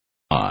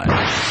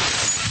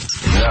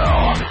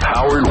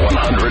Howard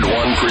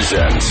 101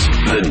 presents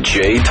The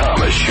Jay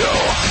Thomas Show.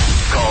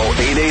 Call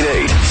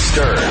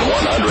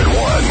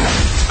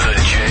 888-STERN-101. The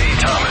Jay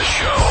Thomas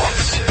Show.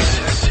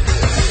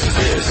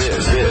 This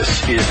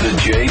is The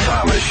Jay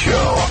Thomas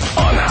Show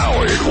on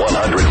Howard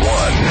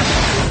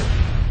 101.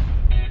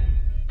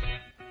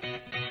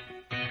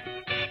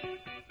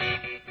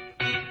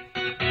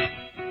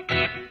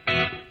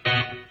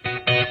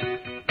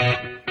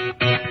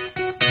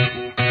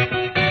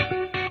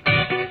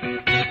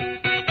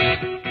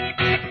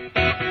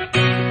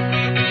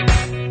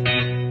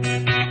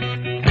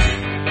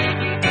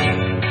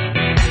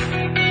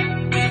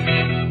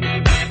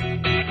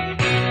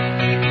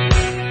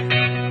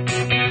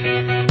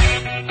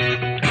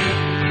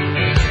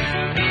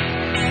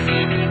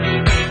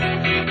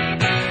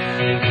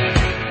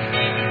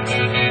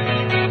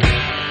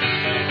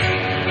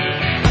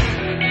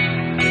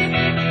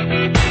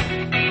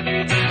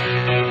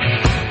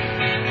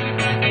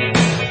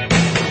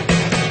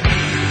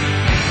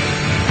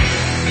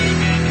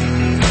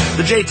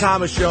 Jay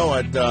Thomas Show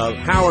at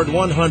Howard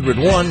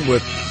 101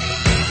 with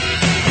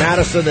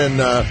Madison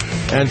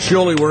and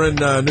Shirley. We're in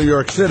New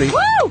York City.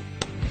 Woo!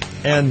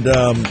 And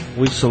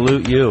we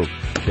salute you.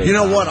 Jay you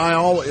know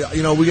Thomas.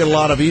 what? We get a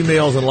lot of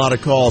emails and a lot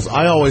of calls.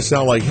 I always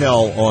sound like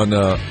hell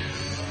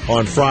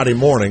on Friday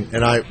morning,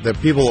 and the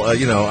people,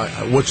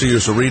 what's the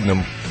use of reading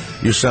them?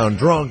 You sound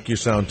drunk, you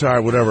sound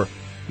tired, whatever.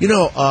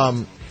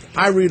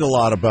 I read a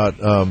lot about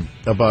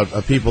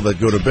people that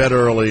go to bed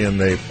early and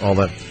all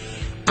that.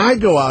 I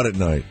go out at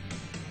night.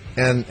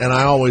 And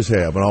I always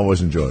have, and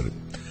always enjoyed it.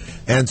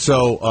 And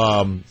so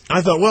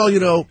I thought, well,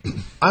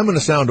 I'm going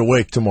to sound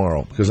awake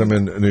tomorrow because I'm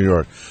in New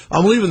York.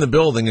 I'm leaving the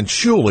building, and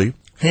Shuley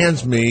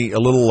hands me a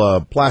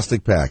little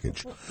plastic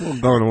package. A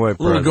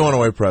little going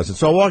away present.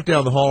 So I walk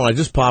down the hall, and I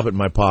just pop it in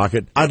my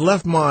pocket. I'd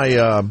left my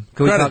Can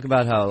we talk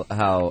about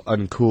how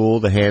uncool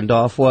the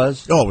handoff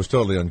was? Oh, it was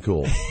totally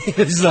uncool.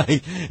 It's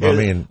like,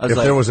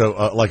 there was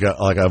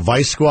a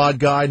Vice Squad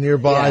guy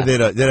nearby, they'd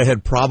have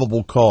had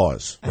probable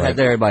cause. I had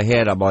there in my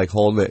hand, I'm like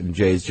holding it, and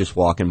Jay's just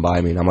walking by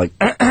me, and I'm like,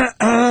 yeah,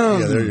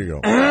 there you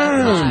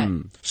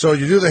go. So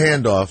you do the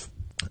handoff,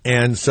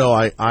 and so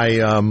I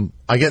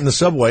get in the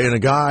subway, and a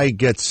guy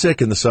gets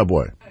sick in the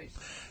subway.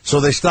 So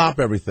they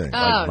stop everything.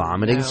 like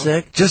vomiting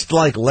sick? Just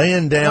like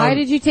laying down. Why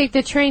did you take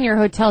the train? Your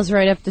hotel's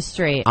right up the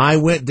street. I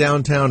went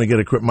downtown to get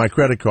my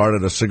credit card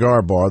at a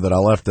cigar bar that I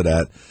left it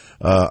at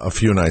a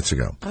few nights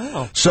ago.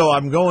 Oh. So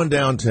I'm going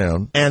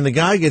downtown, and the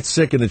guy gets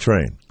sick in the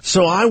train.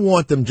 So I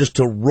want them just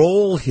to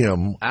roll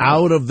him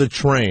out of the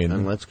train.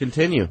 And let's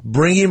continue.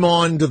 Bring him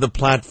onto the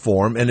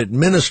platform and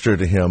administer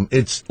to him.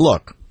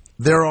 Look,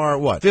 there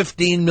are,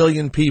 15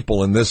 million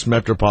people in this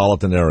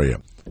metropolitan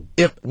area.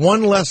 If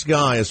one less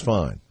guy is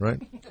fine, right?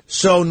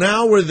 So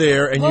now we're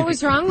there. And what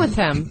was wrong with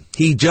him?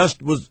 He might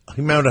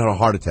have had a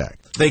heart attack.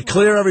 They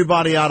clear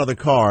everybody out of the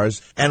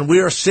cars, and we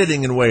are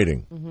sitting and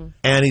waiting. Mm-hmm.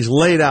 And he's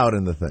laid out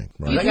in the thing.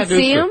 Right? You can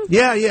see him?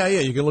 Yeah.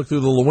 You can look through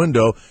the little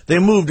window. They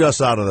moved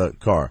us out of the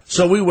car.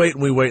 So we wait,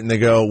 and they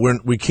go,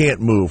 we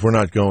can't move. We're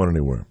not going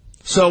anywhere.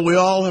 So we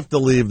all have to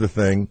leave the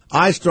thing.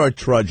 I start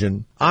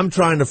trudging. I'm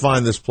trying to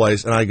find this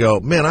place, and I go,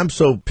 man, I'm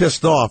so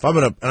pissed off.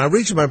 And I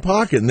reach in my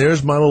pocket, and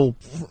there's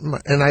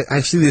and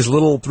I see these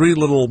three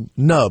little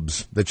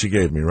nubs that you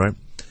gave me, right?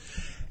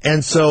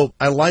 And so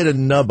I light a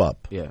nub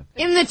up. Yeah.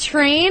 In the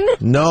train?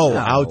 No,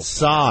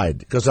 outside,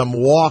 because I'm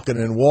walking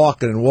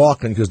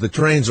because the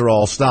trains are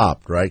all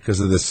stopped, right?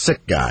 Because of this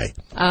sick guy.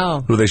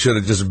 Oh. Who they should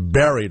have just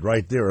buried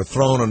right there or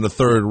thrown on the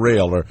third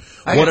rail or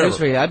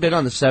whatever. I've been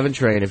on the 7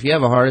 train. If you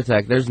have a heart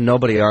attack, there's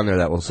nobody on there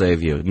that will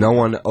save you. No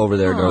one over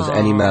there knows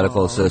any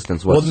medical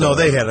assistance whatsoever. Well, no,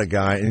 they had a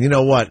guy, and you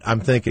know what?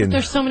 I'm thinking...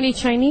 There's so many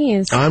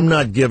Chinese. I'm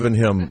not giving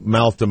him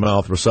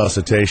mouth-to-mouth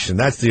resuscitation.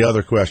 That's the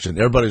other question.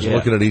 Everybody's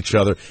looking at each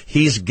other.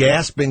 He's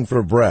gasping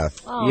for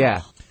breath. Oh.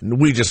 Yeah.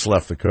 We just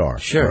left the car.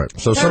 Sure. Right.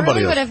 So that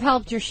somebody really would else. have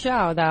helped your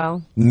show,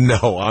 though.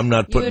 No, I'm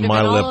not putting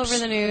my all lips. over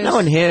the news.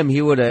 Knowing him,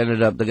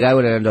 the guy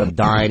would have ended up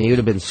dying. He would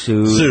have been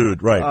sued.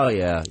 Sued, right. Oh,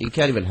 yeah. You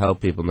can't even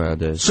help people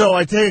nowadays. So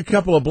I take a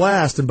couple of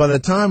blasts, and by the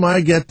time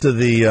I get to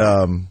the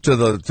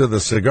to the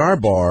cigar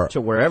bar,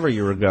 To wherever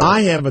you were going.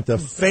 I haven't the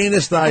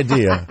faintest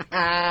idea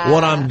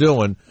what I'm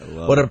doing.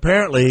 But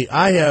apparently,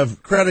 I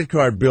have credit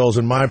card bills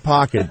in my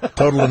pocket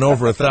totaling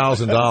over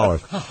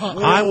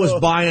 $1,000. I was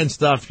buying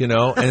stuff,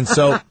 and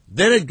so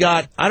then it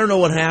got, I don't know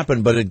what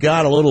happened, but it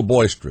got a little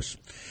boisterous.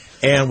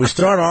 And we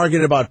started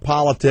arguing about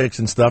politics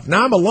and stuff.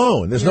 Now I'm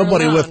alone. There's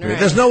nobody with me. Right.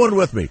 There's no one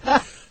with me.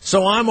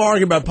 So I'm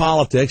arguing about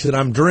politics, and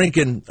I'm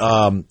drinking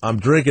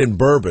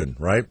bourbon,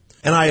 right?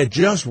 And I had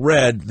just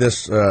read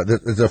this,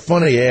 it's a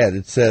funny ad.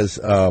 It says,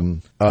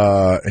 here,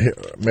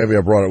 maybe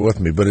I brought it with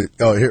me, but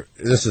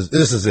this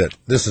is it.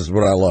 This is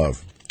what I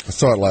love. I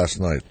saw it last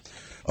night.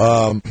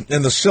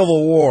 In the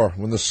Civil War,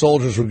 when the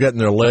soldiers were getting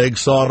their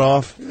legs sawed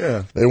off,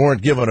 they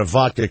weren't given a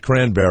vodka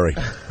cranberry.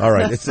 All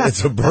right,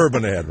 it's a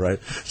bourbon ad, right?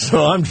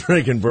 So I'm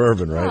drinking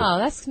bourbon, right? Oh,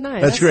 that's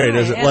nice. That's great,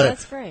 nice. isn't it? Yeah,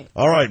 that's great.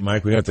 All right,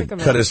 Mike, we have to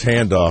cut his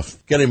hand off.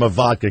 Get him a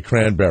vodka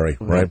cranberry,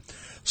 right?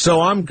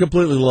 So I'm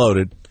completely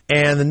loaded.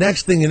 And the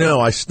next thing you know,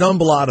 I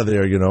stumble out of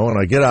there, and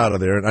I get out of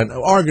there, and I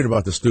argued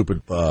about the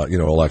stupid,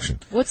 election.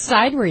 What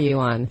side were you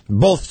on?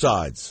 Both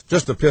sides,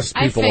 just to piss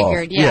people off.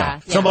 I figured, yeah.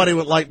 Somebody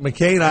would like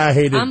McCain, I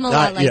hated. I'm a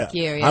lot like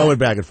you, yeah. I went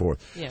back and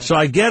forth. Yeah. So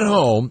I get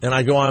home, and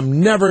I go,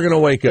 I'm never going to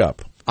wake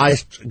up. I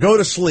go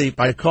to sleep.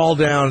 I call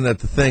down at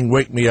the thing,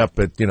 wake me up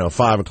at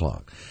 5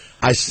 o'clock.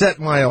 I set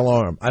my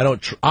alarm.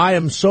 I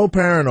am so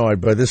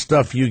paranoid by this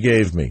stuff you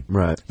gave me,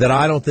 right, that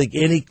I don't think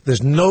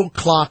there's no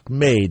clock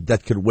made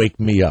that could wake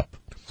me up.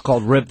 It's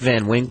called Rip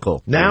Van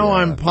Winkle. Now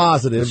I'm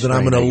positive that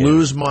I'm going to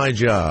lose my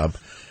job.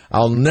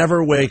 I'll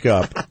never wake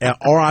up,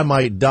 or I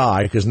might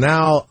die, because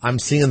now I'm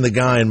seeing the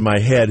guy in my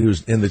head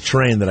who's in the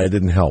train that I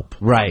didn't help.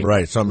 Right.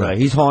 Right.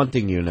 He's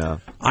haunting you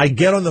now. I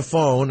get on the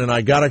phone, and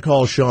I got to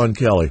call Sean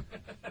Kelly.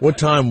 What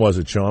time was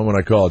it, Sean, when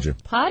I called you?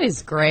 Pot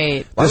is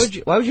great. Why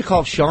would you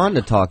call Sean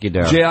to talk you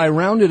down? Jay, I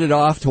rounded it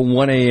off to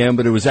 1 a.m.,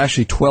 but it was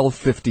actually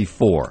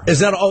 12:54. Is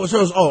that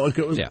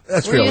okay, yeah.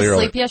 That's Were fairly you early.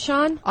 asleep yet,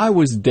 Sean? I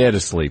was dead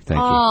asleep, thank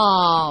you.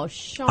 Oh,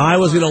 Sean. I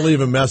was going to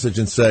leave a message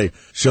and say,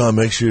 Sean,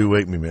 make sure you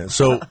wake me, man.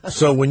 So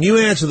when you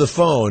answer the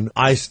phone,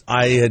 I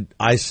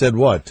said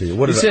what to you?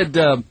 What He said,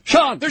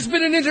 Sean, there's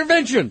been an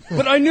intervention,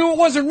 but I knew it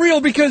wasn't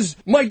real because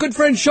my good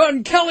friend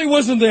Sean Kelly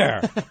wasn't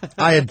there.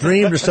 I had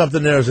dreamed or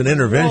something there was an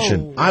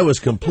intervention. Whoa. I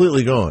was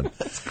completely gone.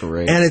 That's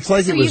great. And it's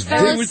like So it you was...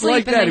 fell it was asleep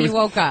like and that. then It you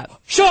was- woke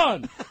up.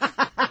 Sean!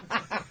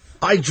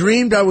 I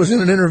dreamed I was in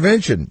an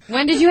intervention.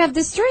 When did you have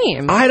this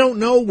dream? I don't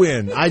know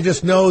when. I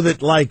just know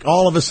that,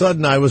 all of a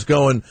sudden I was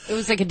going, It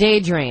was like a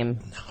daydream.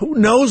 who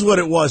knows what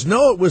it was?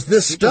 No, it was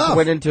this You stuff. just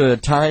went into a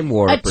time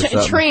warp A or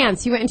something.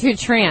 trance. You went into a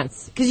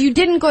trance. Because you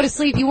didn't go to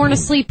sleep. You weren't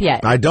asleep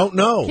yet. I don't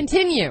know.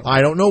 Continue.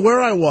 I don't know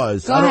where I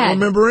was. Go I don't ahead.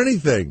 remember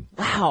anything.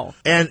 Wow.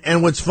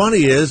 And what's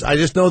funny is I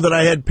just know that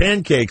I had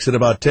pancakes at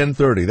about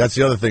 10:30. That's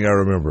the other thing I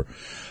remember.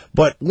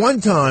 But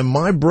one time,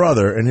 my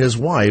brother and his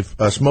wife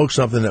smoked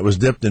something that was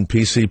dipped in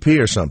PCP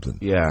or something.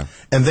 Yeah.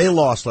 And they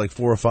lost 4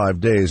 or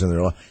 5 days in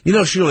their life.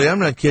 Shirley, I'm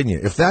not kidding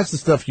you. If that's the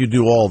stuff you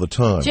do all the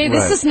time. Jay,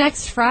 this is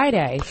next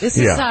Friday. This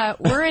is,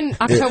 we're in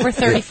October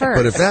 31st.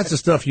 But if that's the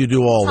stuff you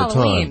do all It's the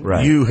Halloween. time,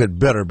 Right. you had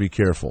better be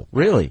careful.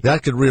 Really?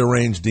 That could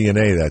rearrange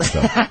DNA, that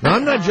stuff. Now,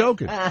 I'm not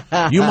joking.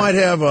 You might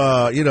have,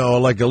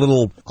 like a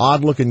little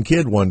odd-looking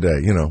kid one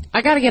day,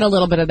 I got to get a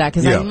little bit of that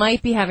because Yeah. I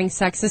might be having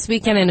sex this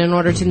weekend, and in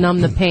order to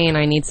numb the pain,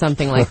 I need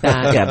something like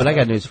that. Yeah, but I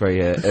got news for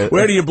you.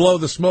 Where do you blow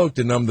the smoke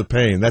to numb the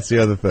pain? That's the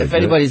other thing. If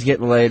anybody's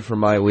getting laid from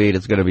my weed,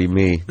 it's going to be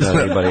me, not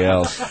anybody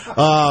else.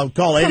 Call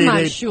Come on,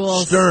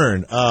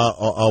 888-STERN,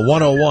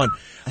 101.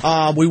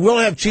 We will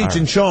have Cheech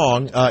and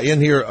Chong in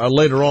here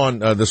later on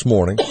this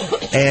morning,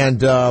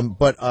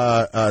 but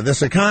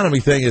this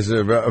economy thing is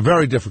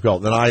very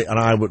difficult, and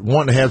I would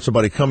want to have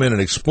somebody come in and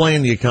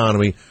explain the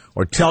economy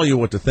or tell you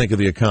what to think of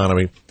the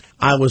economy.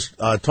 I was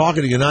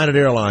talking to United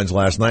Airlines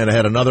last night. I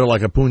had another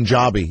a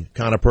Punjabi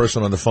kind of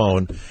person on the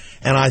phone,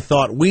 and I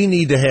thought we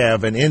need to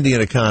have an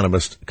Indian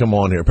economist come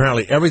on here.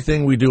 Apparently,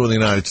 everything we do in the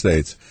United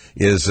States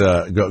is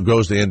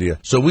goes to India.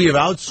 So we have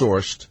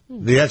outsourced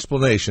the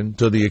explanation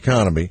to the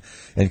economy.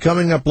 And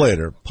coming up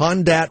later,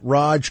 Pandit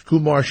Raj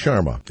Kumar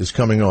Sharma is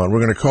coming on.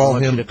 We're going to call I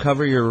want him you to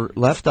cover your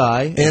left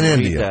eye in and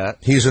read India. that.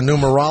 He's a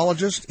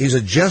numerologist. He's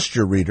a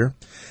gesture reader,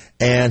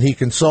 and he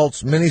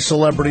consults many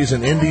celebrities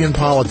and Indian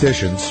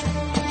politicians.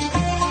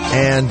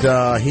 And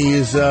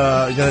he's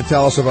going to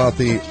tell us about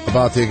the.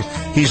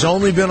 He's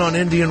only been on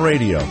Indian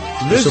radio.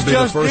 This will be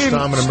the first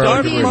time in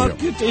American radio.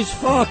 Market is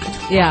fucked.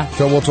 Yeah.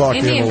 So we'll talk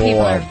Indian to him a little people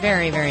while. are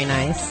very, very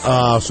nice.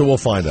 So we'll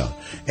find out.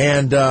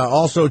 And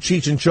also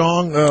Cheech and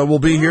Chong will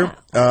be here.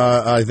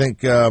 I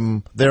think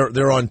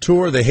they're on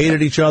tour. They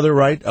hated each other,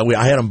 right?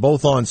 I had them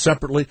both on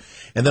separately,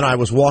 and then I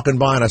was walking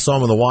by and I saw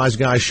them on the Wise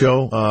Guy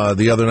show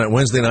the other night,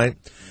 Wednesday night.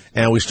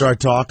 And we started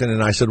talking,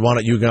 and I said, why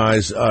don't you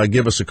guys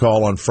give us a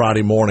call on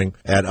Friday morning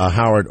at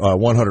Howard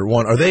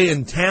 101. Are they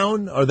in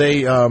town? Are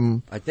they...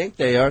 I think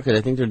they are, because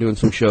I think they're doing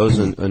some shows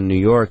in New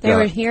York. They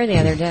were here the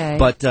other day.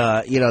 But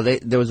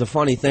there was a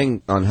funny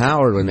thing on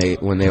Howard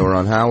when they were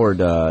on Howard.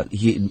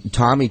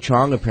 Tommy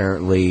Chong,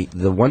 apparently,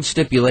 the one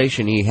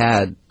stipulation he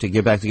had to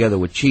get back together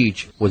with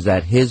Cheech was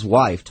that his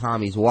wife,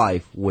 Tommy's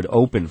wife, would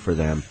open for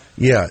them.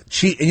 Yeah,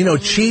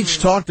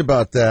 Cheech talked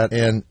about that,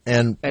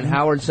 and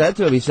Howard said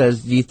to him, he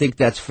says, "Do you think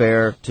that's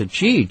fair to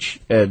Cheech?"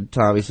 And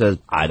Tommy says,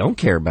 "I don't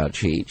care about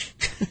Cheech."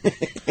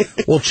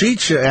 Well,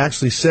 Cheech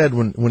actually said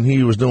when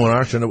he was doing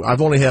our show,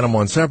 I've only had him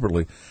on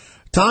separately.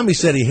 Tommy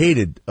said he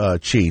hated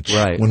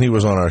Cheech when he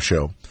was on our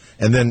show.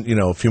 And then,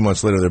 a few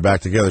months later, they're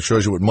back together.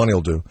 Shows you what money will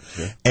do.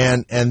 Yeah.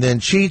 And then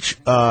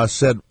Cheech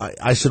said,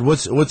 I said,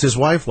 what's his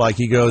wife like?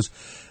 He goes,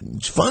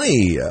 it's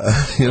funny,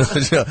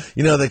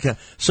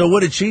 So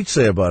what did Cheech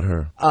say about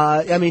her?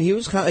 I mean, he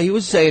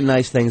was saying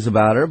nice things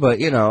about her, but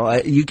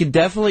you could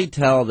definitely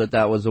tell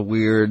that was a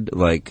weird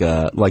like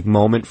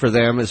moment for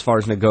them as far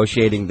as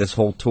negotiating this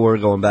whole tour,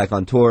 going back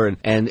on tour.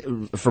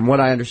 And from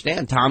what I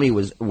understand, Tommy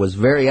was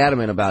very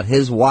adamant about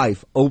his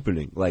wife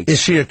opening.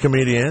 Is she a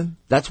comedian?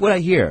 That's what I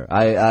hear.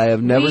 I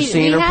have never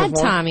seen her perform. We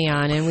had Tommy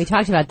on, and we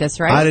talked about this,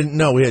 right? I didn't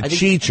know. We had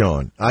Cheech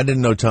on. I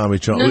didn't know Tommy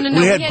Chong. No,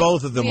 we had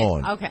both of them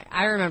on. Okay,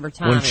 I remember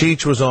Tommy. When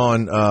Cheech was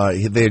on,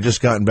 they had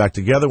just gotten back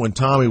together. When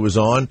Tommy was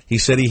on, he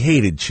said he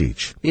hated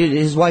Cheech.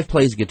 His wife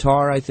plays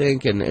guitar, I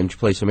think, and she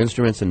plays some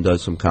instruments and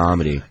does some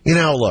comedy. You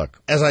know,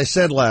 look, as I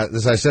said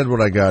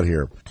when I got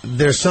here,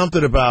 there's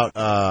something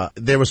about,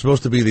 there were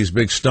supposed to be these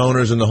big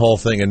stoners in the whole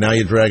thing, and now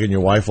you're dragging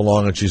your wife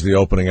along and she's the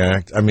opening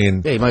act. I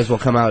mean... Yeah, you might as well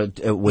come out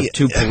with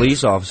 2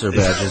 police officer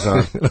badges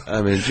on.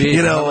 I mean, geez,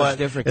 you know what?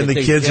 And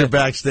the kids are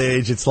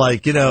backstage. It's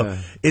like, you know,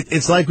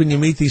 it's like when you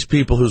meet these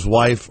people whose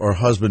wife or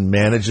husband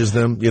manages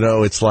them, you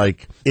know, it's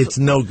like, it's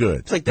no good.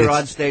 It's like they're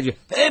on stage.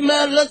 Hey,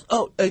 man,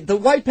 the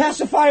white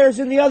pacifier's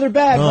in the other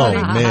bag, oh,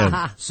 buddy.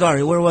 Man.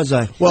 Sorry, where was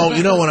I? Well,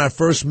 you know, when I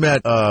first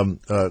met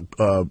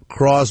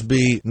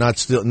Crosby,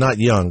 not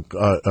Young,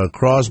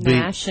 Crosby.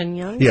 Nash and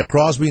Young? Yeah,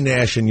 Crosby,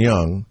 Nash, and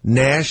Young.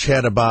 Nash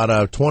had about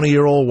a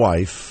 20-year-old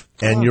wife.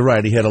 And you're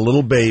right, he had a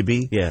little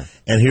baby. Yeah.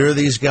 And here are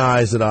these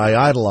guys that I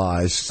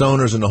idolize,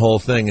 stoners and the whole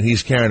thing, and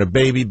he's carrying a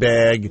baby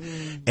bag,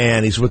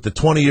 and he's with the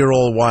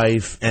 20-year-old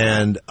wife,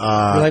 and... You're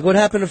like, what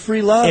happened to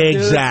free love,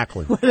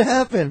 exactly. Dude? What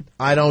happened?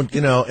 I don't,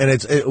 you know,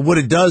 and what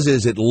it does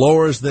is it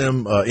lowers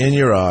them in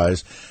your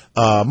eyes.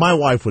 My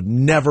wife would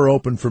never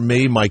open for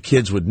me. My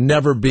kids would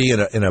never be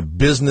in a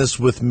business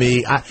with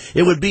me.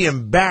 It would be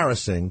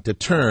embarrassing to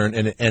turn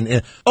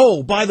and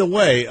oh, by the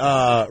way,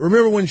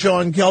 remember when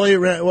Sean Kelly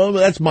ran? Well,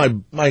 that's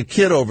my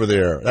kid over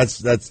there.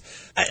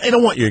 I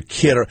don't want your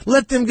kid.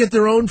 Let them get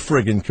their own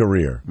friggin'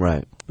 career.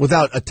 Right.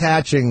 Without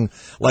attaching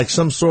like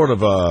some sort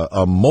of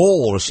a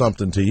mole or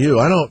something to you.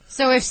 I don't.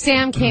 So if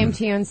Sam came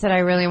to you and said, I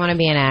really want to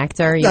be an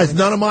actor, that's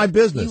none of my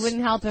business. You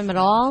wouldn't help him at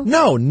all?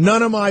 No,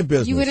 none of my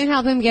business. You wouldn't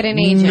help him get an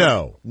agent?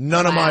 No,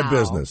 none of my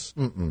business.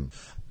 Mm-mm.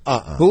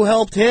 Who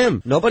helped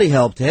him? Nobody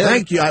helped him.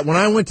 Thank you. When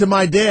I went to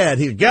my dad,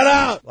 he'd get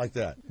out like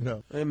that. You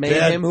know, it made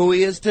him who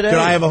he is today. Could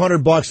I have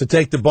 $100 to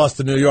take the bus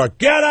to New York?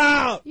 Get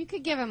out! You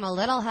could give him a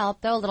little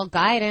help, though, a little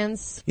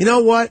guidance. You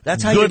know what?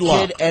 That's how Good your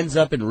luck. kid ends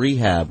up in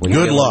rehab. When Good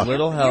you give luck. Him a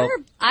little help.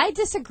 I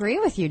disagree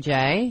with you,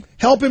 Jay.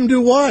 Help him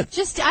do what?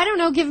 Just, I don't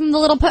know, give him the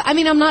little... I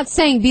mean, I'm not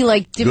saying be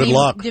like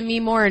Demi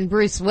Moore and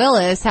Bruce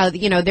Willis, how,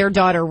 you know, their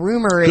daughter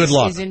Rumor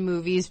is in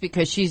movies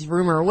because she's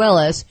Rumor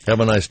Willis. Have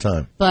a nice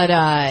time.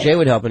 But, Jay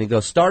would help, and he'd go,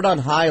 start on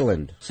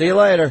Highland. See you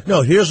later.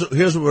 No, here's what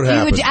would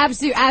happen. He would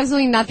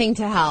absolutely nothing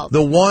to help.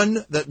 The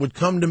one that would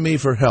come to me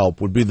for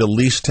help would be the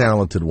least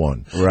talented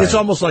one. Right. It's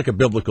almost like a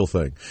biblical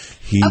thing.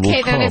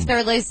 Okay, then if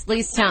they're least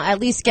talented, at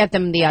least get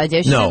them the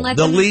audition. No, and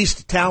the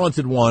least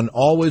talented one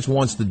always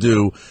wants to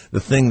do the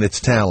thing that's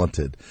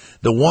talented.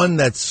 The one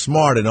that's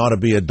smart and ought to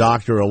be a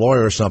doctor or a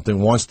lawyer or something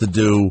wants to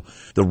do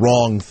the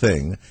wrong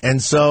thing.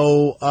 And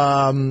so,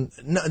 I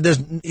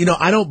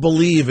don't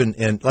believe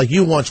in like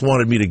you once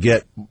wanted me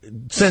to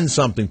send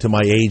something to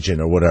my agent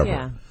or whatever.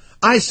 Yeah.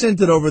 I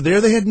sent it over there.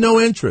 They had no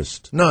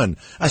interest. None.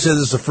 I said,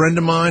 this is a friend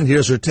of mine.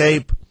 Here's her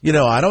tape. You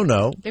know, I don't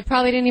know. They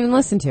probably didn't even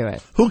listen to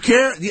it. Who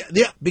cares?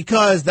 Yeah,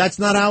 because that's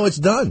not how it's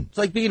done. It's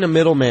like being a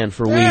middleman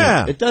for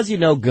weed. It does you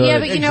no good. Yeah,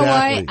 but you know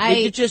what?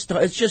 It's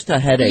just a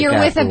headache. You're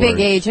with afterwards. a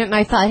big agent, and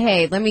I thought,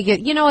 hey, let me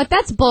get... You know what?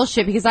 That's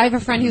bullshit, because I have a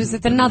friend who was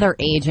with another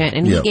agent,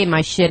 and he gave my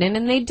shit in,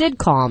 and they did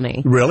call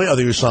me. Really? Are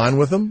you signed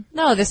with them?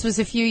 No, this was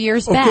a few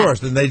years back. Of course.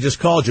 Then they just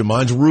called you.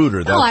 Mine's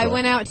Reuter. No, I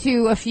went out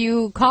to a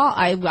few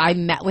I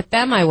met with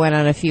them. I went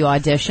on a few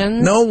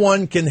auditions. No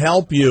one can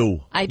help you.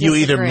 I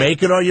disagree. You either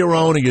make it on your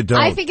own or you don't.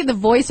 I think in the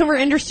voiceover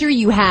industry,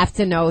 you have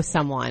to know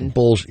someone.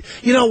 Bullshit.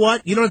 You know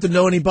what? You don't have to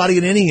know anybody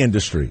in any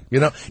industry. You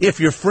know,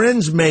 if your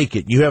friends make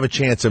it, you have a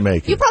chance of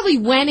making it. You probably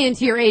went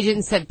into your agent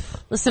and said,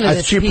 listen to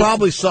this. She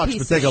probably sucks,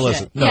 but take a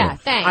listen. No, yeah,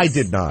 thanks. I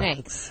did not.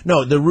 Thanks.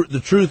 No,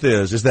 the truth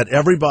is that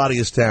everybody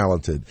is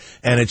talented,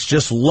 and it's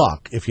just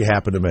luck if you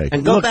happen to make it.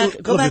 And go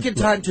back in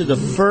time to the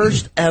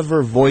first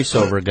ever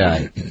voiceover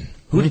guy.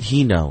 Who did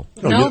he know?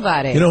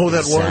 Nobody. You know who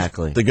that was?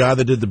 Exactly. The guy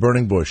that did the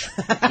Burning Bush.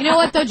 You know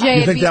what, though, Jay?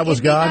 You think that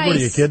was God? Nice. What are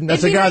you kidding?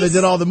 That's the guy that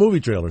did all the movie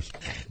trailers.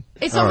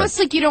 It's almost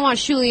like you don't want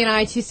Shuli and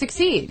I to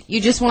succeed. You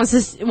just want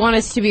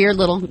us to be your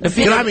little...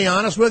 Can I be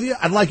honest with you?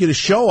 I'd like you to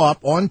show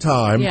up on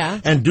time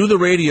and do the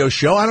radio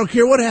show. I don't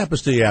care what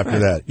happens to you after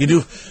that. You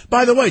do.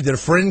 By the way, did a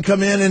friend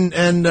come in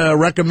and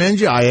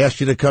recommend you? I asked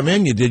you to come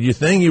in. You did your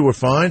thing. You were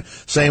fine.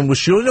 Same with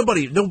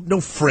Shuli.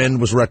 No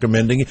friend was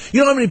recommending you.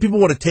 You know how many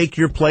people want to take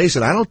your place?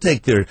 And I don't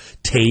take their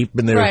tape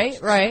and their...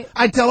 Right.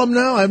 I tell them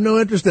no. I have no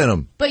interest in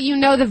them. But you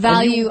know the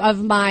value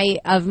of my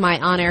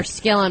on-air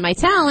skill and my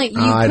talent.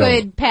 You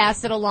could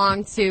pass it along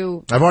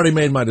to... I've already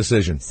made my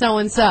decision.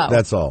 So-and-so.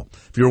 That's all.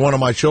 If you're one of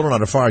my children, I'd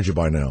have fired you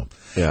by now.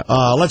 Yeah.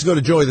 Let's go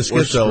to Joey the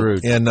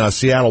Schizo in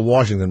Seattle,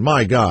 Washington.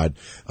 My God.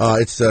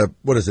 It's,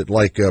 what is it,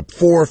 like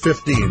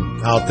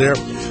 4:15 out there.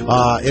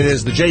 It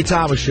is the Jay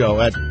Thomas Show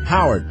at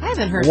Howard. I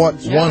haven't heard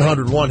 101.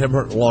 Haven't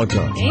heard in a long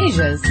time.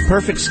 Ages.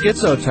 Perfect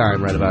schizo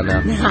time right about now.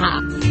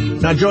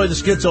 Now, Joey the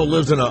Schizo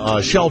lives in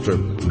a shelter.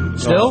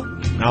 Still?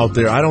 out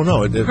there. I don't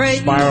know. It's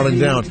spiraling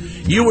down.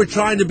 You were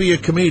trying to be a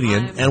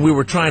comedian, and we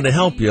were trying to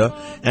help you,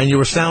 and you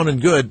were sounding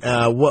good.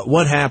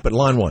 What happened?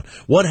 Line one.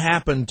 What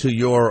happened to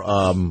your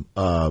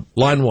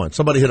line one?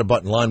 Somebody hit a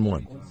button. Line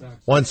one.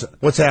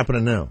 What's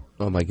happening now?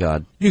 Oh, my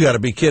God. You got to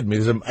be kidding me.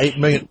 There's 8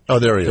 million. Oh,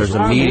 there he is. There's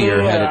a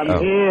meteor headed. I'm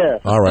here.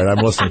 All right, I'm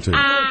listening to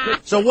you.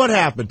 So what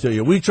happened to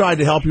you? We tried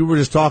to help you. We were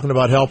just talking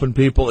about helping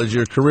people. Is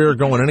your career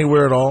going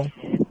anywhere at all?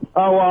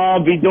 Oh, well,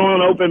 I'll be doing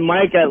an open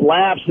mic at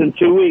Laps in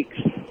 2 weeks.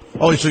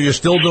 Oh, so you're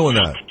still doing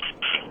that?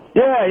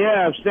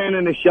 Yeah. I'm staying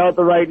in the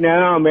shelter right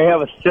now. I may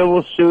have a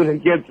civil suit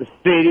against the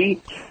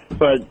city.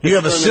 But you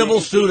have a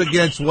civil suit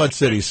against what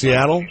city?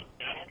 Seattle?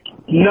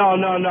 No.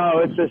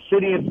 It's a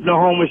city in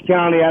Snohomish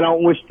County I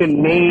don't wish to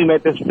name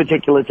at this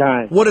particular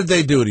time. What did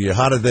they do to you?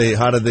 How did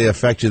they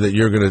affect you that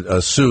you're going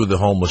to sue the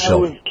homeless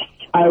shelter?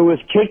 I was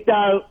kicked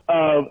out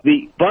of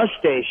the bus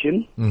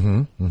station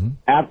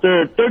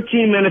after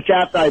 13 minutes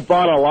after I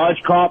bought a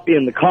large coffee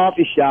in the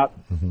coffee shop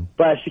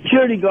by a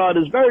security guard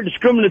who's very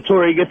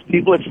discriminatory against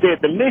people that stay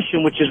at the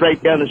Mission, which is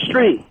right down the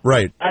street.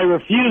 Right. I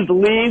refused to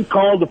leave,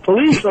 called the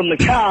police on the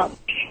cop,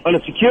 on a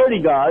security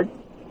guard.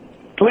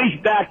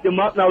 Police backed him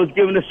up, and I was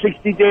given a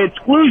 60-day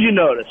exclusion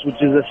notice, which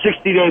is a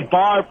 60-day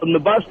bar from the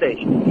bus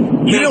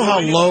station. You know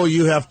how low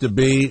you have to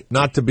be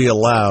not to be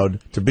allowed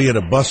to be at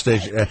a bus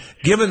station?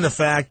 Given the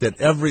fact that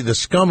the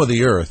scum of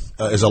the earth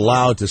is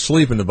allowed to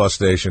sleep in the bus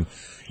station,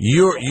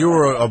 you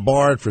were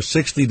barred for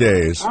 60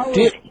 days.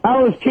 I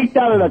was kicked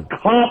out of the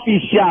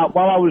coffee shop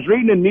while I was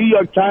reading the New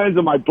York Times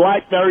on my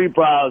BlackBerry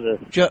browser.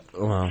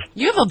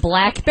 You have a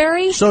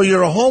BlackBerry? So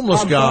you're a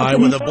homeless guy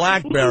with a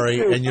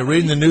BlackBerry, and you're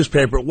reading the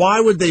newspaper.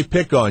 Why would they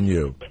pick on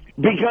you?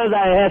 Because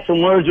I had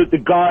some words with the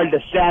guard the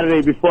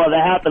Saturday before.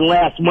 That happened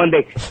last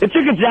Monday. It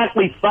took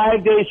exactly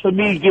 5 days for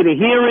me to get a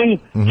hearing,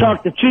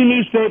 talk to 2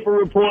 newspaper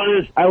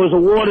reporters. I was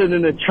awarded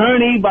an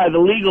attorney by the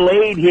legal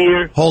aid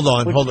here. Hold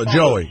on.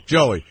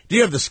 Joey, do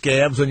you have the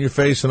scabs on your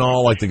face and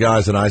all, like the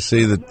guys that I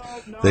see that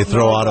they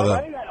throw out of the...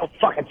 I ain't got no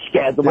fucking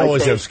scabs on They my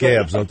always face. have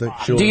scabs, don't they?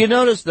 Sure. Do you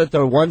notice that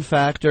the one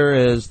factor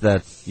is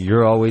that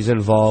you're always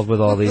involved with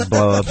all these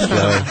blow-ups,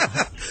 Joe?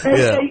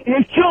 Hey,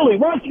 Julie,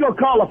 why don't you go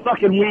call a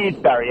fucking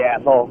weed fairy,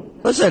 asshole?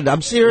 Listen,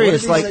 I'm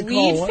serious. Like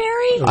Weed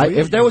fairy?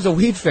 if there was a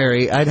weed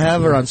fairy, I'd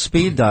have her on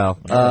speed dial.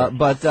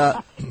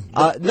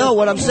 No,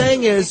 what I'm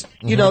saying is,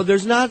 you know,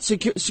 there's not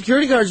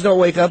security guards don't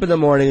wake up in the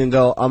morning and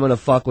go, I'm going to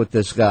fuck with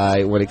this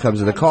guy when it comes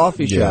to the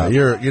coffee shop.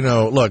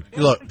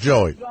 Look,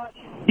 Joey.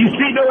 You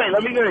see, no, wait,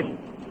 let me go.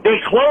 They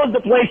close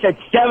the place at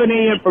 7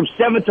 a.m. From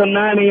 7 to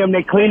 9 a.m.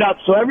 They clean up.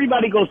 So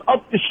everybody goes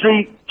up the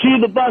street to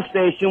the bus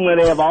station where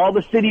they have all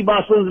the city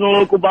buses and the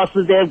local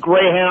buses. They have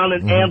Greyhound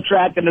and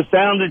Amtrak and the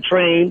Sounder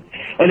train.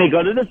 And they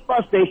go to this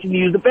bus station to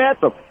use the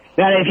bathroom.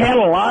 Now, they've had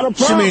a lot of problems.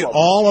 So you mean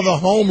all of the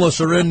homeless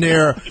are in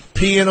there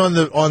peeing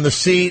on the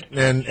seat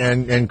and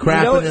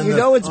crapping You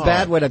know it's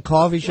bad when a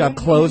coffee shop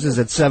closes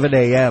at 7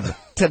 a.m.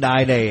 to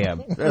 9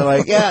 a.m. They're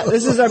like, yeah,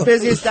 this is our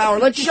busiest hour.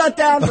 Let's shut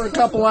down for a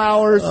couple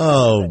hours.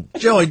 Oh,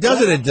 Joey,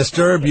 doesn't it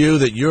disturb you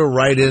that you're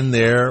right in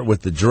there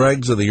with the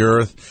dregs of the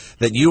earth,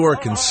 that you are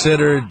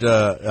considered...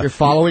 you're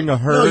following a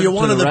herd. No, you're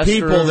one of the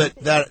people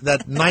restroom.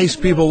 that nice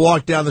people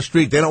walk down the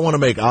street. They don't want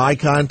to make eye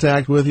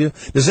contact with you.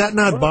 Does that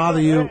not bother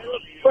you?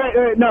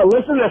 Wait, no,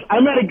 listen to this. I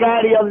met a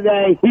guy the other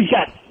day. He's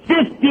got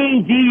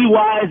 15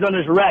 DUIs on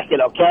his record,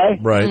 okay?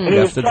 Right. And he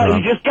just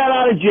got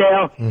out of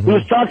jail. He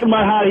was talking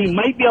about how he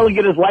might be able to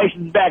get his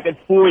license back in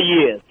 4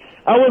 years.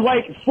 I was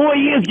like, 4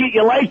 years, get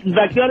your license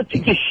back. You got to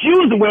take your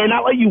shoes away and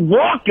not let you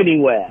walk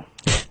anywhere.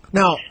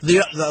 Now,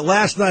 the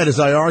last night as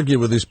I argued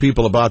with these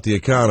people about the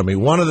economy,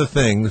 one of the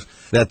things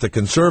that the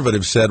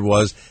conservatives said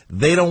was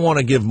they don't want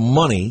to give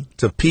money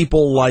to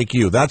people like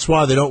you. That's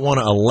why they don't want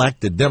to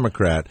elect a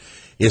Democrat,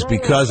 is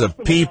because of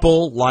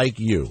people like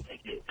you.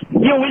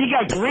 You know, when you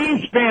got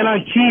Greenspan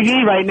on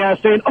TV right now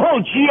saying, oh,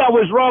 gee, I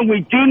was wrong.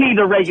 We do need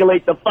to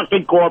regulate the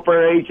fucking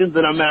corporations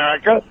in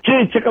America.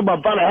 Gee, it took them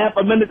about a half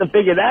a minute to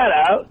figure that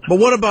out. But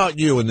what about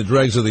you and the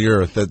dregs of the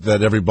earth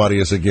that everybody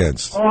is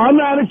against? Oh, I'm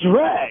not a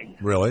drag.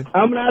 Really?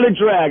 I'm not a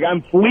drag.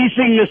 I'm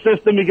fleecing the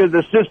system because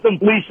the system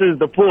fleeces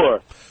the poor.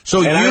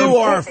 So you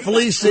are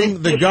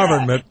fleecing the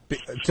government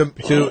So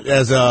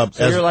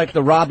you're like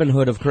the Robin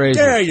Hood of crazy.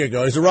 There you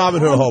go. He's a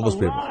Robin Hood of homeless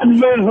people.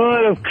 Robin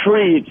Hood of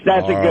creeps.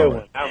 That's a good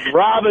one. I'm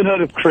Robin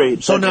Hood of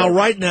creeps. So now,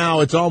 right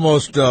now, it's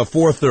almost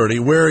 4:30.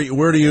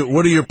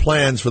 What are your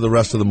plans for the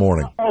rest of the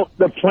morning? Oh,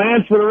 the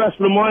plans for the rest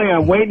of the morning.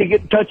 I'm waiting to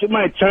get in touch with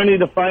my attorney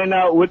to find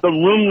out what the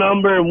room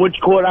number and which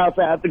courthouse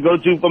I have to go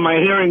to for my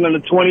hearing on the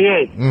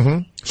 28th. Mm-hmm.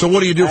 So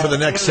what do you do for the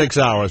next 6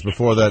 hours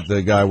before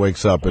the guy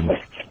wakes up and?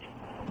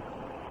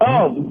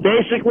 Oh,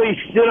 basically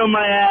sit on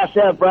my ass,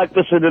 have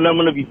breakfast, and then I'm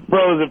going to be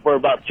frozen for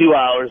about 2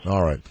 hours.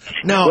 All right.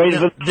 Now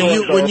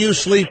when you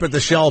sleep at the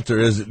shelter,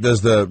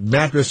 does the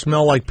mattress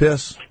smell like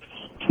piss?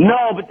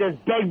 No, but there's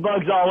bed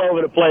bugs all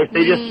over the place.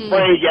 They just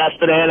sprayed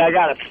yesterday, and I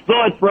got a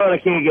sore throat I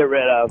can't get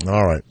rid of.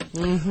 All right.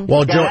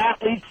 Well, Joe,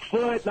 athlete's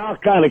foot and all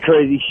kind of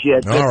crazy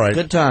shit. All right.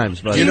 Good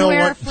times, buddy. Do you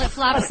wear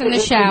flip-flops in the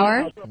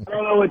shower? I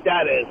don't know what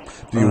that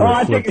is. Do you wear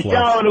I take a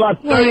shower with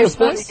about 30 or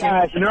 40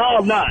 guys, and they're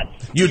all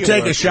nuts. You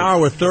take a shower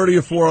with 30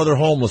 or 4 other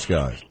homeless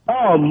guys.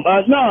 Oh,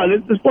 no,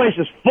 this place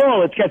is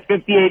full. It's got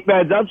 58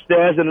 beds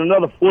upstairs and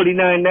another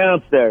 49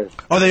 downstairs.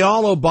 Are they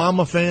all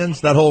Obama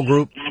fans, that whole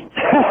group?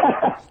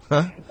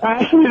 Huh?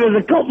 Actually,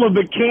 there's a couple of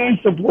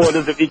McCain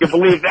supporters, if you can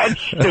believe that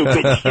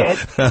stupid shit.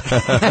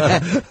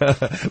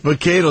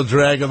 McCain will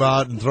drag them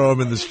out and throw them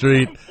in the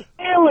street.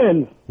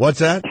 Palin. What's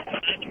that?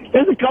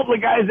 There's a couple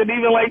of guys that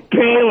even like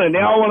Palin. They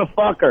all want to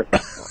fuck her.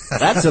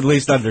 That's at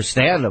least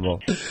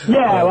understandable.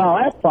 Yeah, well,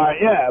 that's fine,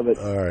 yeah. But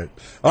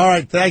All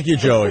right. Thank you,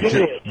 Joey.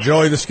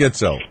 Joey the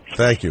Schizo.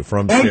 Thank you.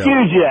 Thank you,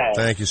 Jay.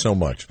 Thank you so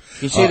much.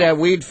 You see that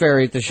weed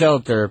fairy at the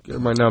shelter?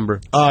 Get my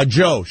number.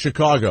 Joe,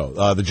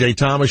 Chicago, the Jay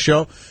Thomas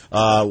Show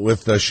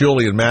with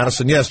Shuley and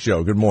Madison. Yes,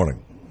 Joe, good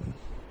morning.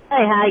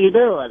 Hey, how you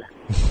doing?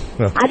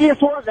 I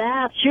just wanted to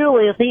ask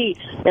Shuley if he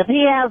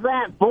has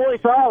that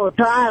voice all the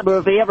time or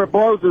if he ever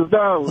blows his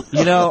nose.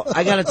 You know,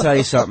 I got to tell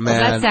you something,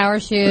 man. That's Sour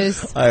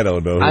Shoes. I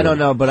don't know. I don't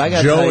know, but I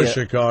got to tell you. Joe is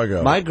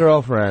Chicago. My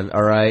girlfriend,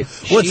 all right.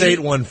 What's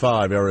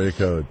 815 area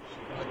code?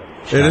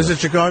 It is in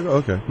Chicago?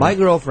 Okay. My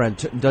girlfriend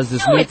does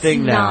this new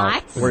thing now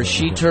where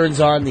she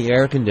turns on the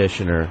air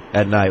conditioner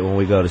at night when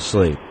we go to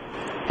sleep.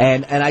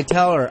 And I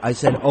tell her, I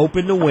said,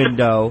 open the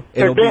window.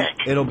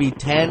 It'll be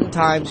 10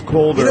 times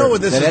colder. You know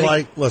what this is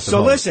like?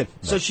 Listen.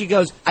 So she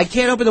goes, I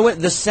can't open the window.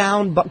 The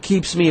sound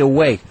keeps me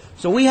awake.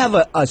 So we have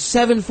a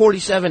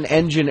 747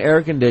 engine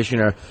air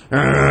conditioner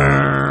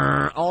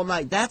all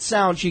night. That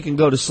sound she can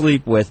go to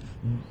sleep with.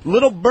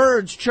 Little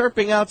birds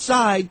chirping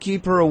outside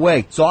keep her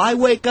awake. So I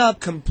wake up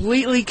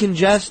completely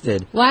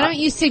congested. Why don't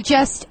you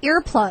suggest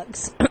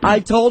earplugs? I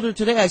told her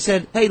today, I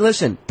said, hey,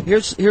 listen,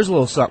 here's a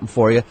little something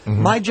for you.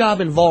 My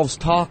job involves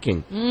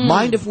talking.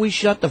 Mind if we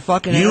shut the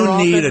fucking air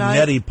off You need at a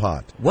night? neti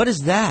pot. What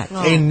is that?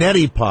 A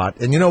neti pot.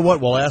 And you know what?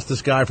 We'll ask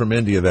this guy from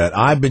India that.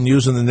 I've been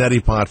using the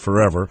neti pot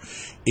forever.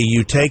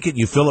 You take it,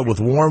 you fill it with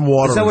warm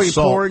water and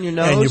salt. Pour in your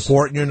nose? And you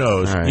pour it in your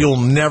nose. Right.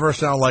 You'll never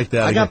sound like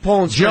that again. Got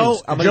Poland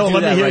Joe, let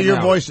me hear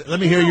your voice. Let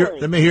me hear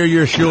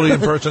your Shuley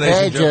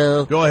impersonation. Hey,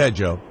 Joe. Go ahead,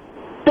 Joe.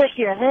 Stick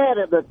your head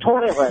in the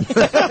toilet.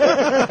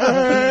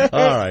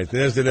 All right,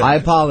 there's the. I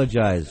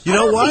apologize. You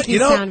know what? You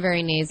sound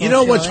very nasal. You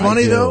know what's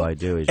funny though? I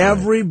do.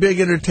 Every big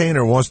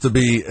entertainer wants to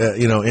be,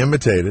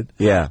 imitated.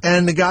 Yeah.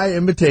 And the guy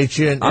imitates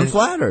you. And, I'm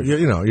flattered.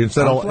 You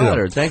said I'm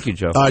flattered. Thank you,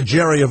 Joe.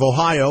 Jerry of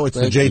Ohio. It's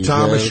the Jay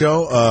Thomas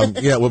Show.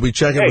 We'll be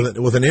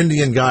checking with an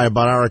Indian guy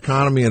about our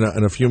economy in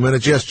a few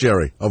minutes. Yes,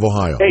 Jerry of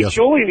Ohio. Hey, yes.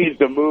 Shuley needs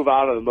to move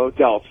out of the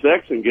Motel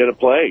 6 and get a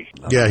place.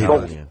 Yeah,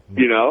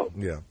 You know?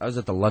 Yeah. I was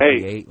at the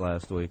Lucky 8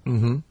 last week.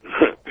 Mm-hmm.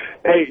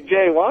 Hey,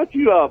 Jay, why don't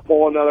you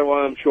pull another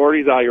one of them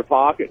shorties out of your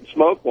pocket and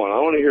smoke one? I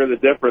want to hear the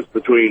difference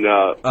between...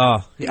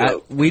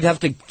 we'd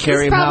have to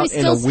carry him out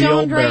in a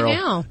wheelbarrow. Right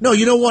now. No,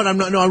 you know what? I'm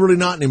really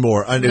not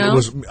anymore. It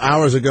was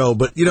hours ago,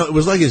 but, it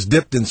was like it's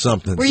dipped in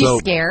something. Were you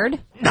scared?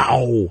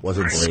 No,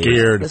 wasn't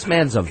scared. This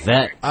man's a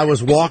vet. I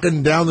was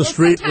walking down the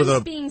street with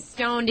a... being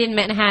stoned in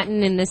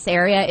Manhattan in this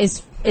area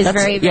is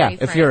very, very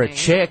if you're a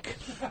chick...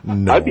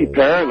 No. I'd be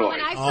paranoid. When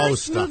I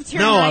first moved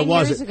here I 9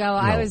 wasn't. years ago,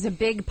 I was a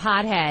big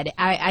pothead.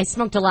 I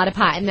smoked a lot of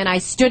pot, and then I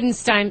stood in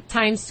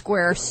Times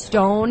Square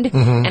stoned,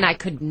 and I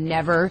could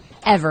never,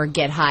 ever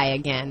get high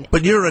again.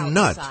 But you're a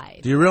nut.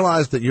 Do you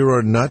realize that you're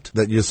a nut?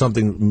 That there's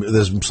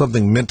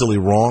something mentally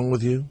wrong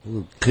with you?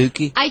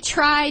 Kooky? I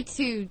try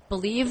to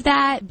believe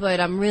that,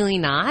 but I'm really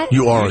not.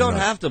 You are. You don't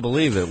have to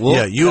believe it.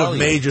 We'll you have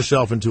made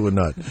yourself into a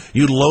nut.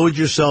 You load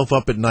yourself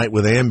up at night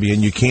with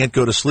Ambien. You can't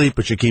go to sleep,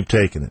 but you keep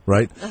taking it,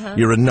 right?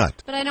 You're a nut.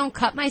 But I don't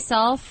cut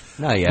myself.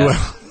 Not yet.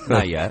 Well,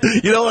 not yet.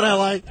 You know what I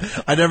like?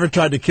 I never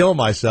tried to kill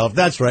myself.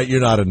 That's right.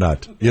 You're not a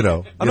nut.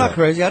 I'm not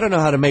crazy. I don't know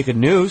how to make a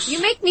noose.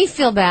 You make me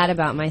feel bad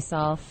about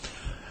myself.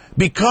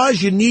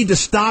 Because you need to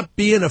stop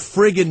being a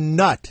friggin'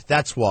 nut.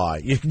 That's why.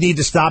 You need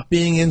to stop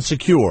being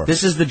insecure.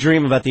 This is the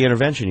dream about the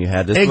intervention you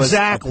had. This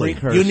exactly.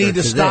 Was a you need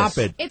to stop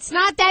it. It's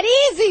not that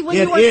easy when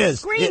you were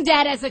screamed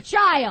at as a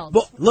child.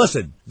 Well,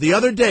 listen, the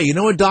other day, you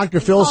know what Dr.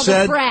 Phil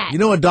said? You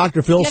know what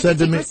Dr. Phil said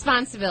to me?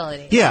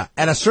 Responsibility. Yeah,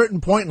 at a certain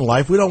point in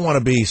life, we don't want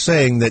to be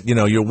saying that,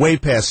 you're way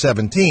past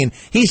 17.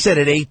 He said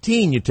at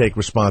 18 you take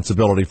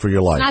responsibility for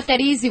your life. It's not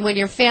that easy when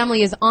your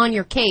family is on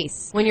your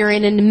case. When you're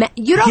in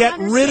you don't Get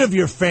rid of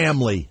your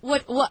family.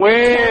 What?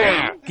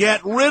 Where?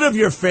 Get rid of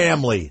your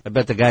family. I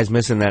bet the guy's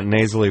missing that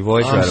nasally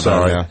voice about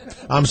now.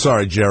 I'm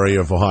sorry, Jerry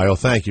of Ohio.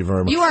 Thank you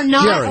very much. You are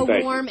not Jerry,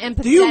 a warm,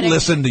 empathetic. Do you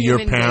listen to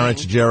your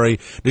parents, being. Jerry?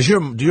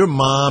 Do your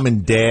mom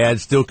and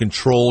dad still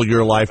control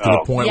your life to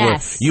the point where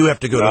you have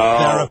to go to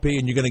therapy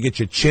and you're going to get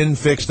your chin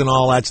fixed and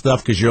all that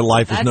stuff because your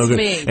life is no good?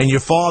 Me. And your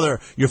father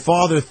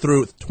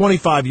threw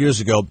 25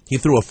 years ago. He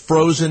threw a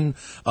frozen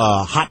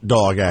hot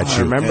dog at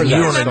you. Remember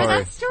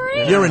that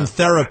story? You're in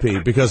therapy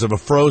because of a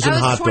frozen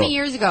hot dog. 20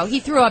 years ago.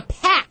 He threw a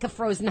pack pack of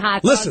frozen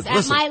hot dogs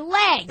at my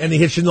leg. And he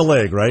hits you in the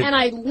leg, right? And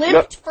I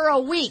limped for a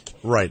week.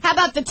 Right. How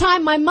about the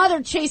time my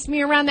mother chased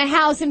me around the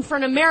house in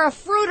front of Mara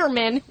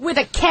Fruiterman with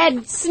a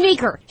Ked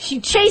sneaker? She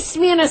chased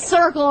me in a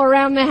circle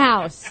around the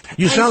house.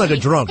 You sound like a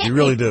drunk. You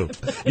really do.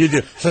 You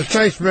do. So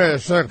chase me in a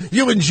circle.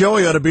 You and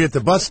Joey ought to be at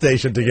the bus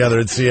station together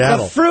in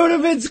Seattle. The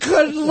Fruitermans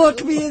couldn't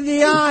look me in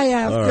the eye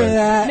after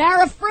that.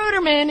 Mara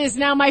Fruiterman is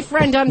now my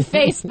friend on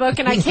Facebook,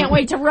 and I can't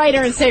wait to write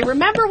her and say,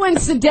 remember when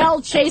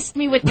Sidell chased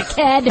me with the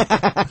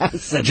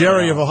Ked?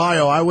 Jerry of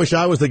Ohio, I wish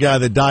I was the guy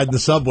that died in the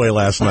subway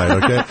last night,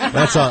 okay?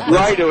 That's all.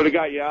 Right, it would have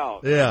got you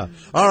out. Yeah.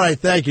 All right,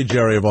 thank you,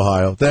 Jerry of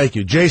Ohio. Thank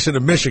you. Jason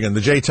of Michigan,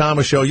 the Jay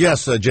Thomas Show.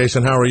 Yes,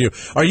 Jason, how are you?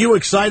 Are you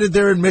excited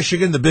there in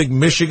Michigan, the big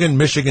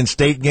Michigan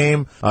State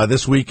game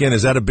this weekend?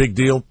 Is that a big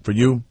deal for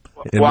you?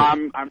 Well,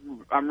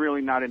 I'm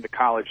really not into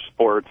college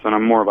sports, and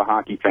I'm more of a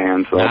hockey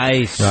fan. So.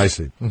 Nice. I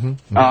see.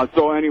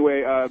 So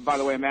anyway, by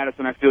the way,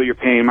 Madison, I feel your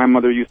pain. My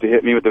mother used to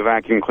hit me with the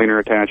vacuum cleaner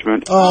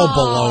attachment.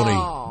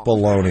 Oh,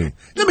 baloney.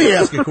 Let me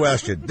ask you a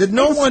question. Did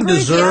no one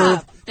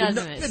deserve...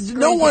 Did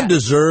no one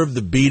deserve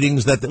the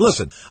beatings that...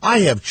 Listen, I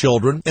have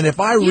children, and if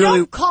I You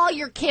don't call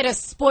your kid a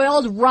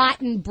spoiled,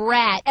 rotten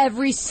brat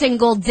every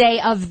single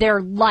day of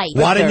their life.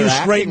 Why didn't you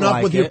straighten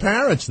up with your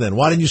parents then?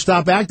 Why didn't you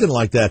stop acting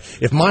like that?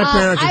 If my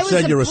parents had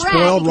said you're a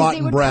spoiled,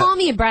 rotten brat... They would call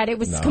me a brat. It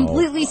was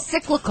completely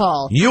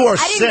cyclical. You are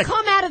sick. I didn't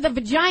come out of the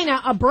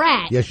vagina a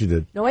brat. Yes, you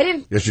did. No, I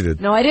didn't. Yes, you did.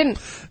 No, I didn't.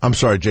 I'm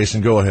sorry,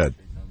 Jason. Go ahead.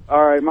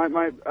 All right,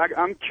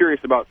 I'm curious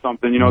about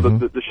something. You know,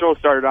 the show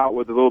started out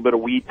with a little bit of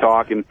weed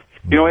talk, and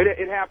you know,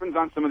 it happens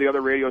on some of the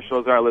other radio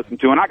shows that I listen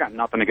to, and I got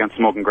nothing against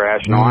smoking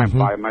grass. You know, I'm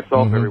by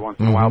myself every once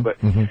in a while, but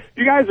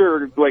you guys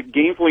are like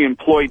gainfully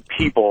employed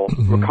people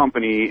for a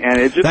company, and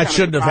it just that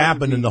shouldn't have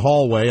happened in the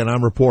hallway. And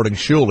I'm reporting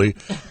Shuley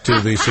to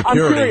the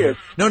security.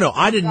 No,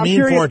 I didn't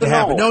mean for it to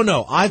happen.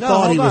 No, I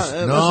thought he was.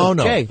 No.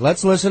 Okay,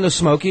 let's listen to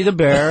Smokey the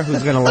Bear,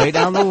 who's going to lay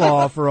down the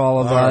law for all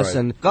of us,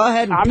 and go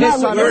ahead and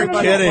piss on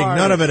everybody. You're kidding.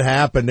 None of it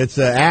happened. It's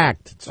an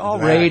act. It's all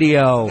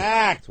radio.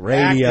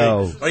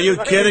 Radio. Are you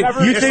kidding?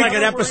 It's like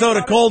an episode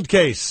of Cold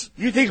Case.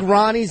 You think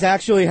Ronnie's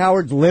actually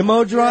Howard's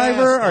limo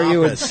driver? Are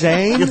you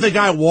insane? You think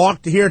I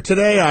walked here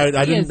today?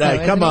 I didn't.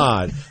 Come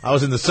on. I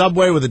was in the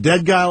subway with a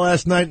dead guy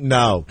last night.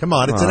 No, come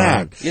on. It's an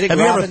act. Have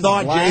you ever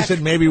thought,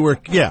 Jason? Maybe we're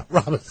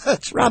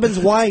Robin's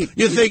white.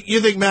 You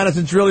think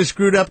Madison's really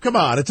screwed up? Come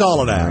on, it's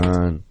all an act.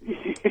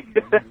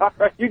 All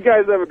right, you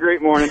guys have a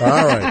great morning. All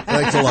right,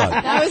 thanks a lot.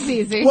 That was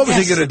easy. What was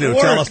he going to do?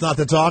 Tell us not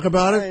to talk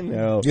about it? I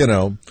know. You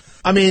know.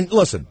 I mean,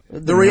 listen,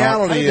 the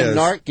reality is...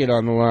 the narc get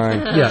on the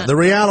line. Yeah, the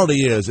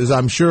reality is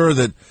I'm sure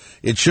that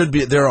it should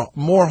be... There are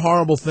more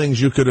horrible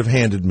things you could have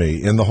handed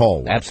me in the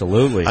hallway.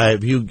 Absolutely.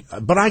 You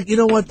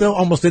know what, though?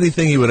 Almost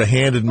anything you would have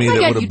handed me that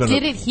would have been... You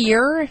did it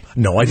here?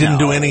 No, I didn't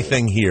do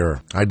anything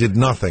here. I did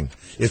nothing.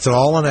 It's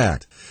all an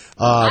act.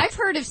 I've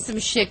heard of some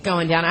shit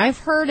going down. I've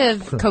heard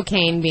of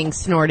cocaine being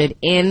snorted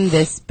in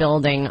this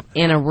building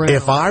in a room.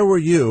 If I were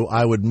you,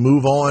 I would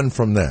move on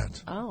from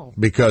that. Oh.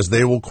 Because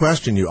they will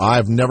question you.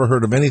 I've never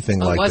heard of anything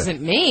like that. It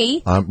wasn't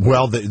me.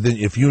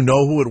 If you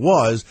know who it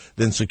was,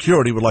 then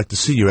security would like to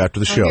see you after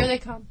the show. Here they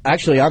come.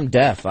 Actually, I'm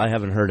deaf. I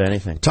haven't heard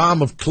anything.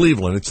 Tom of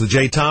Cleveland. It's the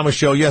Jay Thomas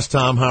Show. Yes,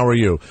 Tom, how are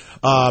you?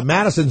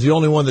 Madison's the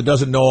only one that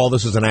doesn't know all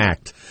this is an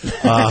act.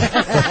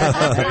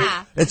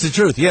 It's the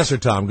truth. Yes, sir,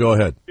 Tom. Go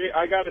ahead.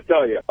 I got to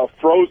tell you, a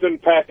frozen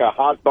pack of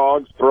hot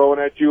dogs thrown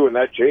at you, and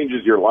that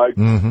changes your life.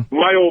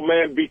 My old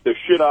man beat the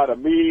shit out of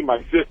me,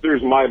 my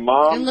sisters, my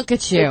mom. And look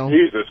at you.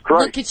 Jesus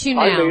Christ. Look at you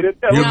now. I made it.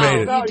 You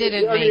made it. You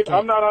didn't make it.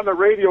 I'm not on the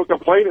radio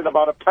complaining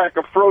about a pack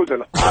of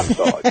frozen hot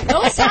dogs.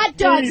 Those hot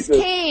dogs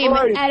came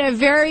at a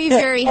very,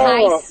 very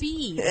high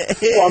speed.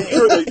 Well, I'm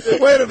sure they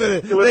did. Wait a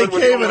minute. They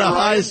came at a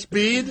high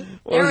speed?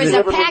 There was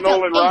a pack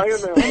of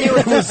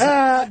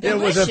 8. It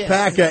was a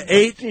pack of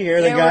 8. You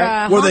hear the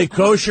guy? Were they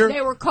kosher?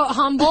 They were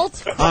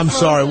Humboldt. I'm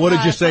sorry. What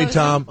did you say,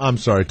 Tom? I'm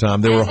sorry,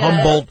 Tom. They were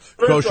Humboldt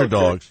kosher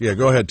dogs. Yeah,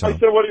 go ahead, Tom. I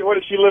said, what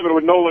is she living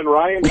with, Nolan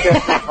Ryan?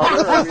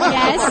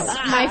 Yes,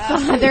 my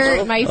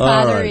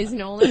father is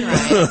Nolan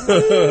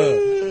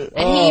Ryan.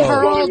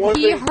 And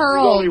he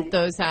hurled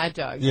those hot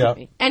dogs at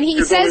me. And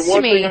he says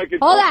to me,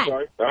 hold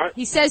on.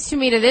 He says to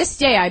me to this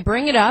day, I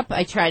bring it up,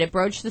 I try to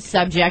broach the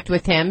subject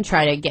with him,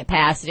 try to get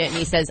past it, and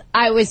he says,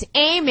 I was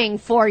aiming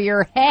for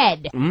your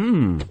head.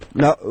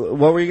 Now,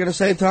 what were you going to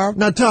say, Tom?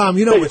 Now, Tom,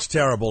 you know what's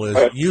terrible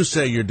is you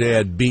say your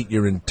dad beat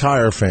your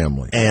entire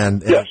family.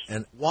 And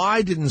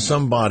why didn't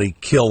somebody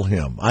kill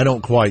him? I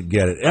don't quite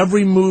get it.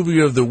 Every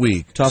movie of the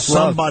week,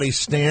 somebody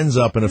stands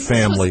up in a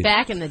family. This was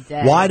back in the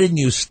day. Why didn't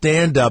you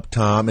stand up,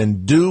 Tom,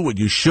 and do what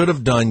you should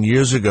have done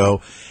years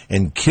ago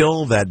and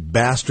kill that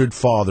bastard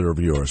father of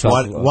yours?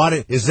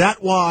 Is that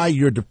why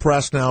you're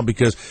depressed now?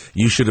 Because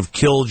you should have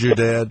killed your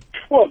dad?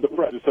 Well,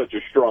 depressed is such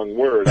such a strong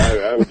word.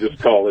 I would just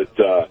call it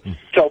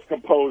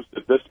self-composed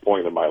at this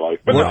point in my life.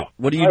 But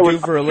what do you do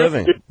for a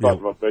living?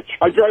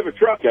 I drive a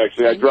truck,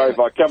 actually. I drive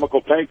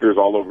chemical tankers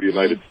all over the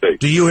United States.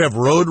 Do you have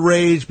road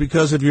rage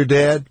because of your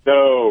dad?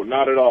 No,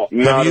 not at all.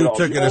 Have you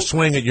taken a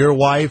swing at your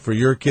wife or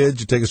your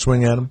kids? You take a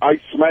swing at them? I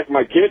smack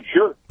my kid,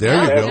 sure.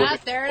 There you go. Yeah,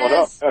 there it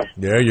is.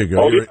 There you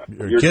go.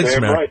 Your kid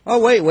smack. Right. Oh,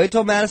 wait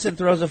till Madison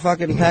throws a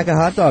fucking pack of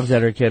hot dogs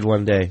at her kid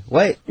one day.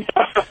 Wait.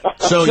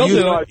 So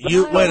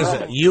you wait a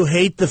second. You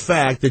hate the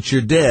fact that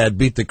your dad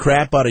beat the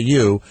crap out of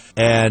you,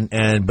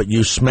 but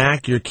you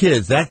smack your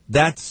kids.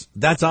 That's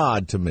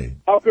odd to me.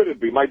 How could it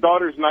be? My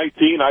daughter's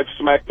 19. I've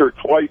smacked her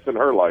twice in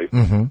her life,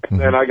 and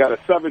then I got a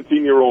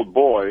 17-year-old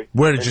boy.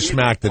 Where did you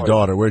smack the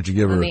daughter? Where did you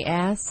give her? On the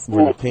ass.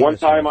 One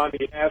time on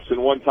the ass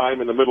and one time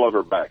in the middle of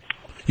her back.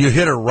 You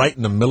hit her right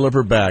in the middle of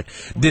her back.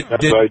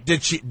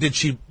 Did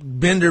she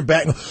bend her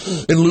back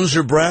and lose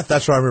her breath?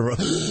 That's what I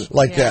remember.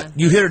 That.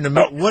 You hit her in the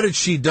middle. What had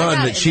she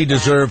done that she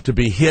deserved to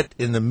be hit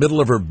in the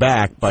middle of her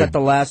back? Is that the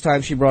last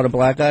time she brought a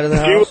black guy to the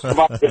house?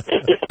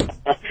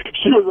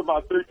 She was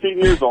about 13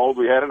 years old.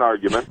 We had an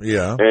argument.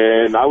 Yeah.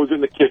 And I was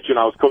in the kitchen.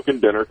 I was cooking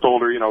dinner.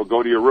 Told her,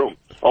 go to your room.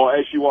 Oh,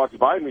 as she walks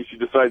by me, she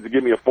decides to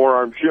give me a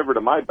forearm shiver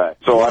to my back.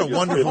 So what a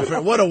wonderful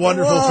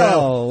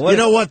family. You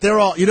know what? They're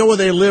all. You know where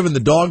they live in the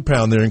dog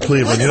pound there in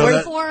Cleveland. You know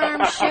that?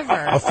 Forearm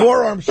shiver. A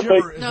forearm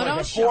shiver is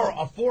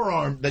a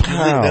forearm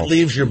that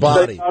leaves your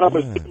body.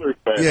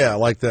 Yeah,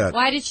 like that.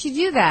 Why did she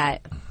do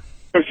that?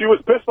 Because she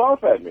was pissed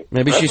off at me.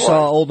 Maybe she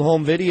saw old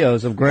home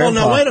videos of Grandpa.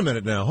 Well, now, wait a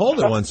minute now. Hold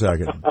it 1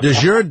 second.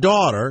 Does your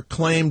daughter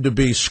claim to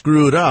be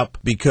screwed up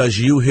because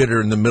you hit her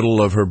in the middle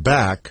of her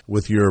back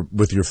with your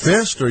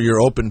fist or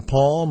your open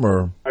palm?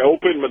 Or I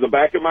opened with the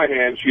back of my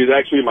hand. She is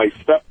actually my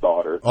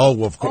stepdaughter. Oh,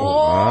 well, of course.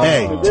 Oh.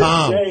 Hey,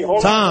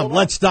 Tom,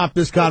 let's stop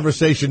this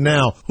conversation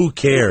now. Who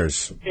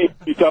cares?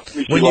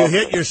 When you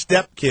hit your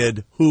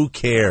stepkid, who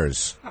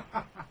cares?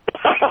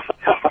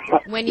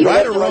 When you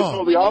right or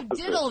wrong? When you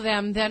diddle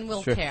them, then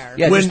we'll care.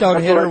 Yeah, just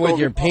don't hit her with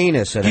your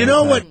penis. You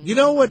know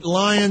what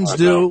lions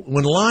do?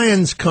 When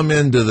lions come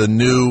into the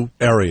new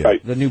area,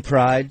 the new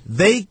pride,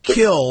 they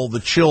kill the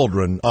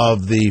children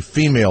of the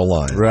female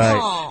lion,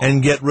 right,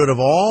 and get rid of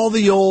all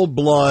the old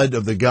blood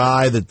of the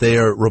guy that they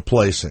are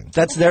replacing.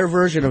 That's their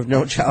version of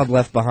No Child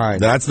Left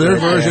Behind. That's their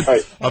version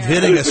of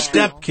hitting a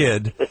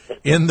stepkid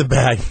in the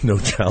back. No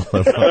Child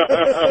Left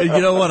Behind.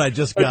 You know what? I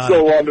just got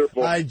it.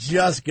 Wonderful. I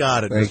just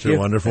got it, Thank Mr. you.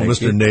 Wonderful, Thank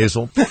Mr. you.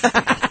 Nasal.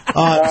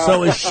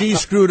 So is she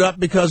screwed up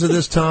because of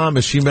this, Tom?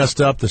 Is she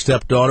messed up, the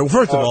stepdaughter? Well,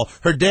 first of all,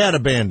 her dad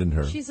abandoned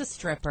her. She's a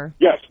stripper.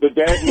 Yes, the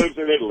dad lives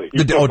in Italy.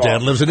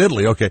 Dad lives in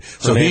Italy. Okay,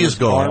 so he is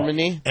gone.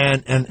 Harmony,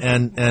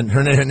 and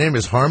her name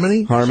is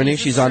Harmony. Harmony.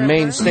 She's on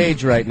main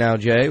stage right now,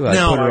 Jay. I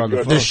put her on the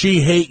phone. Does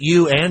she hate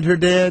you and her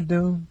dad?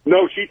 No,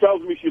 she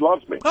tells me she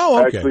loves me.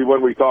 Oh, okay. Actually,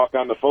 when we talk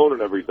on the phone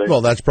and everything.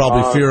 Well, that's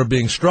probably fear of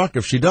being struck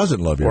if she doesn't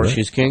love you. Or right?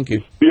 she's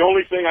kinky. The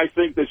only thing I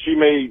think that she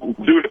may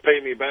do to pay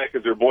me back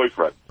is her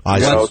boyfriend.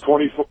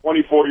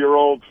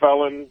 24-year-old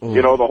felon,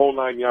 the whole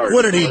 9 yards.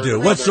 What did he do?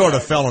 What sort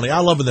of felony? I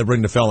love when they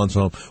bring the felons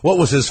home. What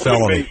was his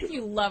felony?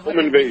 You love Home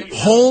invasion.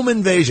 Home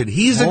invasion.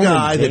 He's a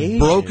guy that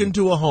broke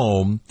into a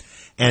home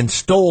and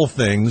stole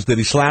things. Did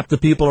he slap the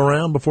people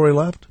around before he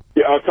left?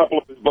 Yeah, a couple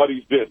of his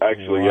buddies did,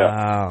 actually,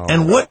 wow. yeah.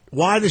 And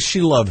why does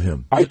she love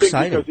him? I think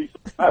because he's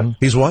a mess.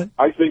 He's what?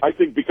 I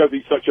think because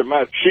he's such a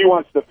mess. She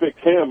wants to fix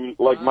him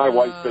like my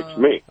wife fixed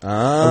me.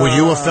 Were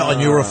you a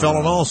felon? You were a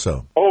felon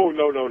also? Oh,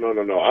 no.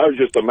 I was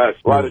just a mess.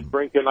 A lot of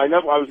drinking. I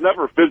was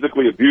never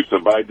physically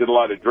abusive, but I did a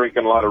lot of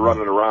drinking, a lot of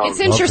running around. It's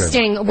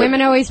interesting. Okay.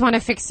 Women always want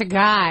to fix a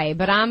guy,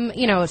 but I'm,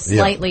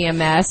 slightly a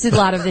mess. A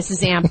lot of this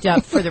is amped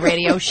up for the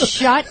radio.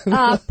 Shut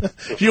up.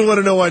 You want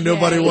to know why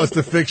nobody wants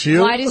to fix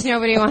you? Why does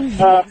nobody want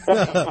to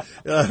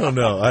I don't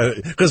know.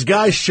 Because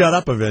guys shut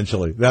up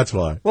eventually. That's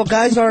why. Well,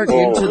 guys aren't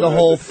into the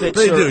whole fixer.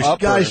 They do. Upper.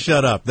 Guys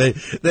shut up.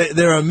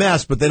 They're a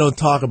mess, but they don't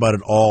talk about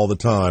it all the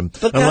time,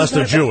 unless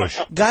they're Jewish.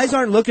 Guys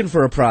aren't looking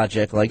for a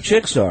project like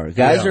chicks are.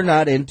 Guys are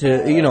not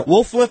into,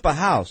 we'll flip a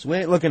house. We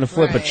ain't looking to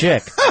flip a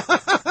chick.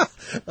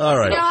 All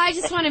right. I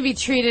just want to be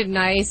treated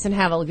nice and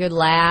have a good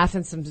laugh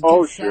and some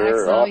good sex.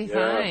 I'll be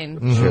fine.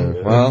 Mm-hmm.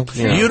 Sure. Well,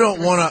 you don't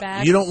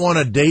want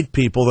to date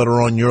people that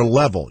are on your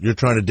level. You're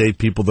trying to date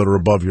people that are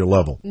above your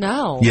level.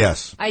 No.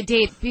 Yes. I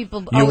date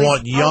people. You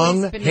want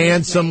young,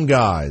 handsome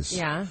guys.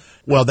 Yeah.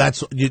 Well,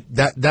 that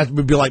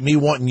would be like me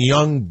wanting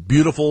young,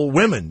 beautiful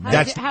women.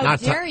 How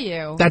dare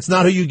you? That's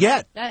not who you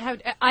get.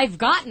 I've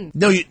gotten.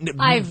 No,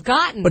 I've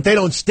gotten. But they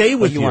don't stay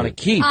with you. You want to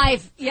keep.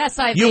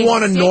 You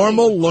want a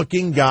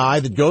normal-looking guy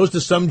that goes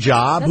to some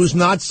job who's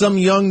not some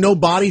young,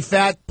 no-body,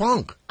 fat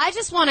punk. I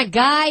just want a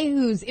guy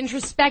who's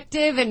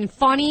introspective and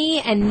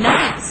funny and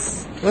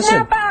nice. Listen.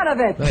 Snap out of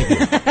it. Thank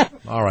you.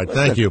 All right,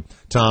 thank you,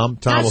 Tom.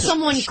 Tom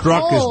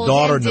struck his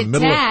daughter in the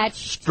middle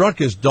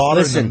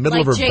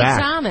of her Jake back.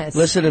 Thomas.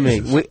 Listen to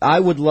me. I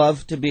would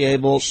love to be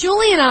able.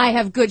 Shuli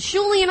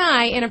and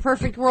I in a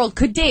perfect world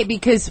could date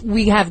because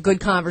we have good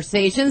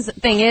conversations. The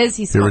thing is,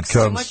 he smokes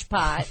so much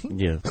pot.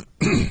 Yeah.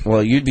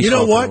 Well, you'd be. You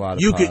know smoking what? a lot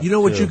of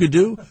pot, what you could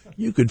do?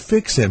 You could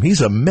fix him.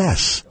 He's a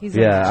mess. He's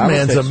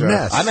man's a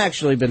mess. I've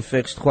actually been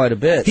fixed quite a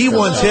bit. He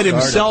once hit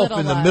himself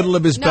in the middle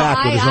of his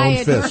back with his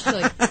own fist.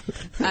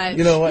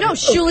 You know what? No,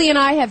 Shuli and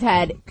I have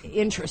had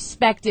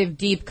introspective,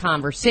 deep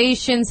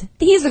conversations.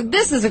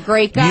 This is a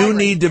great guy. You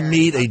need to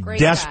meet a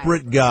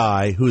desperate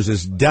guy who's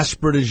as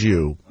desperate as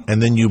you,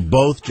 and then you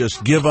both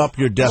just give up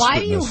your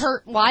desperateness.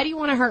 Why do you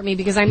want to hurt me?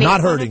 Because I made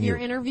fun of your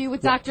interview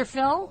with Dr.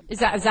 Phil? Is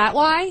that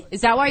why?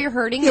 Is that why you're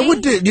hurting me?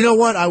 You know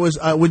what? I was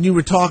when you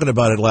were talking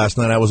about it last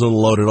night, I was a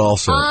little loaded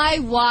also. I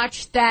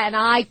watched that and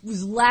I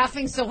was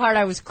laughing so hard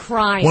I was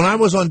crying. When I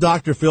was on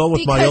Dr. Phil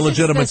with my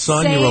illegitimate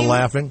son, you were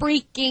laughing.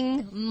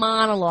 Freaking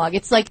monologue.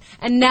 It's like,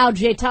 and now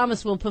Jay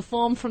Thomas will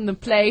perform from the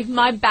play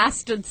My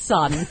Bastard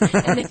Son, and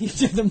then you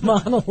do the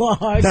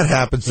monologue. That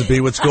happens to be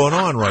what's going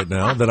on right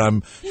now. That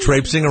I'm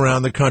traipsing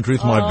around the country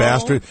with my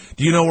bastard.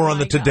 Do you know we're on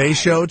the Today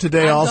Show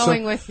today? I'm also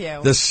going with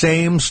you. The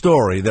same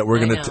story that we're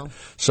going to.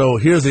 So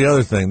here's the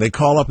other thing. They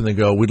call up and they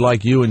go, "We'd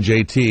like you and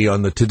JT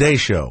on the Today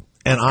Show,"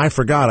 and I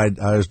forgot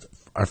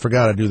I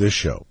forgot to do this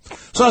show.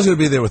 So I was going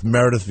to be there with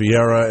Meredith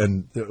Vieira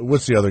and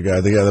what's the other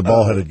guy? The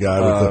bald-headed guy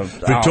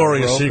with the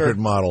Victoria's Secret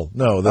model.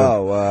 No,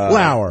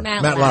 Lauer.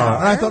 Matt Lauer.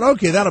 And I thought,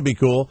 okay, that'll be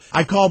cool.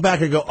 I call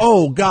back and go,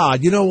 oh,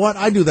 God, you know what?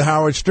 I do the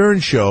Howard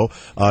Stern show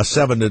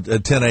 7 to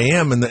 10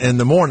 a.m. in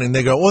the morning.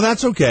 They go, well,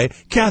 that's okay.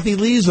 Kathy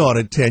Lee's on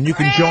at 10. You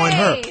can join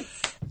her.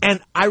 And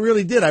I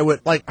really did. I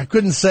went, I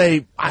couldn't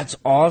say. That's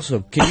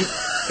awesome. Can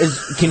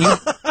you...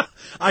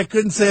 I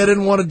couldn't say I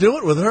didn't want to do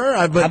it with her.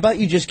 How about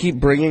you just keep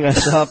bringing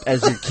us up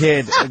as your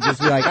kid and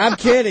just be like, I'm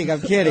kidding.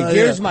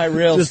 Here's my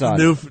real son.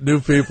 Just new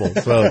people.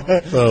 So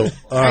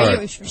all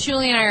right.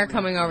 Shuli and I are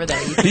coming over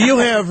there. Do you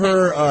have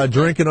her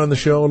drinking on the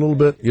show a little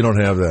bit? You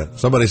don't have that.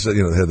 Somebody said, they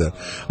had that.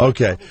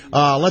 Okay.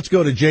 Let's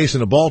go to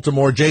Jason of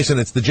Baltimore. Jason,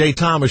 it's the Jay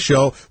Thomas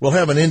Show. We'll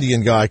have an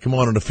Indian guy come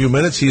on in a few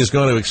minutes. He is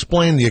going to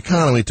explain the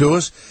economy to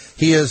us.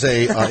 He is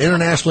a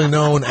internationally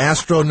known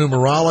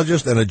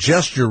astronumerologist and a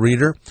gesture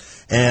reader.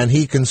 And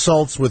he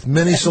consults with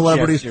many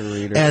celebrities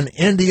and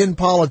Indian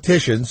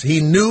politicians.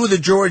 He knew that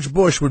George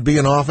Bush would be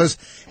in office,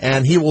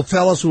 and he will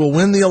tell us who will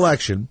win the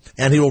election,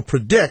 and he will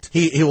predict.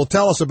 He will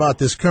tell us about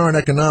this current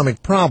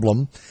economic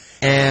problem,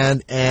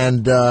 and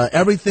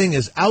everything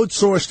is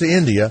outsourced to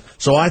India.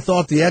 So I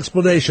thought the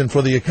explanation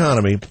for the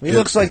economy. He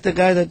looks like the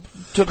guy that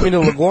took me to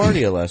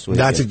LaGuardia last week.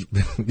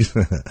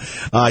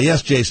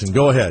 Yes, Jason,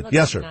 go ahead.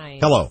 Yes, sir. Nice.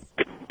 Hello.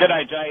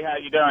 G'day, Jay. How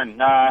you doing?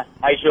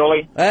 Hey,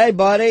 Shuli. Hey,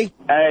 buddy.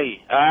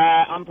 Hey,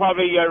 I'm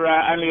probably your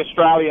only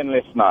Australian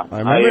listener. I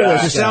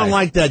remember you sound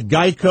like that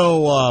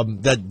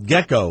Geico, that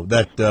gecko,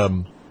 that that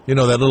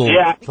little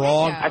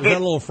frog. Is that a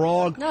little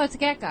frog? No, it's a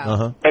gecko.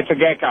 Uh-huh. It's a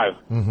gecko.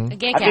 Mm-hmm. A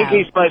gecko. I think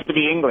he's supposed to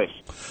be English.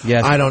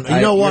 Yes. I don't.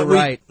 You know what?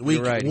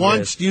 You're right.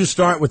 Once you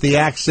start with the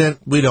accent,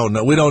 we don't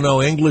know. We don't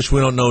know English.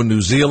 We don't know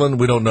New Zealand.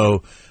 We don't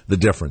know the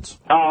difference.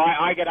 Oh,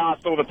 I get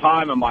asked all the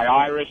time, am I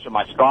Irish? Am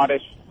I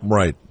Scottish?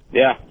 Right.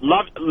 Yeah,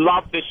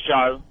 love this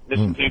show.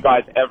 Listen to you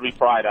guys every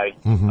Friday.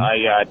 Mm-hmm.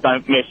 I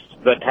don't miss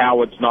that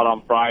Howard's not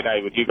on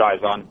Friday with you guys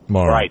on.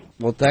 Right.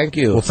 Well, thank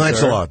you. Well,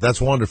 thanks a lot.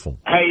 That's wonderful.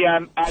 Hey,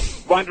 I'm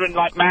wondering,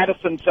 like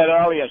Madison said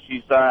earlier,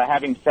 she's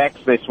having sex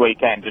this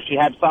weekend. Does she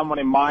have someone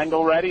in mind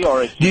already,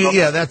 or is she?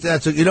 Yeah,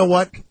 that's you know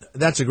what?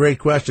 That's a great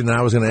question that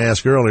I was going to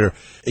ask earlier.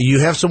 You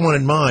have someone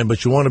in mind,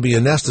 but you want to be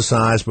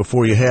anesthetized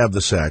before you have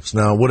the sex.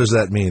 Now, what does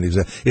that mean? Is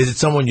it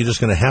someone you're just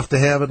going to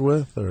have it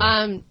with?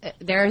 Or?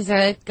 There's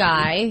a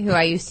guy who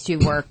I used to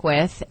work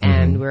with,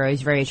 and we're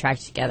always very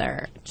attracted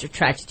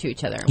to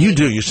each other. You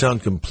do. You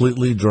sound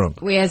completely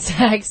drunk. We had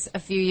sex a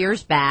few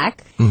years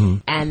back,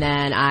 and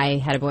then I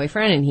had a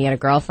boyfriend, and he had a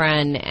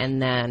girlfriend,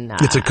 and then...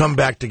 it's a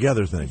come-back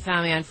together thing.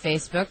 Found me on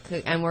Facebook,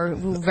 and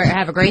we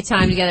have a great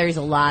time together. He's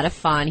a lot of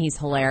fun. He's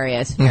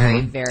hilarious.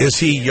 Very Is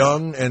he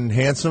young and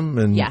handsome?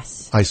 And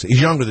yes. I see.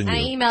 He's younger than you. I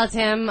emailed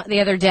him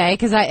the other day,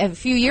 because a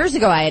few years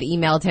ago I had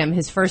emailed him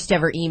his first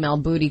ever email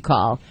booty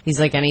call. He's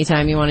like,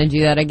 anytime you want to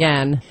do that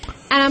again.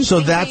 And I'm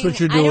thinking, that's what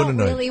you're doing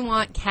tonight.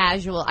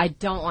 I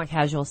don't want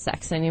casual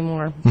sex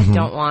anymore. I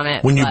don't want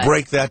it. When you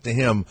break that to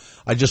him,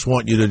 I just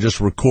want you to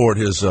just record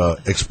his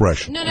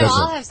expression. No,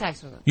 I'll have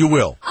sex with him. You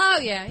will? Oh,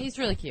 yeah, he's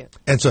really cute.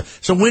 And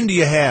so when do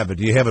you have it?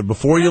 Do you have it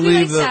before you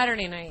leave?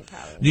 Saturday night,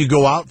 probably. Do you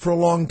go out for a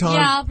long time?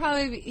 Yeah,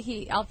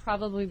 I'll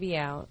probably be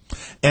out.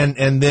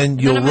 And then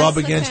you'll rub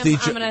against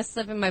each other? I'm going to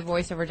slip in my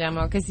voiceover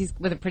demo, because he's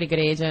with a pretty good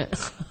agent.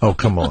 Oh,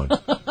 come on.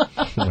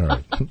 All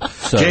right.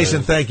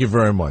 Jason, thank you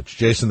very much.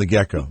 Jason the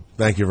Gecko.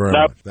 Thank you very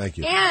much. Thank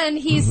you. And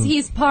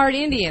he's part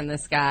Indian,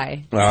 this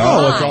guy.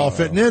 Oh, it's all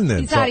fitting in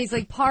then. He's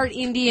like part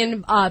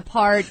Indian,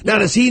 part... Now,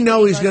 does he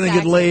know he's going to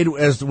get laid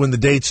when the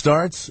date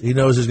starts? He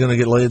knows he's going to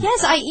get laid?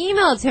 Yes, I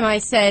emailed him. I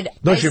said...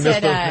 Don't you miss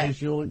those days,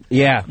 Julie?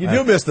 Yeah. You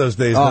do miss those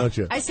days, don't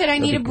you? I said, I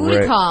need a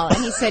booty call.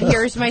 And he said,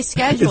 here's my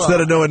schedule.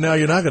 Instead of knowing now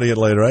you're not going to get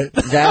laid, right?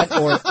 That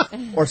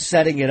or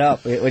setting it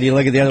up when you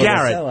look at the other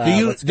Garrett,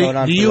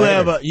 one. do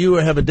you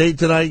have a date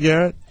tonight,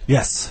 Garrett?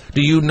 Yes.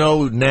 Do you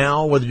know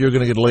now whether you're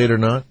going to get laid or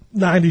not?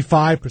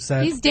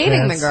 95%. He's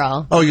dating the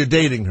girl. Oh, you're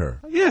dating her.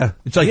 Yeah.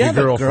 It's like you your have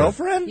girlfriend. A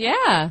girlfriend?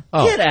 Yeah.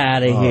 Oh. Get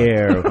out of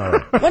here.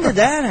 When did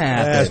that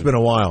happen? It's been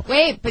a while.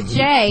 Wait, but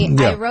Jay,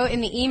 Yeah. I wrote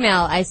in the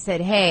email, I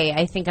said, hey,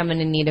 I think I'm going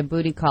to need a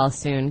booty call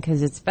soon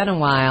because it's been a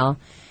while.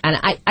 And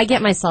I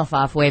get myself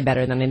off way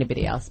better than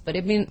anybody else, but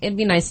it'd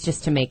be nice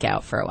just to make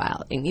out for a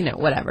while, and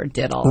whatever,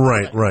 diddle.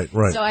 Right.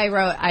 So I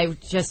wrote,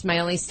 my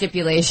only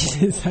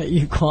stipulation is that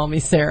you call me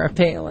Sarah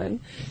Palin.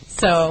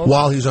 So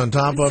while he's on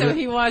top of it, so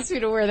he wants me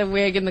to wear the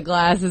wig and the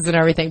glasses and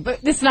everything, but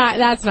that's not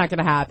going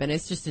to happen.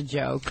 It's just a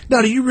joke.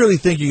 Now, do you really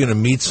think you're going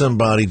to meet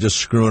somebody just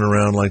screwing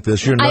around like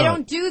this? You're not. I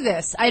don't do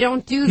this.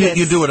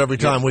 You do it every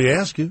time we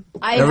ask you.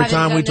 Every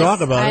time we talk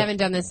about it. I haven't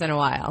done this in a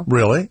while.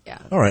 Really? Yeah.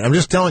 All right. I'm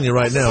just telling you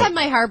right now. I just had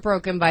my heart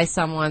broken by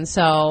someone,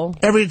 so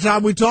every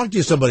time we talk to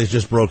you, somebody's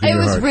just broken your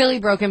heart. It was really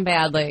broken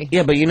badly.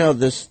 Yeah, but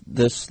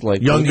this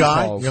like young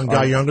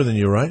guy younger than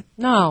you, right?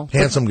 No.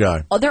 Handsome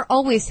guy. Oh, they're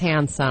always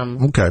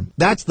handsome. Okay.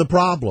 That's the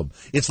problem.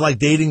 It's like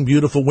dating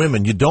beautiful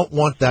women. You don't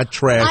want that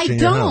trash in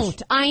your house.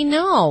 I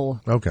know.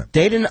 Okay.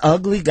 Date an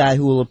ugly guy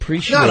who will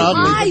appreciate Not you.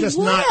 ugly.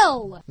 I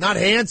will. Not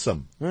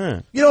handsome.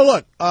 Yeah.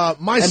 Look,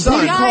 my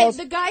son.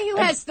 The guy who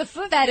has the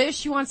foot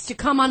fetish, who wants to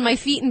come on my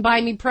feet and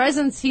buy me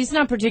presents, he's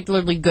not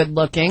particularly good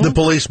looking. The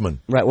policeman.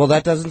 Right, well,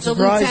 that doesn't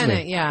surprise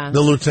lieutenant, me. yeah.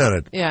 The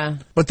lieutenant. Yeah.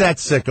 But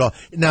that's sick.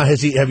 Now,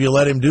 have you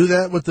let him do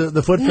that with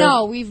the foot fetish?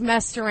 No, we've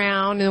messed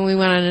around, and we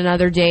went on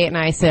another date, and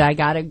I said, I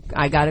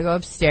gotta go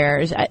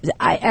upstairs.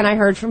 I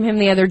heard from him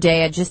the other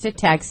day, just a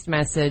text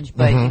message,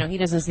 but, he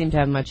doesn't seem to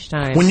have much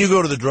time. When you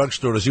go to the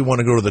drugstore, does he want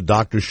to go to the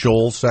Dr.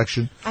 Scholl's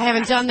section? I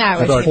haven't done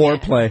that with him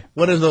foreplay.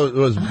 What are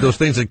those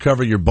things that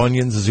cover your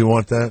bunions? Does he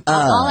want that?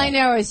 All I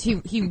know is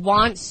he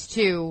wants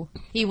to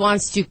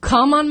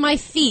come on my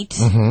feet,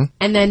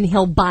 and then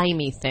he'll buy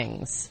me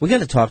things. We got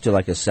to talk to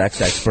like a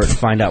sex expert and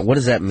find out what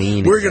does that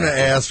mean. We're going to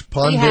ask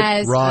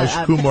Pandit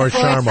Raj Kumar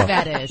Sharma.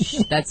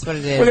 Fetish. That's what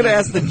it is. We're going to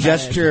ask the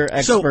gesture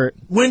expert.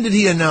 So when did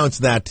he announce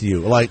that to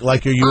you? Like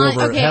are you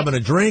over having a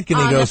drink and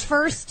he goes? On the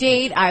first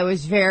date, I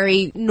was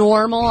very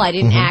normal. I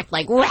didn't act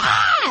like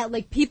rah!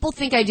 Like people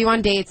think I do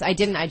on dates. I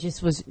didn't. I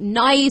just was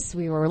nice.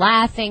 We were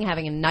laughing,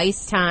 having a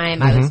nice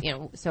time. I was,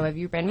 so have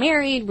you been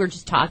married? We're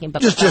just talking,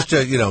 but just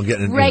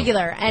getting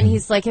regular. And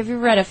he's like, have you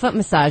ever had a foot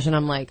massage? And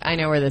I'm like, I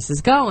know where this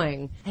is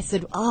going. I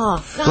said,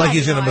 oh, God, like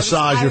he's going to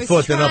massage your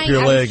foot, then up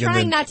your leg, I was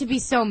trying not to be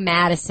so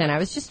Madison. I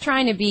was just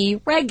trying to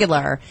be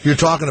regular. You're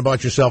talking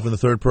about yourself in the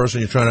third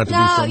person. You're trying not to be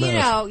so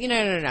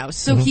Madison. No.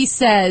 So he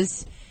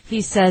says,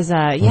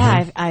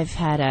 yeah, I've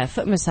had a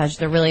foot massage.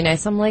 They're really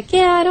nice. I'm like,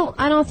 yeah,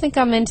 I don't think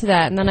I'm into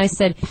that. And then I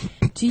said,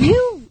 do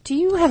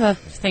you have a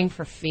thing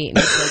for feet? And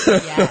he's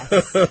like,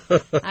 yes.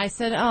 I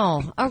said,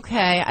 oh,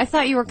 okay. I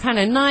thought you were kind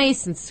of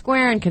nice and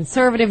square and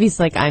conservative. He's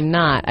like, I'm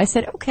not. I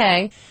said,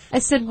 okay. I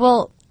said,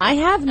 well, I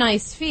have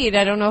nice feet.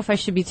 I don't know if I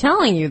should be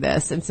telling you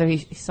this. And so he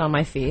saw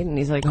my feet, and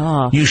he's like,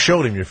 oh. You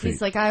showed him your feet.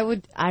 He's like, I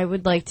would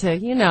like to,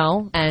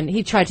 and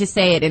he tried to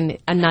say it in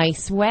a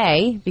nice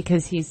way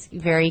because he's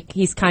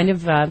kind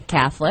of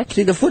Catholic.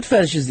 See, the foot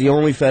fetish is the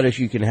only fetish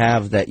you can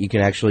have that you can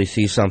actually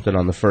see something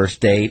on the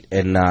first date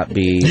and not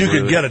be. You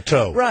could get a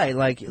toe. Right,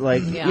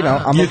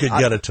 yeah. You could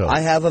get a toe. I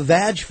have a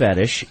vag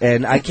fetish,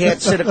 and I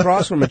can't sit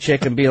across from a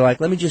chick and be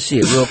like, let me just see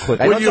it real quick.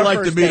 Would you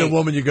like to meet a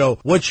woman? You go,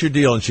 what's your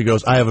deal? And she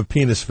goes, I have a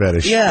penis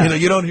fetish. Yeah.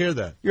 You don't hear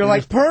that. You're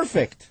like,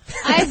 perfect.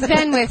 I've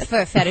been with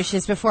foot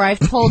fetishes before.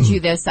 I've told you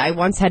this. I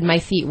once had my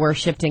feet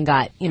worshipped and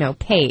got,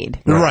 paid.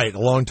 Right, a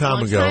long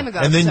time ago.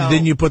 And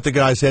then you put the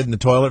guy's head in the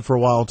toilet for a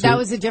while, too? That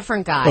was a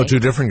different guy. Oh, two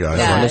different guys.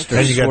 Yeah, right.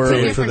 And you got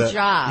paid for that.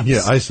 Jobs.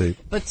 Yeah, I see.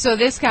 But so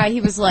this guy,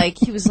 he was like,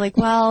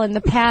 well, in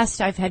the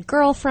past I've had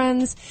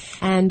girlfriends,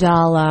 and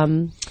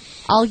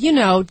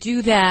I'll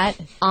do that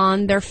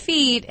on their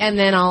feet, and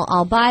then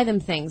I'll buy them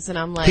things. And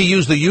I'm like, he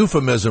used the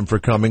euphemism for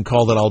coming,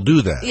 called it, I'll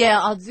do that. Yeah,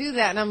 I'll do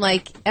that. And I'm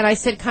like, and I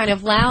said kind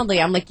of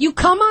loudly, I'm like, you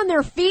come on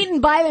their feet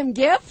and buy them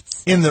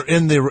gifts? In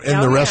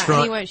the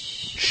restaurant? And he went,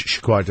 shh,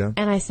 quiet down.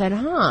 And I said,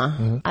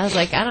 I was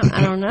like, I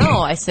don't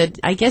know. I said,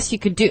 I guess you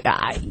could do,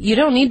 you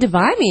don't need to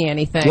buy me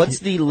anything. What's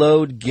the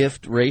load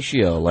gift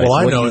ratio? Like, well,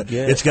 I know it.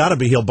 It's got to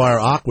be he'll buy her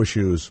aqua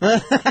shoes.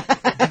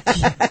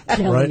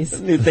 Right?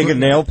 New thing of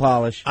nail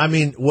polish. I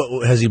mean,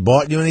 has he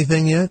bought you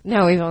anything yet?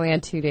 No, we've only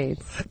had 2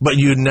 dates. But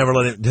you'd never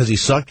let him. Has he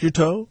sucked your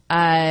toe?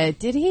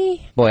 Did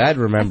he? Boy, I'd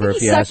remember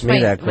if you asked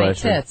me that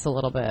question. My tits a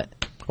little bit.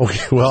 Okay,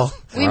 well.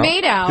 We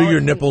made out. Do your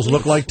nipples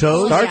look like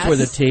toes? Starts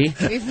with a T.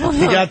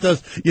 You got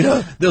those,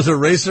 those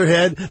eraser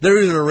head.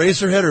 They're either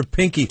eraser head or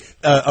pinky.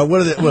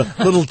 What are they?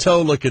 Little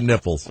toe looking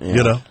nipples,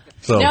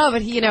 So. No,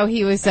 but he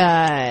was,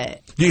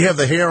 Do you have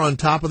the hair on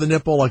top of the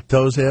nipple like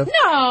toes have?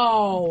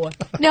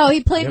 No,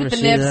 he played with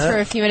the nips for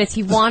a few minutes.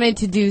 He wanted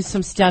to do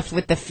some stuff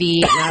with the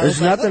feet.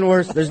 There's nothing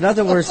worse. There's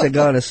nothing worse than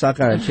going to suck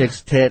on a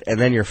chick's tit and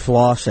then you're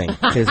flossing.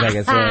 2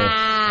 seconds later.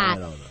 I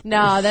don't know.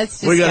 No, that's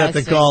disgusting. We're going to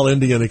have to call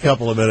Indy in a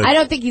couple of minutes. I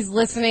don't think he's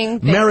listening.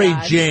 Mary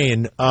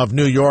Jane of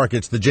New York.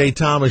 It's the Jay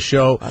Thomas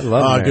Show. I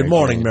love Good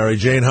morning, Mary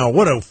Jane.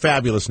 What a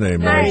fabulous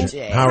name, Mary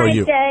Jane. How are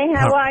you? Hi, Jay.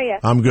 How are you?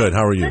 I'm good.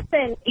 How are you?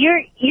 Listen,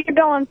 you're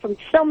going from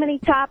so many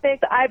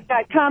topics. I've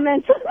got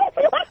comments.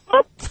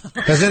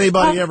 Has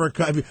anybody ever...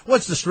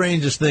 What's the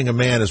strangest thing a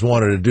man has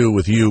wanted to do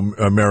with you,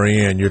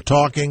 Mary Ann? You're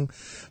talking...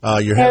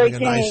 you're having a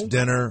nice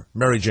dinner.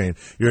 Mary Jane,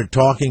 you're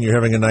talking, you're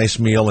having a nice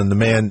meal, and the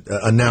man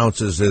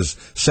announces his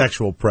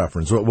sexual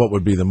preference. What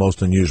would be the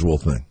most unusual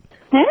thing?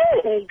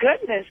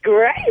 Goodness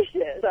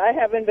gracious. I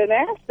haven't been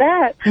asked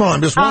that. Well,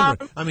 I'm just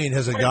wondering.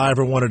 Has a guy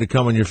ever wanted to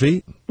come on your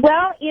feet?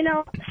 Well,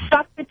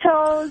 suck the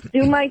toes,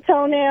 do my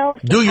toenails.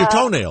 Do your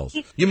toenails?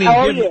 You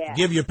mean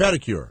give your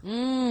pedicure?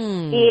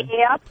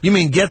 Yep. You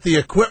mean get the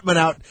equipment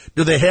out?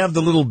 Do they have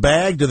the little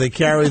bag? Do they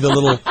carry the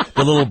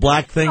little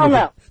black thing? Oh,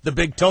 no. The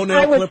big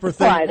toenail clipper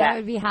thing? That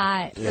would be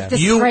hot. Yeah. With the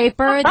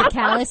scraper, the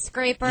callus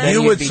scraper.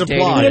 You would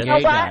supply it. You know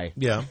what?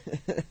 Yeah.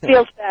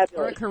 Feels fabulous.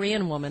 Or a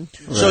Korean woman.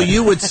 So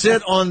you would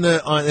sit in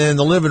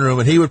the living room,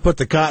 and he would put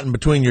the cotton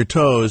between your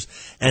toes,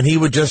 and he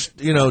would just,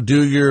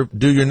 do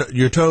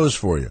your toes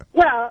for you.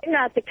 Well,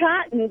 not the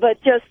cotton, but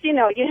just, you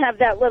have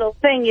that little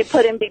thing you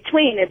put in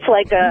between. It's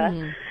like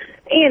a...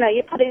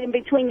 you put it in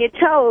between your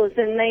toes,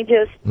 and they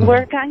just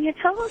work on your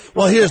toes.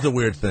 Well, here's the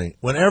weird thing.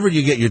 Whenever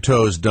you get your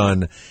toes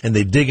done, and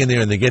they dig in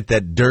there, and they get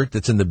that dirt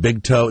that's in the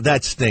big toe,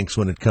 that stinks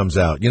when it comes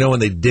out. When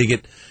they dig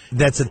it,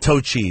 that's a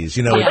toe cheese,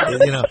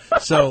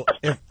 So,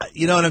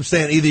 you know what I'm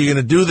saying? Either you're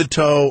going to do the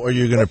toe, or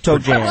you're going to toe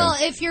jam. Well,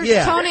 if your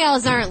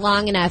toenails aren't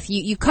long enough,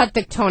 you cut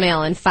the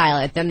toenail and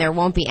file it, then there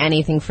won't be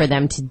anything for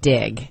them to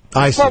dig.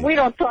 I see. Well, we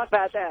don't talk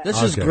about that.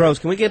 This is gross.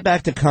 Can we get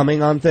back to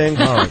coming on things?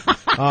 All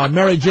right.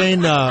 Mary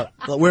Jane,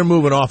 we're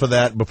moving off of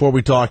that before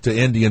we talk to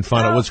Indy and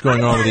find out what's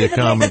going on with the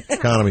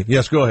economy.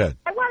 Yes, go ahead.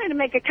 I wanted to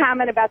make a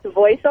comment about the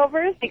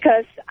voiceovers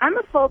because I'm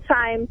a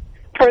full-time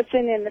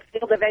person in the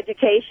field of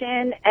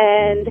education,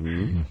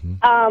 and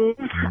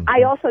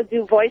I also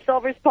do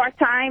voiceovers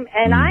part-time,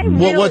 and I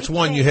really what's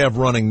one you have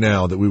running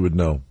now that we would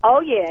know?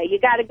 Oh, yeah, you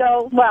got to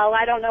go, well,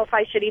 I don't know if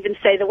I should even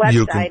say the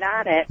website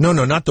on it. No,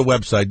 not the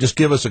website. Just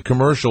give us a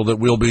commercial that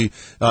we'll be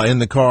in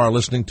the car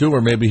listening to,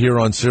 or maybe here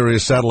on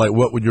Sirius Satellite.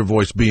 What would your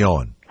voice be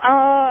on?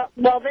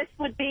 Well, this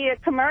would be a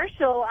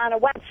commercial on a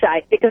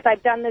website because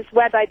I've done this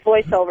website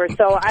voiceover,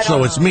 so I don't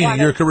So it's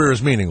your career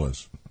is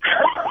meaningless.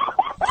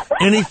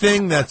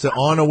 Anything that's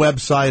on a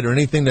website or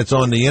anything that's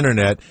on the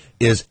internet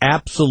is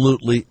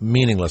absolutely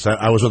meaningless.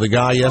 I was with a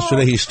guy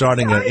yesterday. He's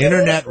starting an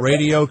internet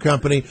radio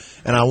company,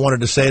 and I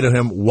wanted to say to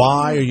him,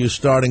 why are you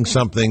starting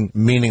something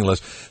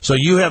meaningless? So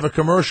you have a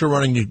commercial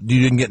running you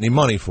didn't get any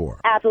money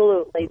for.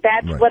 Absolutely.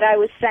 That's what I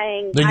was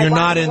saying. Then you're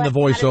not in the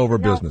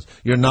voiceover business.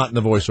 You're not in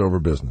the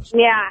voiceover business.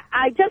 Yeah,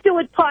 I just do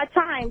it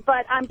part-time,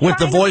 but I'm with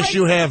the voice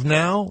you have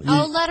now?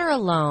 Let her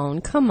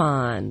alone. Come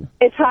on.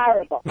 It's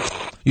horrible.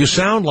 You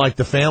sound like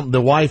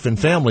the wife and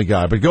Family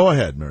Guy, but go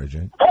ahead, Mary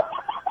Jane.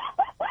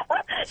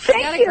 She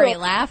got a great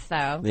laugh,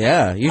 though.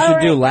 Yeah, you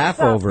should do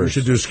laugh-overs.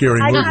 You should do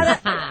scary movies.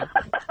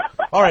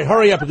 All right,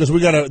 hurry up, because we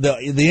got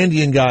the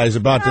Indian guy is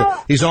about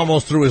to, he's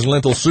almost through his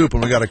lentil soup,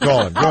 and we got to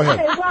call him. Go ahead.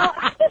 Okay, well,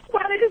 I just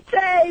wanted to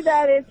say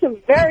that it's a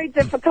very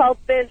difficult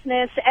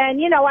business,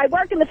 and, I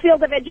work in the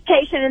field of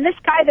education, and this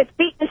guy that's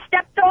beating his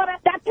stepdaughter,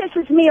 that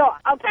pisses me off,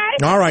 okay?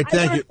 All right,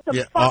 thank you.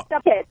 Yeah, all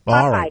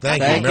right,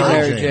 thank you,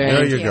 Mary Jane.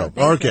 There you go.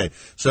 Okay,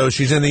 so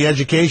she's in the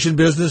education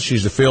business,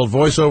 she's a field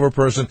voiceover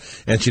person,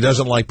 and she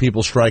doesn't like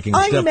people striking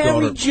the stepdaughter.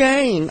 I'm Mary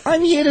Jane.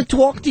 I'm here to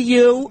talk to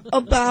you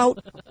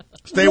about...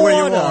 Stay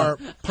where you are.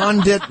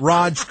 Pandit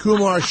Raj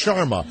Kumar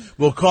Sharma.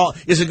 We'll call.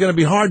 Is it going to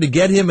be hard to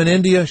get him in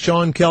India?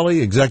 Sean Kelly,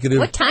 executive.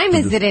 What time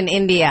is it in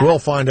India? We'll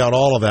find out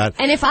all of that.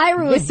 And if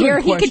Ira was here,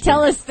 he could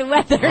tell us the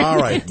weather. All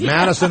right.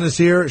 Madison is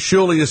here.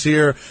 Shuli is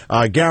here.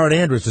 Garrett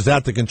Andrews is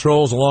at the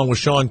controls along with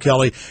Sean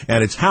Kelly.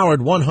 And it's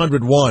Howard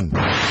 101.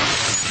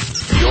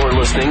 You're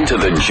listening to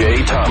The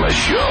Jay Thomas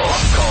Show.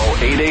 Call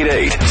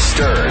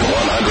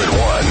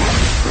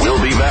 888-STERN-101.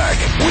 We'll be back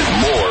with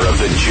more of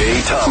The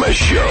Jay Thomas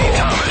Show.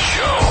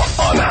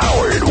 On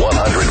Howard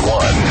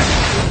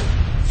 101.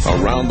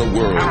 Around the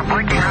world,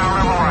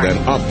 then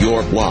up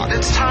your block.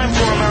 It's time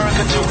for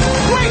America to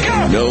wake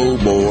up! No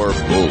more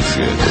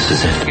bullshit. This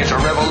is it. It's a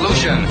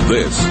revolution.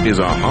 This is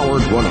a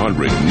Howard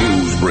 100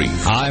 News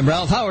Brief. I'm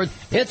Ralph Howard.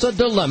 It's a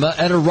dilemma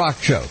at a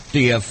rock show. Do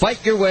you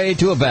fight your way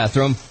to a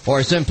bathroom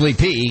or simply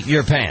pee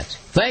your pants?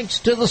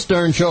 Thanks to the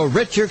Stern Show,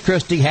 Richard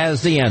Christie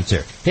has the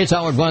answer. It's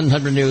Howard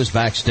 100 News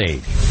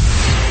Backstage.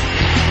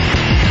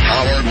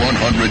 Howard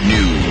 100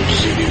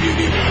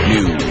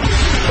 News.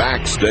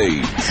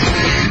 Backstage.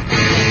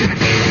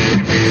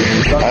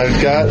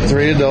 I've got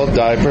 3 adult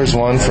diapers,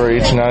 one for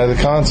each night of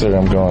the concert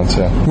I'm going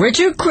to.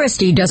 Richard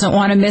Christie doesn't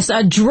want to miss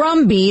a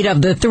drumbeat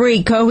of the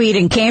 3 Coheed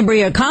and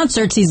Cambria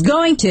concerts he's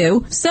going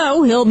to,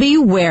 so he'll be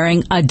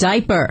wearing a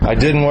diaper. I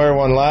didn't wear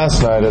one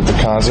last night at the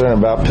concert and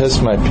about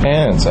pissed my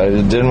pants. I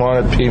didn't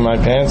want to pee my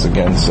pants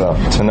again, so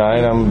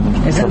tonight I'm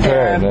prepared. Isn't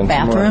there a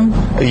bathroom?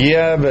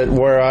 Yeah, but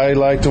where I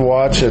like to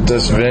watch at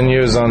this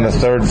venue is on the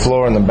 3rd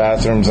floor and the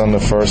bathroom's on the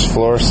 1st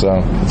floor,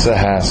 so it's a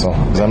hassle.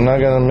 I'm not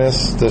going to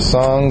miss the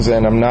songs,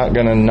 and I'm not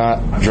going to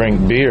not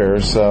drink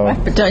beer, so...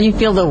 But don't you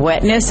feel the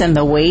wetness and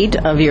the weight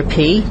of your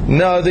pee?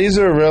 No, these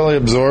are really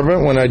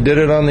absorbent. When I did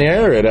it on the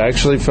air, it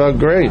actually felt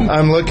great.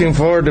 I'm looking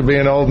forward to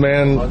being an old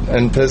man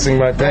and pissing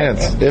my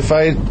pants. If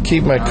I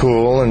keep my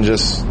cool and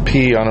just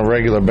pee on a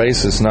regular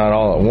basis, not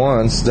all at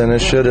once, then it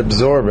should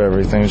absorb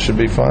everything. It should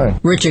be fine.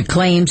 Richard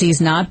claims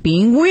he's not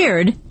being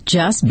weird,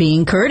 just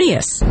being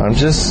courteous. I'm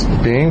just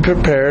being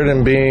prepared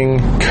and being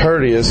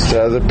courteous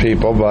to other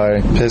people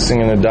by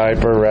pissing in a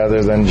diaper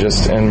rather than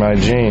just in my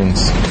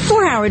jeans.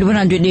 For Howard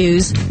 100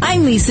 News,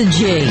 I'm Lisa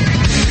G.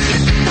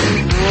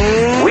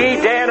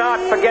 We dare not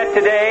forget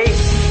today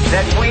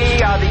that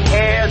we are the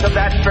heirs of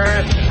that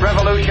first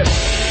revolution.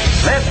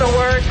 Let the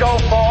word go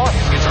forth.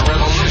 It's a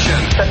revolution.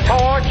 The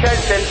torch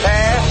has been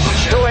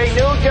passed to a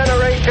new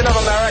generation of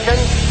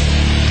Americans.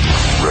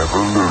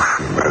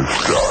 Revolution has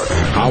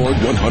started.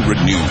 Howard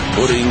 100 News,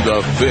 putting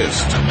the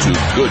fist to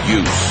good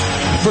use.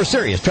 For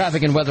Sirius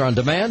Traffic and Weather on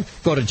Demand,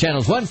 go to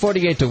channels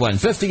 148 to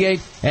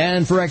 158,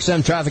 and for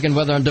XM Traffic and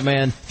Weather on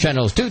Demand,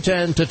 channels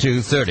 210 to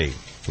 230.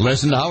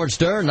 Listen to Howard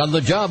Stern on The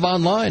Job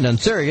online on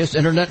Sirius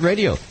Internet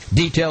Radio.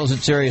 Details at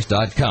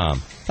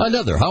Sirius.com.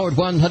 Another Howard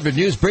 100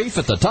 News Brief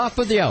at the top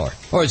of the hour,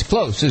 or as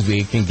close as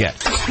we can get.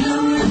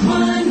 Howard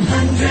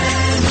 100.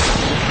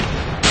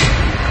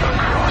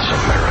 Across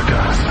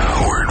America,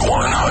 Howard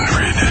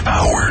 100.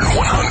 Howard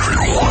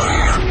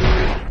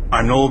 101.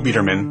 I'm Noel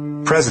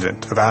Biederman,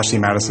 president of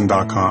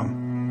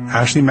AshleyMadison.com.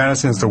 Ashley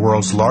Madison is the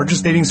world's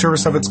largest dating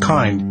service of its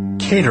kind,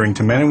 catering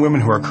to men and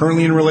women who are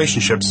currently in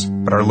relationships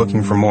but are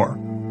looking for more.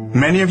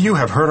 Many of you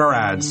have heard our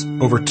ads.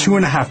 Over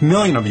 2.5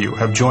 million of you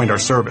have joined our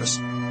service,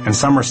 and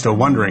some are still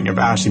wondering if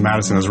Ashley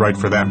Madison is right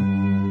for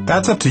them.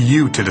 That's up to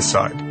you to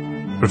decide.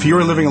 But if you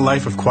are living a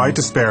life of quiet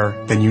despair,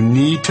 then you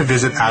need to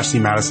visit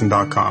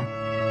AshleyMadison.com.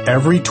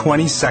 Every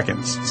 20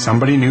 seconds,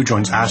 somebody new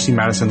joins Ashley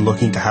Madison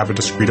looking to have a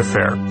discreet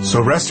affair. So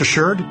rest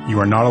assured, you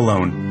are not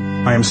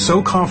alone. I am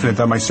so confident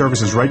that my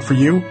service is right for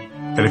you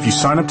that if you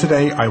sign up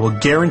today, I will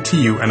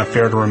guarantee you an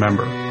affair to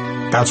remember.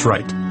 That's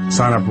right.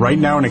 Sign up right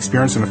now and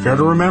experience an affair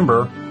to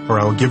remember, or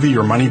I will give you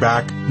your money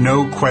back,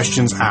 no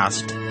questions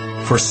asked.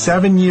 For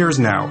 7 years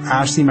now,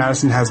 Ashley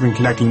Madison has been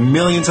connecting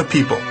millions of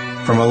people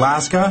from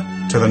Alaska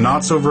to the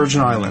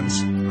not-so-Virgin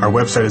Islands. Our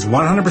website is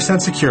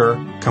 100% secure,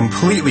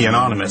 completely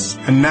anonymous,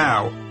 and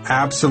now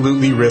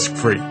absolutely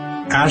risk-free.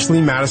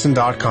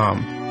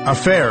 AshleyMadison.com.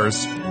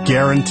 Affairs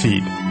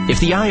guaranteed. If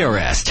the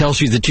IRS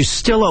tells you that you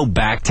still owe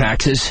back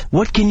taxes,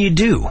 what can you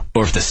do?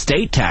 Or if the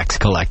state tax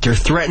collector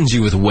threatens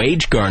you with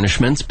wage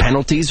garnishments,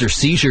 penalties, or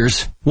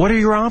seizures, what are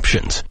your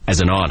options? As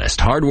an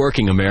honest,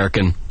 hardworking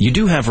American, you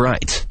do have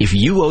rights. If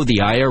you owe the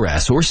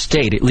IRS or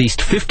state at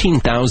least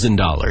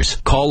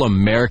 $15,000, call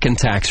American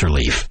Tax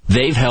Relief.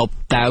 They've helped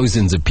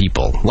thousands of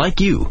people, like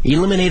you,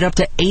 eliminate up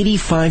to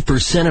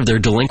 85% of their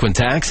delinquent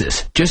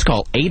taxes. Just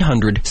call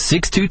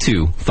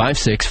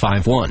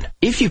 800-622-5651.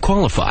 If you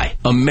qualify,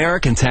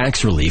 American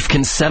Tax Relief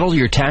can settle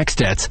your tax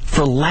debts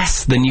for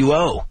less than you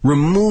owe,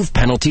 remove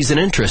penalties and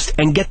interest,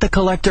 and get the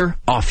collector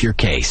off your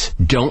case.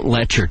 Don't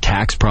let your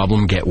tax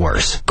problem get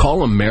worse.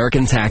 Call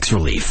American Tax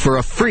Relief for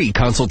a free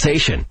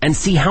consultation and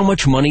see how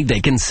much money they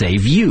can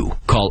save you.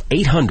 Call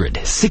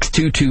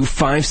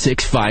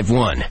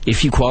 800-622-5651.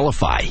 If you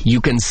qualify,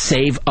 you can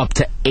save up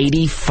to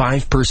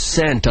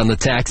 85% on the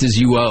taxes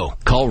you owe.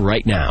 Call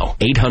right now.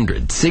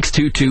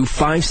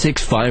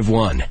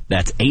 800-622-5651.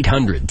 That's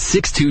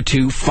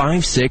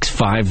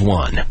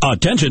 800-622-5651.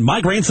 Attention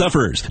migraine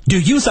sufferers. Do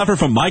you suffer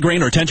from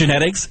migraine or tension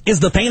headaches? Is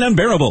the pain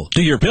unbearable?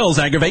 Do your pills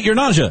aggravate your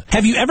nausea?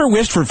 Have you ever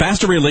wished for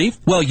faster relief?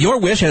 Well, your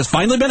wish has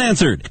finally been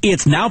answered.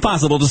 It's now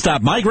possible to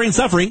stop migraine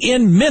suffering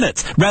in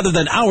minutes rather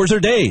than hours or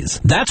days.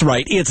 That's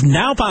right. It's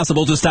now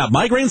possible to stop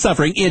migraine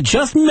suffering in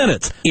just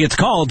minutes. It's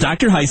called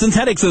Dr. Heisen's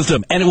Headache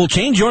System, and it will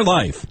change your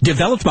life.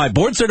 Developed by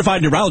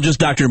board-certified neurologist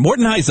Dr.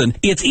 Morton Heisen,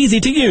 it's easy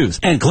to use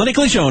and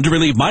clinically shown to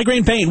relieve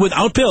migraine pain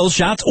without pills,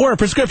 shots, or a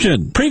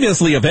prescription.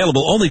 Previously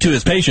available only to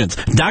his patients,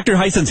 Dr.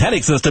 Heisen's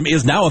Headache System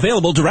is now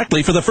available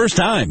directly for the first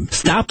time.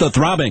 Stop the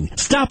throbbing,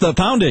 stop the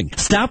pounding,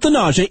 stop the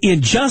nausea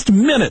in just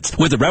minutes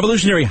with the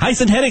revolutionary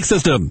Heisen Headache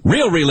System.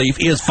 Real relief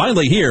is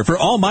finally here for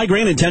all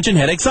migraine and tension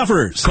headache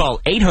sufferers. Call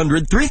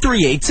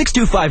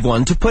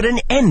 800-338-6251 to put an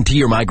end to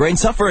your migraine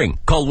suffering.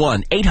 Call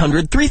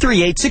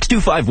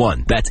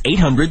 1-800-338-6251. That's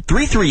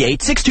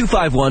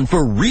 800-338-6251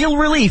 for real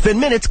relief in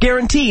minutes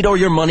guaranteed or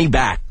your money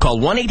back. Call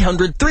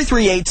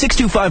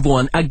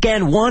 1-800-338-6251.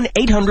 Again,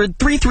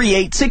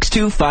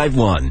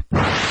 1-800-338-6251.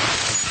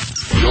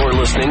 You're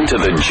listening to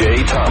The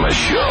Jay Thomas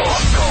Show.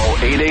 Call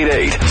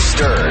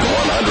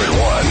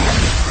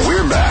 888-STERN-101.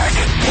 We're back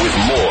with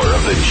more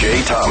of The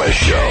Jay Thomas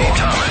Show.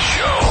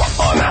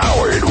 On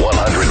Howard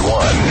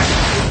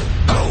 101.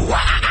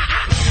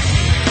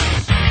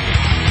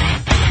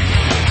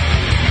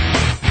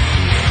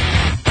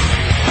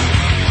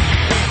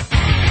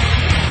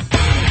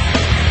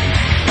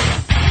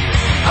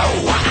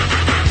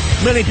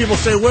 Many people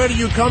say, where do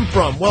you come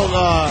from? Well,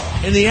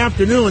 in the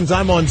afternoons,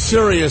 I'm on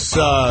Sirius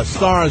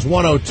Stars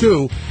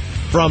 102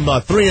 from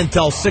 3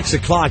 until 6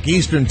 o'clock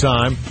Eastern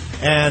Time.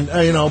 And,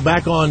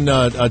 back on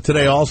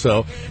today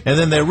also. And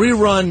then they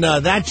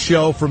rerun that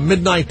show from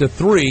midnight to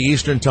 3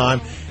 Eastern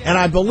Time. And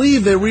I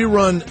believe they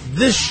rerun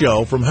this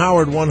show from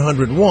Howard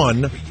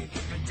 101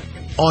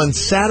 on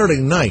Saturday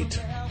night.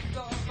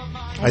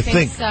 I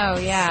think so,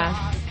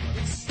 yeah.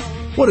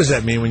 What does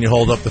that mean when you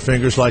hold up the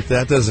fingers like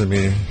that? Doesn't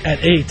mean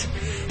at 8.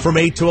 From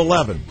 8 to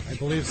 11. I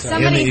believe so.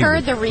 Somebody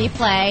heard the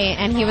replay,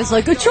 and he was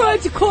like, I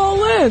tried to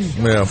call in.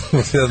 Yeah,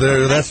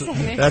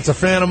 that's a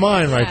fan of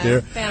mine right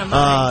there. Fan of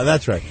mine.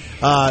 That's right.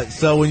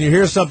 So when you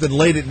hear something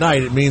late at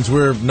night, it means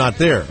we're not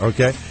there,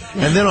 okay?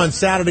 And then on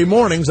Saturday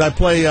mornings, I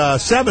play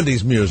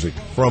 70s music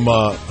from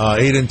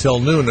 8 until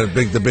noon, the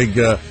big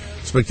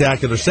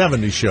spectacular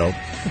 70s show.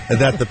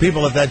 That the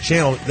people at that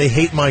channel, they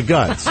hate my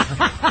guts.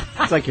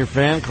 It's like your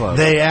fan club.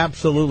 They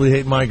absolutely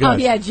hate my guts.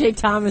 Oh, yeah, Jay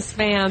Thomas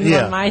fans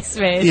on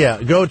MySpace.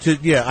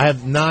 Yeah, I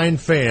have 9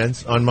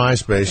 fans on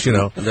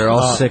MySpace, They're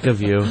all sick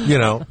of you. You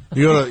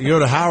go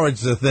to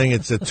Howard's thing,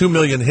 it's 2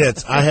 million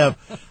hits. I've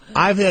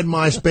had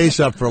MySpace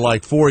up for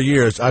like 4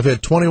 years. I've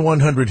had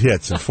 2,100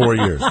 hits in 4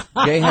 years.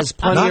 Jay has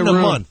plenty of room. Not in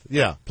a month.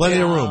 Yeah,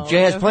 plenty of room.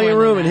 Jay has plenty of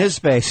room in his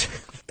space.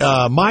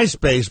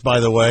 MySpace, by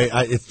the way,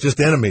 it's just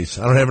enemies.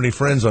 I don't have any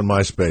friends on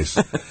MySpace.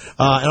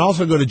 And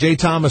also go to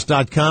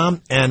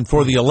jthomas.com. And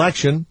for the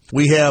election,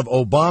 we have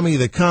Obama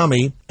the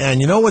Commie. And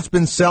you know what's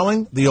been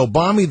selling? The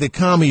Obama the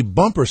Commie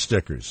bumper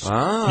stickers.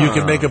 You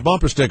can make a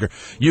bumper sticker.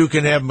 You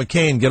can have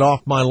McCain get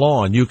off my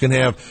lawn. You can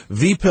have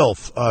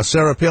VPilf,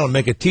 Sarah Palin,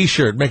 make a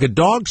T-shirt, make a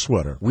dog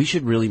sweater. We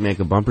should really make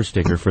a bumper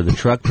sticker for the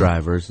truck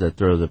drivers that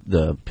throw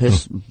the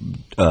piss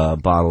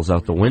bottles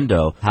out the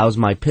window. How's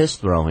my piss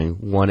throwing?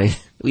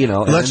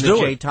 Let's do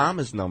it. Jay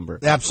Thomas number.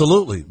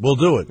 Absolutely. We'll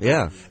do it.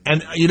 Yeah.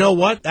 And you know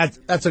what?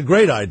 That's a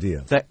great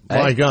idea.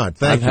 My God.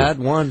 Thank you. I've had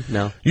one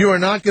now. You are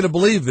not going to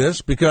believe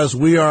this because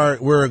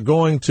we're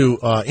going to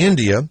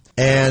India.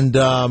 And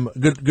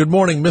good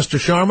morning, Mr.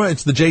 Sharma.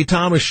 It's the Jay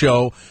Thomas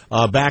Show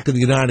back in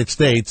the United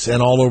States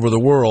and all over the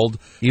world,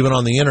 even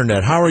on the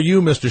Internet. How are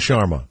you, Mr.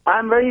 Sharma?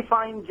 I'm very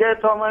fine, Jay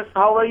Thomas.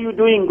 How are you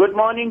doing? Good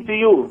morning to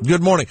you.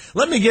 Good morning.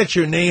 Let me get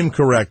your name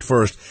correct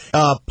first.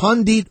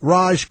 Pandit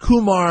Raj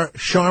Kumar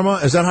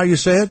Sharma. Is that how you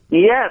say it?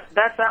 Yes,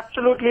 that's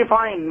absolutely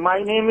fine.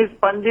 My name is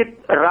Pandit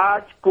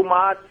Raj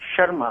Kumar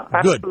Sharma.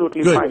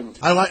 Absolutely good. Fine.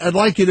 I'd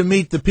like you to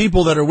meet the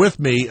people that are with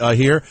me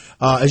here.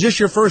 Is this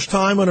your first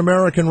time on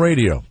American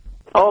radio?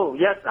 Oh,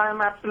 yes,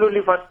 I'm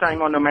absolutely first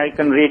time on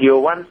American radio.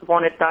 Once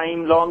upon a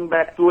time, long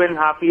back,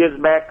 2.5 years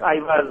back,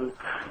 I was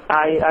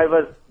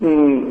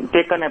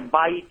taken a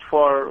bite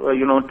for,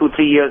 2-3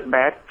 years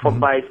back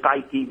by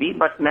Sky TV,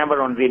 but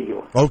never on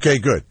radio. Okay,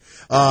 good.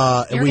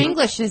 Your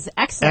English is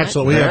excellent.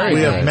 Excellent. We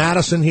have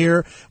Madison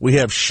here. We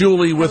have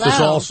Shuli with us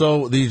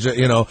also. These,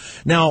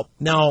 Now,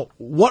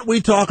 what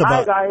we talk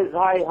about. Hi, guys.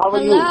 Hi, how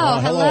are you?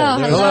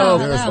 Hello.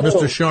 There's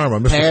Mr. Sharma.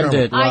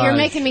 Mr. Sharma. You're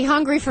making me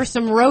hungry for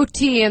some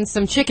roti and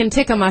some chicken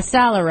tikka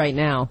masala right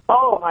now.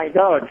 Oh, my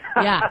God.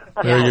 Yeah.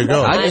 There you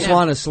go. I just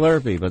want a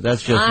Slurpee, but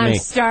that's just I'm me.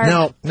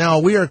 Starving. Now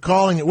we are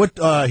calling it,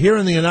 here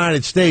in the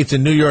United States,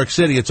 in New York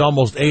City, it's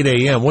almost 8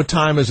 a.m. What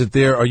time is it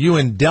there? Are you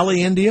in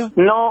Delhi, India?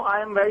 No,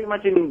 I'm very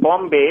much in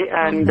Bombay,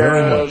 and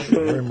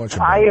very much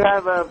I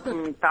have a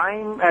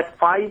time at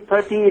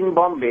 5:30 in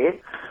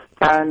Bombay,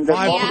 and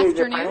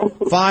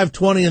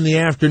 5:20 in the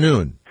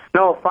afternoon.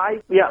 No,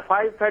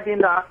 5:30 in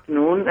the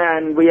afternoon,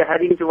 and we are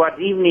heading towards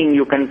evening,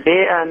 you can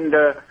say, and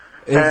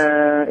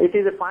it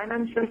is a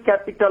financial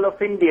capital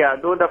of India,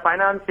 though the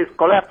finance is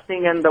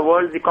collapsing and the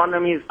world's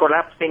economy is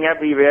collapsing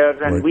everywhere,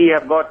 and we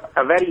have got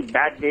a very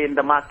bad day in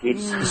the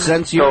markets.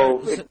 Since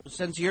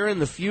you're in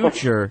the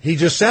future... He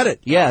just said it.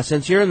 Yeah,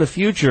 since you're in the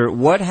future,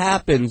 what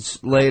happens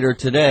later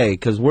today?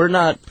 Because we're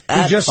not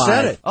at He just 5.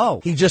 said it. Oh.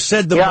 He just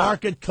said the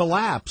market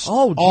collapsed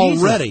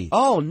already.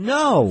 Oh,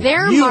 no.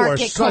 Their you market are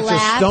such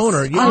collapsed. a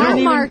stoner. Our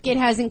market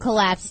hasn't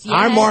collapsed yet.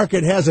 Our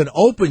market hasn't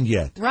opened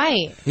yet.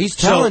 Right. He's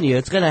telling you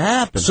it's going to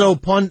happen. So,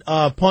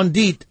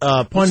 Pandit,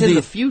 it's in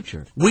the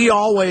future. We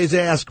always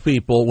ask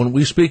people, when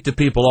we speak to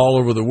people all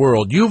over the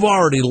world, you've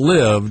already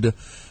lived,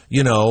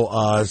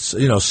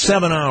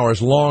 7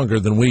 hours longer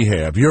than we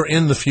have. You're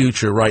in the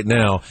future right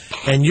now,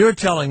 and you're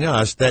telling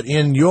us that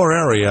in your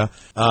area,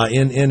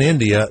 in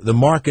India, the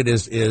market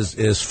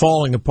is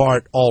falling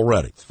apart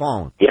already. It's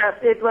falling. Yes,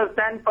 it was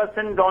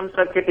 10% down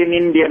circuit in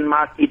Indian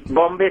market.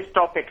 Bombay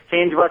Stock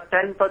Exchange was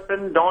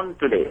 10% down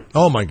today.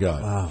 Oh, my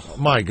God. Oh,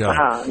 my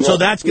God. So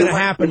that's going to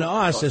happen to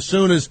us as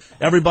soon as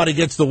everybody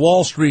gets to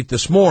Wall Street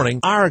this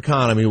morning. Our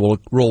economy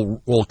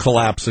will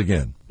collapse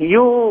again.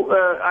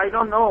 I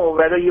don't know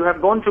whether you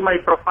have gone to my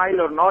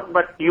profile or not,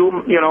 but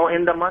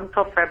in the month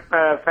of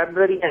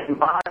February and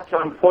March,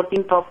 on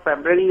 14th of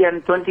February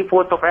and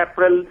 24th of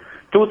April,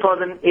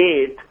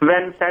 2008,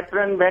 when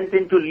Saturn went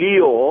into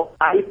Leo,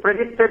 I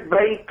predicted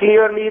very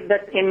clearly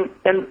that in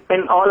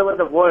all over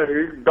the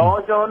world,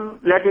 Dow Jones,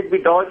 let it be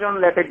Dow Jones,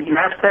 let it be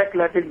Nasdaq,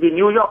 let it be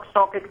New York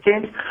Stock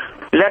Exchange,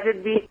 let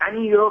it be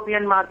any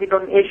European market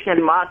or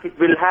Asian market,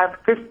 will have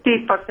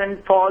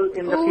 50% fall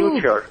in the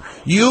future.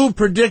 You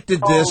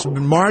predicted this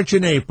in March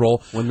and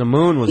April when the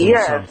moon was in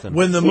something.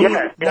 When the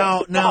moon.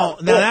 Now,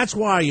 that's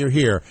why you're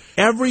here.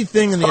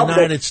 Everything in the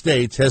United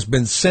States has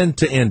been sent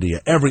to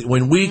India.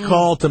 When we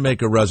call to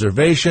make a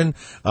reservation,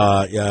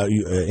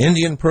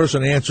 Indian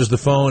person answers the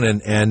phone,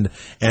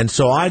 and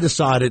so I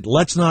decided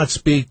let's not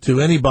speak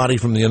to anybody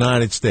from the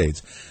United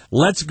States.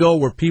 Let's go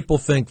where people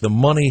think the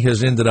money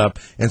has ended up.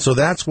 And so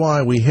that's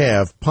why we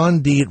have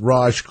Pandit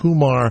Raj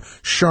Kumar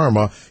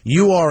Sharma.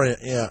 You are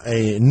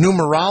a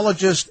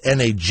numerologist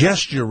and a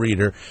gesture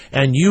reader,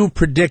 and you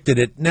predicted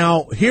it.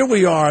 Now, here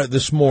we are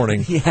this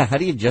morning. Yeah, how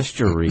do you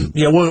gesture read?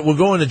 Yeah, we'll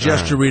go into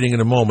gesture reading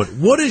in a moment.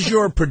 What is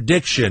your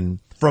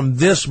prediction from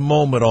this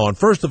moment on?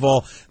 First of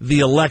all, the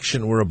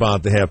election we're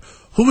about to have.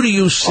 Who do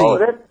you see?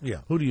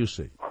 Who do you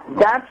see?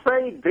 That's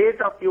very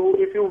great of you.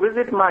 If you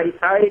visit my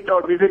site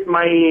or visit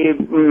my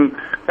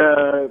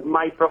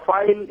my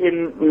profile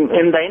in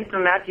the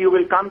internet, you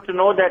will come to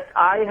know that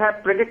I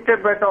have predicted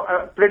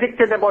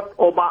about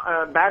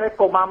Barack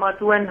Obama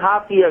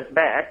 2.5 years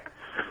back.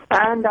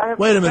 And I have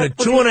Wait a minute,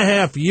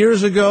 2.5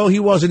 years ago, he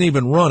wasn't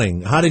even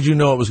running. How did you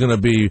know it was going to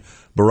be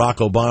Barack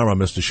Obama,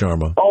 Mr.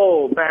 Sharma?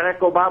 Oh, Barack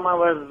Obama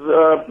was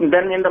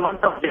then in the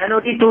month of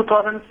January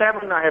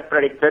 2007, I have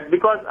predicted,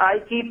 because I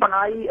keep an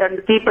eye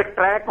and keep a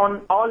track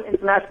on all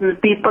international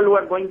people who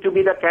are going to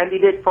be the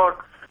candidate for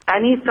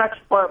any such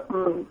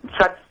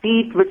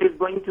seat which is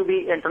going to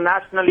be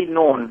internationally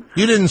known.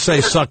 You didn't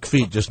say suck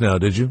feet just now,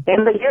 did you?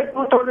 In the year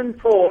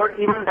 2004,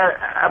 even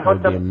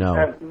about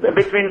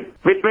between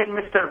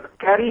Mr.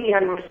 Kerry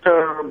and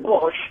Mr.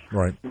 Bush,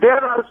 right.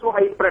 There also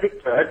I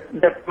predicted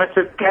that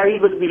Mr. Kerry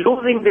will be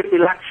losing this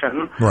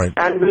election, right,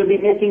 and will be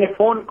making a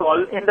phone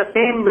call. In the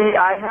same way,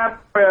 I have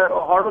a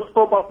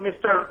horoscope of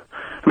Mr.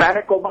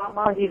 Barack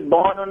Obama. He's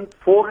born on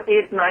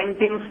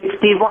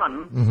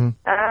 4/8/1961,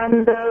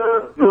 and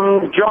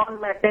John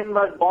McCain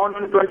was born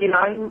on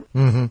 29th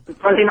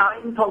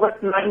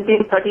August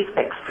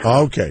 1936.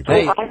 Okay. So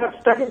I have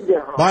studied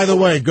there. By the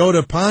way, go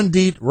to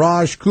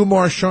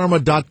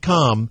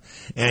PanditRajKumarSharma.com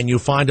and you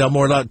find out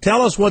more.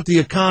 Tell us what the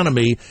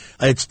economy,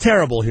 it's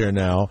terrible here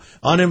now.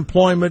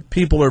 Unemployment,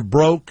 people are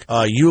broke.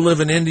 You live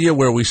in India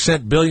where we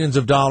sent billions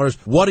of dollars.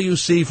 What do you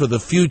see for the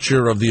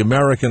future of the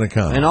American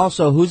economy? And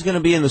also, who's going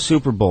to be in the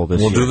Super Bowl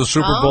this year? We'll do the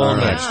Super Bowl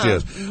next,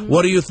 yes.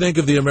 What do you think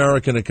of the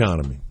American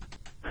economy?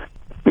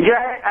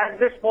 Yeah, at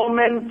this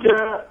moment,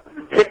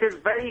 it is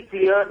very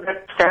clear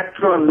that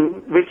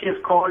Saturn, which is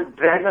called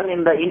Dragon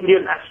in the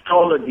Indian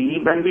astrology,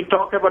 when we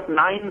talk about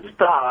 9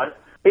 stars,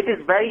 it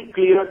is very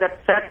clear that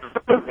Saturn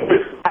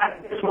is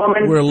at this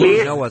moment...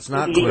 No, it's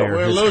not clear.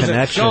 We're losing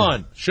him.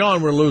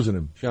 Sean, we're losing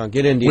him. Sean,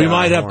 get India. We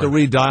might have to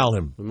redial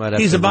him.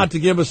 He's about to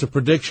give us a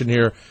prediction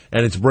here,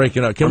 and it's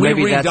breaking up. Can we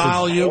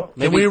redial you?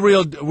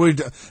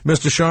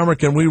 Mr. Sharma,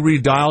 can we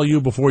redial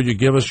you before you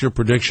give us your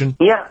prediction?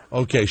 Yeah.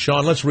 Okay,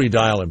 Sean, let's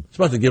redial him. He's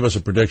about to give us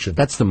a prediction.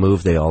 That's the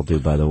move they all do,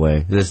 by the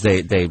way.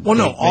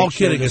 All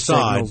kidding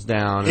aside,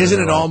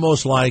 isn't it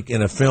almost like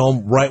in a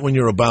film, right when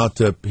you're about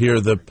to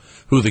hear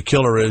who the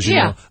killer is? You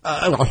know?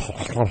 I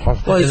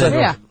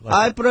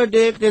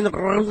predict, and then 2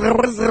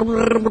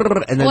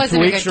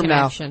 weeks from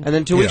now,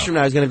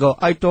 he's going to go,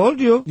 I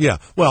told you. Yeah,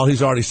 well,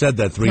 he's already said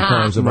that 3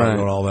 times about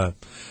all that.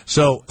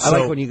 So I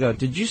like when you go,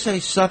 did you say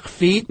suck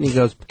feet? And he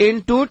goes,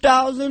 in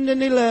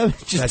 2011.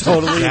 Just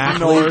totally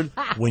ignored.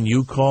 When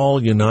you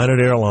call United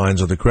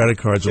Airlines or the credit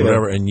cards or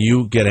whatever, and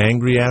you get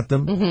angry at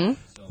them,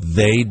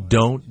 they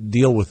don't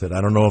deal with it. I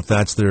don't know if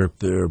that's their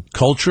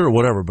culture or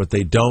whatever, but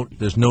they don't.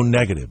 There's no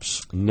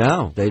negatives.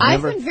 No, they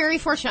I've never. been very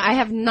fortunate. I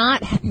have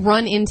not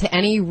run into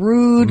any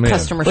rude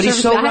customer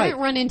service. So I haven't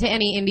run into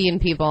any Indian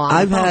people on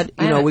I've the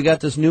phone. had, we got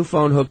this new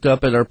phone hooked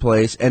up at our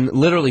place, and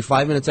literally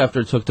 5 minutes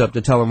after it's hooked up,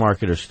 the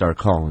telemarketers start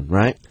calling,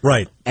 right?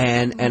 Right.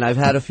 And I've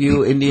had a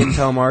few Indian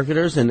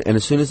telemarketers, and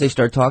as soon as they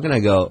start talking, I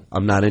go,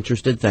 I'm not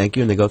interested, thank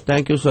you. And they go,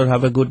 thank you, sir,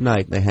 have a good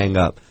night. And they hang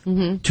up.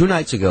 2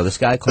 nights ago, this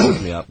guy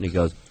calls me up, and he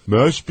goes,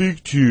 may I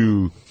speak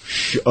to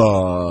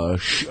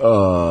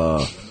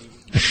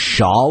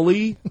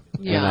Shali?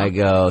 Yeah. And I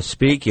go,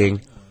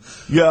 speaking.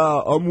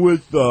 Yeah, I'm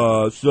with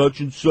such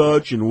and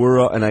such, and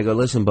and I go,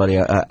 listen, buddy,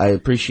 I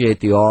appreciate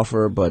the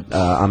offer, but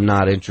I'm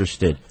not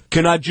interested.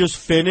 Can I just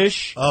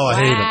finish? Oh, I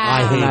hate him.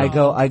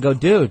 I go,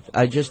 dude,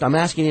 I'm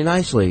asking you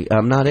nicely.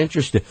 I'm not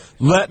interested.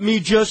 Let me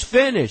just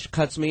finish.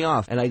 Cuts me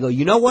off. And I go,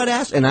 you know what,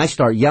 ass? And I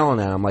start yelling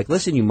at him. I'm like,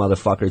 listen, you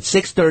motherfucker, it's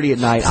 6:30 at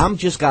night. I'm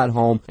just got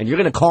home, and you're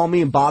going to call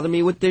me and bother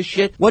me with this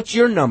shit? What's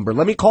your number?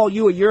 Let me call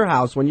you at your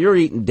house when you're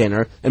eating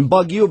dinner and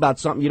bug you about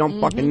something you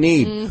don't fucking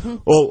need.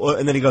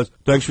 And then he goes,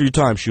 thanks for your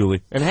time,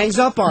 Shuli. And hangs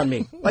up on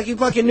me. Like he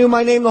fucking knew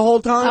my name the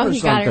whole time or something.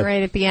 He got it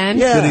right at the end?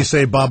 Yeah. Did he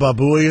say Baba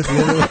Booey at the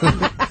end of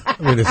it?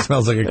 mean, it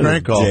sounds like a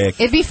crank call.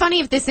 It'd be funny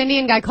if this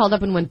Indian guy called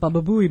up and went,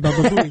 Baba Booey,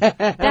 Baba Booey.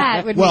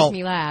 That would make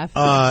me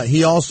laugh.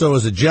 He also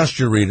is a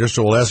gesture reader,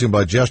 so we'll ask him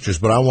about gestures,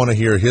 but I want to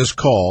hear his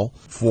call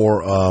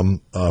for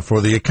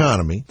the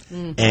economy.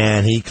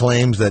 And he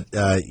claims that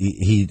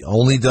he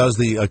only does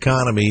the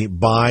economy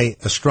by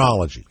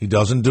astrology. He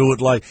doesn't do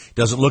it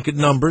doesn't look at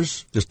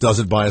numbers, just does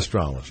it by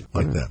astrology,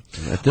 like that.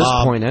 At this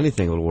point,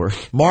 anything will work.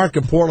 Mark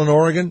in Portland,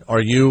 Oregon,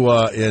 are you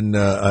in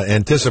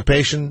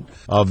anticipation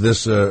of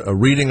this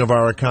reading of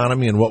our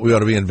economy and what we ought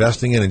to be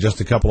investing in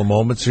just a couple of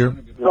moments here?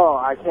 Oh,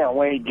 I can't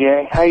wait,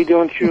 Jay. How you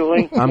doing,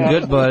 Shirley? I'm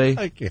good, buddy.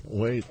 I can't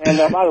wait. And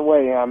by the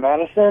way,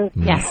 Madison?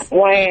 Yes.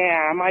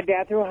 Wham! My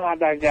dad threw a hot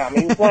dog at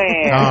me.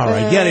 Wham! All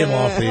right, get him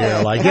off the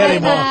air. Get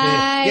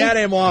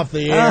him off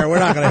the air. We're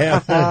not going to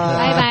have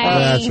Bye-bye.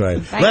 That's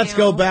right. Bye Let's now.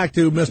 go back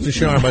to Mr.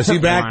 Sharma. Is he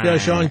back,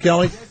 Sean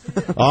Kelly?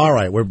 All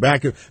right, we're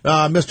back.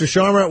 Mr.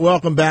 Sharma,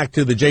 welcome back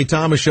to the Jay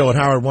Thomas Show at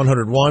Howard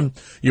 101.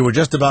 You were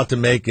just about to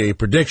make a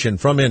prediction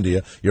from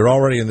India. You're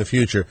already in the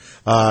future.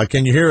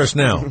 Can you hear us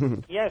now?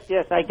 Yes,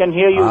 I can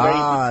hear you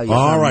very Yes,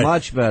 all right.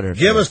 Much better.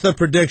 Give us the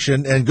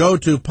prediction and go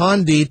to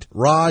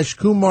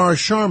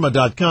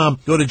PanditRajKumarSharma.com.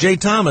 Go to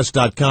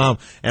JThomas.com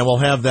and we'll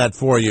have that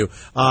for you.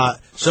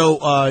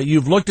 So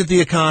you've looked at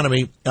the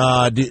economy.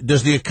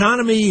 Does the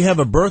economy have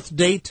a birth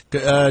date?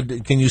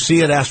 Can you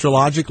see it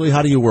astrologically?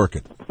 How do you work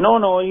it? No,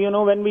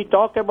 when we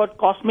talk about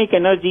cosmic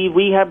energy,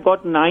 we have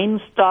got 9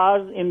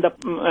 stars in the,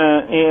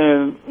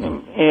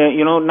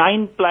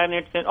 9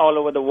 planets all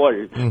over the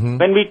world. Mm-hmm.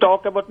 When we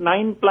talk about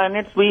 9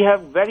 planets, we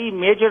have very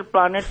major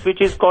planets,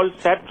 which is called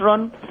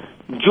Saturn,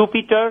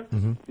 Jupiter,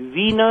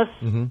 Venus,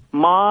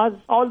 Mars,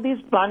 all these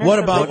planets.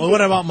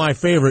 What about my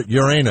favorite,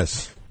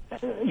 Uranus?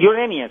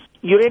 Uranus,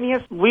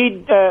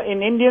 we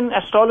in Indian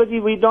astrology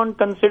we don't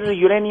consider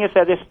Uranus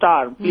as a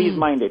star. Please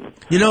mind it.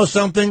 You know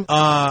something?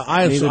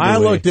 I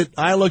looked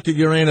at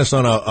Uranus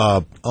on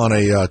a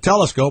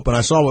telescope and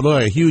I saw what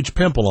looked like a huge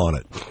pimple on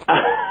it.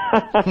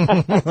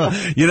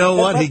 You know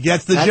what? He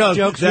gets the joke.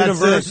 Joke's That's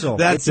universal.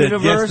 That's it's it.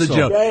 Universal. Gets the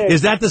joke.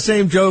 Is that the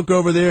same joke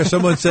over there?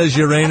 Someone says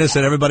Uranus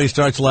and everybody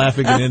starts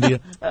laughing in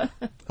India.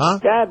 Huh?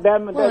 That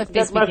must be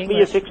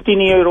a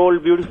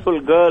 16-year-old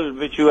beautiful girl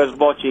which you are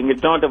watching.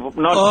 It's not.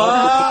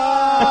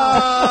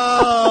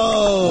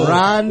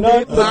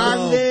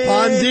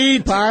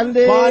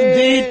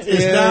 Pandit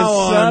is now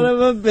on. Son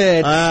of a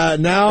bitch.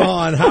 Now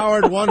on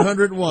Howard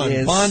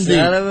 101. Pandit.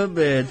 Son of a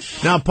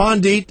bitch. Now,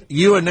 Pandit,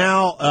 you are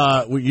now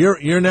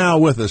you're now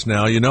with us.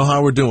 Now you know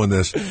how we're doing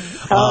this. Do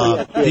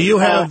you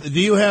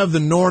have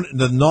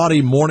the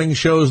naughty morning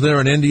shows there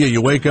in India?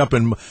 You wake up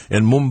in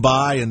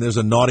Mumbai and there's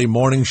a naughty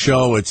morning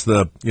show. It's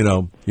you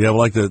have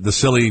like the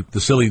silly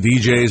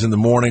DJs in the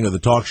morning or the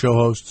talk show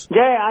hosts.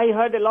 Yeah, I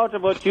heard a lot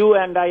about you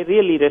and I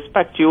really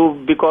respect you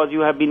because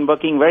you have been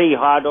working very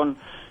hard on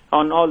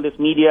all this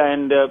media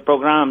and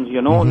programs.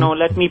 Now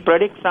let me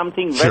predict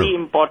something very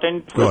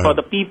important for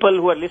the people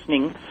who are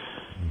listening.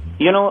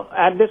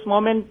 At this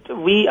moment,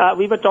 we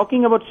were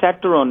talking about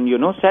Saturn.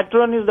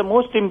 Saturn is the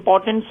most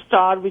important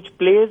star which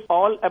plays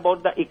all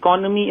about the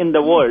economy in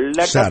the world.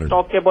 Let us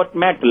talk about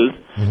metals,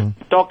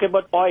 talk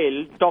about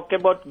oil, talk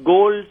about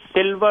gold,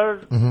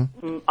 silver,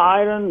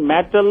 iron,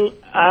 metal,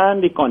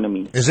 and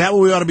economy. Is that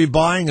what we ought to be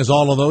buying? Is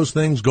all of those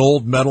things,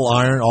 gold, metal,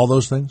 iron, all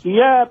those things?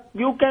 Yeah,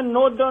 you can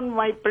note down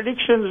my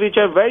predictions, which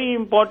are very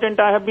important.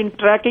 I have been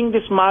tracking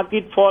this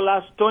market for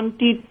last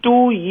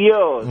 22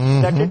 years.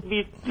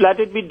 Let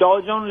it be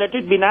Dow Jones, let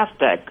it be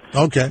Nasdaq.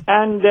 Okay.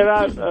 And there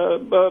are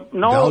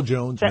Dow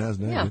Jones,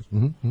 Nasdaq.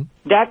 Yeah.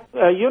 That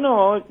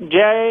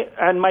Jay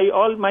and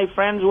all my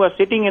friends who are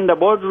sitting in the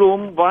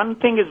boardroom, one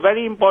thing is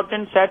very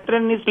important.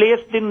 Saturn is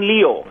placed in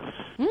Leo.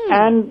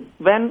 And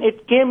when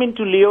it came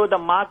into Leo, the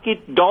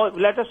market,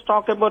 let us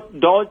talk about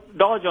Dow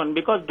Jones,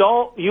 because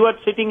you are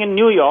sitting in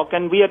New York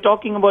and we are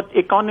talking about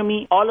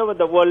economy all over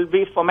the world.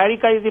 If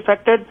America is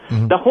affected,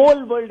 the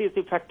whole world is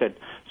affected.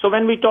 So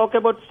when we talk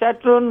about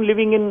Saturn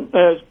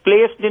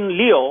placed in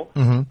Leo,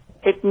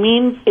 it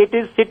means it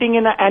is sitting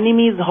in an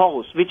enemy's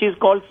house, which is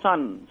called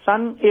Sun.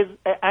 Sun is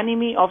an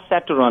enemy of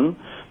Saturn.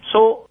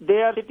 So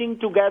they are sitting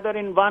together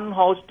in one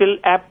house till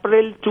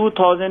April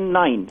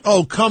 2009.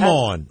 Oh, come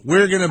on.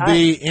 We're going to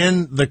be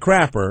in the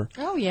crapper.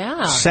 Oh,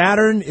 yeah.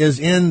 Saturn is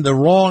in the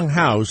wrong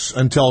house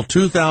until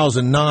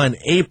 2009,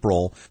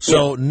 April.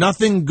 So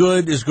nothing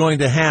good is going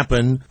to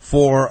happen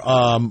for,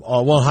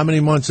 how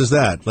many months is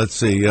that? Let's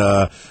see.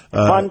 1,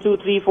 2,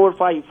 3, 4,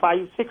 5,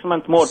 6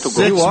 months more to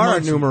go. You are a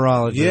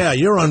numerologist. Yeah,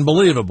 you're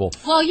unbelievable.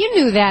 Well, you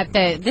knew that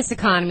this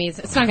economy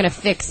it's not going to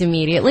fix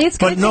immediately. It's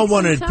going to no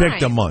one had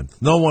picked a month.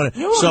 No one.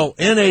 So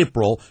in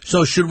April.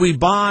 So should we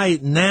buy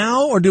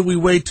now or do we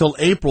wait till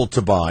April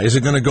to buy? Is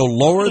it going to go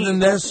lower than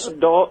this?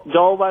 Dow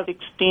was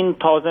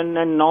 16,000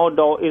 and now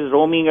Dow is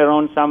roaming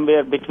around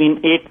somewhere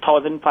between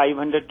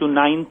 8,500 to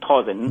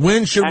 9,000.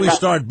 When should we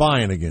start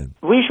buying again?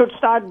 We should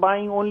start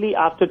buying only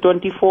after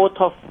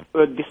 24th of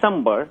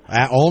December.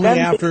 Only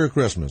after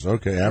Christmas.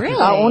 Okay. Really?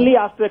 Only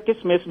after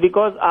Christmas,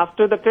 because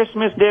after the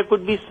Christmas there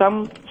could be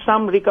some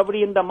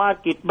recovery in the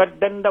market, but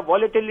then the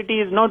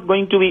volatility is not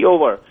going to be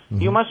over.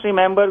 You must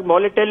remember,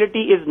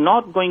 volatility is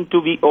not going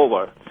to be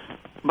over.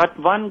 But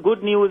one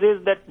good news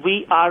is that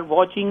we are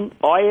watching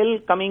oil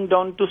coming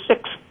down to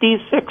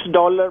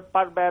 $66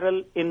 per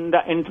barrel in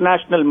the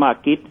international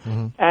market.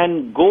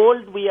 And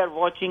gold we are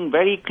watching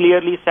very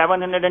clearly,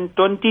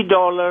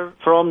 $720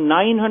 from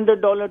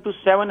 $900 to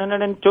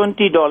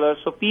 $720.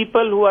 So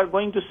people who are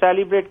going to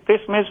celebrate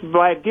Christmas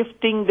by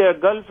gifting their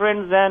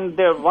girlfriends and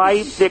their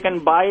wives, they can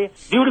buy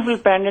beautiful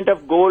pendant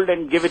of gold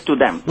and give it to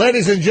them.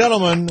 Ladies and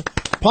gentlemen,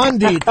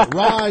 Pandit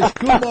Raj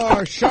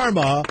Kumar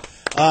Sharma.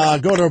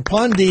 Go to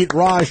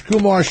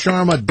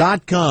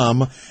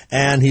PanditRajKumarSharma.com,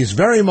 and he's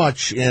very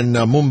much in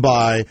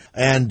Mumbai.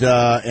 And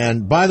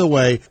by the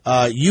way,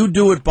 you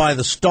do it by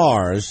the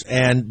stars.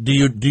 And do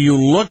you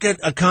look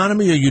at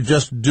economy, or you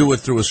just do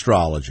it through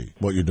astrology?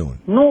 What you're doing?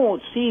 No,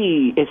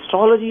 see,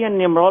 astrology and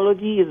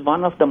numerology is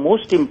one of the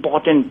most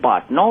important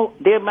part. Now,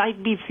 there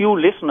might be few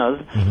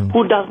listeners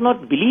who does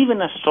not believe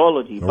in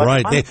astrology. But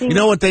right. You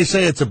know what they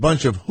say? It's a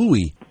bunch of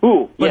hooey.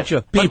 Bunch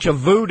of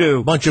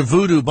voodoo. Bunch of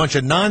voodoo, bunch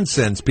of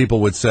nonsense, people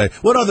would say.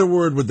 What other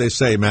word would they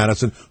say,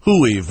 Madison?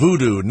 Hooey,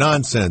 voodoo,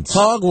 nonsense.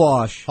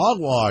 Hogwash.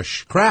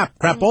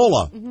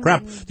 Crapola.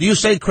 Crap. Do you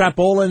say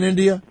crapola in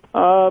India?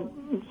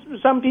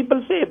 Some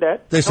people say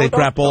that. They say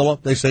crapola.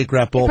 They say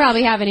crapola. You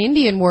probably have an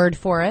Indian word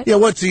for it. Yeah,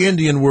 what's the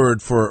Indian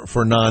word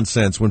for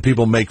nonsense when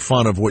people make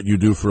fun of what you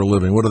do for a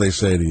living? What do they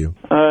say to you?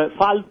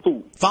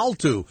 Faltu.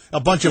 Faltu. A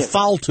bunch of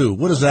faltu.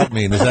 What does that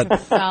mean? Is that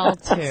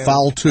Faltu?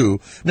 Faltu.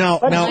 Now,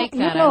 I like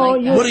that.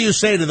 What do you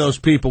say to those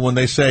people when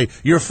they say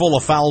you're full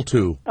of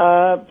faltu?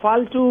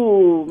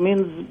 Faltu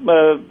means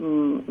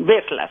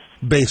baseless.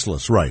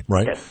 Baseless, right?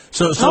 Yes.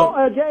 So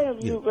Jay,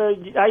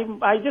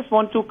 I just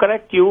want to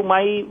correct you.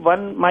 My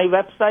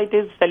website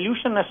is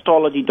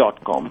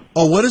solutionastrology.com.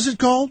 Oh, what is it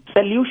called?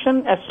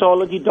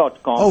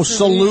 Solutionastrology.com. Oh,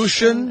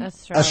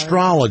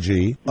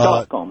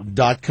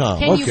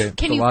 solutionastrology.com. Okay.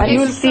 Can you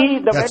will see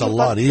that's a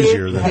lot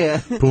easier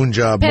than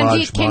Punjab.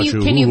 Pandit,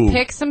 can you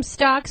pick some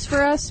stocks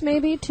for us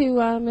maybe to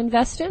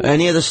invest in?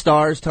 Any of the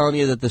stars telling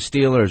you that the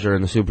Steelers are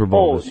in the Super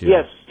Bowl this year?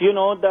 Yes. You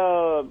know,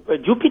 the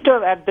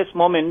Jupiter at this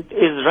moment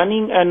is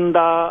running in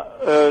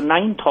the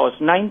ninth house.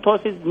 Ninth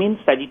house means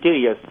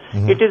Sagittarius.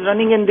 It is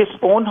running in this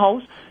own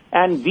house,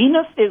 and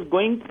Venus is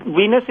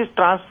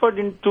transferred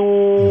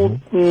into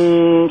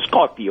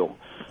Scorpio.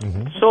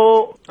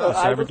 So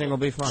everything will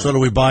be fine. So do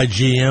we buy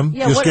GM?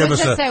 Yeah, just give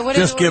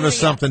us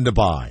something to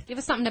buy. Give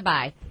us something to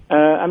buy.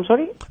 I'm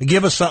sorry?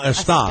 Give us a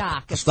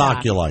stock. A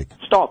stock you like.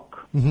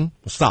 Stock. A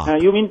stock.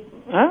 You mean?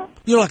 Huh?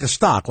 You know, like a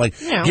stock. Like,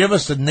 give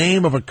us the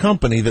name of a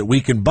company that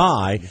we can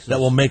buy that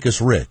will make us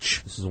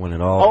rich. This is when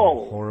it all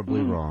went horribly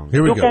wrong.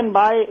 Here we go. You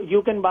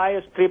can buy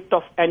a script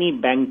of any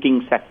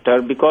banking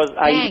sector, because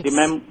I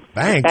remember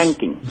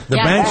banking. The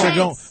banks are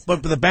going,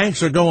 but the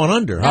banks are going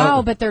under.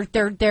 No, but they're you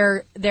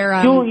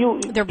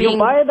being...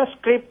 buy the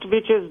script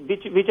which has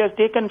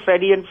taken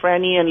Freddie and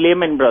Franny and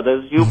Lehman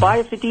Brothers. You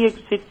buy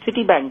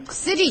Citibank.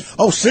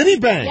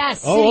 Citibank.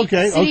 Yes. Oh,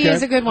 okay. Citi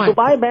is a good one. You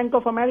buy Bank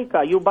of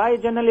America. You buy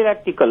General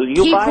Electrical.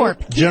 You buy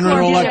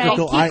General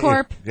Electrical.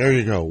 Corp. There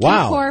you go.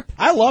 Wow. Corp.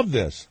 I love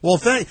this. Well,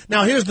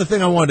 now here's the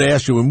thing I wanted to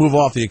ask you. We move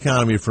off the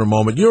economy for a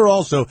moment. You're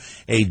also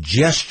a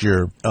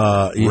gesture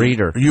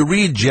reader. You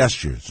read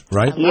gestures,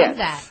 right? Love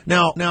that.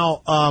 Now,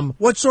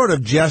 what sort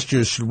of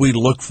gestures should we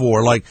look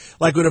for? Like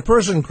when a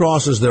person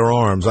crosses their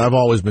arms, I've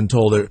always been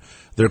told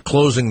they're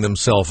closing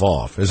themselves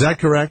off. Is that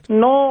correct?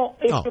 No,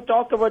 if you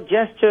talk about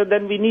gesture,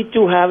 then we need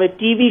to have a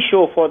TV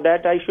show for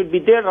that. I should be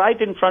there right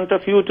in front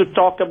of you to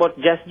talk about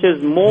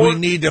gestures more. We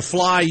need to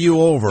fly you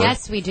over.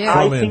 Yes, we do.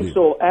 I think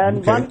so.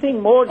 And one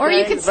thing more, or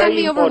you can send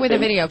me over with a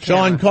video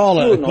camera. Sean, call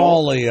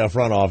the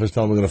front office.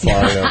 Tell them we're going to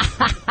fly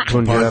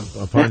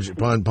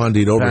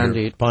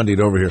Pandit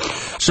over here.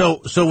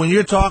 So when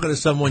you're talking to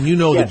someone, you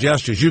know the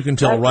gestures. You can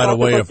tell right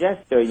away.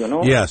 Gesture, you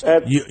know. Yes.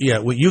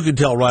 You can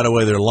tell right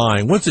away they're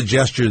lying. What's a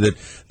gesture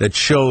that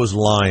shows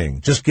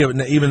lying? Just give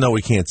it, even though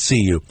we can't see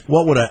you.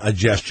 What would a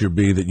gesture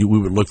be that we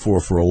would look for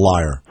a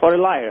liar? For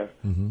a liar,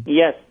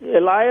 yes,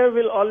 a liar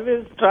will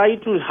always try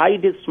to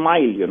hide his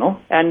smile, you know,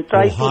 and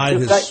try to hide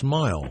his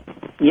smile.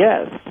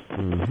 Yes.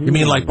 You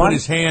mean like put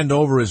his hand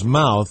over his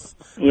mouth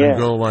and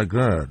go like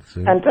that?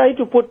 See? And try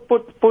to put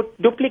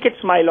duplicate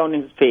smile on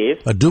his face.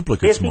 A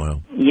duplicate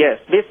smile. Yes.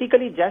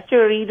 Basically,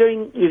 gesture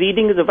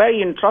reading is a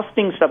very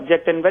interesting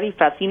subject and very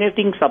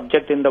fascinating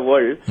subject in the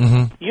world.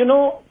 You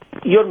know,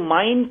 your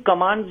mind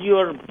commands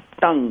your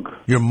tongue.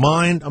 Your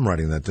mind, I'm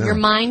writing that down. Your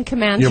mind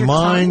commands your tongue? Your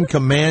mind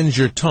commands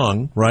your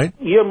tongue, right?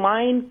 Your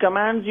mind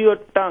commands your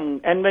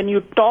tongue. And when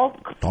you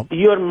talk,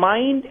 your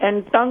mind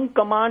and tongue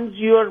commands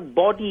your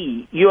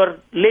body, your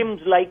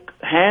limbs like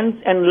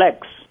hands and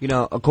legs. You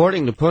know,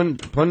 according to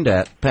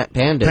Pandit,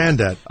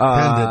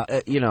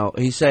 you know,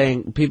 he's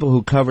saying people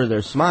who cover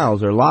their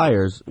smiles are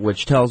liars,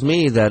 which tells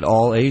me that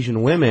all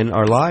Asian women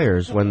are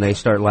liars when they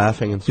start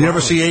laughing and smiling. You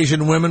ever see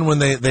Asian women when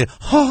they like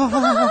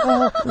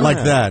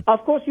that?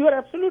 Of course, you are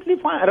absolutely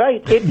fine.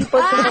 Right, 80% of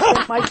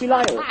them might be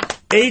liars.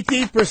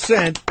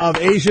 80% of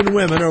Asian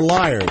women are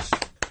liars.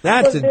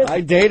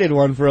 I dated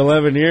one for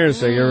 11 years,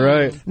 so you're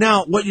right.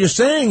 Now, what you're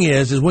saying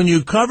is when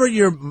you cover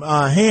your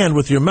hand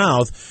with your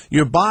mouth,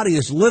 your body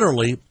is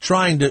literally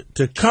trying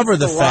to cover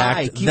the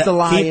fact, keep the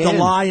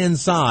lie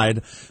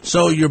inside,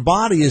 so your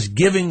body is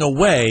giving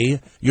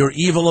away your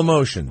evil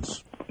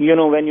emotions. You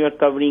know, when you're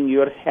covering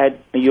your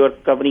head, you're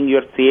covering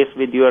your face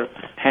with your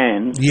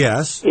hand.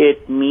 Yes.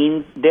 It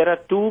means there are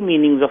two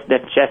meanings of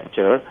that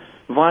gesture.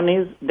 One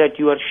is that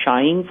you are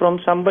shying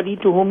from somebody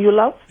to whom you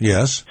love.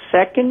 Yes.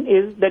 Second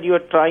is that you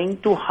are trying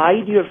to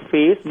hide your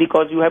face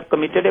because you have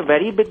committed a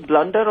very big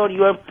blunder, or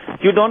you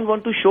don't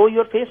want to show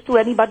your face to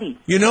anybody.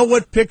 You know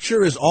what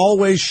picture is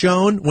always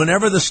shown?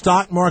 Whenever the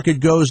stock market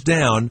goes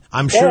down,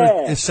 I'm sure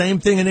it's the same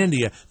thing in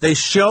India. They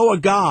show a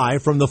guy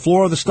from the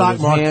floor of the stock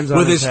market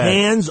with his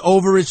hands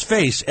over his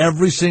face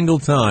every single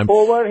time.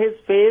 Over his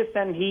face,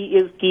 and he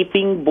is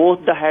keeping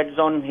both the heads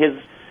on his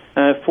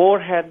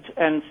forehead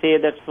and say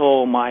that,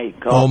 oh my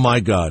God. Oh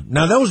my God.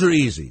 Now those are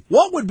easy.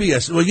 What would be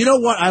well, you know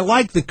what? I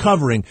like the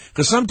covering,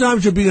 because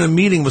sometimes you'll be in a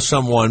meeting with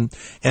someone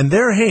and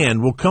their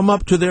hand will come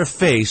up to their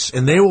face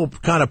and they will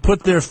kind of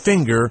put their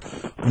finger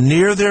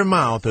near their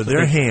mouth or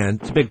their hand.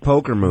 It's a big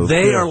poker move.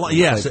 They are,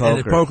 yes,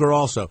 and poker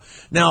also.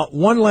 Now,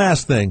 one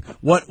last thing.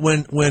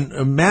 When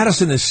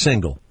Madison is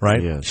single,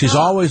 right? Yes. She's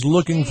always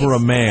looking for a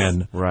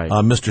man, right?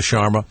 Mr.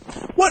 Sharma.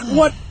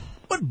 What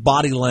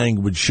body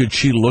language should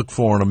she look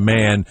for in a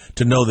man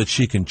to know that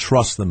she can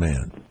trust the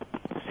man?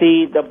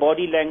 See, the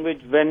body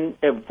language when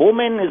a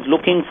woman is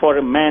looking for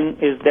a man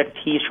is that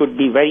he should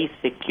be very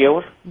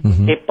secure.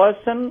 Mm-hmm. A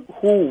person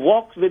who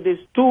walks with his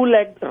two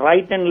legs,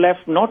 right and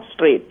left, not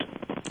straight.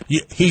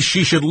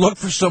 She should look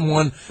for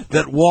someone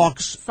that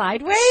walks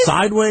sideways.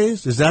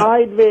 Sideways? Is that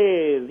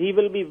sideways? He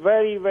will be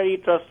very, very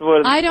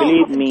trustworthy.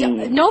 Believe me.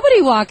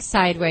 Nobody walks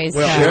sideways.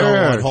 Well,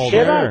 there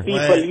are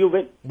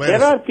people.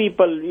 There are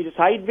people.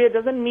 Sideways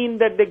doesn't mean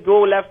that they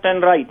go left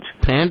and right.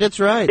 Pandit's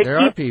right. There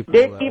are people.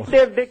 They keep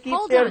their.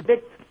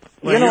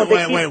 Wait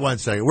one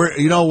second.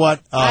 You know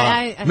what?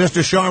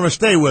 Mr. Sharma,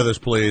 stay with us,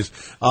 please.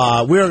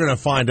 We're going to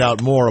find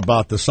out more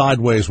about the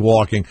sideways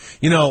walking.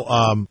 You know,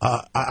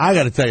 I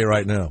got to tell you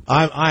right now,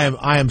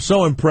 I am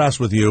so impressed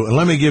with you. And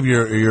let me give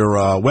your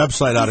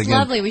website out again.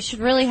 Lovely. We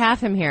should really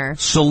have him here.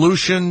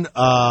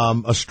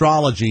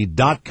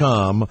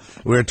 SolutionAstrology.com.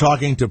 We're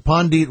talking to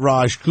Pandit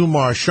Raj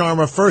Kumar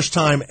Sharma, first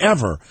time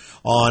ever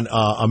on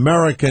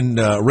American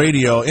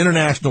radio,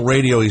 international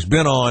radio. He's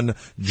been on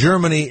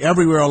Germany,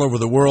 everywhere all over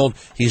the world.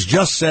 He's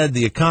just said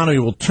the economy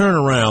will turn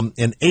around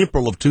in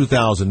April of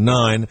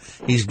 2009.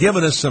 He's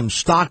given us some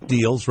stock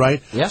deals,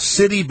 right? Yep.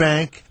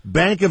 Citibank,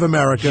 Bank of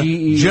America,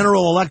 GE.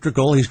 General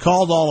Electrical. He's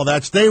called all of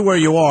that. Stay where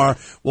you are.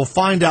 We'll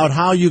find out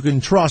how you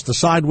can trust a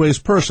sideways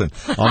person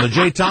on the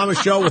Jay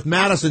Thomas Show with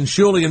Madison,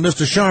 Shuley, and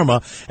Mr.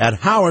 Sharma at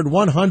Howard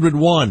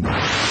 101.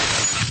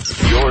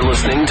 You're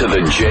listening to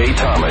the Jay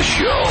Thomas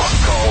Show.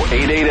 Call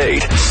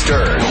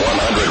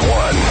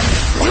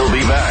 888-STERN-101. We'll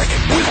be back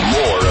with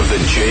more of the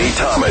Jay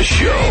Thomas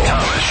Show.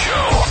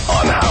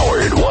 On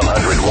Howard 101.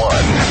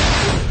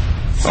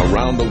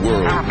 Around the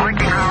world,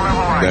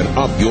 then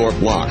up your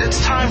block. It's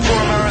time for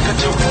America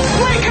to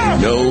wake up!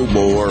 No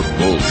more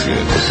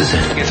bullshit. This is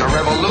it. It's a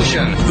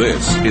revolution.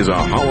 This is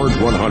a Howard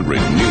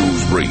 100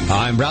 News Brief.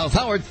 I'm Ralph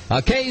Howard.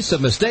 A case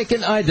of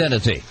mistaken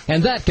identity.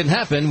 And that can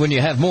happen when you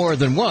have more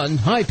than one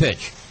high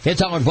pitch. It's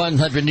Howard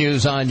 100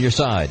 News on your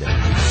side.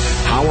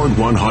 Howard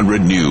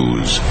 100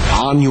 News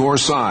on your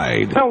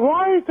side. Now,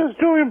 why does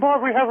Julian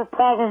Barbary have a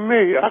problem with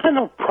me? I have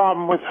no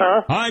problem with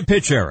her. High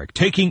Pitch Eric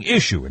taking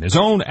issue in his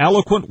own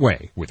eloquent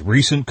way with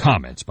recent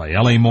comments by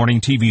L.A.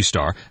 morning TV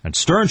star and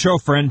Stern Show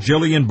friend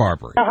Jillian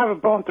Barbary. I have a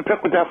bone to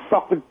pick with that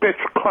fucking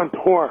bitch cunt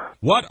whore.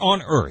 What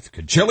on earth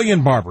could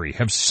Jillian Barbary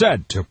have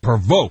said to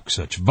provoke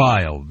such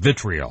vile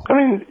vitriol? I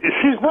mean,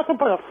 she's nothing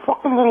but a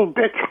fucking little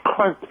bitch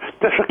cunt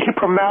that should keep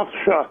her mouth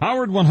shut.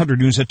 Howard 100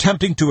 News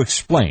attempting to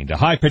explain to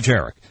High Pitch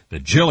Eric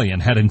that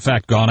Jillian had in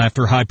fact gone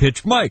after High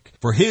Pitch Mike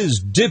for his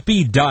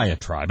dippy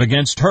diatribe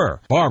against her.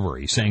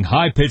 Barbary saying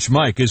High Pitch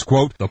Mike is,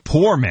 quote, the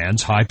poor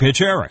man's High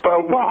Pitch Eric.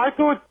 Well, I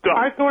thought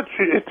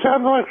it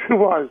sounded like she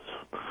was.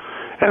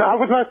 And I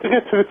would like to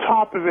get to the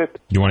top of it.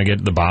 You want to get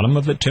to the bottom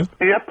of it, too?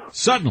 Yep.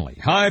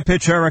 Suddenly, High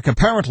Pitch Eric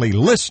apparently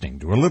listening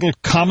to a little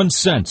common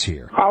sense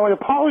here. I would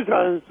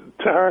apologize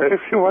to her if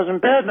she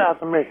wasn't bad enough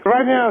for me.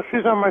 Right now,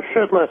 she's on my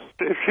shit list.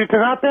 If she did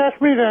not bash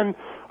me, then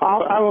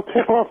I will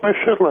take her off my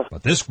shit list.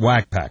 But this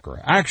whackpacker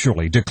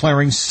actually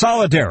declaring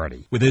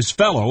solidarity with his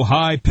fellow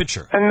high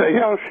pitcher. And,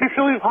 she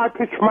should leave High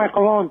Pitch Mike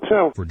alone,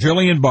 too. For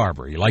Jillian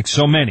Barbary, like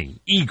so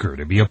many, eager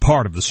to be a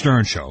part of the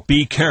Stern Show,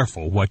 be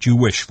careful what you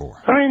wish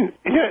for. I mean,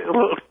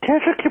 look,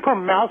 can't she keep her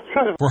mouth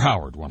shut? For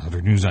Howard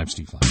 100 News, I'm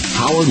Steve Fine.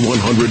 Howard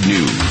 100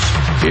 News.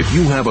 If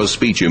you have a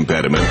speech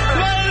impediment,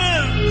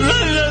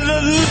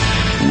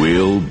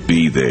 We'll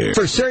be there.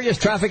 For Sirius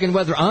Traffic and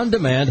Weather on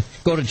Demand,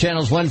 go to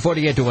channels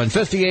 148 to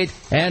 158.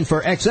 And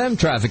for XM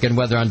Traffic and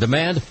Weather on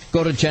Demand,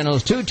 go to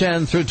channels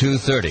 210 through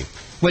 230.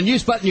 When you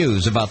spot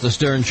news about The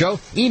Stern Show,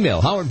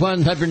 email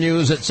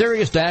Howard100News at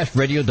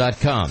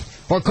Sirius-radio.com.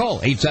 Or call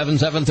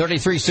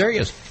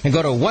 877-33-SIRIUS and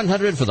go to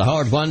 100 for the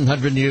Howard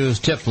 100 News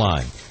tip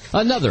line.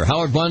 Another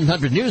Howard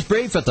 100 News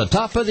Brief at the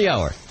top of the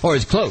hour, or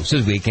as close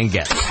as we can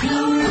get.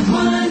 Howard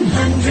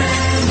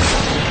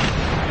 100.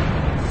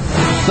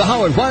 The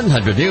Howard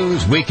 100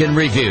 News Week in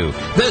Review.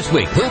 This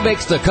week, who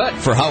makes the cut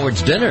for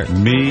Howard's dinner?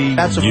 Me,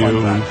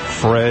 you,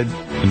 Fred,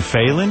 and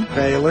Phelan.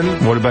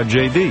 What about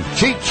J.D.?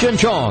 Cheech and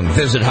Chong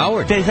visit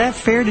Howard. Is that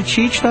fair to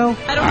Cheech, though?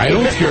 I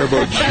don't care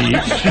about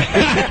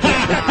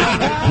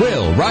Cheech.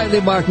 Will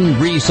Riley Martin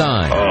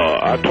resign?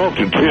 I talked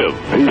to Tim.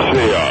 He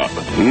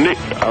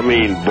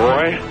said,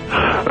 boy,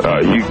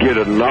 you get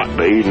a knot,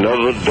 they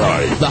another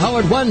die. The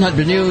Howard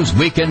 100 News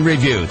Week in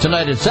Review.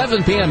 Tonight at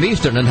 7 p.m.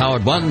 Eastern on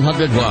Howard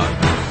 101.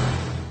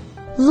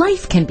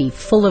 Life can be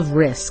full of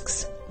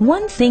risks.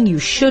 One thing you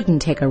shouldn't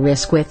take a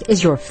risk with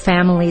is your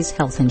family's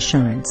health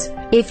insurance.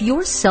 If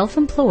you're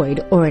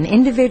self-employed or an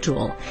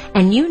individual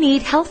and you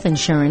need health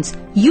insurance,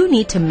 you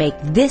need to make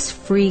this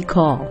free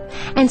call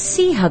and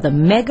see how the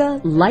Mega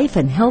Life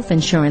and Health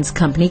Insurance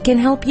Company can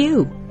help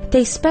you.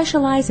 They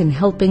specialize in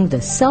helping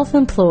the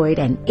self-employed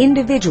and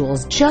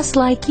individuals just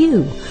like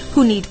you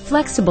who need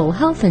flexible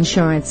health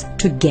insurance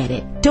to get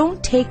it.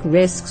 Don't take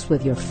risks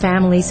with your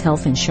family's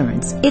health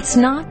insurance. It's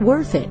not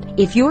worth it.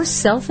 If you're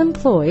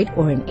self-employed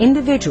or an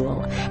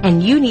individual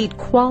and you need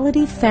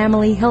quality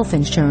family health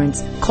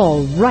insurance,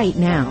 call right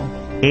now.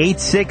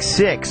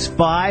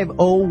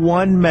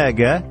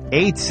 866-501-MEGA,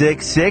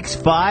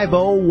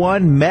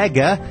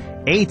 866-501-MEGA,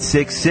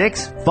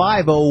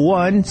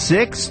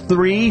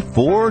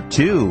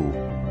 866-501-6342.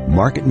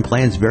 Market and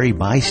plans vary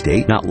by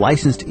state. Not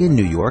licensed in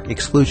New York.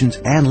 Exclusions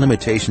and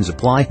limitations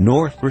apply.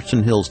 North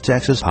Richland Hills,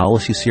 Texas.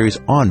 Policy series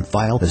on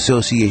file.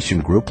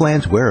 Association group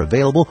plans, where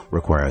available,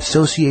 require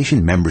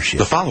association membership.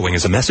 The following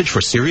is a message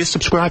for Sirius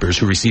subscribers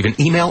who receive an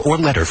email or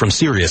letter from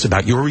Sirius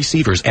about your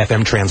receiver's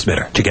FM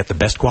transmitter. To get the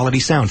best quality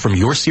sound from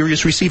your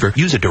Sirius receiver,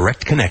 use a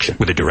direct connection.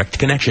 With a direct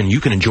connection, you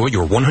can enjoy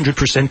your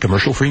 100%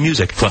 commercial-free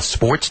music, plus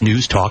sports,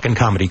 news, talk, and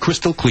comedy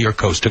crystal clear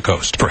coast to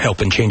coast. For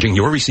help in changing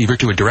your receiver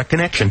to a direct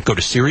connection, go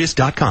to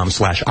Sirius.com/optimize.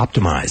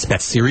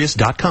 That's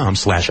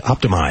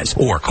Sirius.com/optimize.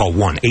 Or call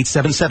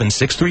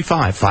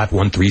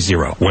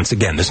 1-877-635-5130. Once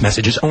again, this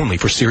message is only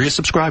for Sirius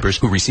subscribers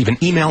who receive an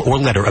email or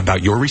letter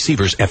about your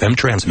receiver's FM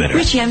transmitter.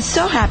 Richie, I'm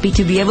so happy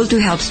to be able to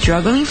help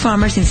struggling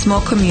farmers in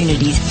small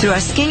communities through our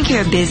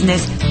skincare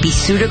business,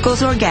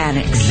 Beuticals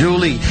Organics.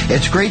 Julie,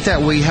 it's great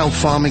that we help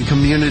farming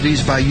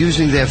communities by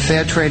using their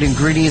fair trade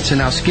ingredients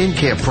in our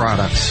skincare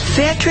products.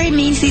 Fair trade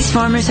means these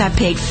farmers are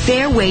paid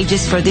fair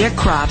wages for their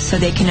crops so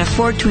they can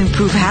afford to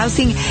improve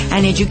housing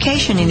and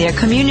education in their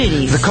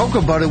communities. The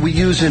cocoa butter we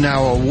use in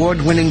our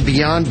award-winning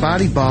Beyond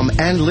Body Balm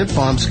and Lip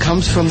Balms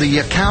comes from the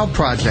Yacal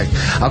Project,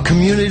 a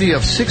community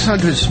of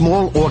 600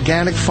 small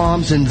organic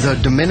farms in the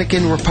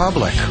Dominican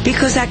Republic.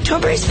 Because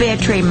October is Fair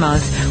Trade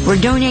Month, we're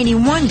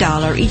donating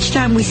 $1 each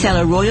time we sell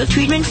a Royal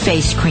Treatment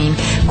Face Cream,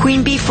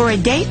 Queen Bee for a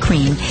Day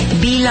Cream,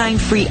 Beeline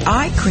Free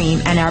Eye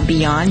Cream, and our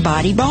Beyond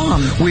Body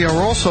Balm. We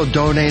are also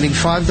donating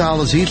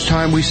 $5 each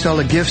time we sell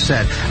a gift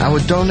set. Our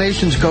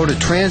donations go to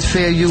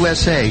Transfair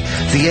USA,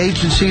 the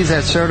agency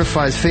that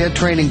certifies fair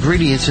trade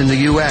ingredients in the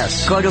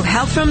U.S. Go to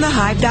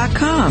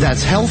healthfromthehive.com.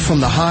 That's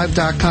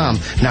healthfromthehive.com.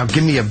 Now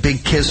give me a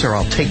big kiss or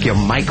I'll take your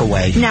mic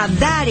away. Now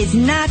that is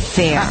not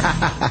fair.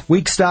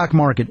 Weak stock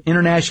market,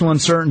 international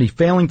uncertainty,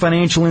 failing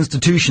financial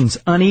institutions,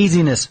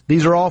 uneasiness.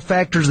 These are all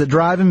factors that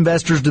drive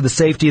investors to the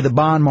safety of the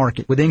bond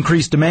market. With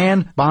increased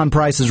demand, bond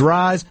prices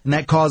rise, and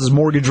that causes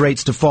mortgage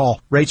rates to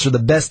fall. Rates are the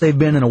best they've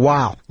been in a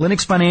while.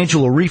 Lennox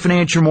Financial will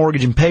refinance your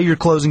mortgage and pay your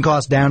closing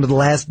costs down to the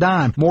last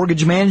dime.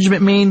 Mortgage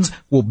management means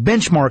we'll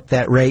benchmark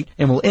that rate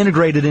and we'll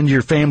integrate it into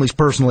your family's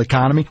personal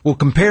economy. We'll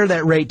compare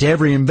that rate to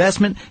every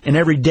investment and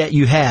every debt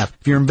you have.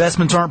 If your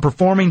investments aren't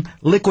performing,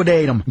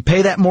 liquidate them and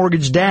pay that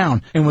mortgage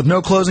down. And with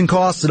no closing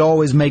costs, it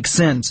always makes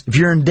sense. If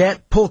you're in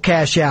debt, pull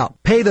cash out.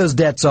 Pay those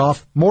debts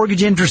off.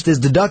 Mortgage interest is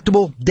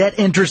deductible. Debt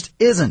interest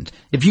isn't.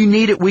 If you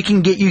need it, we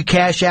can get you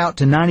cash out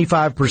to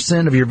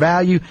 95% of your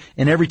value,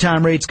 and every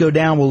time rates go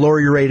down, we'll lower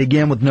your rate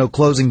again with no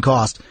closing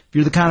cost. If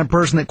you're the kind of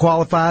person that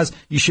qualifies,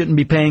 you shouldn't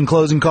be paying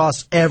closing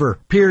costs ever,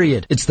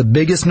 period. It's the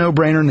biggest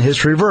no-brainer in the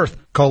history of Earth.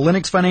 Call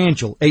Lennox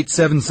Financial,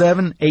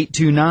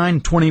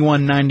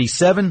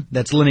 877-829-2197.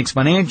 That's Lennox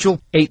Financial,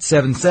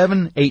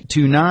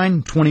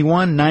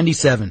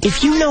 877-829-2197.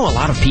 If you know a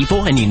lot of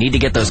people and you need to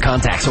get those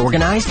contacts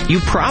organized, you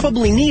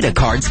probably need a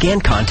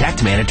CardScan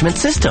contact management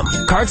system.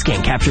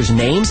 CardScan captures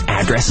names,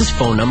 addresses,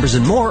 phone numbers,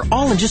 and more,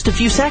 all in just a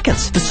few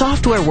seconds. The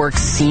software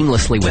works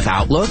seamlessly with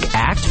Outlook,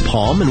 Act,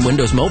 Palm, and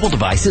Windows mobile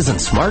devices and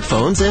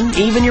smartphones, and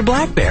even your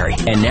BlackBerry.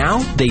 And now,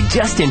 they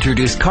just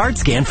introduced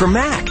CardScan for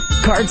Mac.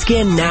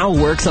 CardScan now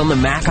works on the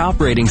Mac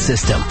operating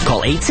system.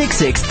 Call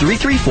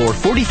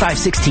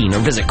 866-334-4516 or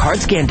visit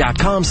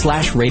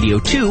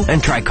cardscan.com/radio2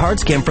 and try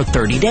CardScan for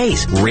 30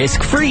 days.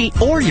 Risk-free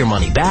or your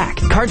money back.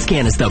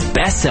 CardScan is the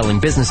best-selling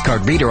business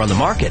card reader on the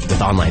market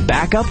with online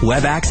backup,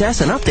 web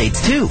access, and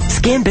updates too.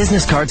 Scan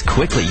business cards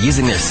quickly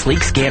using their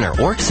sleek scanner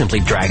or simply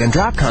drag and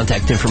drop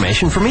contact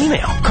information from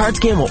email.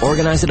 CardScan will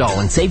organize it all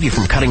and save you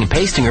from cutting and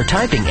pasting or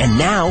typing, and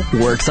now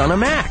works on a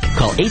Mac.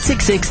 Call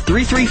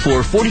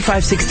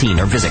 866-334-4516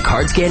 or visit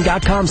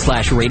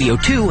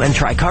cardscan.com/radio2 and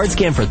try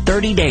CardScan for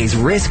 30 days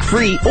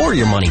risk-free or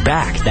your money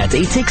back. That's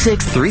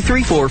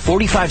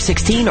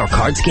 866-334-4516 or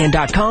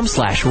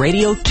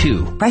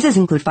cardscan.com/radio2. Prices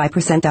include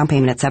 5% down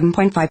payment at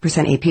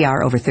 7.5%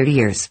 APR over 30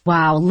 years.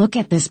 Wow, look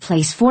at this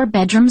place. 4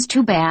 bedrooms,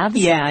 2 baths.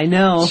 Yeah, I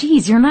know.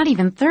 Geez, you're not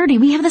even 30.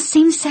 We have the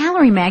same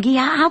salary, Maggie.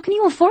 How can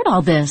you afford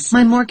all this?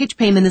 My mortgage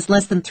payment is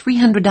less than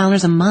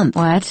 $300 a month.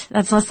 What?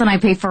 That's less than I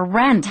pay for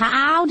rent.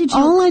 How did you...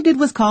 All I did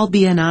was call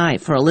BNI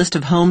for a list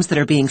of homes that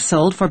are being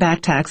sold for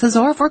back taxes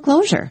or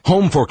foreclosure.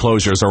 Home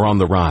foreclosures are on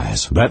the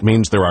rise. That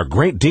means there are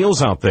great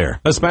deals out there,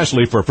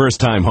 especially for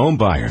first-time home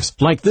buyers.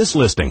 Like this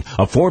listing,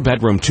 a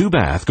 4-bedroom,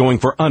 2-bath going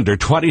for under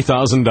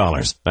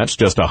 $20,000. That's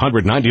just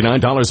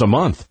 $199 a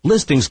month.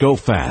 Listings go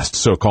fast,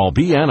 so call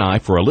BNI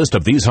for a list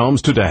of these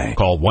homes today.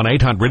 Call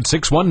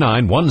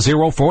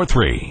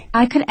 1-800-619-1043.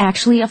 I could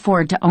actually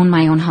afford to own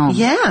my own home.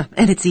 Yeah,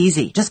 and it's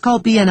easy. Just call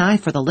BNI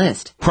for the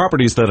list.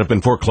 Properties that have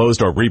been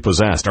foreclosed or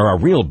repossessed are a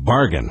real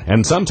bargain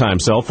and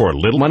sometimes sell for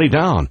little money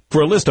down.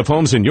 For a list of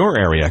homes in your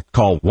area,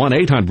 call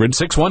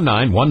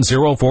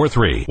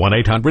 1-800-619-1043.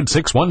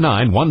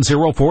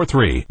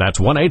 1-800-619-1043. That's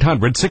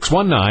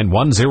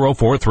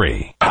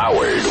 1-800-619-1043.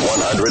 Howard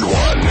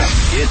 101.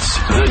 It's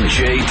the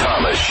Jay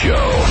Thomas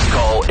Show.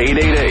 Call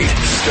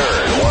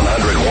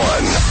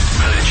 888-STERN-101.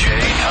 The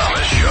Jay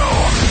Thomas Show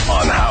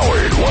on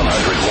Howard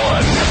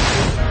 101.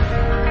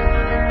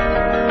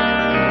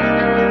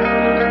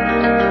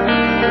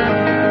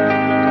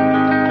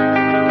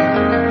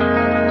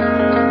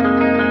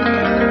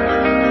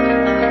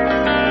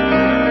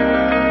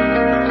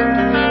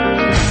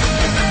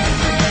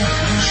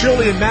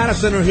 Shirley and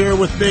Madison are here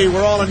with me.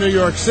 We're all in New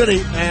York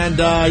City, and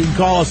you can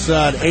call us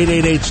at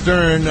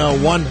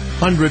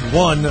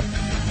 888-STERN-101.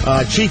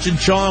 Cheech and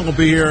Chong will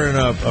be here in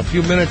a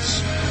few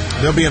minutes.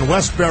 They'll be in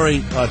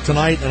Westbury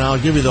tonight, and I'll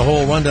give you the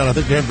whole rundown. I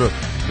think they're heading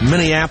for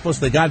Minneapolis.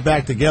 They got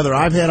back together.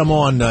 I've had them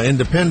on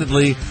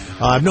independently.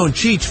 I've known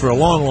Cheech for a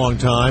long, long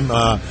time.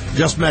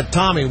 Just met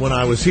Tommy when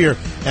I was here.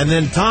 And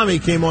then Tommy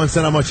came on and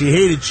said how much he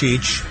hated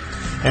Cheech.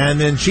 And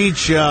then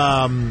Cheech,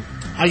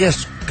 I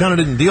guess, kind of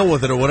didn't deal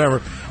with it or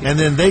whatever. And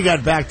then they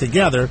got back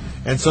together,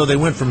 and so they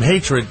went from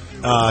hatred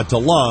to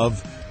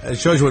love. It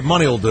shows you what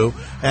money will do.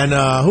 And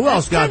who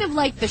else got... It's kind of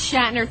like the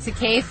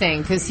Shatner-Takei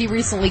thing, because he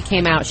recently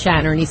came out,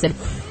 Shatner, and he said,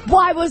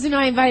 why wasn't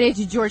I invited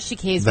to George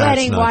Takei's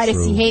wedding? Why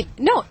does he hate...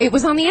 No, it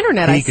was on the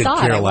internet. I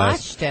saw it. I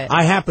watched it.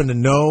 I happen to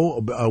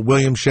know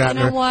William Shatner.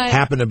 You know what?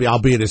 I'll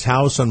be at his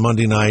house on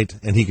Monday night,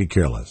 and he could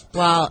care less.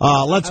 Well,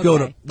 let's go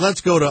to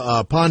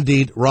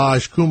Pandit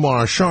Raj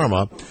Kumar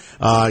Sharma.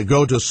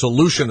 Go to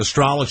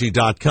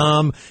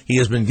solutionastrology.com. He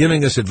has been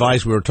giving us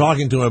advice. We were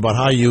talking to him about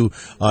how you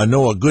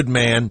know a good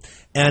man.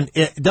 And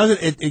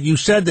you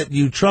said that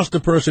you trust a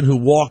person who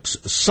walks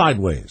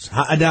sideways.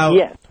 Now,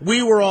 yes.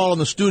 We were all in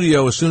the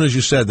studio as soon as you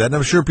said that, and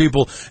I'm sure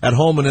people at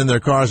home and in their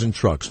cars and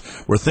trucks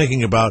were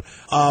thinking about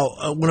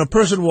when a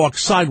person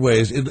walks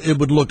sideways, it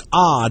would look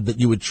odd that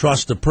you would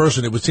trust a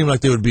person. It would seem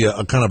like they would be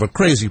a kind of a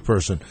crazy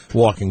person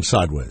walking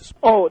sideways.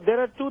 Oh, there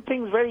are two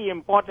things very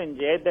important,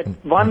 Jay, that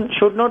one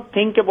should not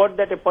think about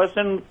that a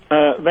person,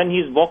 when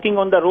he's walking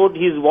on the road,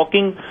 he's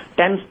walking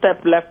 10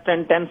 step left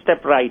and 10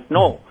 step right.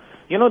 No.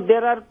 You know,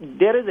 there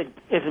is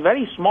a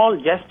very small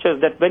gesture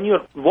that when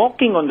you're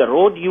walking on the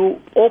road, you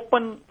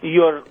open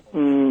your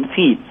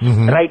feet,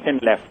 right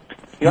and left.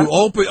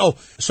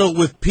 So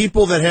with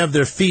people that have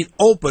their feet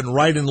open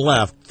right and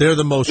left, they're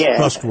the most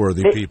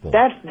trustworthy people.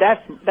 That's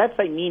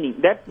my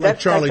meaning. Like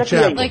Charlie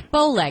Chaplin. Like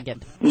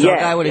bow-legged. So a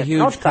guy with a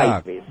huge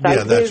cock.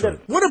 Yeah, that's right.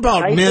 What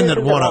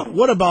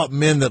about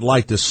men that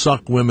like to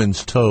suck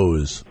women's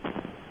toes?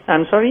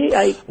 I'm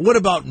sorry? What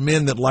about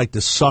men that like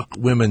to suck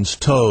women's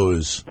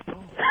toes?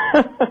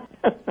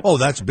 Oh,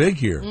 that's big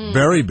here.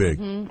 Very big.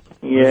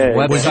 Yeah.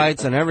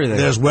 Websites and everything.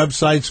 There's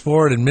websites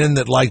for it, and men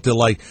that like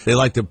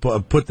to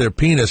put their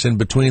penis in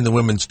between the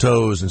women's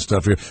toes and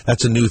stuff here.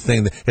 That's a new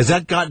thing. Has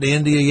that gotten to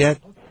India yet?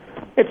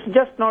 It's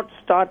just not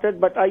started,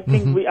 but I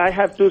think I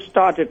have to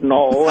start it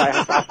now.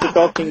 After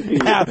talking to you.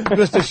 Yeah,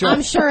 Mr. Shaw.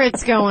 I'm sure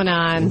it's going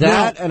on.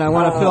 That, and I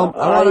want to film.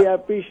 I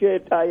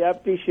appreciate.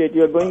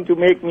 You're going to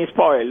make me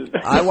spoiled.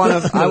 I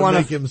want to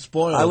make him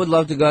spoiled. I would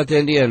love to go out to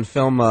India and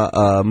film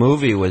a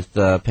movie with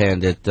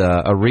Pandit,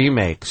 a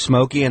remake,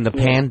 Smokey and the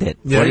Pandit.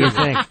 Yeah. What do you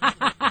think?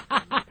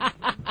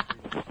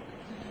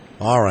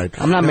 All right.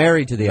 I'm not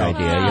married to the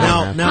idea.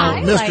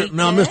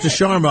 Mr.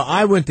 Sharma,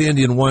 I went to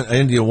India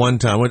one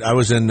time. I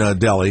was in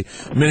Delhi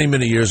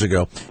many years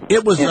ago.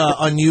 It was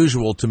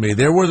unusual to me.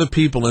 There were the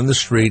people in the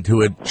street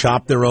who had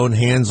chopped their own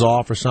hands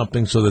off or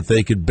something so that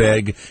they could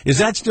beg. Is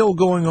that still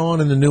going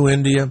on in the new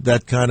India,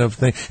 that kind of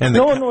thing? And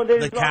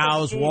the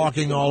cows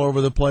walking all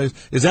over the place.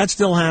 Is that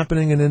still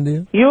happening in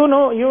India? You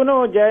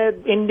know, Jay,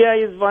 India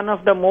is one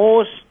of the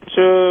most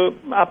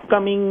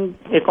upcoming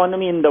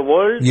economy in the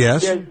world.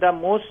 Yes. It is the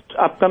most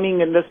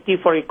upcoming industry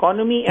for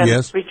economy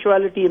and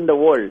spirituality in the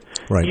world.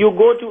 Right. You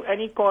go to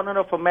any corner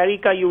of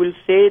America, you will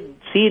see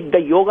the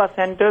yoga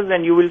centers,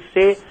 and you will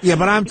say... Yeah,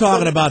 but I'm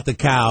talking about the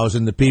cows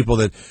and the people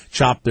that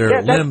chop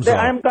their limbs off.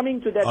 I'm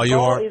coming to that. Oh, you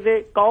are?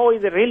 Cow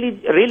is a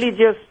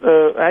religious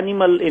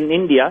animal in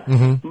India,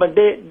 but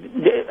they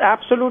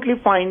absolutely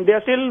fine. They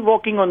are still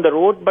walking on the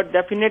road, but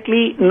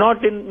definitely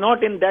not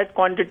in that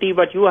quantity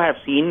what you have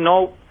seen.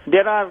 No.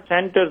 There are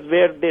centers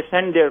where they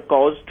send their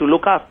cows to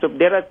look after.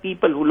 There are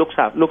people who looks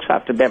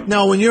after them.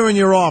 Now, when you're in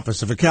your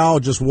office, if a cow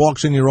just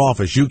walks in your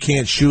office, you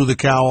can't shoo the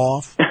cow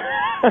off?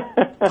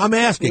 I'm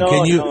asking.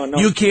 No.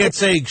 You can't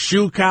say,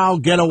 shoo cow,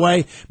 get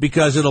away,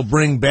 because it'll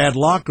bring bad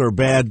luck or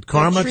bad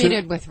karma?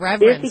 Treated with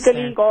reverence.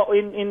 Basically,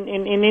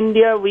 in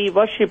India, we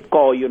worship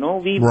cow, you know.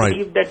 We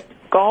believe that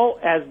cow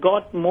has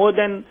got more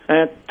than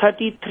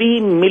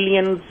 33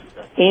 million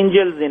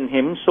angels in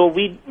him, so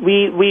we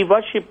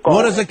worship cow.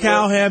 What does a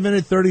cow have in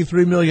it?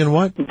 33 million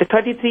what? The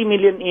 33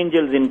 million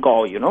angels in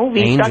cow, you know.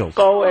 We touch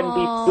cow and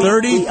we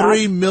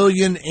 33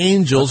 million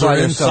angels are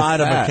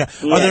inside of a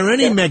cow. Are there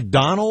any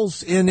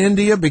McDonald's in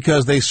India?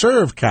 Because they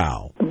serve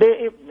cow.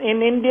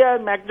 In India,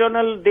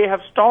 McDonald's, they have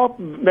stopped,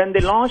 when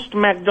they launched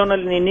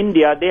McDonald's in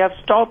India, they have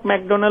stopped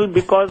McDonald's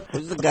because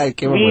who's the guy who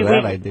came up with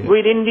that idea? We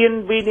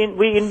Indian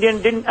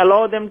didn't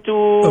allow them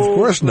to of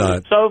course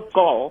not. serve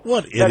cow.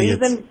 What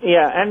idiots.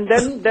 And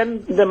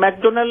then the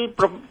McDonald's,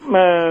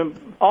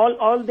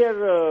 all their,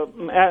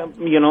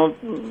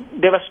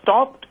 they were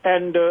stopped,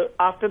 and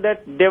after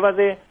that there was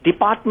a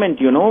department,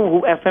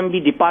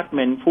 FMB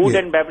department, Food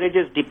and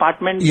Beverages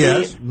department.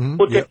 Yes. They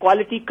put a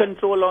quality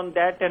control on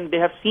that, and they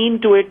have seen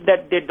to it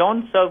that they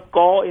don't serve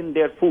cow in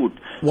their food.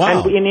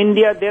 Wow. And in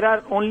India, there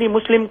are only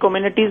Muslim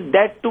communities,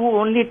 that too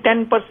only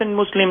 10%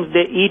 Muslims,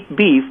 they eat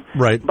beef.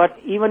 Right. But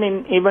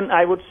even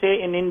I would say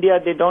in India,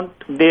 they don't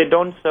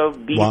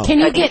serve beef. Wow. Can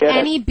you get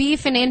any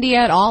beef in India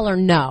at all, or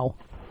no?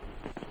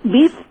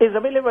 Beef is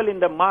available in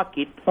the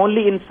market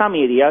only in some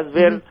areas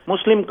where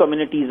Muslim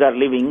communities are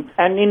living.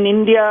 And in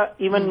India,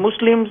 even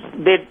Muslims,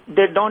 they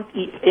don't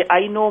eat.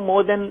 I know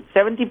more than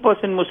 70%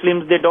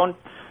 Muslims, they don't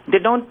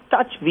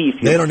touch beef.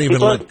 They don't even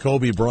let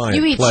Kobe Bryant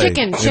You eat play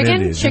chicken.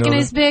 India, Chicken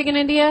is big in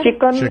India?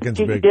 Chicken's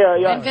big.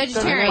 Yeah. And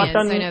vegetarians.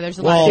 Mutton, I know there's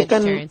a lot of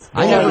vegetarians.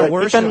 I never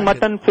worshipped chicken,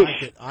 mutton,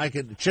 fish. I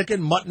could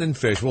chicken, mutton, and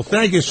fish. Well,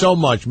 thank you so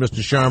much,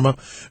 Mr. Sharma.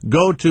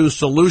 Go to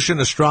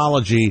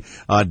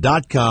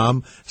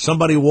solutionastrology.com.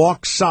 Somebody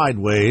walks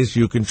sideways.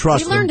 You can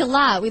trust them. We learned a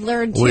lot. We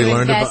learned to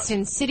invest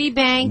in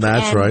Citibank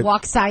and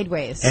walk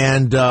sideways.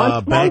 And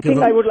one small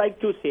thing I would like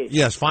to say.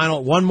 Yes,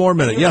 one more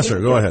minute. Yes, sir,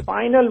 go ahead.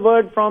 Final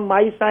word from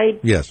my side.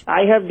 Yes.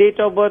 I have date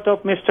of birth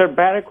of Mr.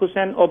 Barack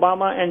Hussein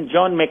Obama and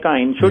John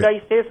McCain. Should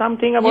I say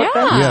something about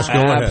that? Yes, go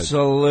ahead.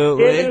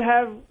 Absolutely.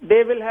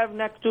 They will have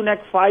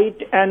neck-to-neck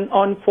fight, and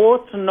on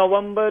 4th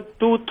November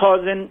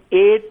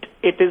 2008,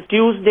 it is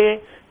Tuesday,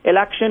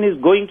 election is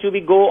going to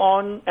go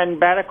on, and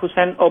Barack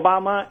Hussein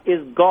Obama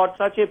is got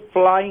such a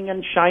flying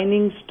and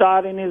shining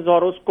star in his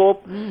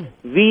horoscope.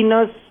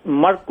 Venus,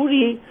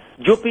 Mercury,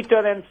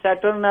 Jupiter and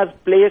Saturn has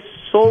placed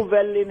so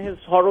well in his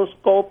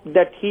horoscope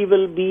that he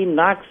will be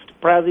next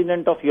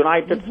President of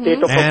United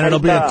States of America. And it'll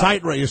be a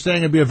tight race. You're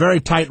saying it'll be a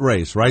very tight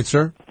race, right,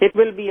 sir? It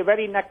will be a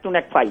very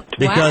neck-to-neck fight.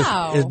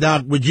 Because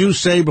now, would you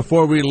say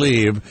before we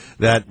leave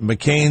that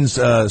McCain's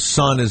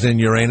sun is in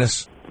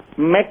Uranus?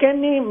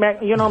 McCain,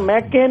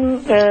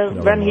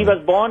 when he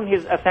was born,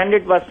 his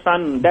ascendant was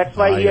Sun. That's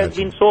why he has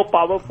been so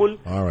powerful.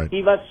 All right.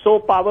 He was so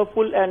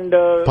powerful and...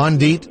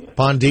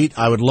 Pandit,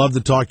 I would love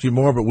to talk to you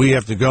more, but we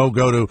have to go.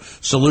 Go to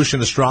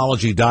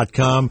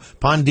solutionastrology.com.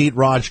 Pandit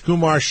Raj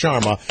Kumar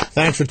Sharma,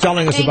 thanks for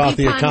telling us about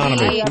the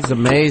economy. He's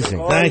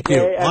amazing. Thank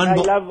you. And I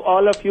love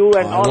all of you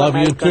and all of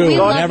you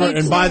too.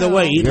 And by the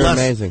way,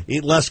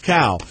 eat less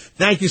cow.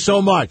 Thank you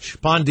so much,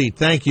 Pandit.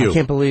 Thank you. I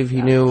can't believe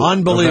he knew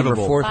Unbelievable.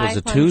 November 4th was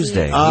a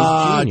Tuesday.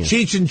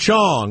 Cheech and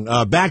Chong,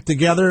 back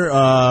together.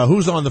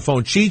 Who's on the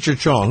phone? Cheech or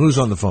Chong? Who's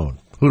on the phone?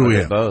 Who do we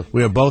have? Both.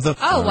 We have both of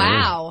them? Oh,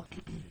 wow.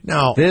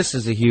 Now, this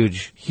is a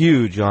huge,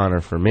 huge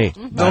honor for me.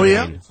 Oh,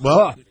 yeah?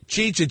 Well,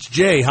 Cheech, it's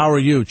Jay. How are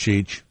you,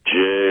 Cheech?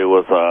 Jay,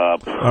 what's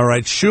up? All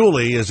right.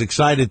 Shuli is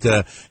excited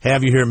to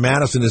have you here.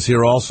 Madison is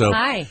here also.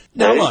 Hi.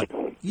 Now, look.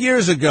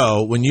 Years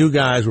ago, when you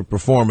guys were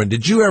performing,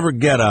 did you ever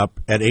get up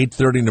at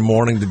 8:30 in the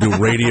morning to do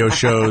radio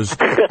shows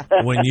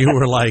when you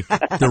were like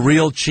the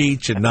real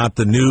Cheech and not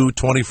the new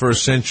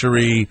 21st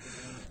century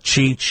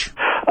Cheech?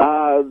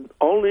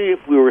 Only if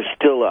we were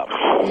still up.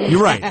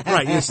 You're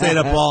right. You stayed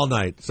up all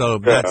night, so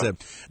that's it.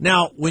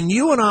 Now, when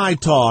you and I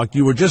talked,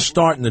 you were just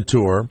starting the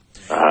tour.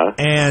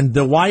 And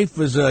the wife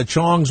is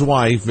Chong's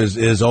wife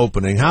is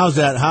opening. How is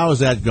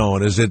that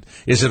going? Is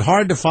it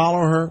hard to follow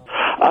her?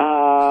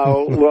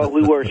 Well,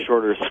 we wear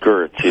shorter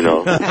skirts, you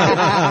know.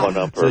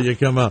 So you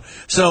come out.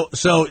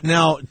 So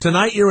now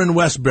tonight you're in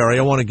Westbury.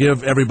 I want to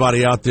give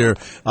everybody out there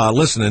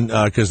listening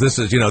because this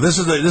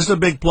is a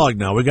big plug.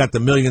 Now we got the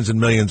millions and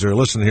millions who are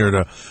listening here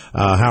to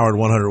Howard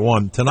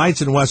 101.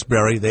 Tonight's in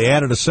Westbury. They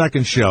added a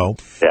second show.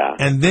 Yeah.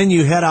 And then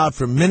you head out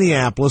from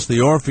Minneapolis,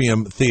 the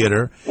Orpheum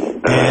Theater,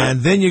 and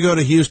then you go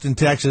to Houston,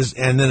 Texas,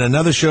 and then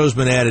another show's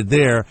been added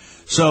there.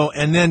 So,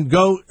 and then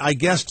go, I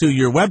guess, to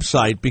your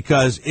website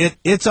because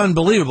it's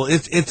unbelievable.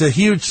 It's a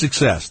huge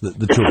success. The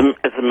tour.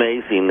 It's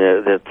amazing.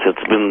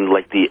 It's been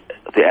like the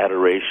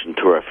adoration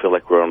tour. I feel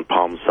like we're on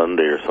Palm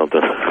Sunday or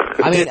something.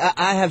 I mean,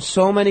 I have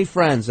so many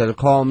friends that have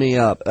called me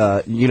up.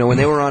 When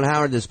they were on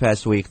Howard this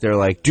past week, they're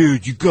like,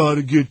 "Dude, you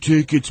gotta get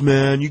tickets,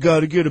 man. You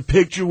gotta get a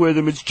picture with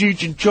them. It's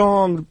Cheech and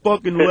Chong, the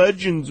fucking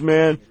legends,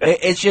 man."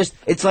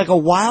 It's like a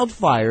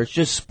wildfire. It's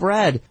just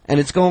spread, and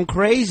it's going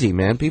crazy,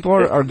 man. People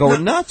are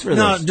going nuts for this.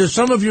 Now, do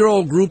some of your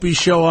old groupies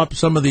show up?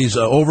 Some of these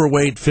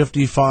overweight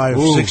 55,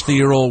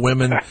 60-year-old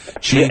women?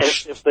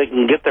 Cheech? If they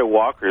can get their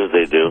walkers,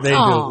 they do. They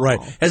do, right.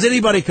 Has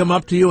anybody come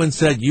up to you and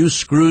said, "You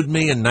screwed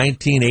me in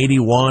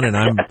 1981 and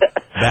I'm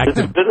back to..."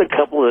 There's been a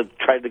couple that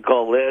tried to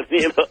call in,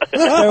 you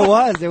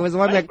know. There was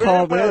one that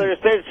called in. My grandmother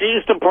said she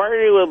used to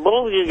party with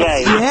both of you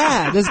guys.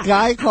 Yeah, this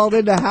guy called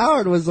into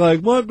Howard was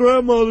like, "My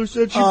grandmother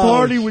said she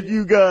partied with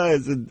you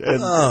guys." And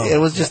it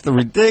was just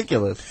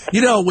ridiculous.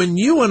 When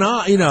you and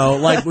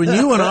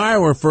I,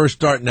 were first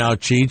starting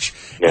out, Cheech,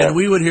 and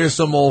we would hear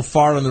some old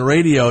fart on the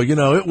radio,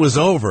 it was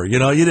over. You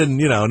didn't,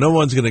 no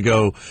one's gonna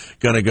go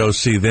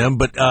see them.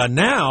 But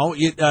now,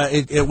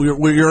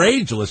 we're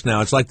ageless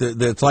now. It's like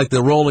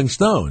the Rolling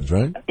Stones,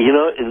 right?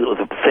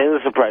 The thing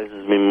that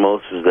surprises me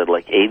most is that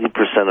like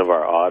 80% of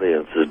our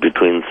audience is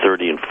between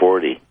 30 and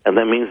 40, and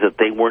that means that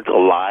they weren't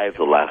alive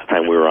the last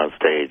time we were on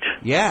stage.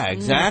 Yeah,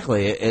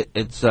 exactly.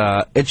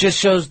 It just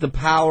shows the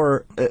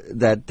power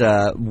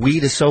that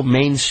weed is so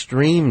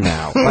mainstream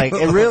now. Like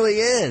it really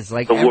is.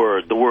 Like the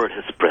word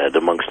has spread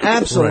amongst people.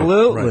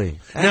 Absolutely.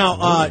 Right.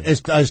 Now,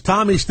 is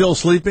Tommy still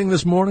sleeping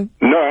this morning?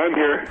 No, I'm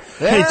here.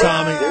 Hey,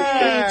 Tommy.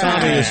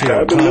 Tommy is here.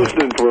 I've been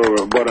listening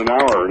for about an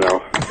hour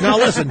now. Now,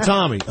 listen,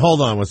 Tommy,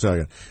 hold on one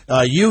second.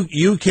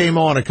 You came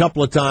on a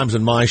couple of times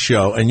in my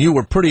show, and you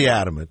were pretty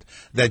adamant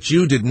that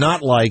you did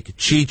not like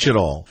Cheech at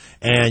all,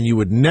 and you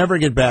would never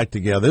get back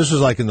together. This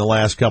was like in the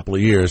last couple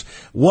of years.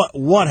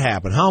 What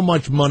happened? How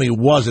much money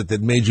was it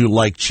that made you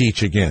like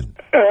Cheech again?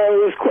 It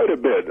was quite a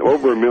bit,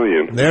 over $1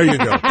 million. There you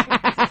go.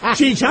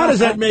 Cheech, how does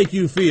that make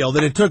you feel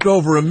that it took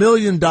over $1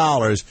 million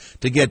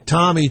to get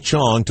Tommy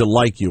Chong to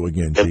like you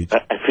again, Cheech?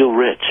 I feel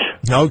rich.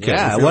 Okay.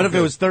 Yeah, what if it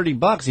was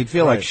 $30? He'd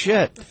feel like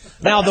shit.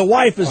 Now, the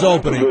wife is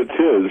opening. It's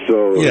his,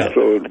 so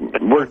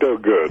it worked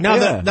out good.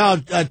 Now,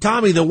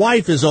 Tommy, the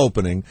wife is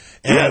opening.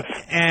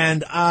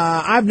 And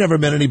I've never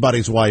met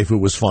anybody's wife who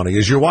was funny.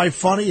 Is your wife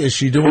funny? Is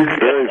she doing... She's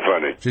very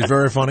funny. She's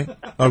very funny?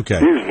 Okay.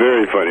 She's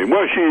very funny.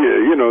 Well, she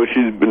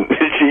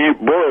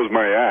borrows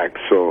my act,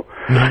 so...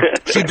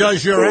 She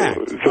does your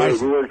act. So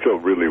it works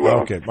out really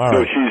well. Okay, all right.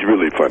 No, she's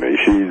really funny.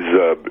 She's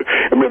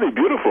really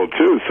beautiful,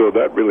 too, so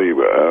that really...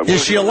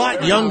 is she a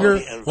lot younger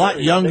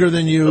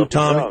than you,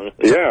 Tommy?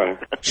 Yeah.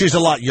 She's a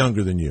lot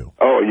younger than you.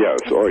 Oh, yes.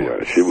 Oh,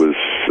 yeah. She was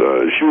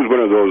one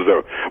of those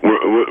that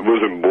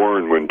wasn't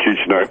born when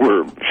Cheech and I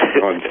were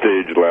on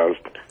stage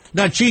last.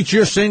 Now, Cheech,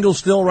 you're single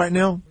still right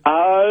now?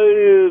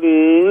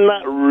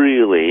 Not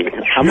really.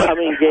 I'm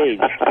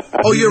engaged.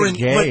 Oh, you're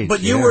engaged.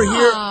 But you were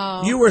here.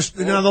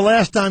 Now, the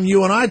last time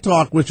you and I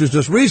talked, which was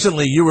just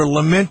recently, you were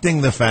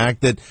lamenting the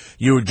fact that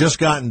you had just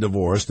gotten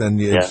divorced, and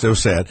it's so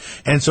sad.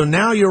 And so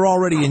now you're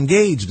already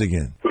engaged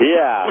again.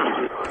 Yeah.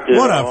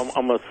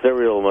 I'm a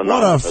serial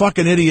monogamous. What a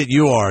fucking idiot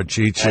you are,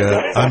 Cheech.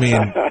 I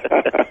mean...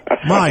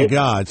 My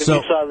God. If you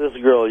saw this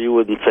girl, you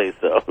wouldn't say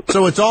so.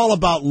 So it's all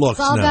about looks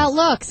now. It's all now. about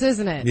looks,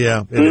 isn't it?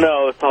 Yeah.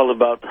 No, it's all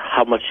about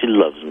how much she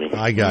loves me.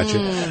 I got you.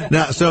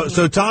 Now,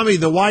 so Tommy,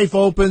 the wife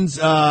opens,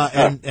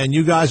 and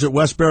you guys are at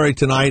Westbury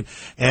tonight,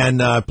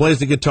 and plays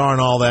the guitar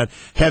and all that.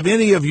 Have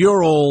any of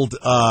your old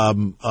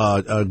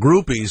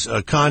groupies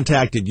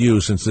contacted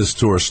you since this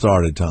tour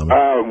started, Tommy?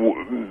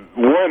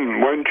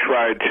 One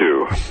tried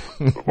to.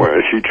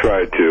 Well, she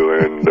tried to,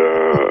 and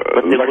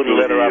but they wouldn't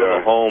let her out of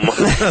the home.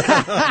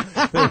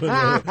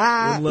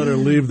 Wouldn't let her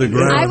leave the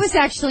ground. I was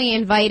actually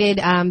invited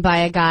by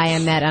a guy I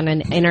met on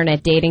an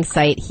internet dating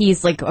site.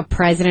 He's like a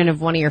president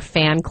of one of your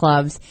fan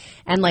clubs.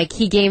 And, like,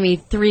 he gave me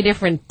 3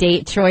 different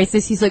date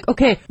choices. He's like,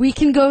 okay, we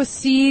can go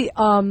see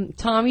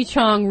Tommy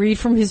Chong read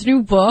from his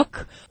new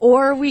book,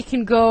 or we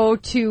can go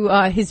to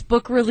his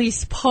book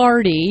release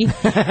party.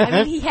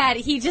 I mean,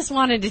 he just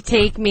wanted to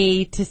take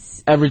me to...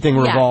 Everything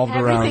revolved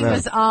around that. Everything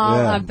was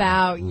all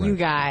about you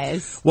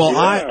guys. Well,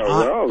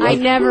 I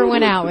never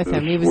went out with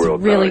him. He was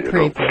really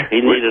creepy.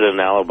 He needed an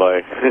alibi.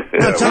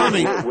 Now,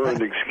 Tommy, we're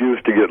an excuse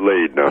to get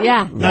laid now.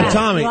 Yeah. Now,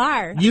 Tommy,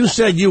 you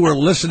said you were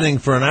listening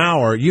for an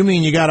hour. You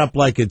mean you got up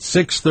like at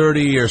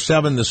 6:30 or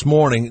 7 this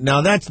morning?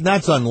 Now that's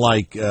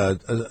unlike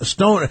a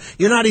stoner.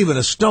 You're not even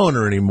a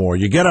stoner anymore.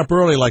 You get up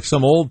early like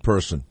some old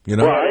person. You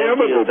know. Well, I am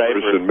an old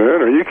person,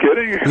 man. Are you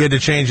kidding? He had to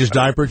change his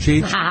diaper,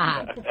 Cheech?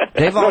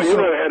 They've also... you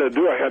know what I had to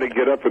do? I had to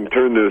get up and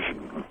turn this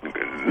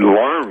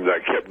alarm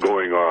that kept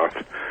going off.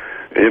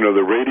 You know,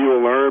 the radio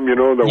alarm, you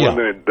know, the one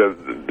that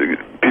the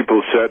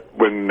people set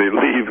when they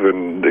leave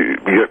and they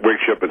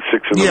wakes you up at 6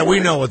 in the morning. Yeah, we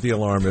know what the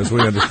alarm is.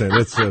 We understand.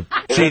 It's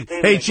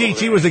Hey, Cheech,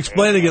 he was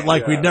explaining it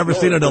like we'd never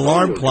seen an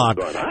alarm clock.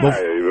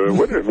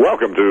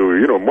 Welcome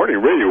to, morning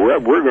radio.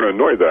 We're going to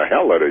annoy the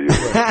hell out of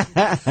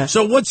you.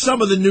 So what's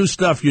some of the new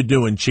stuff you're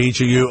doing,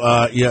 Cheech? Are you,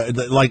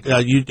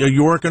 are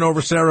you working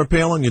over Sarah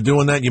Palin? You're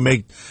doing that? You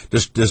make,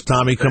 does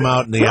Tommy come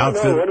out in the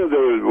outfit? No,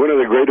 one of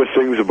the greatest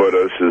things about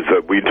us is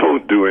that we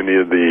don't do any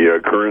of the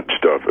current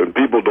stuff, and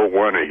people don't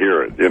want to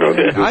hear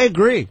it. I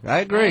agree.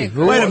 Wait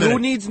a minute. Who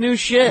needs new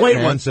shit?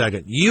 Wait 1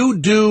 second. You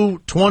do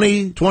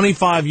 20,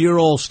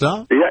 25-year-old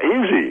stuff? Yeah,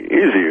 easy.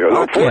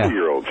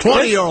 40-year-olds.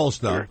 20-year-old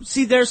stuff.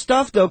 See, their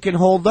stuff, though, can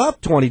hold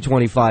up 20,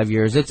 25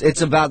 years.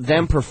 It's about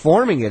them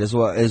performing it is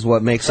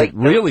what makes it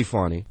really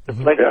funny. It's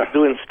like they're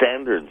doing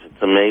standards.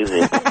 It's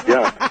amazing.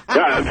 Yeah.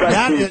 In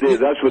fact, these days,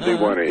 that's what they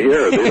want to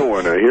hear. They don't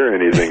want to hear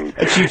anything.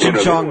 Cheech and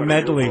Chong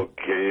medley.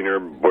 Kane or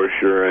Bush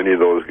or any of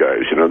those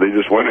guys. They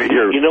just want to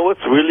hear. You know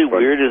what's really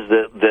weird is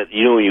that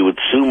you would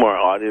assume our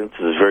audience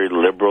is very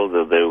liberal,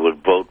 that they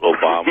would vote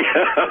Obama.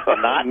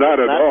 Not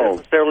at all.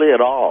 Necessarily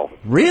at all.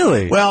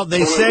 Really? Well,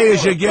 they say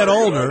as you get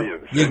older,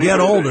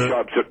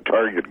 shops at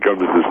Target come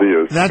to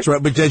see us. That's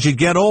right, but as you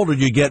get older,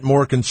 you get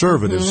more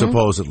conservative,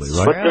 supposedly,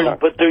 right?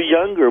 But they're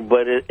younger,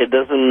 but it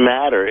doesn't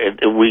matter.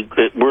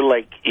 We're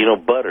like,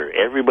 butter.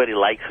 Everybody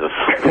likes us.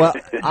 Well,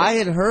 I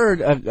had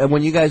heard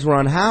when you guys were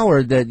on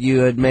Howard that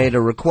you had made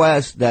a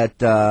request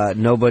that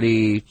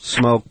nobody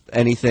smoke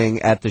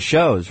anything at the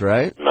shows,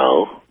 right?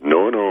 No.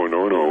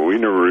 We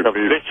never. A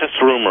vicious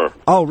rumor.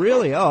 Oh,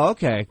 really? Oh,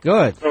 okay.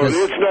 Good. No,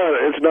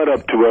 it's not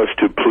up to us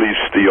to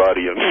police the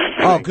audience.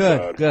 Oh,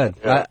 good.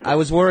 I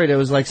was worried. It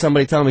was like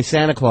somebody telling me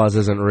Santa Claus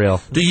isn't real.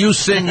 Do you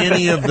sing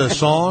any of the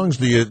songs?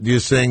 Do you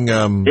sing?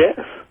 Yes.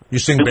 You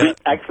sing.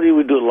 Actually,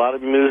 we do a lot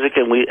of music,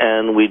 and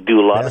we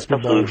do a lot of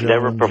stuff that we've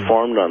never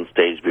performed on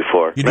stage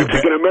before.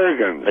 Mexican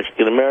American.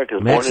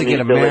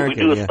 We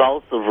do a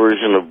salsa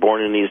version of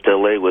Born in East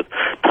L.A. with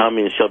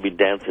Tommy and Shelby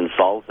dancing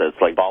salsa.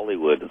 It's like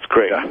Bollywood. It's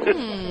great.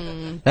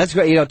 That's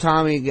great.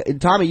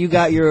 Tommy, you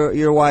got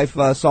your wife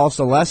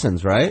salsa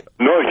lessons, right?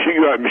 No, she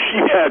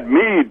had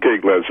me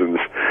take lessons.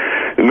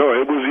 No,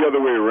 it was the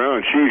other way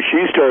around.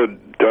 She started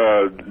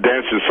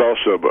dancing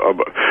salsa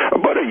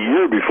about a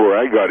year before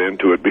I got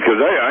into it, because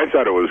I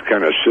thought it was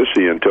kind of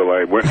sissy until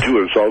I went to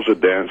a salsa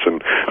dance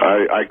and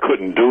I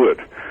couldn't do it.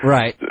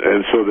 Right.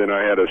 And so then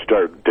I had to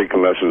start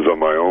taking lessons on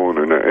my own,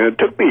 and it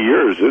took me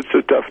years. It's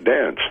a tough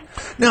dance.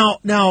 Now,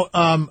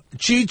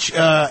 Cheech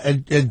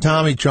and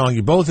Tommy Chong,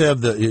 you both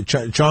have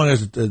Chong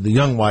has the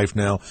young wife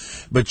now,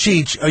 but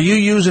Cheech, are you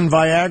using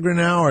Viagra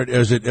now, or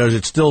is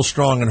it still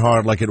strong and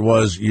hard like it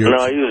was? No,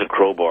 I use a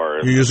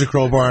crowbar. You use a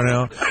crowbar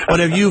now? But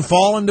have you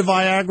fallen to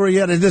Viagra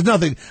yet? There's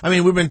nothing. I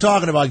mean, we've been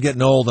talking about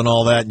getting old and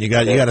all that, and you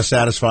got to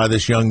satisfy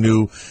this young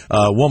new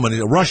woman,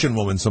 a Russian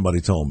woman. Somebody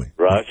told me.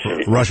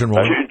 Russian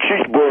woman.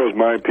 She borrows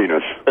my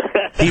penis.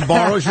 He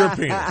borrows your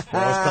penis.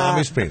 Borrows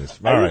Tommy's penis.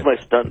 All right. Use my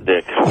stunt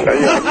dick.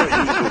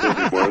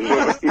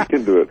 You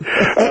can do it.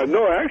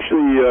 No,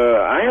 actually,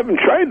 I haven't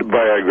tried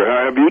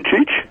Viagra. Have you,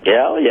 Cheech?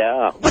 Yeah.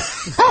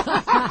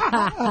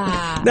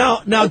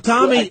 Now,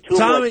 Tommy.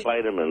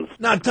 Vitamins.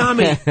 Now,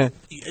 Tommy,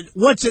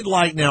 what's it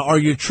like now? Are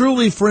you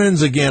truly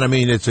friends again? I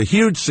mean, it's a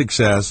huge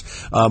success.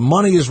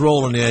 Money is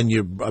rolling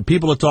in.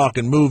 People are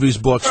talking movies,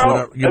 books,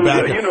 whatever. You're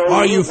back.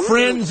 Are you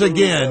friends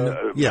again?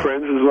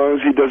 Friends as long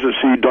as he doesn't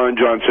see Don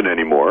Johnson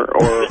anymore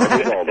or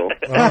Ronaldo.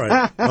 All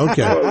right.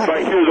 Okay. If I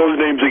hear those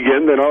names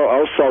again, then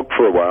I'll sulk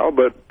for a while.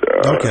 But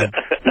okay.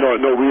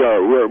 No, we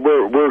are.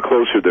 We're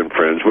closer than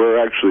friends. We're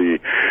actually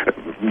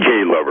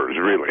gay lovers,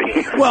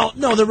 really. Well,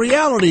 no, the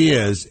reality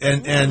is,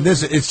 and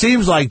this, it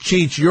seems like,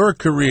 Cheech, your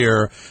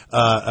career,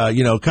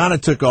 kind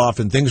of took off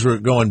and things were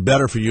going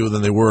better for you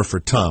than they were for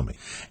Tommy.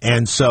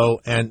 And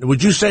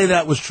would you say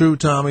that was true,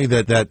 Tommy,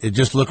 that it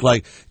just looked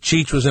like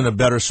Cheech was in a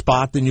better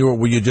spot than you, or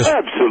were you just...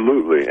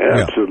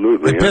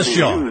 Absolutely. It pissed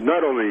you off. He was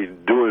not only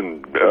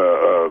doing,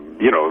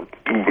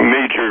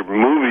 major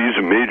movies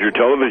and major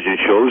television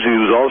shows, he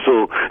was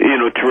also,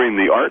 touring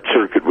the art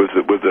circuit with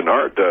an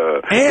art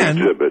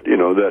exhibit,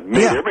 that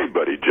made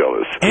everybody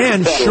jealous.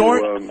 And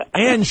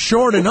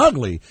short and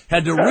ugly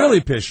had to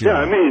really piss you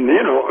off. I mean,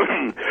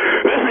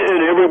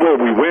 and everywhere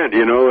we went,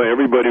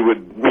 everybody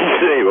would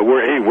say,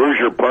 hey, where's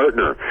your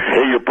partner?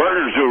 Hey, your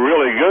partner's doing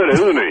really good,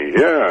 isn't he?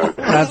 Yeah.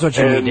 That's what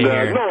you need to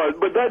hear. No,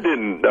 but that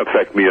didn't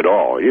affect me at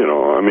all.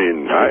 I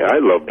mean, I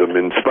loved him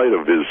in spite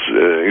of his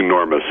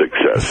enormous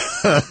success.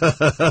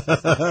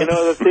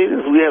 The thing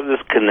is, we have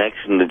this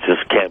connection that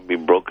just can't be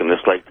broken.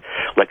 It's like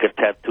a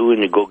tattoo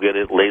and you go get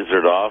it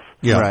lasered off.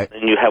 Yeah. Right.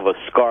 And you have a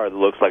scar that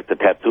looks like the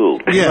tattoo.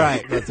 Yeah.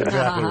 Right. That's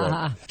exactly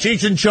right.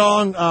 Cheech and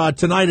Chong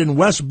tonight in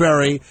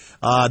Westbury.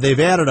 They've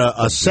added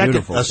a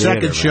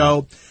second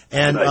show,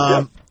 and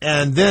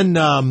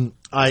then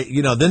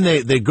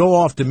then they go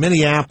off to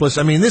Minneapolis.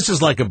 I mean, this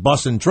is like a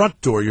bus and truck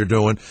tour you're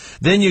doing.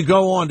 Then you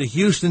go on to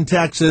Houston,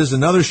 Texas.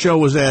 Another show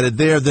was added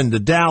there. Then to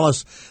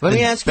Dallas. Let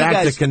me ask you guys,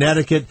 back to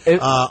Connecticut. In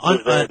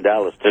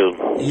Dallas too.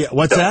 Yeah.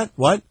 What's that?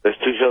 What? There's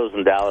 2 shows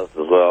in Dallas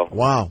as well.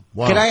 Wow.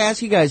 Can I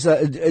ask you guys?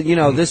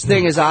 This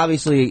thing is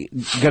obviously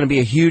going to be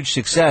a huge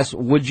success.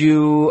 Would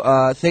you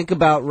think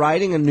about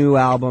writing a new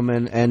album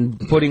and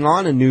putting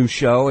on a new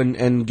show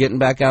and getting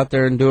back out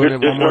there and doing it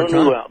one more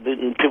time?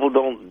 People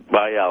don't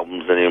buy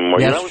albums anymore.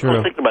 Yes, I was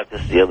thinking about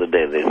this the other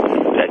day. They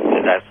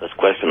asked this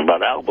question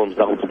about albums.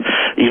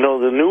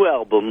 The new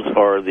albums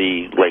are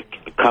the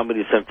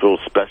Comedy Central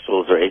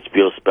specials or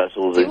HBO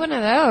specials. Do one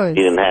of those.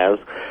 Ian has.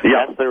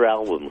 Yeah. That's their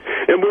albums.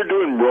 And we're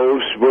doing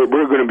roasts. We're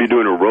going to be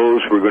doing a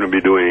roast. We're going to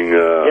be doing...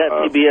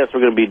 TBS.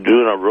 We're going to be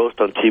doing a roast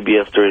on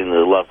TBS during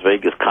the Las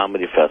Vegas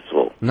Comedy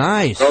Festival.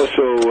 Nice.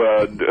 Also,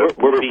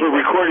 we're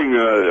recording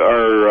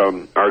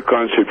our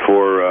concert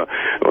for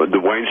the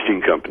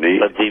Weinstein Company.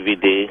 A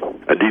DVD.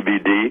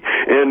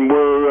 And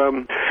we're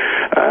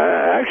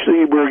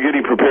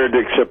getting prepared to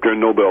accept our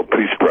Nobel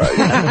Peace Prize.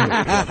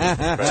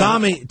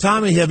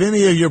 Tommy, have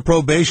any of your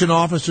probation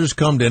officers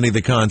come to any of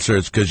the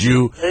concerts? Because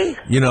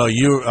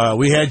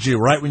we had you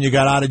right when you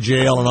got out of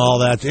jail and all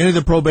that. Any of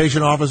the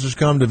probation officers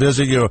come to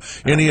visit you?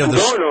 Any of the?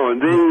 No.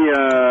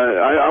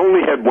 I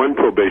only had one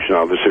probation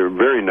officer, a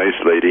very nice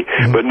lady,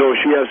 but no,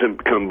 she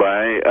hasn't come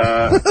by.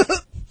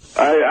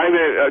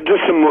 I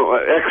just some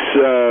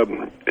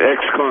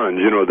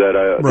ex-cons,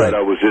 that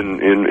I was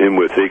in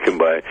with. They come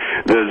by.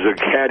 There's a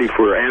caddy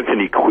for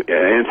Anthony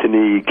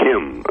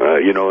Kim.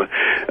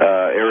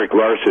 Eric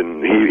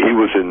Larson. He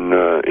was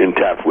in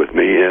Taft with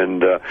me,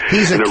 and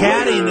he's a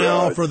caddy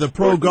now for the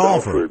pro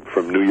golfer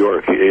from New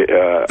York.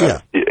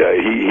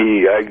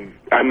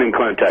 I'm in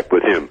contact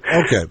with him.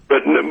 Okay.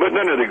 But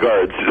none of the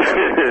guards.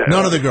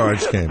 None of the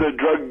guards came. The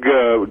drug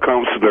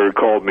counselor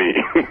called me.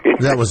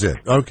 That was it.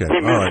 Okay.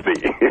 He missed me.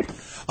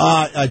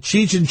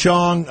 Cheech and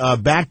Chong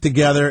back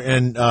together,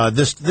 and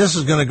this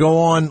is going to go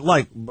on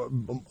like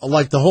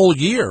the whole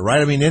year,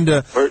 right? I mean,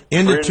 into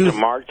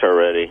March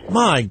already.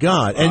 My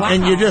God,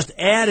 and you're just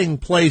adding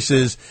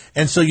places,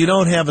 and so you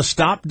don't have a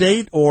stop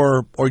date,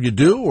 or you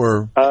do,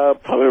 or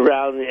probably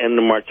around the end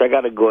of March. I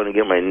got to go in and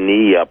get my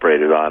knee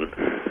operated on.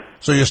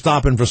 So you're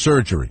stopping for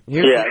surgery?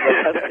 Yeah,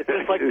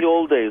 it's like the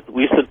old days.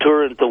 We used to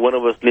tour until one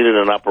of us needed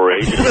an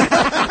operation.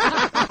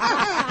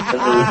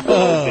 And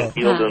then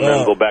we and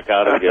then go back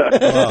out again.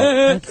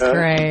 That's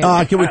great.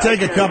 Can we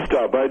take a couple?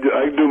 Stop. I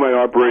do my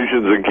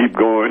operations and keep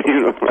going.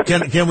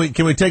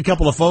 Can we take a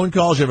couple of phone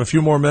calls? You have a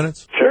few more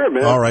minutes? Sure,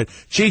 man. All right.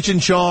 Cheech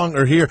and Chong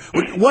are here.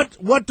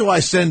 What do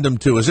I send them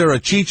to? Is there a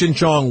Cheech and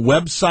Chong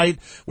website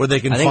where they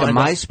can find? I think a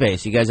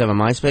MySpace. You guys have a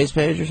MySpace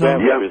page or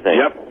something? Yep.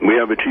 We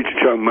have a Cheech and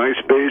Chong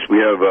MySpace. We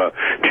have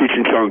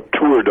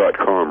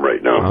CheechandChongTour.com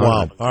right now.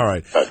 Wow. All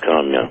right.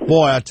 .com,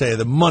 Boy, I tell you,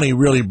 the money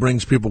really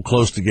brings people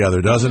close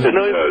together, doesn't it?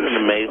 No, it's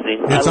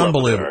amazing. It's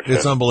unbelievable.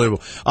 It's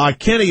unbelievable.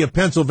 Kenny of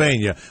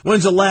Pennsylvania.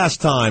 When's the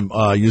last time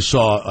you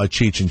saw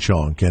Cheech and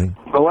Chong, Kenny?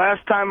 The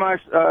last time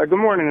good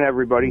morning,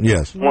 everybody.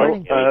 Yes.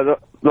 Morning.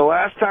 The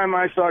last time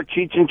I saw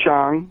Cheech and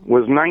Chong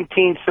was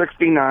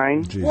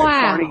 1969 at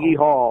Carnegie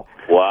Hall.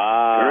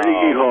 Wow.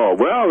 Carnegie Hall.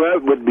 Well,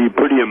 that would be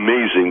pretty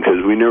amazing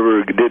because we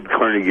never did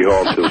Carnegie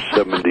Hall till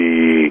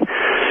 72.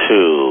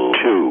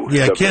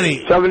 Yeah,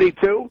 Kenny.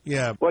 72?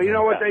 Yeah. Well, you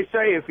know what they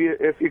say, if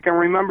you can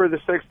remember the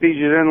 60s,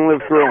 you didn't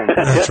live through them.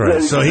 That's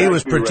right. So he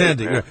was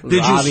pretending. Right. Did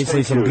you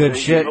obviously some good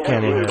shit,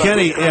 Kenny?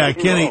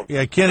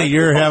 Kenny,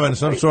 you're having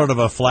some sort of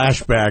a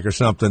flashback or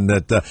something.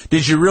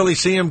 Did you really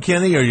see him,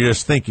 Kenny, or you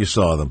just think you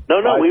saw them? No,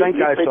 I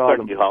think I saw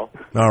them. Hall.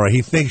 All right,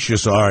 he thinks you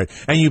saw. All right,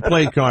 and you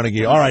played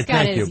Carnegie. All right,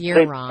 thank you.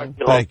 You're wrong.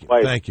 Thank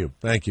you.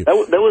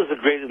 That was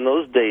great in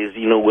those days.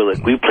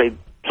 We played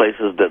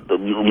places that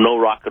no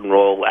rock and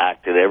roll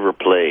act had ever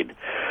played.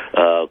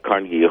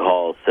 Carnegie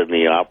Hall,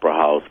 Sydney Opera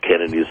House,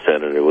 Kennedy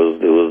Center. We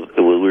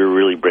were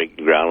really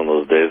breaking ground in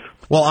those days.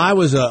 Well, I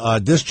was a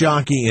disc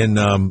jockey in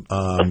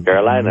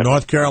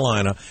North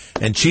Carolina,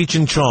 and Cheech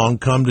and Chong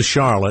come to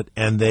Charlotte,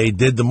 and they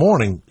did the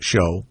morning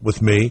show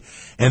with me.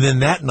 And then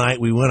that night,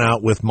 we went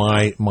out with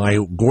my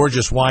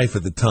gorgeous wife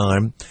at the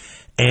time,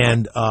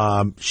 and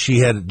she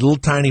had a little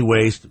tiny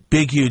waist,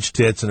 big huge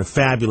tits, and a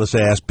fabulous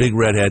ass, big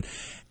redhead.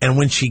 And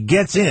when she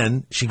gets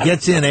in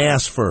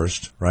ass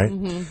first, right?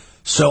 Mm-hmm.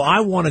 So I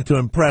wanted to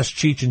impress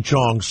Cheech and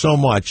Chong so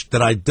much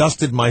that I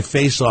dusted my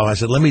face off. I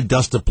said, let me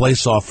dust the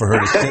place off for her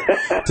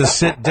to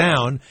sit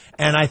down.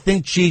 And I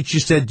think, Cheech, you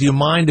said, do you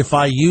mind if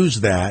I use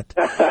that?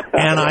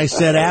 And I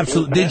said,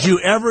 absolutely. Did you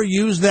ever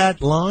use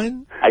that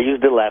line? I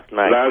used it last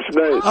night.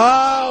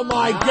 Oh,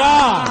 my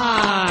God.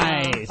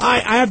 Nice.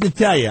 I have to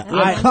tell you.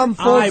 You've come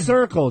full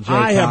circle, Jay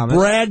I have Thomas.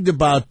 bragged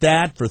about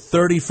that for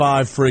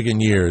 35 friggin'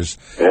 years.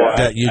 Yeah,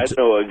 I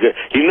know.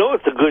 You know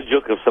it's a good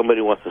joke if somebody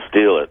wants to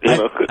steal it. You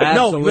know?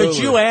 No, but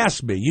you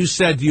asked me. You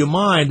said, do you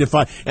mind if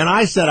I... And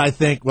I said, I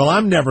think, well,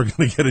 I'm never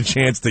going to get a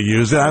chance to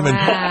use it. I'm in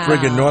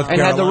friggin' North Carolina.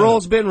 And had the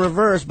rules been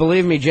reversed,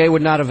 believe me, Jay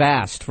would not have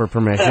asked for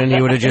permission.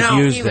 He would have just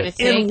used it.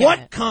 In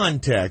what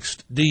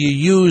context do you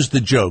use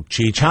the joke,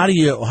 Cheech? How do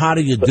you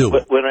do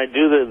it? When I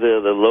do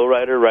the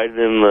lowrider riding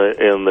in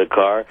the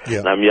car,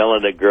 and I'm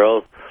yelling at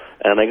girls,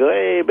 and I go,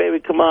 hey, baby,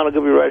 come on, I'll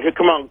give you a ride. Here,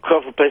 come on,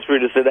 coffee place for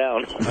you to sit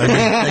down.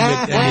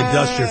 and you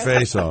dust your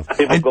face off.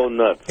 People go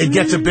nuts. It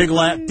gets a big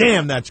laugh.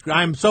 Damn,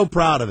 I'm so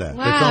proud of that.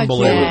 Wow, it's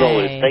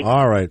unbelievable. Jay.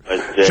 All right.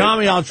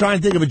 Tommy, I'll try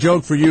and think of a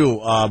joke for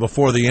you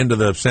before the end of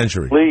the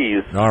century.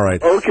 Please. All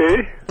right.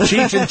 Okay.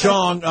 Cheech and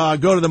Chong,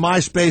 go to the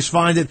MySpace,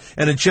 find it,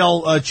 and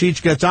until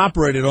Cheech gets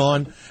operated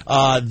on,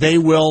 they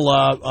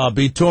will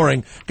be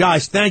touring.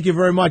 Guys, thank you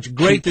very much.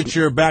 Great that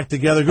you're back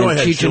together. Go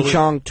ahead,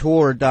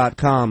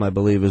 CheechandChongTour.com, I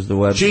believe, is the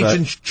website.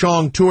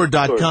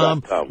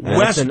 CheechandChongTour.com.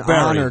 It's an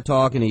honor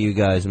talking to you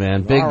guys,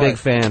 man. Big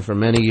fan for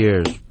many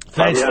years.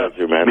 Thanks.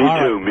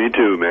 Me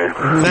too, man.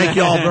 Thank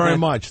you all very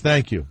much.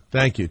 Thank you.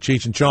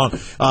 Cheech and Chong.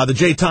 The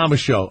Jay Thomas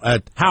Show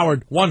at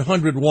Howard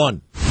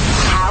 101.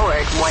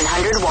 Howard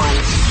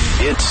 101.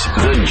 It's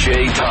the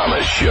Jay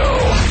Thomas Show.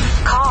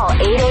 Call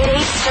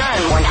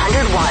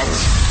 888-STERN-101.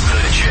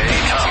 The Jay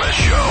Thomas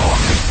Show.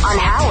 On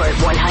Howard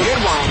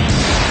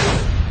 101.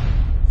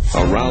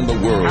 Around the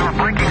world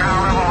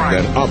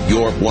and up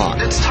your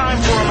block. It's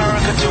time for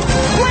America to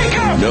wake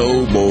up!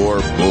 No more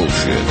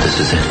bullshit. This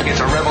is it. It's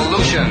a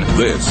revolution.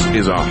 This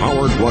is a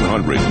Howard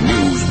 100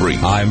 News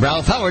Brief. I'm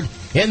Ralph Howard.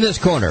 In this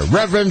corner,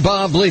 Reverend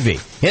Bob Levy.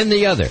 In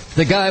the other,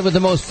 the guy with the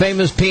most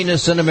famous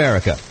penis in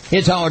America.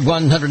 It's Howard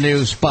 100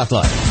 News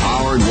Spotlight.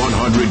 Howard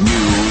 100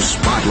 News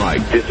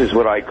Spotlight. This is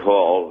what I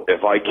call,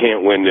 if I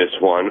can't win this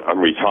one, I'm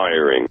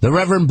retiring. The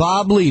Reverend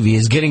Bob Levy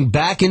is getting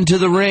back into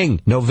the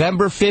ring.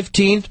 November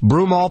 15th,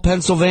 Broomall,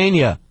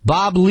 Pennsylvania.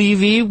 Bob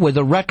Levy, with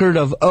a record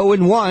of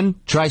 0-1,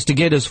 tries to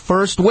get his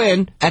first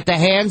win at the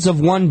hands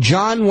of one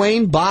John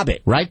Wayne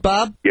Bobbitt. Right,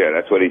 Bob? Yeah,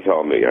 that's what he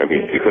told me. I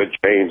mean, it could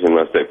change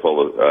unless they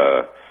pull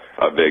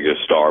a bigger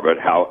star, but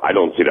I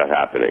don't see that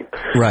happening.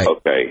 Right.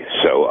 Okay,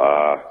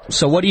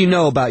 so what do you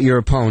know about your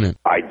opponent?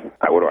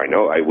 What do I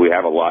know? We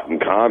have a lot in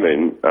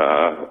common.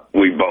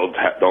 We both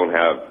don't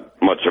have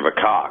much of a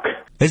cock.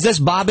 Is this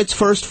Bobbitt's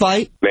first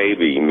fight?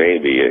 Maybe. He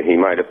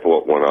might have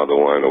fought one other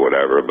one or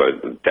whatever,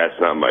 but that's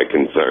not my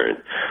concern.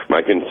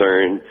 My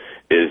concern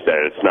is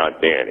that it's not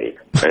Danny,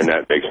 and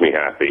that makes me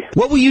happy.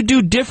 What will you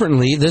do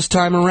differently this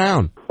time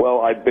around?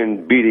 Well, I've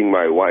been beating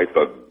my wife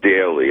up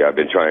daily. I've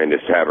been trying to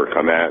have her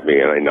come at me,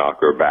 and I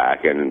knock her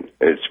back, and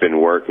it's been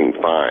working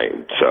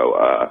fine. So,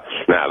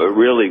 but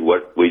really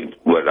what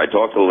I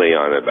talked to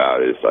Leon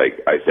about is, like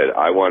I said,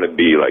 I want to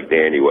be like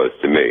Danny was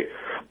to me.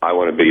 I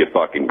want to be a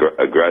fucking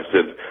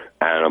aggressive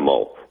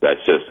animal that's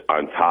just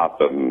on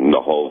top of him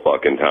the whole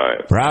fucking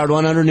time. Proud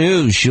 100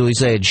 News, Shuli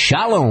said,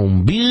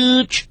 Shalom,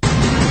 bitch.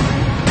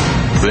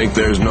 Think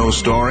there's no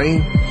story?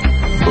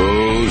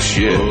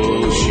 Bullshit.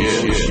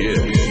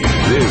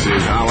 This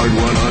is Howard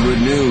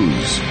 100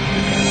 News.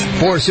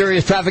 For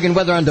Sirius Traffic and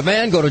Weather on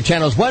Demand, go to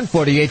channels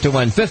 148 to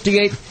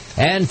 158.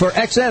 And for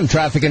XM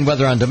Traffic and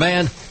Weather on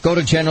Demand, go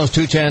to channels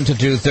 210 to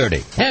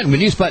 230. And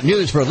when you spot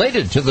news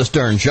related to The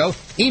Stern Show,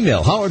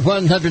 email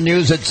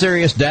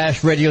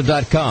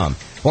howard100news@sirius-radio.com.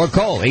 Or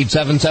call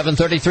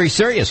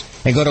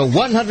 877-33-SIRIUS and go to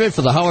 100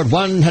 for the Howard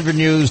 100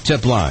 News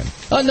tip line.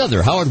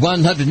 Another Howard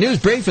 100 News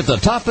brief at the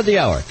top of the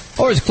hour,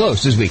 or as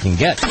close as we can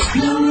get.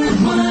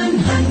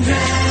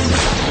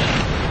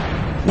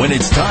 When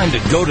it's time to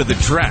go to the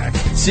track,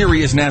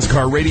 Sirius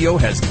NASCAR Radio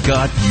has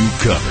got you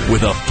covered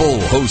with a full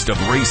host of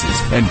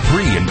races and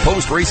pre- and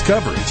post-race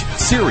coverage.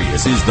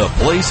 Sirius is the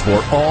place for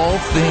all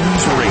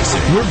things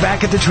racing. We're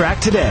back at the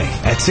track today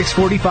at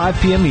 6:45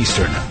 p.m.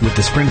 Eastern with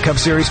the Sprint Cup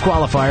Series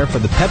qualifier for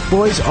the Pep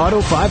Boys Auto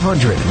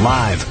 500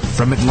 live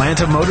from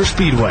Atlanta Motor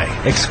Speedway,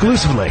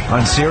 exclusively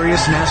on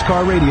Sirius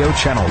NASCAR Radio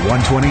Channel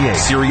 128.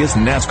 Sirius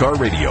NASCAR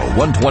Radio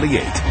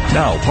 128,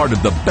 now part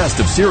of the best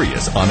of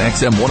Sirius on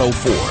XM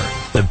 104.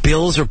 The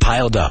bills are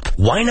piled up.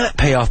 Why not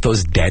pay off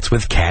those debts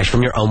with cash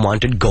from your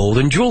unwanted gold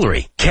and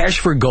jewelry? Cash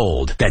for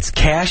Gold. That's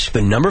cash,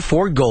 the number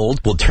 4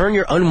 gold, will turn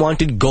your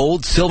unwanted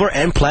gold, silver,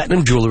 and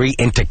platinum jewelry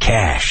into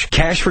cash.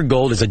 Cash for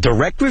Gold is a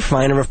direct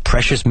refiner of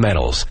precious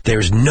metals.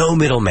 There's no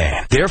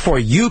middleman. Therefore,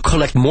 you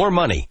collect more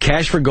money.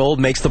 Cash for Gold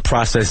makes the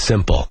process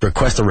simple.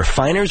 Request a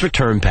refiner's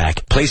return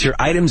pack, place your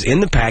items in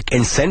the pack,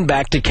 and send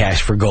back to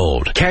Cash for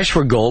Gold. Cash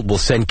for Gold will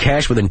send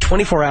cash within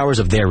 24 hours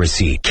of their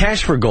receipt.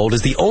 Cash for Gold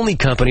is the only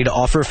company to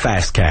offer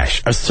Fast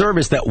Cash, a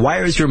service that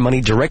wires your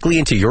money directly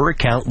into your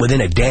account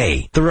within a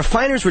day. The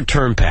refiner's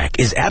return Return Pack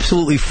is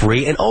absolutely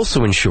free and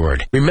also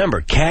insured.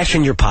 Remember, cash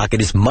in your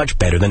pocket is much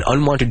better than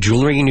unwanted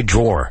jewelry in your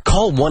drawer.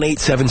 Call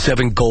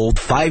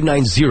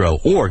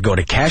 1-877-GOLD-590 or go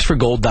to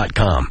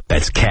cashforgold.com.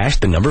 That's cash,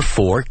 the number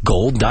 4,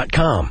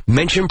 gold.com.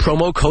 Mention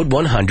promo code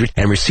 100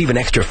 and receive an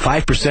extra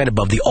 5%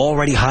 above the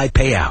already high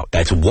payout.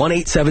 That's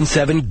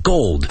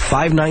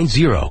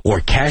 1-877-GOLD-590 or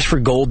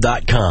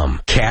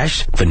cashforgold.com.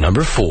 Cash, the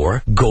number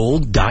 4,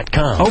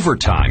 gold.com. Over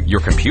time,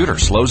 your computer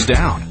slows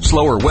down.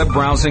 Slower web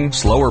browsing,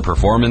 slower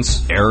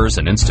performance, errors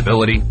and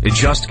instability. It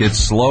just gets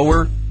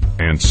slower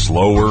and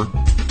slower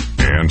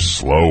and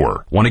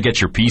slower. Want to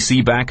get your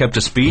PC back up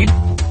to speed?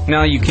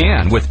 Now you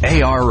can with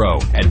ARO,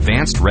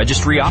 Advanced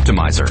Registry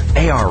Optimizer.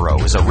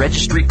 ARO is a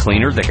registry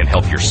cleaner that can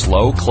help your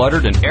slow,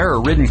 cluttered, and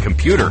error-ridden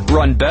computer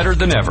run better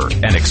than ever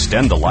and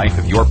extend the life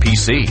of your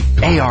PC.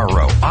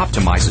 ARO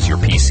optimizes your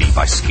PC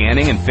by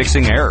scanning and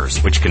fixing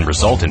errors, which can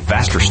result in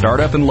faster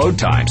startup and load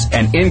times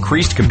and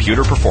increased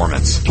computer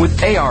performance. With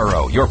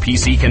ARO, your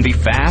PC can be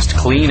fast,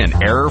 clean, and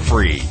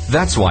error-free.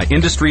 That's why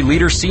industry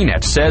leader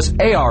CNET says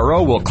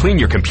ARO will clean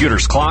your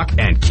computer's clock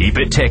and keep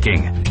it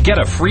ticking. Get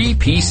a free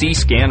PC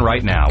scan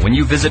right now when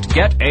you visit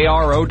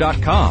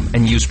getaro.com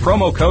and use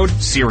promo code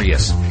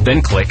SIRIUS.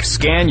 Then click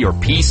Scan Your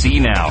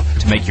PC Now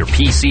to make your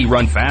PC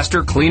run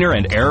faster, cleaner,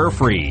 and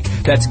error-free.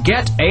 That's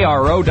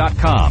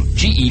getaro.com,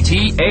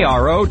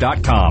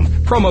 GETARO.com,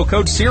 promo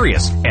code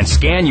SIRIUS, and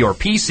scan your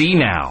PC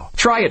now.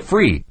 Try it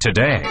free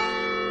today.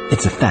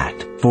 It's a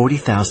fact.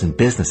 40,000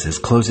 businesses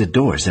close their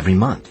doors every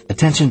month.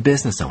 Attention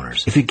business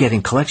owners. If you're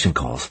getting collection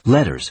calls,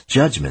 letters,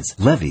 judgments,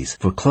 levies,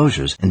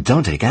 foreclosures, and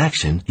don't take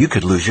action, you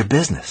could lose your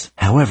business.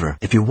 However,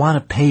 if you want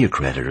to pay your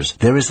creditors,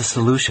 there is a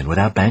solution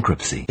without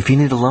bankruptcy. If you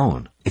need a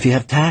loan, if you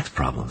have tax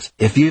problems,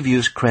 if you've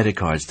used credit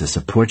cards to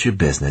support your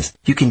business,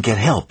 you can get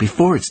help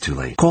before it's too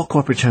late. Call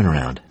Corporate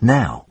Turnaround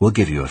now. We'll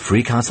give you a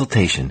free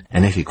consultation,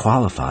 and if you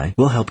qualify,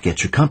 we'll help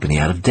get your company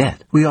out of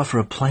debt. We offer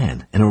a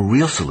plan and a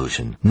real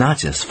solution, not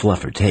just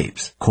fluff or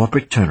tapes.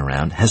 Corporate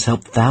Turnaround has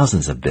helped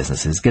thousands of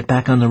businesses get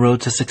back on the road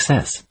to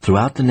success.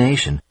 Throughout the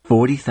nation,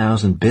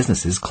 40,000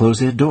 businesses close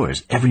their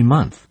doors every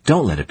month.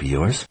 Don't let it be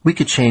yours. We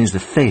could change the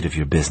fate of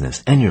your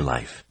business and your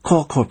life.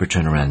 Call Corporate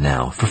Turnaround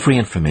now for free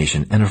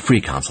information and a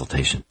free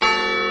consultation.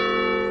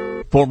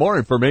 For more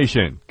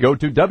information, go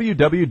to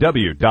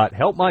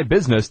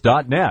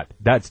www.helpmybusiness.net.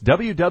 That's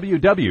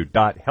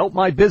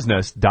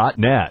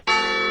www.helpmybusiness.net.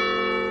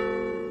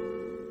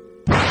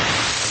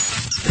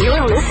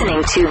 You're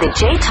listening to The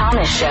Jay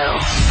Thomas Show.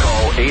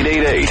 Call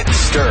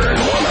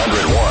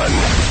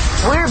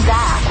 888-STERN-101. We're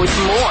back with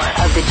more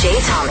of The Jay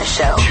Thomas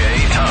Show.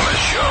 Jay Thomas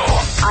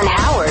Show. On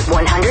Howard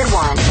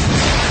 101.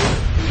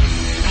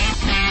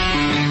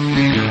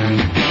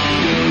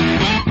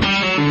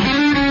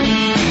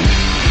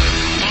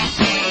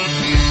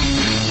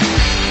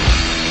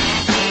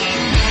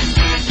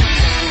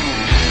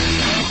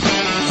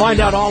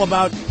 Find out all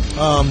about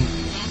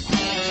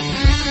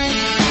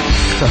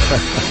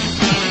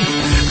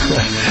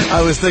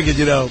I was thinking,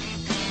 go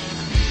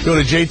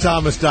to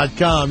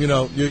jthomas.com,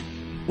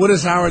 what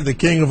is Howard, the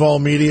king of all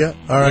media?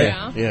 All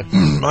right. Yeah.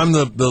 I'm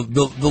the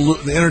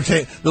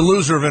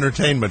loser of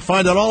entertainment.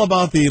 Find out all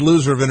about the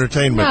loser of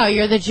entertainment. No,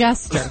 you're the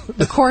jester,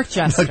 the court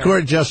jester. The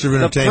court jester of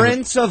entertainment. The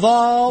prince of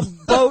all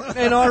boat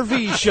and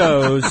RV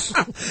shows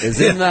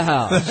is in the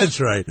house. That's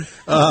right.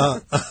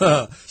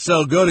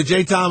 So go to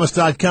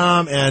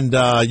jthomas.com and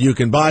you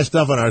can buy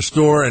stuff in our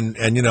store. And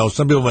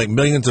some people make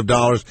millions of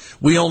dollars.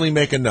 We only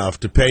make enough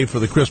to pay for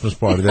the Christmas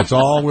party. That's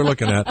all we're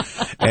looking at.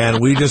 And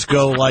we just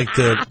go like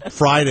to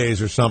Fridays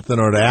or something,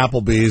 or to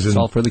Applebee's. And it's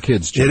all for the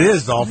kids, Jim. It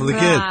is all for the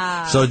kids.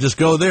 So just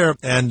go there.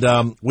 And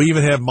we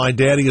even have My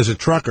Daddy as a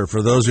Trucker.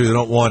 For those of you who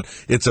don't want,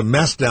 it's a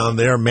mess down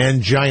there,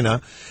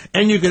 Mangina.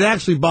 And you can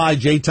actually buy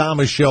Jay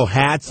Thomas Show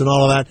hats and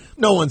all of that.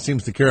 No one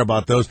seems to care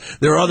about those.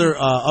 There are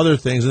other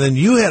things. And then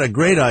you had a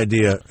great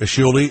idea,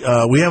 Shuley.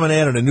 We haven't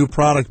added a new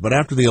product, but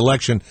after the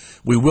election,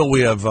 we will.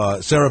 We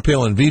have Sarah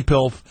Palin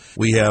V-Pilf.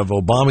 We have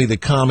Obama the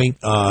Commie.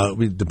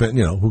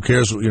 Who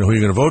cares who you're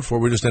going to vote for.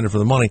 We're just in it for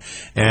the money.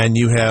 And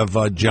you have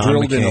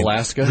John Drilled in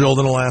Alaska. Drilled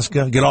in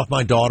Alaska. Get Off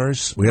My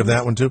Daughters. We have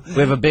that one, too.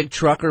 We have a big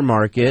trucker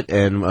market,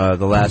 and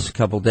the last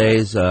couple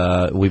days,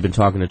 we've been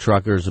talking to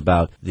truckers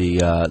about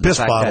the piss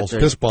bottles,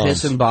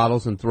 piss in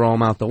bottles and throw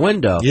them out the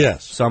window.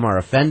 Yes. Some are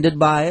offended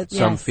by it.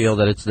 Some feel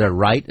that it's their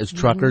right as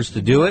truckers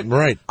to do it.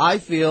 Right. I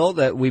feel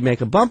that we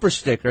make a bumper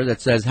sticker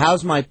that says,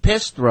 "How's my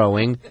piss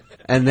throwing?"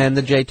 and then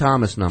the Jay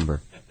Thomas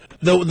number.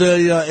 The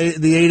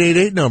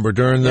 888 number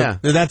during the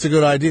that's a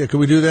good idea. Could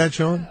we do that,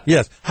 Sean?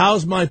 Yes.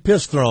 How's my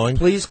piss throwing?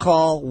 Please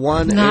call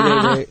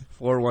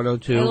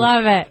 1-888-4102. I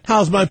love it.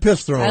 How's my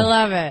piss throwing? I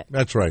love it.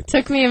 That's right.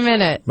 Took me a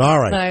minute. All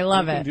right. But I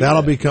love it.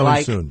 That'll be coming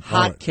like soon.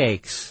 Hot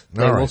cakes.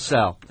 They will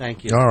sell.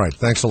 Thank you. All right.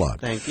 Thanks a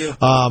lot. Thank you.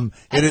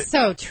 It's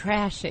so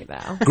trashy,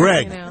 though.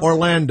 Greg,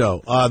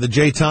 Orlando, the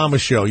Jay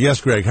Thomas Show.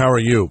 Yes, Greg. How are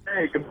you?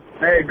 Hey,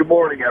 Hey, good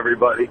morning,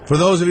 everybody. For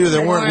those of you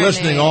that weren't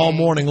listening all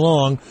morning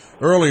long,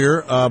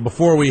 earlier,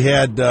 before we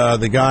had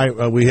the guy,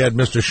 we had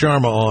Mr.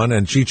 Sharma on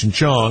and Cheech and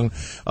Chong,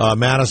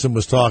 Madison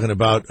was talking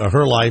about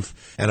her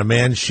life and a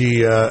man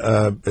she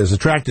is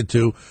attracted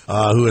to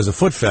who has a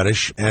foot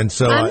fetish. And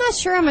so I'm not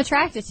sure I'm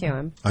attracted to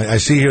him. I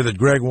see here that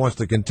Greg wants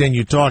to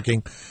continue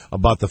talking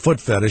about the foot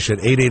fetish at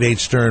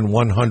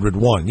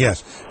 888-STERN-101.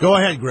 Yes, go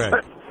ahead, Greg.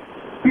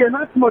 Yeah,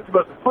 not so much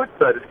about the foot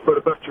fetish, but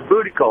about your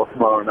booty call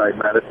tomorrow night,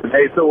 Madison.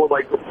 Hey, so,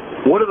 like,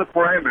 what are the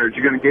parameters?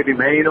 You're going to give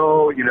him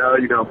anal? You know,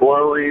 you're going to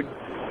blow him?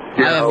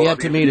 I have yet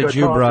to meet a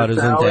Jew broad who's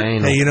into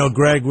anal. Hey,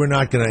 Greg, we're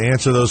not going to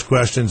answer those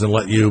questions and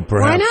let you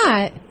perhaps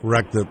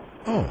wreck the...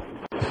 Oh.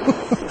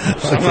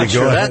 I'm not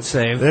sure that's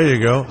safe. There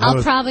you go.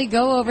 I'll probably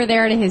go over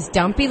there to his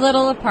dumpy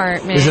little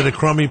apartment. Is it a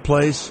crummy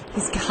place?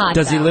 He's hot.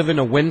 Does he live in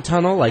a wind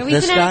tunnel like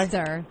this guy? He's an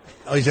actor.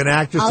 Oh, he's an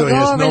actor, so he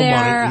has no money.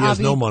 He has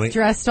no money.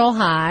 Dressed all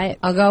hot.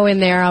 I'll go in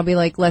there. I'll be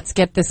like, "Let's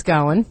get this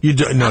going."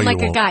 I'm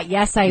like a guy.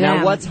 Yes, I am.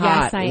 Now, what's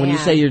hot? When you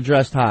say you're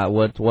dressed hot,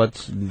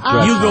 what's? You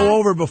go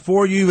over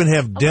before you even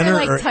have dinner,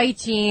 or tight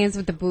jeans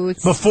with the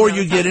boots. Before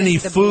you get any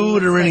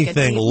food or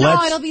anything.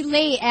 No, it'll be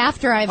late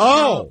after I've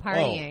been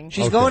partying.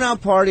 She's going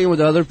out partying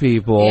with other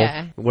people.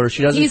 Yeah. Where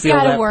she doesn't He's feel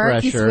got that to work.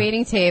 pressure. He's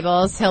waiting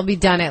tables. He'll be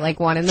done at like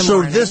 1 in the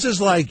morning. So this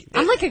is like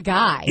I'm like a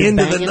guy.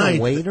 Into the night.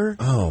 A waiter?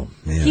 Oh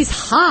man. He's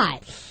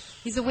hot.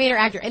 He's a waiter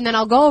actor. And then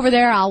I'll go over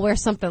there. I'll wear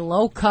something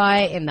low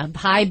cut and the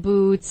high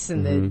boots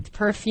and the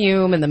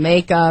perfume and the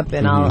makeup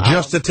and I'll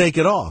just to take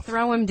it off.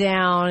 Throw him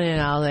down and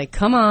I'll like,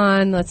 come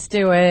on, let's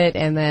do it.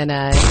 And then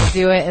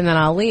do it and then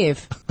I'll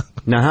leave.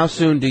 Now, how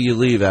soon do you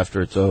leave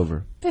after it's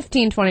over?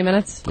 15, 20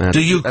 minutes. Do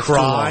you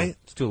cry?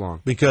 It's too long.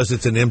 Because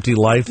it's an empty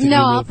life?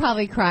 No, I'll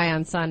probably cry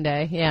on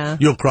Sunday, yeah.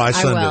 You'll cry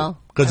Sunday? I will.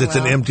 Because it's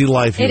an empty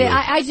life.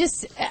 I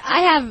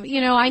have,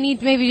 I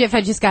need, maybe if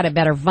I just got a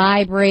better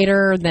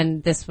vibrator,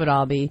 then this would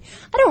all be,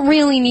 I don't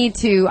really need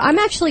to, I'm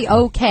actually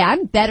okay.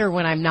 I'm better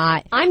when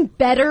I'm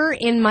better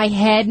in my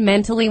head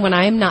mentally when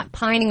I am not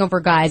pining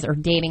over guys or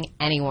dating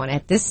anyone.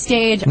 At this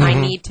stage, I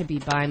need to be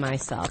by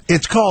myself.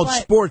 It's called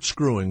sports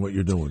screwing, what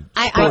you're doing.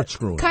 Sports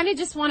screwing. I kind of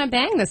just want to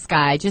bang this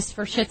guy just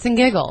for shits and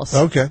giggles.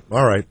 Okay,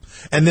 all right.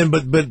 And then,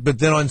 but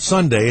then on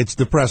Sunday, it's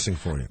depressing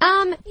for you.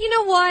 You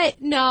know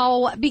what?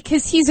 No,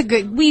 because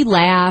we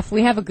laugh,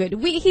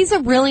 he's a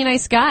really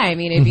nice guy. I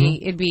mean,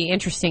 it'd be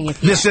interesting if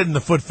this isn't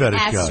the foot fetish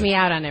asked guy. me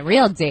out on a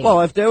real date.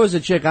 Well, if there was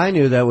a chick I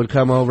knew that would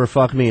come over,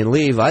 fuck me, and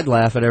leave, I'd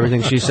laugh at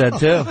everything she said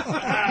too.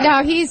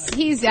 No,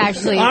 he's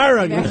actually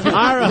Ira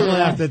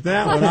laughed at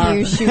that one.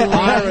 Ira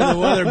the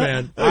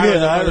weatherman.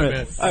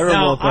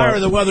 Ira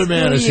the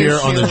weatherman is here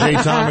on the Jay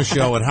Thomas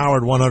Show at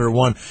Howard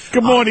 101.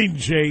 Good morning,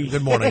 Jay.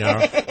 Good morning,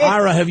 Ira.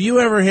 Ira, have you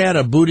ever had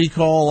a booty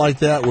call like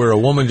that where a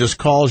woman just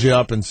calls you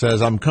up and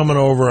says, "I'm coming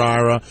over,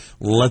 Ira.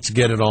 Let's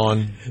get it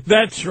on"?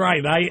 That's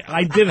right.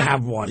 I did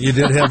have one. You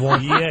did have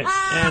one? Yes.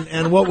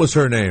 And what was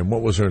her name?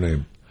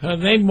 Her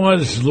name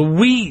was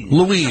Louise.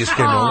 Louise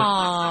came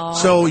over.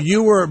 So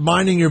you were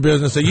minding your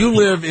business. So you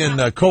live in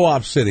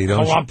Co-op City,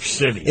 don't you? Co-op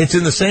City. It's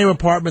in the same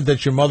apartment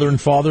that your mother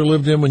and father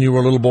lived in when you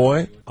were a little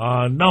boy?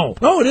 No.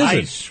 Oh, it isn't.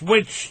 I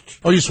switched.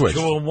 Oh, you switched.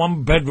 To a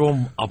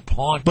one-bedroom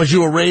apartment. But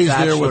you were raised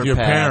there with your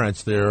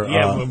parents there.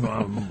 Yeah.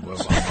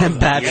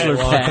 Bachelor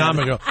pad. A time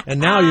ago.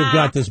 And now you've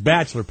got this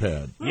bachelor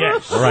pad.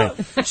 Yes. All right.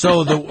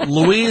 So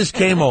Louise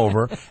came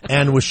over,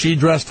 and was she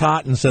dressed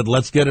hot and said,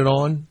 "Let's get it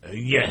on"?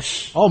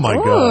 Yes. Oh, my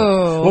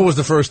God. What was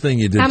the first thing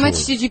you did How to much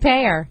her? did you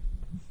pay her?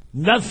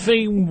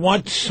 Nothing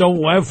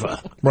whatsoever.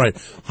 Right.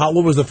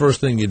 What was the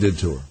first thing you did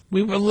to her?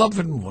 We were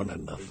loving one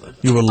another.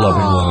 You were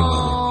loving one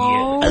another.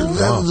 Yeah.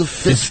 That was a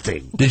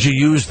fisting. Did you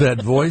use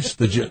that voice?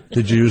 Did you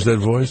use that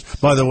voice?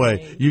 By the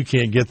way, you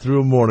can't get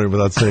through a morning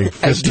without saying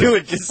fisting. I do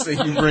it just so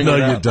you bring it up.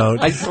 No, you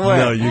don't. I swear.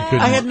 No, you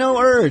couldn't. I had no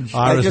urge.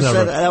 Iris I just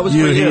said that was for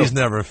you. He's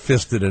never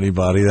fisted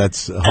anybody.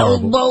 That's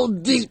horrible. Elbow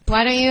deep.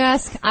 Why don't you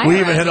ask Ira? We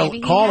even had a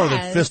caller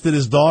that fisted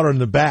his daughter in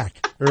the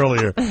back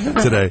earlier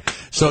today.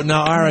 So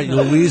now, all right,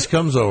 Louise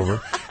comes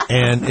over,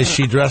 and is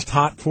she dressed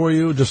hot for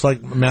you, just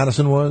like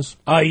Madison was?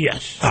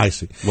 Yes. I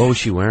see. What was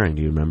she wearing?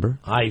 Do you remember?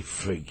 I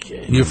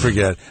forget. You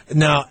forget.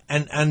 Now,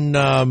 and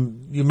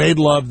you made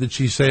love. Did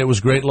she say it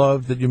was great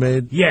love that you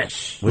made?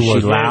 Yes. Was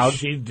she loud? Yes,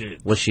 she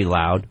did. Was she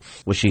loud?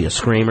 Was she a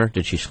screamer?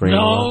 Did she scream?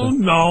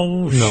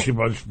 No. She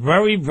was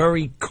very,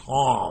 very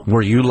calm.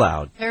 Were you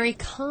loud? Very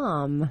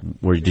calm.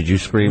 Did you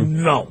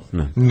scream? No,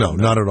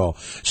 not at all.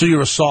 So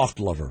you're a soft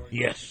lover.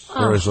 Yes.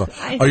 Very soft.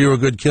 Are you a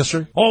good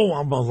kisser? Oh,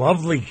 I'm a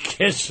lovely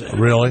kisser.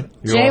 Really?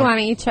 Jay, why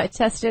don't you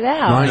test it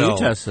out? Why don't you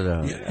test it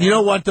out? You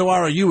know what, though,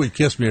 Ira? You would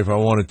kiss me if I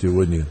wanted to,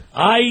 wouldn't you?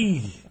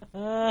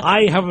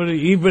 I have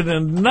even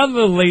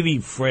another lady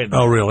friend.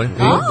 Oh, really?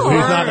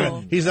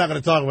 He's not going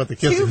to talk about the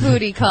kissing. 2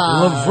 booty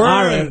calls.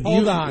 Laverne.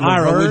 Hold on.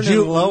 Ira, would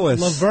you?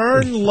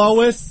 Laverne,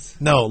 Lois.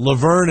 No,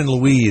 Laverne and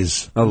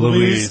Louise. Oh,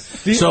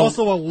 Louise. She's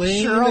also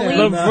Elaine.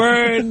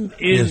 Laverne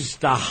is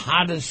the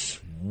hottest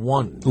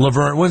one.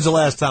 Laverne. When's the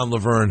last time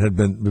Laverne had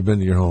been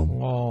to your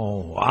home?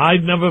 Oh,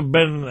 I've never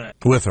been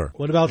with her.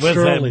 What about with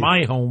Shirley? Her at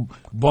my home,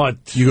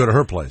 but you go to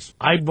her place.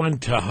 I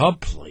went to her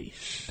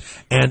place.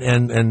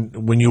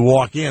 And when you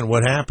walk in,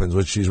 what happens?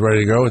 When she's ready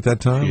to go at that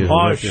time?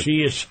 Oh, she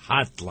is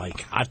hot like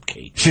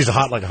hotcakes. She's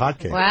hot like a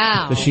hotcake.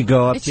 Wow. Does she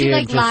go up Is to she you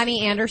like and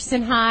Lonnie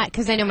Anderson hot?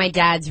 Because I know my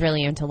dad's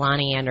really into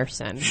Lonnie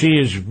Anderson. She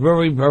is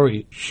very,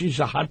 very, she's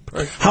a hot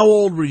person. How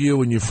old were you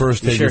when you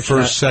first had your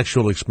first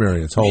sexual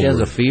experience? How old She has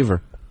were a you?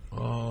 fever.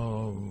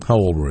 How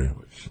old were you?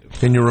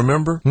 Can you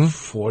remember?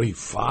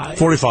 45.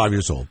 45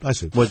 years old. I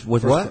see. With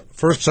what?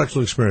 First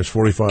sexual experience,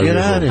 45 Get years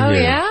out old. of Oh,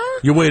 here. yeah?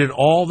 You waited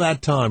all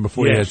that time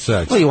before you had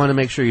sex. Well, you want to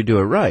make sure you do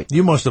it right.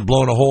 You must have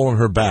blown a hole in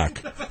her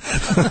back.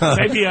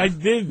 Maybe I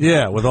did.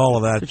 Yeah, with all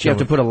of that. Did you have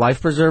to put a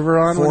life preserver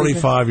on?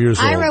 45 years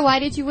old. Ira, why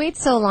did you wait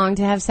so long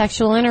to have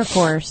sexual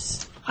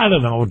intercourse? I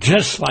don't know,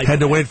 just like... Had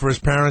to wait for his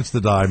parents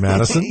to die,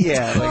 Madison.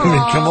 Yeah. I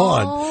mean, come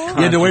on.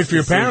 You had to wait for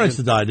your parents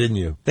to die, didn't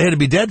you? They had to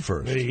be dead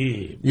first.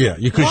 Yeah,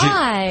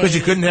 Why? Because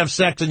you couldn't have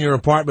sex in your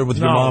apartment with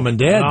your No, mom and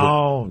dad.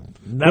 no,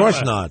 Of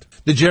course not.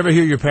 Did you ever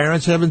hear your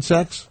parents having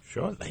sex?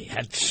 Sure, they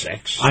had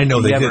sex. I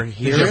know they ever did.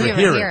 hear Did it? you ever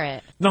hear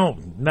it? No,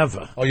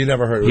 never. Oh, you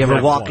never heard it? You ever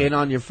That's walk why. in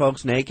on your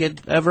folks naked,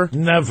 ever?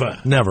 Never.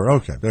 Never.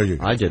 Okay, there you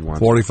go. I did once.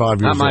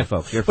 45 years Not my old.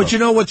 folks, your But folks. you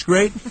know what's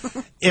great?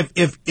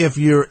 if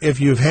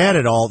you've had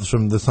it all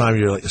from the time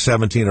you're like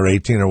 17 or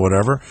 18 or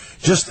whatever,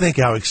 just think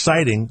how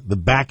exciting the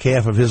back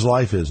half of his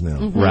life is now.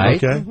 Mm-hmm.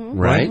 Right. Okay. Mm-hmm.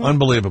 Right.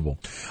 Unbelievable.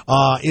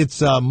 It's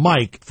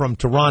Mike from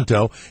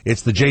Toronto.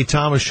 It's the Jay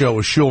Thomas Show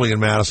with Shuley and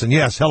Madison.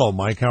 Yes. Hello,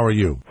 Mike. How are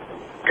you?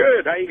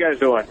 Good. How you guys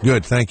doing?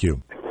 Good. Thank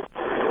you.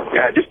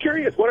 Yeah, just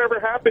curious, whatever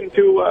happened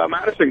to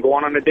Madison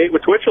going on a date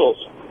with Twitchell's?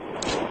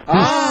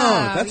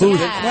 That's a good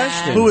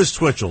question. Who is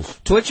Twitchell's?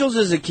 Twitchell's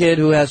is a kid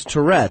who has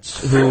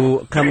Tourette's,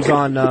 who comes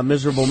on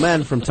Miserable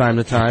Men from time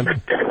to time.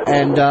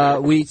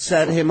 And we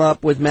set him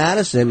up with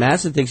Madison.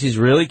 Madison thinks he's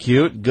really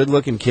cute,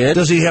 good-looking kid.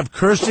 Does he have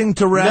cursing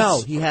Tourette's?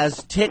 No, he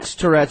has tics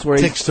Tourette's where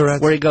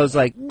Tourette's? Where he goes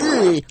like, and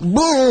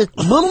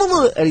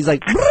he's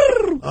like,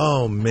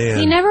 oh man,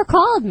 He never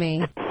called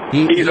me.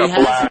 He's a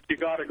blast. You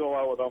got to go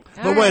out with him.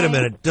 But wait a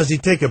minute. Does he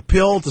take a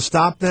pill to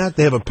stop that?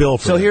 They have a pill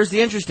for So that. here's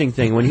the interesting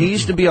thing. When he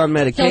used to be on He'll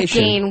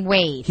medication, gain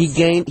weight.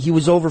 he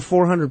was over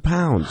 400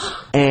 pounds,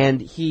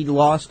 and he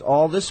lost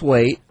all this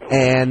weight,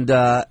 and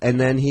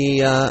then he,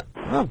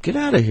 get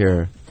out of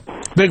here.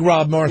 Big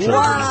Rob Marshall.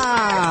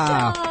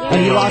 Wow.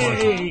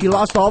 And he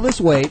lost all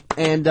this weight,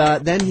 and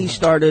then he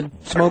started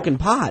smoking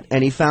pot,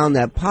 and he found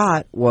that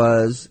pot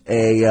was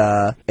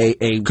a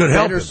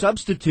better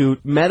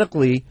substitute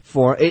medically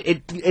for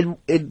it.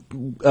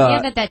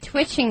 That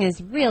twitching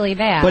is really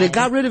bad. But it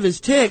got rid of his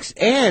tics,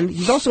 and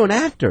he's also an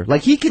actor.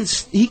 Like he can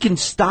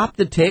stop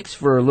the tics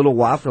for a little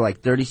while, for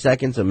like 30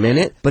 seconds, a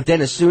minute. But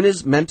then as soon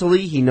as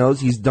mentally he knows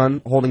he's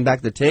done holding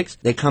back the tics,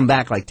 they come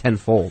back like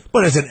tenfold.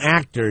 But as an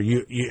actor,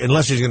 you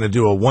unless you're going to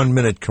do a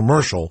 1-minute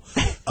commercial,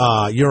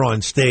 you're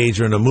on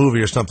stage or in a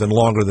movie or something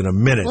longer than a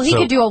minute. Well, he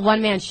could do a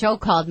one-man show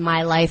called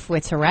My Life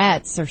with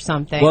Tourette's or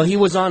something. Well, he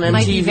was on MTV.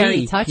 Might be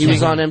very touching. He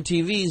was on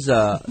MTV's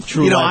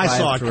True Life. I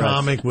saw a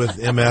comic with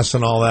MS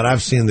and all that.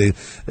 I've seen the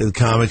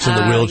comics in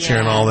the wheelchair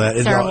and all that.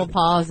 It Cerebral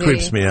palsy.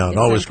 Creeps me out.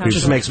 Always creeps me out.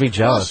 Just makes me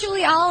jealous. Well,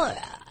 Julie,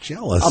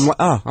 jealous.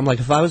 I'm like,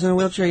 if I was in a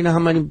wheelchair, you know how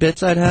many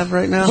bits I'd have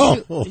right now?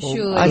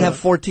 I'd have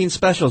 14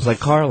 specials like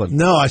Carlin.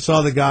 No, I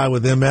saw the guy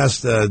with MS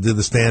do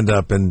the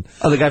stand-up. And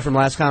the guy from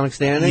Last Comic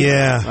Standing?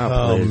 Yeah.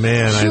 Oh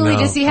man, Julie, I know.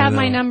 does he have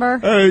my number?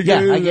 Yeah,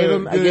 I gave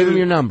him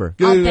your number.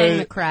 I'll bang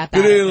the crap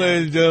out of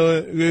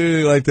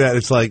him. Like that.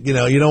 It's like, you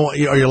don't want,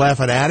 are you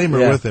laughing at him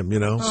or with him,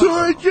 So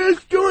I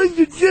just joined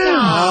the gym.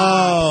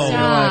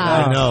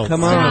 I know.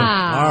 Come on.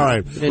 All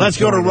right. Let's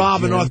go to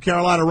Rob in North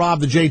Carolina. Rob,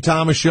 the Jay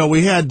Thomas Show.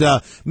 We had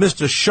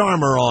Mr.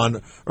 Sharmer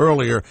on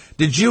earlier.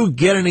 Did you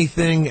get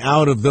anything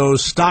out of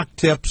those stock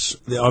tips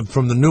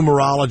from the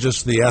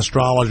numerologist, the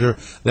astrologer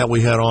that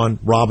we had on,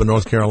 Rob in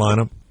North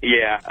Carolina?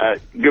 Yeah.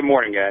 Good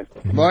morning, guys.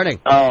 Good morning.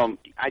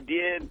 I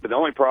did, but the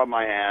only problem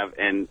I have,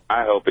 and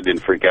I hope it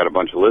didn't freak out a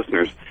bunch of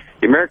listeners,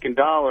 the American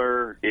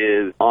dollar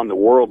is on the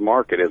world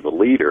market as a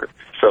leader.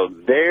 So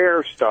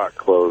their stock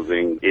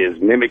closing is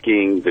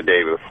mimicking the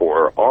day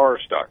before our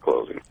stock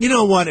closing. You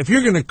know what? If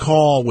you're going to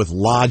call with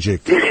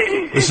logic,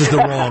 this is the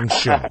wrong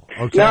show.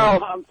 Okay? No,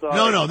 I'm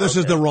sorry. No, this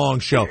is the wrong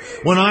show.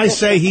 When I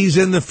say he's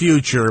in the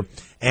future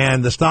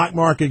and the stock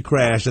market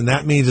crashed, and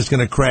that means it's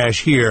going to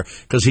crash here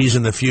because he's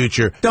in the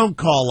future, don't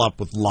call up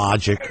with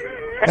logic.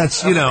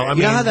 That's,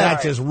 that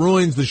just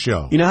ruins the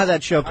show. You know how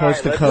that show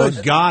Coast to Coast?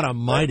 Good God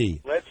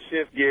almighty. Let's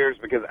shift gears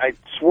because I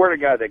swear to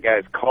God that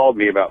guy's called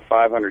me about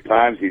 500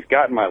 times. He's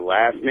gotten my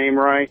last name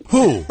right.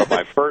 Who?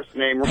 My first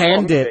name wrong.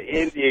 Pandit.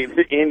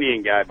 The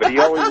Indian guy, but he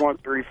always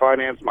wants to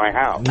refinance my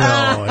house.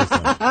 No, it's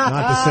not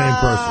the same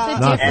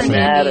person. Not the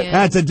same.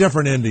 That's a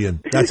different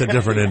Indian. That's a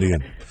different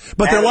Indian.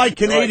 But they're like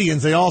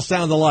Canadians. They all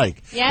sound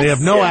alike. Yes, they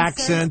have no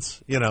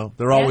accents.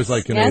 They're always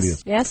like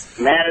Canadians. Yes.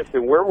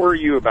 Madison, where were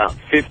you about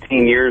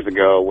 15 years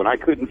ago when I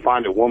couldn't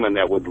find a woman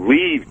that would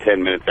leave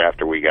 10 minutes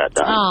after we got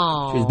done?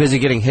 Oh. She was busy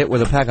getting hit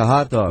with a pack of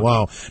hot dog.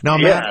 Wow. Now,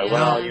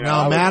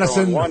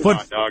 Madison,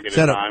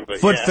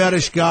 foot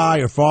fetish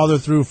guy. Her father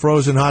threw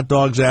frozen hot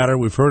dogs at her.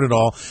 We've heard it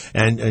all.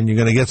 And you're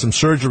going to get some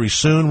surgery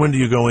soon. When do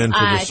you go in for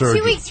the surgery?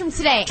 2 weeks from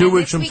today. 2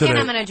 weeks from today.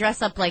 I'm going to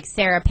dress up like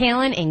Sarah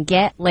Palin and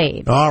get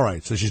laid. All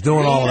right. So she's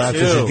doing all of that.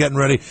 So she's getting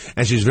ready.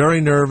 And she's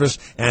very nervous.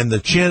 And the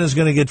chin is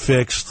going to get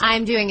fixed.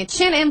 I'm doing a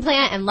chin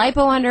implant and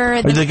lipo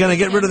under the... Are they going to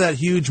get rid of that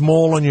huge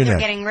mole on your neck?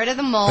 They're getting rid of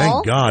the mole.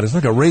 Thank God. It's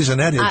like a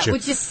raisinette hit you.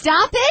 Would you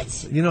stop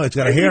it? You know, it's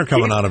got a hair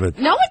coming out of it.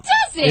 No, it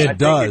doesn't. It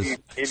does.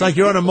 It's like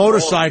you're on a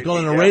motorcycle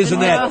and a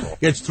raisinette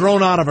gets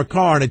thrown out of a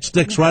car and it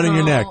sticks right in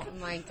your neck.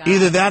 My God.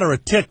 Either that or a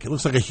tick. It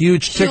looks like a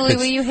huge tick. Julie,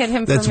 will you hit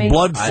him that's for me?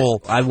 blood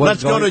full.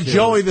 Let's go to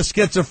Joey, the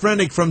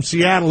schizophrenic from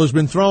Seattle, who's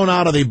been thrown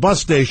out of the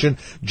bus station.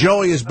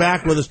 Joey is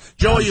back with us.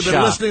 Joey, you've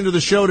been listening to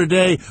the show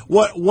today.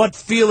 What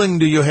feeling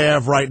do you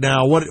have right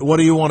now? What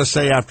do you want to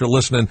say after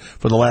listening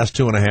for the last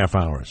 2.5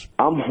 hours?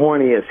 I'm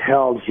horny as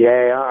hell,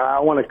 Jay.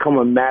 I want to come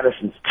on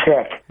Madison's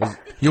tick.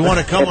 You want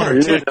to come on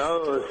her tick?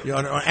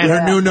 And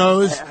her new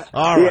nose?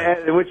 All right.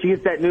 Yeah, and when she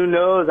gets that new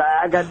nose,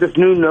 I got this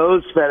new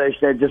nose fetish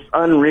that's just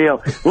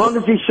unreal. As long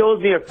as she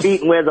shows me her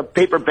feet and wears a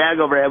paper bag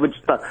over her head with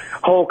just a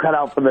hole cut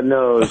out for the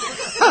nose.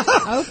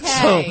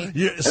 Okay.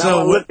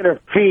 So look at her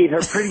feet,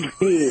 her pretty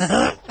feet.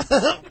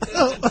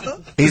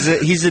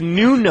 He's a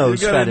new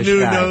nose fetish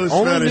guy.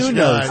 Only new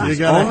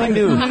noses. Only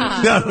new.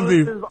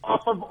 This is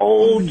off of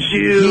old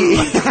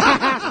Jews.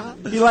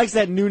 He likes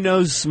that new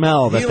nose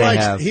smell that they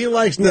have. He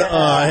likes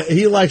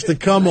to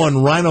come on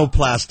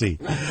rhinoplasty.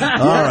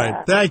 All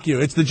right, thank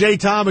you. It's the Jay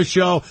Thomas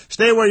Show.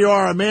 Stay where you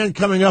are. A man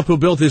coming up who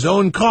built his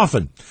own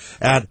coffin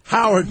at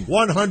Howard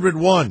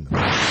 101.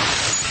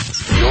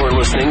 You're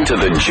listening to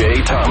the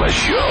Jay Thomas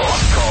Show.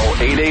 Call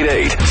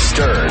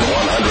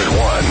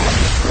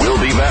 888-STERN-101. We'll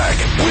be back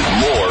with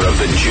more of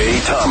the Jay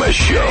Thomas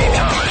Show.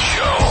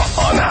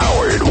 On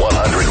Howard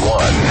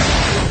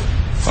 101.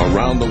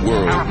 Around the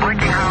world,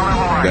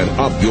 then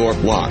up your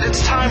block.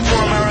 It's time for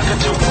America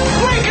to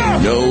wake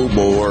up! No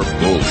more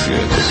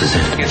bullshit. This is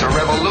it. It's a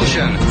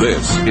revolution.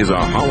 This is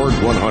a Howard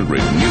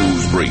 100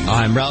 News Brief.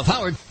 I'm Ralph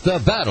Howard. The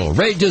battle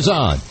rages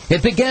on.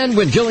 It began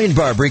when Jillian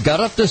Barberie got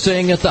up to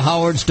sing at the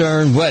Howard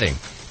Stern wedding.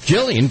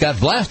 Jillian got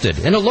blasted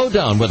in a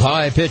lowdown with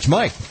high-pitched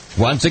Mike.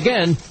 Once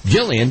again,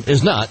 Jillian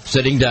is not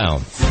sitting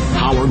down.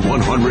 Howard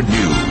 100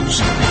 News.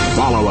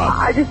 Follow up.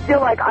 I just feel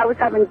like I was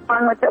having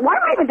fun with it. Why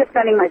am I even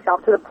defending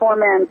myself to the poor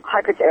man's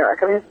high-pitch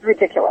Eric? I mean, this is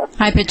ridiculous.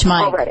 High-pitch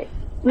Mike. Already.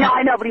 No,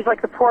 I know, but he's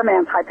like the poor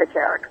man's high-pitch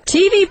Eric.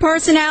 TV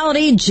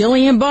personality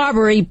Jillian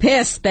Barberie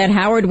pissed that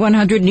Howard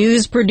 100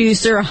 News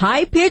producer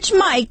High-Pitch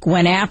Mike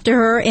went after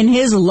her in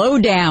his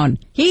lowdown.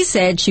 He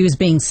said she was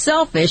being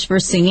selfish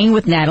for singing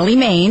with Natalie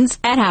Maines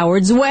at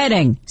Howard's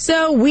wedding.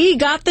 So we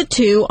got the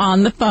two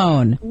on the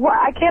phone. Well,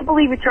 I can't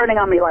believe you're turning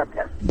on me like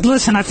this.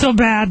 Listen, I feel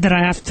bad that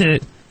I have to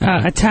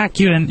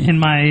attack you in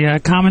my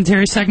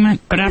commentary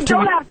segment, but after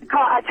you don't have to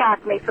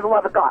attack me, for the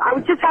love of God. I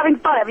was just having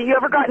fun. Have you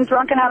ever gotten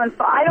drunk and having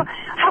fun?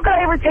 How could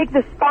I ever take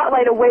the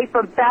spotlight away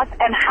from Beth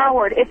and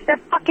Howard? It's their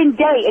fucking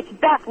day. It's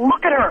Beth.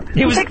 Look at her.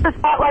 Who takes the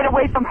spotlight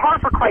away from her,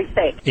 for Christ's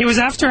sake? It was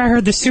after I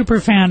heard the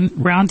Superfan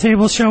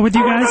Roundtable show with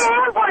you guys. They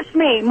ambushed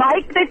me,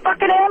 Mike. They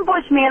fucking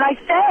ambushed me, and I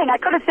sang. I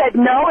could have said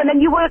no, and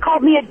then you would have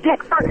called me a dick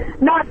for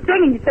not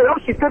singing. You said,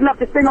 oh, she's good enough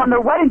to sing on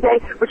their wedding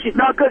day, but she's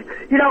not good,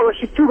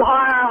 she's too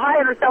high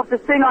on herself to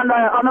sing on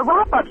the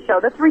wrap-up show.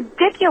 That's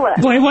ridiculous.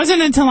 Well, it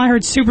wasn't until I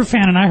heard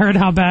Superfan and I heard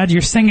how bad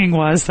your singing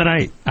was that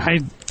I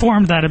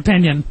formed that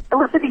opinion.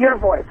 Listen to your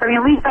voice. I mean,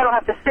 at least I don't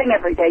have to sing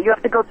every day. You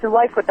have to go through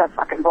life with that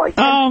fucking voice.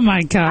 Oh,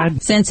 my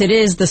God. Since it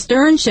is the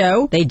Stern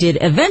Show, they did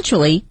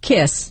eventually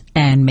kiss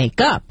and make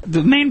up.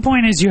 The main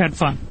point is you had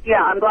fun.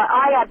 Yeah, I'm glad.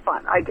 I had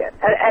fun. I did.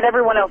 At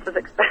everyone else's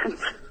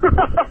expense.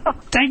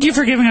 Thank you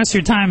for giving us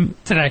your time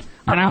today.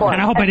 And I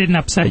hope I didn't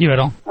upset you at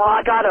all. Well,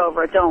 I got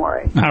over it. Don't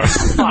worry. All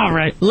right. All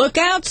right. Look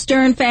out,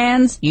 Stern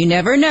fans. You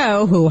never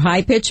know who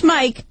High-Pitch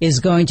Mike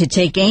is going to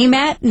take aim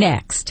at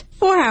next.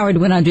 For Howard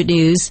 100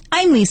 News,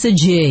 I'm Lisa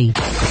G.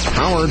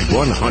 Howard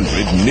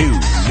 100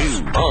 News.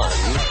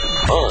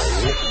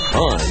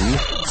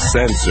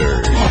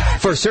 Uncensored.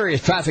 For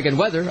serious traffic and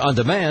weather on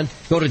demand,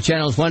 go to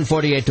channels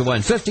 148 to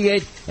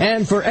 158,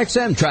 and for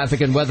XM traffic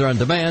and weather on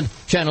demand,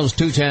 channels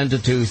 210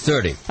 to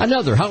 230.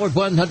 Another Howard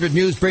 100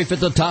 News Brief at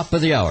the top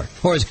of the hour,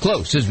 or as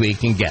close as we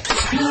can get.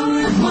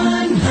 Howard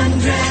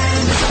 100.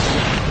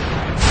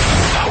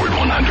 Howard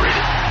 100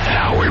 and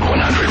Howard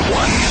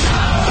 101.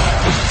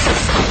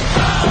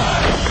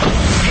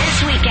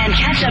 This weekend,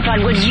 catch up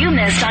on what you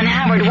missed on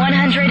Howard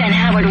 100 and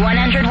Howard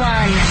 101.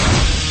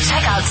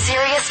 Check out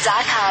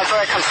Sirius.com for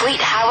a complete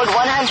Howard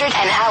 100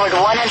 and Howard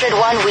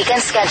 101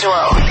 weekend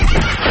schedule.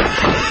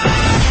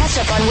 Catch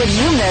up on what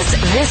you missed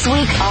this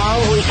week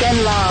all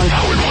weekend long.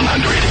 Howard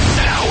 100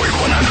 and Howard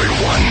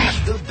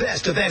 101. The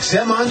best of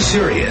XM on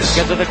Sirius.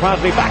 Get to the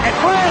Crosby back at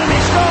Glenn. He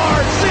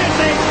scores.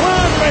 Sidney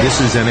Crosby. This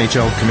is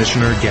NHL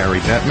Commissioner Gary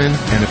Bettman,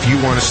 and if you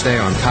want to stay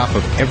on top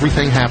of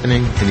everything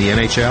happening in the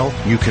NHL,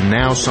 you can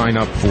now sign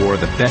up for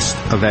the Best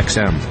of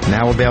XM,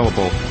 now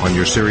available on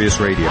your Sirius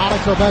Radio.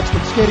 Alex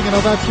Ovechkin skating, and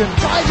Ovechkin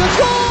tries to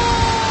score!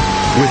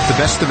 With the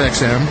Best of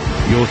XM,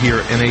 you'll hear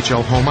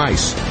NHL Home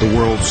Ice, the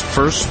world's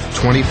first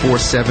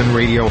 24/7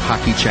 radio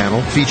hockey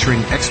channel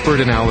featuring expert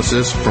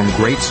analysis from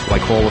greats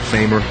like Hall of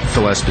Famer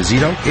Phil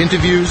Esposito,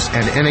 interviews,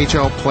 and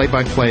NHL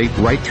play-by-play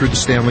right through the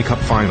Stanley Cup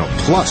Final.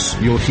 Plus,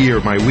 you'll hear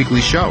my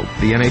weekly show,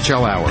 the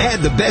NHL Hour.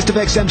 Add the Best of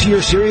XM to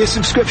your Sirius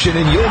subscription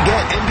and you'll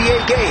get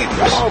NBA games,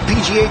 all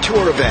PGA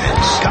Tour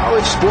events,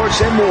 college sports,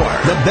 and more.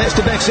 The Best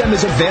of XM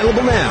is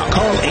available now.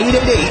 Call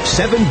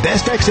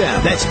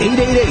 888-7-BEST-XM. That's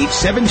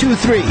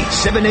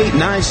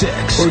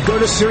 888-723-7896. Or go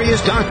to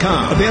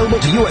Sirius.com. Available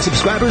to U.S.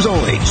 subscribers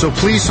only. So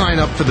please sign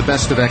up for the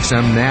Best of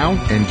XM now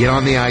and get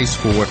on the ice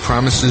for what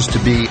promises to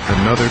be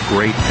another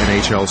great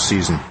NHL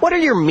season. What are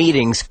your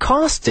meetings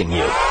costing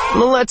you?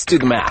 Well, let's do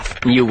the math.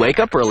 You wake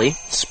up early,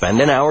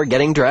 spend an hour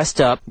getting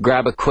dressed up,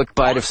 grab a quick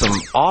bite of some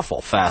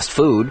awful fast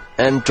food,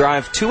 and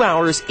drive 2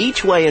 hours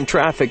each way in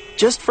traffic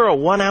just for a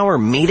 1-hour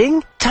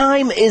meeting?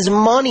 Time is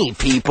money,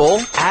 people.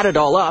 Add it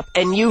all up,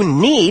 and you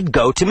need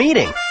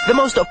GoToMeeting, the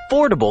most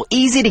affordable,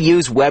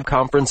 easy-to-use web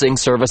conferencing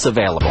service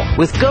available.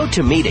 With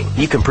GoToMeeting,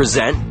 you can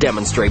present,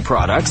 demonstrate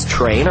products,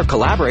 train, or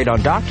collaborate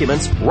on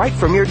documents right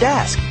from your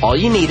desk. All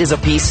you need is a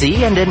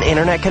PC and an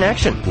internet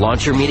connection.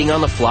 Launch your meeting on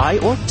the fly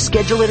or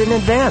schedule it in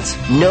advance.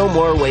 No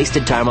more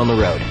wasted time on the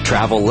road.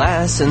 Travel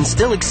less and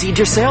still exceed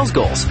your sales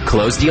goals.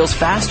 Close deals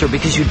faster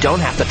because you don't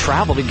have to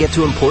travel to get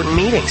to important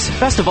meetings.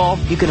 Best of all,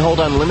 you can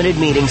hold unlimited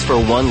meetings for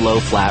one low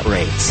flat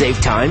rate. Save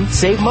time,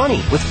 save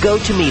money with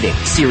GoToMeeting.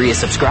 Sirius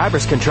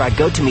subscribers can try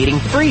GoToMeeting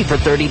free for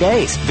 30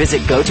 days.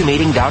 Visit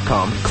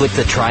GoToMeeting.com, click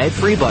the Try It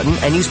Free button,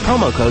 and use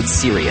promo code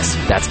SIRIUS.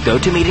 That's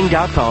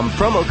GoToMeeting.com,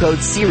 promo code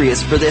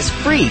SIRIUS for this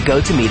free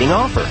GoToMeeting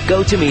offer.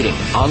 GoToMeeting.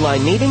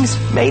 Online meetings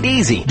made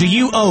easy. Do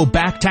you owe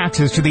back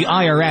taxes to the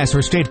IRS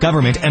or state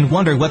government and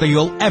wonder whether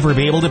you'll ever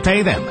be able to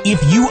pay them?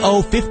 If you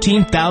owe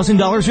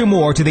 $15,000 or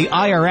more to the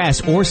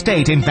IRS or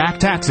state in back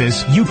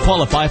taxes, you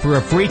qualify for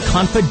a free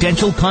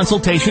confidential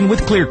consultation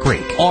with Clear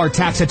Creek. Our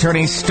tax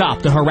attorneys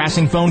stop the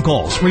harassing phone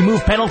calls,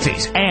 remove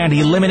penalties, and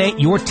eliminate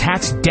your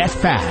tax debt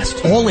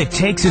fast. All it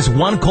takes is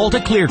one call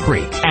to Clear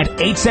Creek at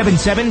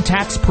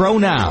 877-TAX-PRO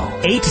now.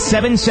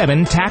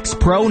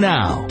 877-TAX-PRO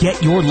now.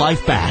 Get your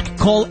life back.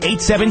 Call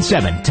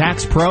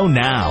 877-TAX-PRO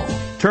now.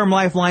 Term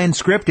Lifeline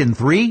script in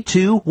 3,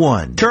 2,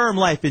 1. Term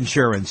life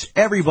insurance.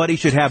 Everybody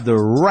should have the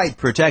right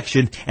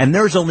protection, and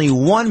there's only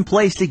one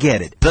place to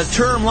get it. The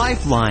Term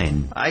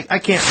Lifeline. I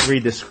can't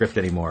read this script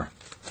anymore.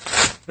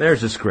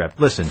 There's the script.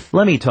 Listen,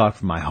 let me talk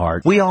from my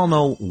heart. We all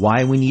know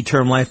why we need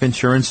term life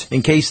insurance,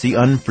 in case the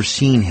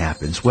unforeseen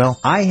happens. Well,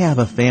 I have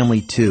a family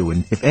too,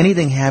 and if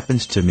anything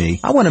happens to me,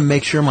 I want to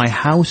make sure my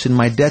house and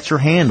my debts are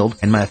handled,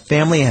 and my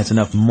family has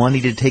enough money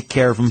to take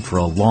care of them for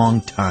a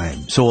long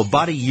time. So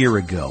about a year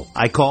ago,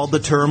 I called the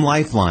Term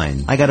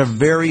Lifeline. I got a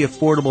very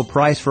affordable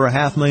price for a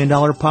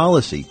 $500,000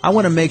 policy. I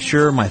want to make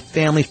sure my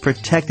family's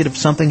protected if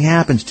something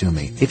happens to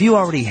me. If you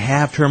already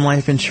have term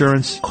life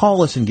insurance,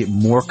 call us and get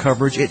more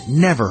coverage. It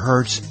never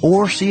hurts.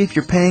 Or see if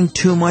you're paying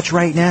too much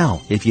right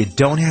now. If you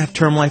don't have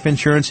term life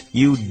insurance,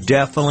 you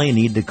definitely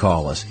need to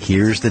call us.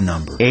 Here's the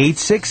number.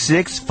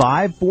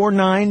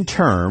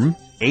 866-549-TERM.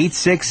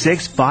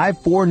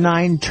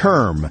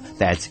 866-549-TERM.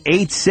 That's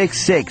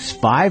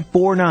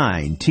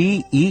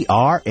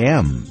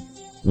 866-549-TERM.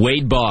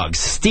 Wade Boggs,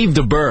 Steve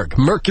DeBerg,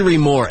 Mercury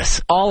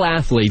Morris, all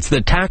athletes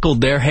that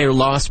tackled their hair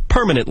loss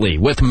permanently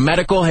with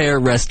medical hair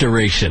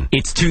restoration.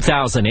 It's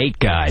 2008,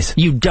 guys.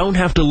 You don't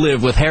have to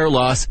live with hair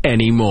loss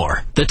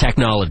anymore. The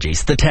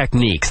technologies, the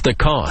techniques, the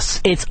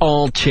costs, it's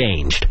all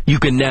changed. You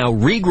can now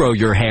regrow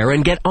your hair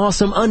and get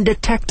awesome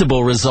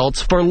undetectable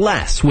results for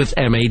less with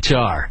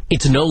MHR.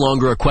 It's no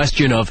longer a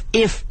question of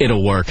if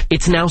it'll work.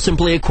 It's now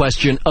simply a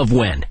question of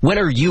when. When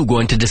are you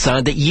going to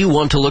decide that you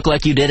want to look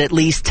like you did at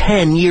least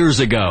 10 years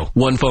ago?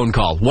 One phone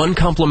call, one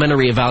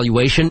complimentary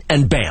evaluation,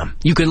 and bam,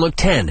 you can look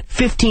 10,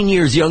 15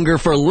 years younger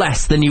for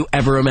less than you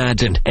ever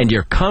imagined. And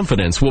your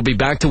confidence will be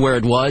back to where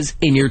it was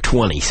in your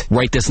 20s.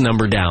 Write this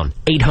number down,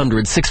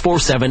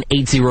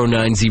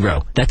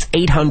 800-647-8090. That's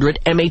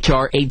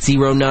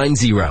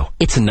 800-MHR-8090.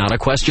 It's not a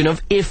question of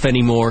if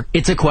anymore,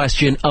 it's a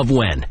question of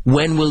when.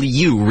 When will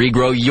you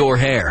regrow your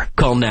hair?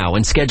 Call now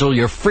and schedule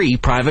your free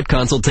private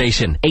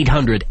consultation.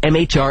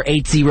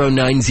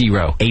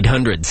 800-MHR-8090.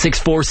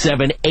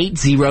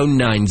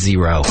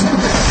 800-647-8090.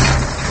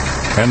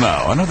 And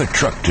now, another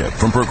truck tip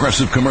from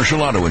Progressive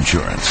Commercial Auto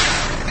Insurance.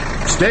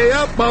 Stay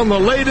up on the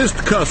latest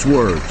cuss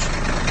words.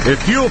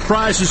 If fuel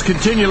prices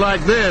continue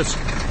like this,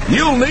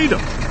 you'll need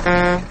them.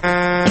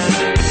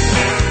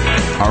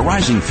 Are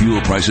rising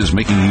fuel prices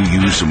making you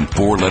use some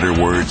four-letter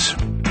words?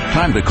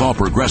 Time to call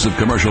Progressive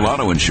Commercial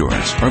Auto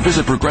Insurance or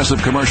visit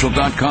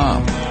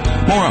ProgressiveCommercial.com.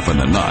 More often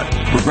than not,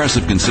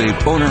 Progressive can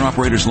save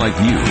owner-operators like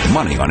you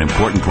money on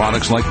important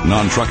products like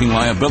non-trucking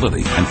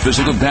liability and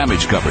physical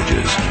damage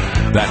coverages.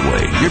 That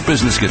way, your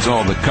business gets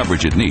all the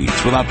coverage it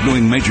needs without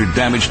doing major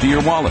damage to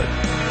your wallet.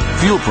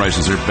 Fuel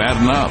prices are bad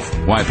enough.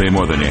 Why pay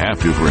more than you have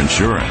to for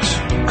insurance?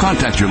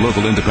 Contact your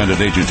local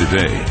independent agent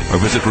today or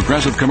visit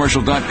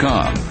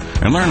ProgressiveCommercial.com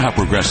and learn how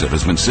Progressive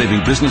has been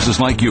saving businesses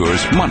like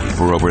yours money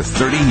for over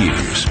 30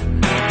 years.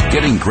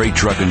 Getting great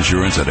truck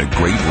insurance at a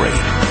great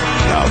rate.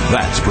 Now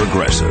that's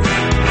Progressive.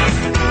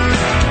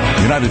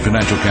 United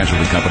Financial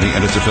Casualty Company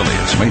and its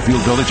affiliates,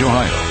 Mayfield Village,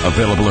 Ohio.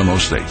 Available in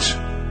most states.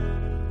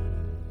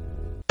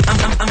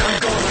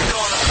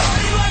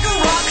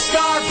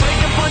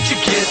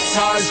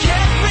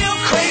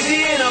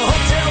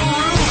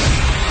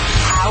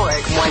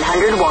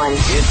 Howard 101.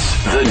 It's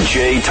the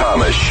Jay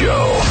Thomas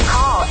Show.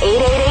 Call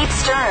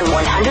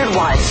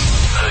 888-STERN-101.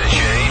 The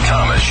Jay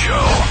Thomas Show.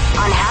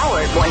 On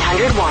Howard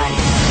 101.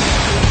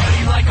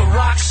 Party like a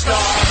rock star.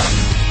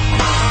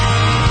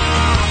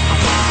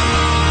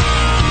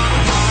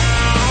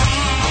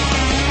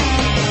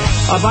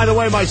 By the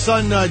way, my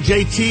son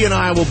JT and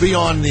I will be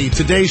on the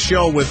Today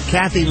Show with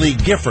Kathy Lee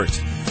Gifford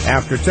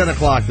after 10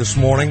 o'clock this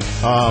morning.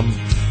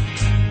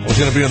 I was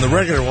going to be on the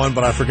regular one,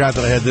 but I forgot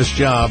that I had this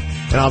job.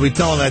 And I'll be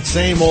telling that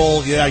same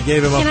old, I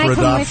gave him up for adoption.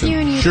 Can I come with you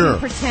and you can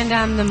pretend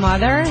I'm the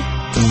mother?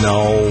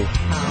 No.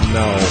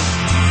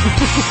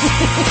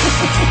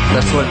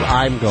 That's what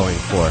I'm going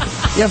for.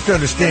 You have to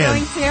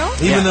understand, You're going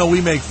to? even though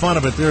we make fun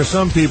of it, there are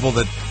some people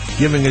that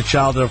giving a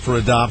child up for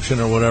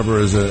adoption or whatever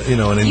is an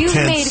intense... You've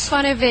made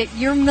fun of it.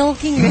 You're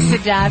milking this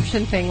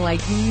adoption thing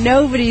like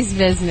nobody's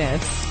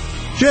business.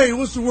 Jay,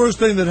 what's the worst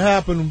thing that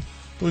happened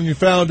when you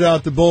found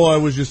out the boy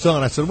was your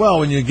son? I said, well,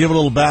 when you give a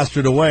little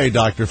bastard away,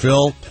 Dr.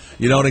 Phil,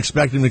 you don't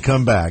expect him to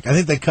come back. I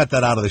think they cut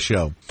that out of the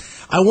show.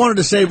 I wanted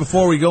to say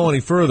before we go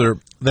any further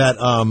that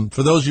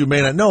for those of you who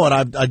may not know it,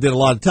 I did a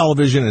lot of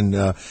television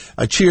and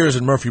Cheers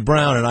and Murphy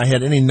Brown, and I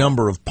had any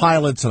number of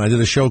pilots, and I did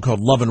a show called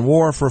Love and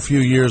War for a few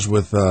years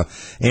with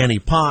Annie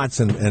Potts,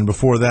 and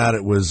before that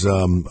it was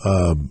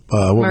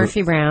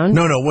Murphy Brown.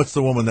 No, what's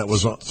the woman that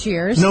was on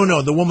Cheers?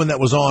 No, the woman that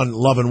was on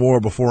Love and War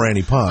before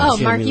Annie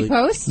Potts. Oh, Marky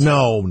Post?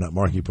 No, not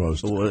Marky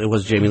Post. It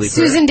was Jamie Lee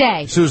Susan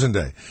Day. Susan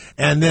Day.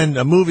 And then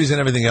movies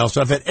and everything else.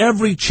 So I've had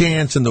every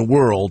chance in the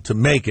world to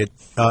make it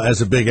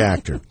as a big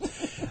actor.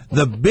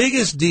 The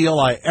biggest deal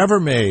I ever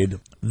made,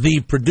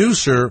 the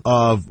producer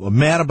of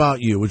Mad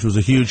About You, which was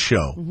a huge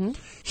show,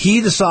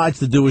 he decides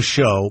to do a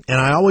show, and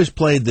I always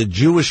played the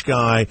Jewish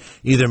guy,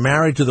 either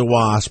married to the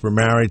Wasp or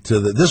married to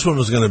this one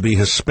was going to be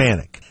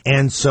Hispanic.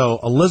 And so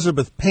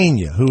Elizabeth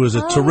Pena, who is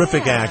a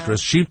terrific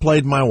actress, she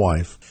played my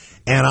wife.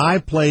 And I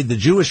played the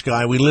Jewish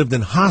guy. We lived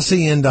in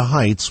Hacienda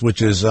Heights,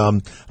 which is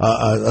a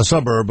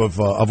suburb of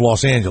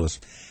Los Angeles.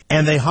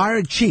 And they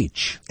hired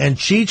Cheech, and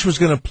Cheech was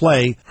going to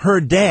play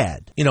her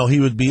dad. He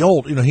would be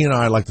old. He and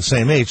I are like the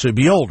same age, so he'd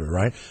be older,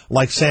 right?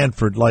 Like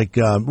Sanford, like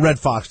Red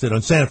Fox did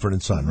on Sanford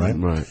and Son, right?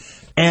 Right.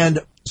 And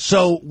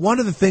so one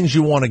of the things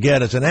you want to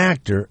get as an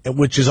actor,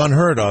 which is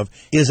unheard of,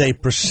 is a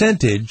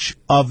percentage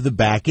of the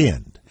back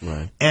end.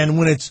 Right. And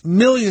when it's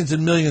millions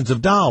and millions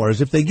of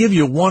dollars, if they give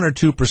you 1 or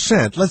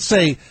 2%, let's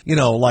say,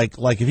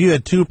 like if you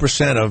had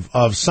 2%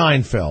 of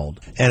Seinfeld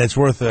and it's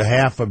worth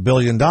 $500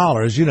 million,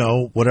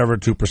 whatever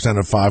 2%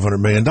 of $500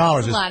 million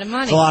is. A lot of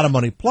money. It's a lot of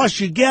money. Plus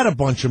you get a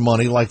bunch of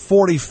money, like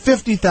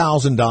 $40,000,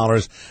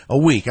 $50,000 a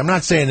week. I'm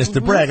not saying this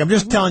to brag. I'm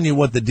just telling you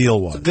what the deal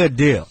was. It's a good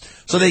deal.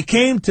 So they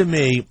came to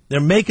me, they're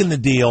making the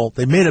deal,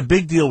 they made a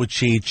big deal with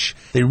Cheech,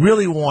 they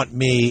really want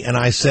me, and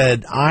I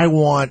said, I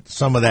want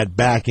some of that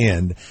back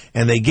end,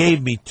 and they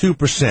gave me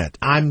 2%.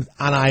 And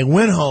I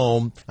went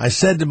home, I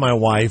said to my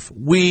wife,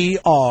 we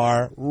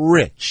are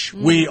rich.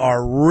 We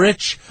are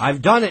rich.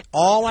 I've done it.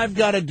 All I've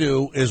got to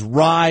do is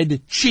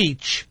ride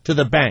Cheech to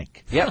the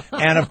bank. Yep.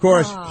 And of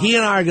course, he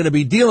and I are going to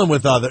be dealing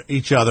with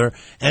each other,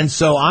 and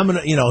so I'm going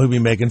to, he'll be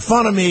making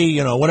fun of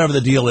me, whatever the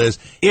deal is.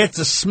 It's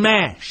a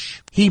smash.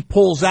 He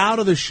pulls out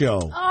of the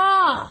show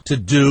to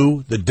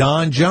do the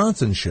Don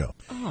Johnson show.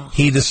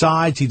 He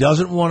decides he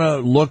doesn't want to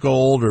look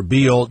old or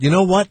be old. You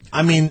know what?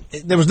 I mean,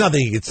 there was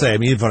nothing he could say. I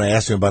mean, even when I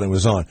asked him about it, it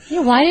was on.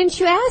 Yeah, why didn't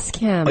you ask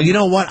him? You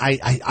know what?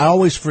 I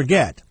always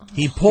forget.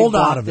 He pulled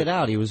out of it.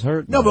 He was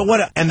hurt. No, but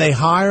what? And they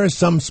hire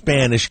some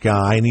Spanish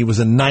guy, and he was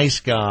a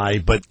nice guy,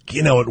 but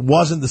it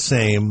wasn't the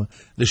same.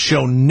 The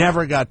show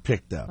never got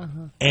picked up,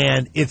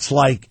 and it's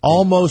like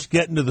almost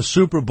getting to the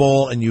Super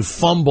Bowl, and you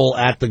fumble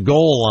at the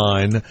goal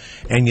line,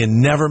 and you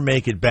never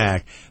make it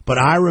back. But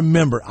I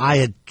remember I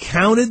had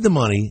counted the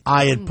money,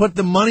 I had put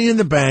the money in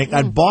the bank,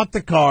 I'd bought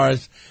the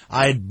cars,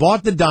 I had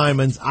bought the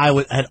diamonds,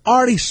 had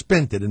already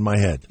spent it in my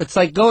head. It's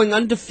like going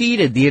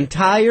undefeated the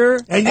entire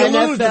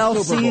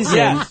NFL season.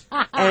 Yes.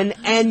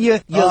 And you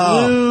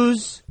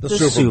lose the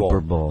Super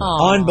Bowl.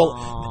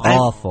 Unbelievable.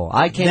 Awful.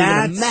 I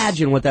can't even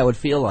imagine what that would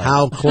feel like.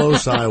 How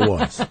close I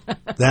was.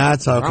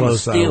 That's how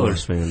close I was. I'm a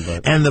Steelers fan,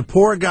 but... And the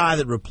poor guy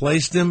that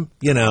replaced him,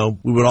 we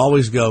would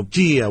always go,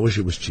 gee, I wish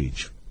it was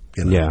Cheech.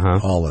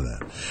 All of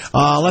that.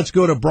 Let's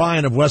go to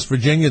Brian of West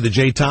Virginia, the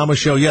Jay Thomas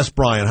Show. Yes,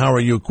 Brian, how are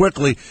you?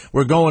 Quickly,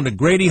 we're going to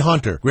Grady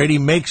Hunter. Grady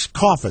makes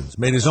coffins,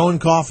 made his own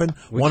coffin,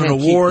 won an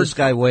award. Keep this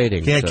guy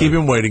waiting. Can't keep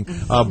him waiting.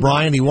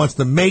 Brian, he wants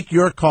to make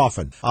your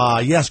coffin.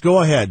 Yes,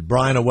 go ahead,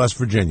 Brian of West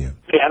Virginia.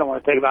 Yeah, I don't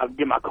want to think about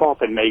getting my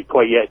coffin made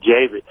quite yet,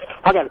 Jay, but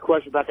I got a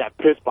question about that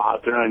piss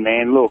bottle,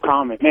 man. A little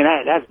comment. Man,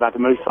 that's about the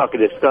most fucking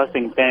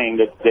disgusting thing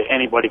that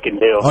anybody can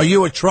do. Are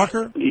you a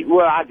trucker?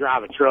 Well, I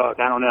drive a truck.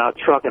 I don't know how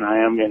trucking I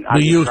am.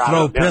 Do you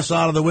throw piss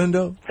out of the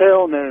window?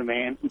 Hell no,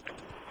 man.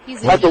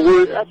 That's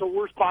the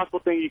worst possible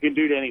thing you can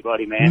do to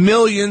anybody, man.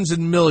 Millions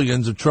and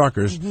millions of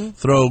truckers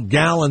throw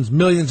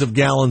millions of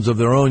gallons of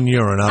their own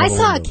urine out I of the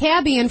saw window. a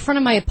cabbie in front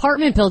of my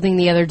apartment building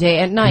the other day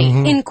at night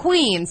in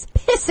Queens,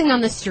 pissing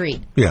on the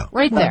street. Yeah.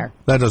 Right there.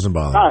 That doesn't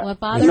bother me. What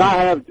bothers me?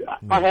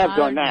 I have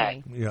done that.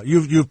 Yeah,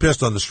 you've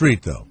pissed on the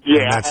street, though.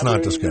 Yeah. And that's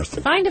not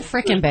disgusting. Find a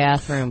frickin'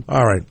 bathroom.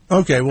 All right.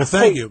 Okay, well,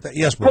 thank you.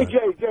 Yes, Brian. Hey,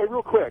 Jay,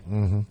 real quick.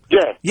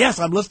 Jay. Yes,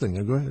 I'm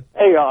listening. Go ahead.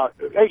 Hey,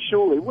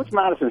 Shuley, what's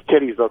Madison's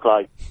titties look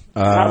like?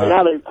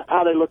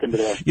 How they looking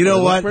today? You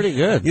know what? Pretty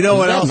good. You know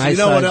what else? Nice you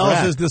know what size else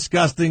rat. is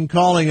disgusting?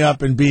 Calling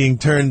up and being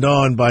turned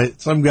on by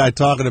some guy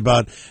talking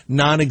about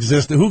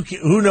non-existent.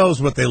 Who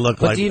knows what they look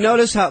But like? do you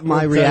notice how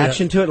my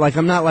reaction to it? Like,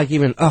 I'm not like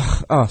even,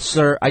 oh,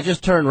 sir. I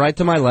just turn right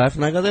to my left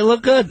and I go, they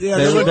look good. Yeah,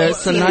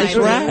 That's a nice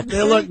rat.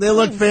 They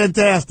look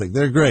fantastic.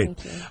 They're great.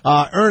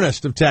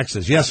 Ernest of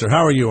Texas. Yes, sir.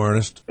 How are you,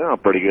 Ernest? Oh,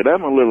 pretty good.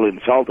 I'm a little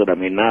insulted. I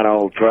mean, not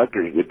all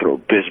truckers would throw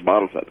piss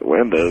bottles out the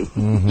window.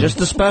 Just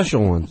the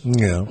special ones.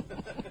 Yeah.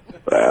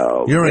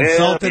 Well, You're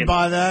insulted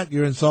by that?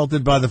 You're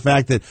insulted by the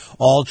fact that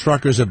all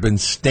truckers have been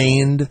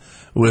stained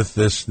with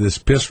this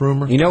piss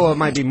rumor? You know what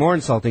might be more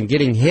insulting?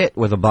 Getting hit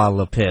with a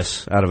bottle of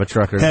piss out of a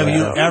trucker's Have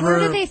you mouth. ever...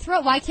 Where do they throw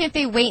it? Why can't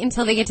they wait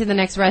until they get to the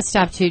next rest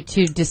stop to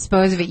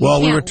dispose of it?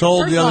 Well, we were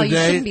told First the of all, other you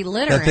day shouldn't be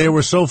littering. that they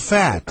were so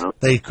fat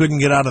they couldn't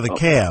get out of the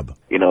cab.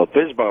 You know, a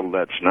piss bottle,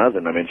 that's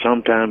nothing. I mean,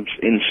 sometimes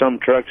in some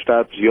truck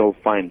stops you'll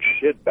find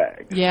shit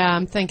bags. Yeah,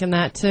 I'm thinking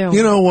that too.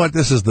 You know what?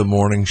 This is the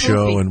morning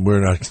show, and we're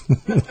not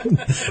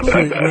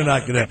we're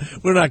not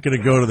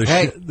gonna go to the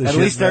Hey, shit. at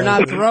least they're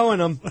not throwing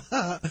them.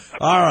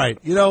 All right.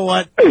 You know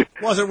what?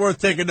 Wasn't worth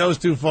taking those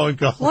two phone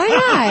calls. Why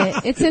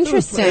not? It's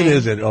interesting. It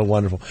is. Oh,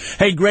 wonderful.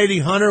 Hey, Grady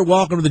Hunter,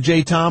 welcome to the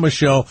Jay Thomas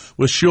Show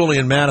with Shuley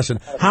and Madison.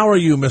 How are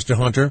you, Mr.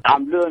 Hunter?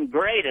 I'm doing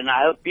great, and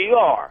I hope you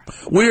are.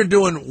 We're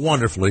doing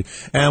wonderfully,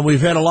 and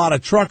we've had a lot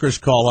of truckers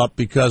call up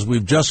because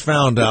we've just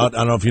found out, I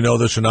don't know if you know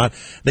this or not,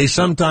 they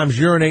sometimes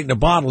urinate in a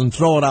bottle and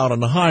throw it out on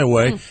the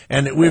highway,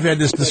 and we've had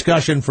this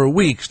discussion for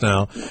weeks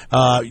now.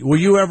 Were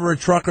you ever a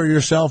trucker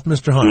yourself,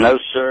 Mr. Hunter?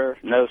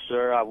 No,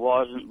 sir, I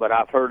wasn't, but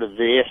I've heard of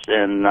this,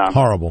 and...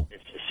 Horrible.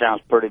 It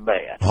sounds pretty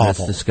bad.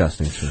 Awful. That's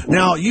disgusting.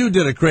 Now, you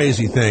did a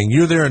crazy thing.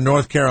 You're there in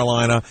North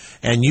Carolina,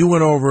 and you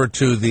went over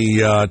to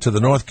the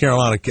North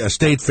Carolina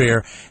State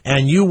Fair,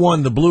 and you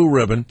won the blue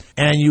ribbon,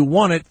 and you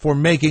won it for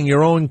making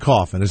your own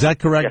coffin. Is that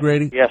correct,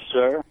 Grady? Yes,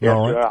 sir. Yes,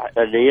 All sir, right.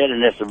 I did,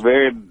 and it's a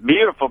very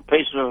beautiful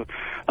piece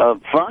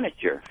of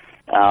furniture.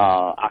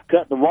 I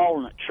cut the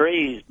walnut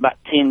trees about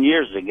 10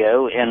 years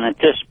ago in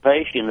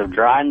anticipation of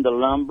drying the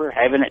lumber,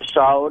 having it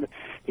sawed,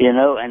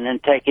 and then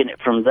taking it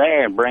from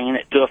there and bringing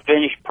it to a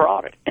finished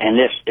product. And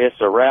it's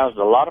aroused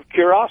a lot of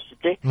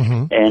curiosity,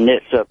 and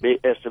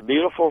it's a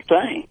beautiful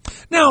thing.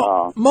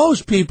 Now,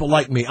 most people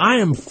like me,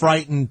 I am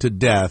frightened to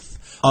death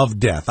of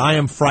death. I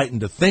am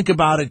frightened to think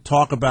about it,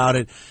 talk about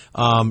it.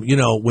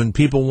 When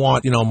people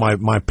want,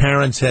 my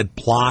parents had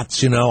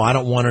plots, I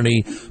don't want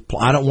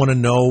to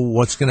know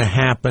what's going to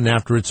happen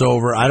after it's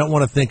over. I don't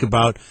want to think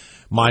about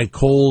my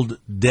cold,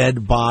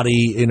 dead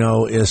body,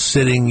 is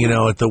sitting,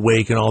 at the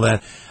wake and all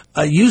that.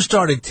 You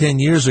started 10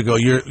 years ago.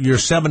 You're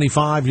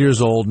 75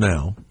 years old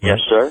now. Yes,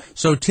 sir.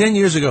 So 10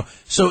 years ago.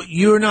 So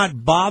you're not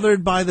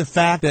bothered by the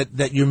fact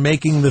that you're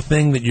making the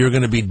thing that you're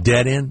going to be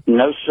dead in?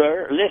 No,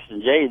 sir.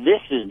 Listen, Jay,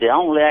 this is the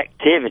only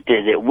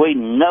activity that we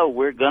know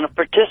we're going to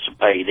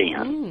participate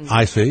in.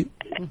 I see.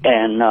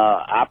 And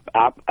I've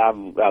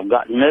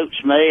got notes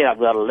made. I've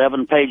got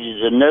 11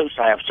 pages of notes.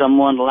 I have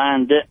someone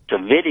lined up to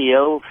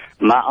video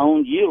my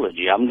own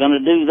eulogy. I'm going to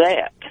do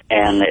that.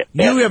 And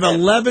you have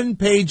 11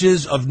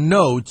 pages of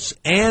notes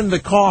and the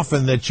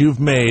coffin that you've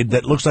made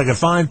that looks like a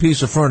fine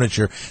piece of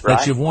furniture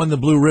that you've won the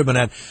blue ribbon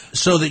at,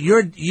 so that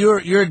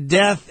your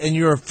death and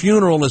your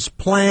funeral is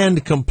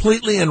planned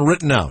completely and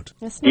written out.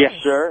 Yes,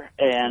 sir.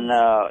 And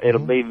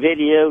it'll be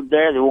videoed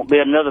there. There won't be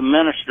another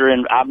minister,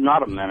 and I'm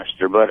not a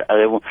minister, but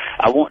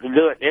I want to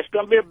do it. It's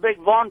going to be a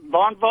big bon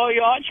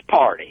voyage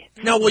party.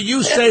 Now, will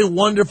you say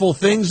wonderful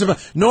things about?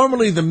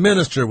 Normally, the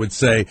minister would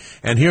say,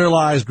 "And here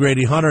lies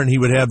Grady Hunter," and he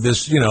would have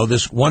this,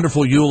 this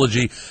wonderful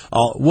eulogy.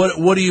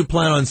 What do you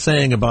plan on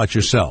saying about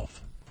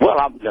yourself? Well,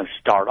 I'm going to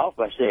start off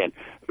by saying,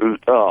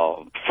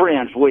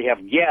 friends, we have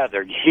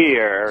gathered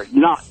here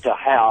not to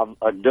have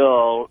a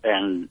dull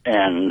and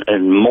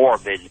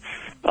morbid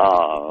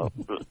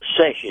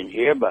session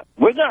here, but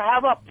we're going to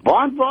have a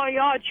bon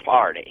voyage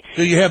party.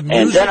 Do you have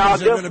music? Is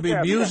there going to be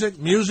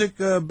music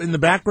in the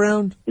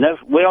background? No,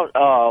 we're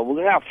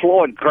going to have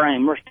Floyd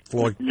Kramer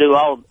do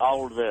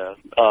all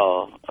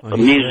the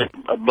music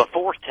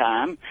before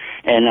time,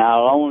 and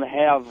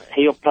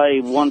he'll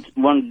play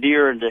one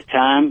deer at a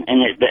time,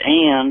 and at the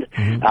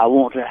end, I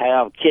want to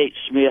have Kate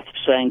Smith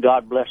sing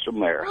 "God Bless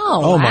America."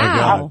 Oh, my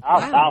God!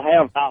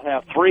 I'll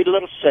have 3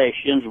 little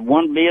sessions,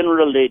 one being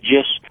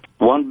religious,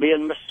 one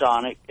being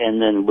Masonic,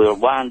 and then we'll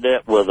wind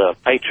up with a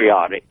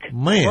patriotic.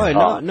 Man,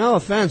 boy, no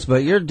offense,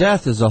 but your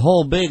death is a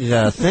whole big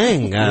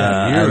thing.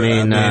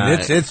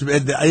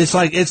 It's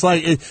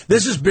like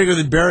this is bigger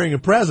than burying a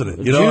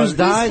president. You know, Jews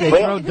die, they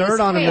throw dirt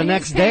on him the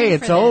next day.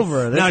 It's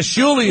over. Now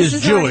Shuley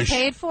is Jewish.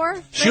 Paid for?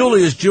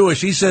 Shuley is Jewish.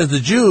 He says the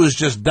Jews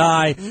just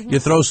die. You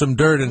throw some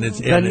dirt and it's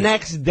the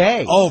next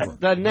day. Over.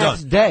 The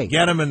next day.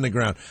 Get them in the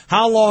ground.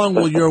 How long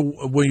will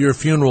your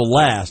funeral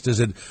last?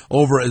 Is it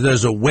over?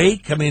 There's a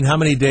wake. I mean, how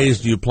many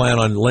days do you plan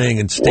on laying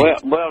in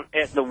state? Well,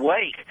 at the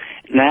wake.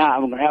 Now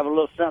I'm going to have a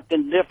little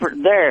something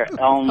different there.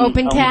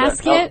 Open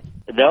casket.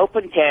 The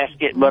open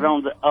casket, but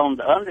on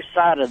the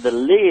underside of the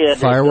lid,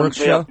 fireworks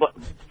show.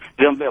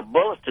 Going to be a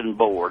bulletin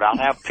board. I'll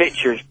have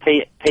pictures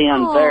pinned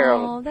there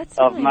of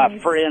my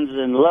friends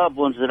and loved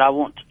ones that I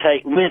want to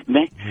take with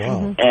me.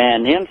 Wow.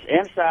 And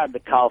inside the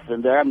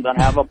coffin there, I'm going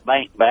to have a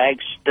bank bag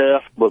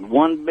stuffed with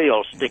one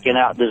bill sticking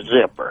out the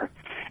zipper.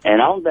 And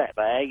on that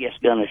bag, it's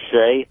going to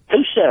say,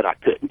 "Who said I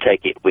couldn't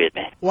take it with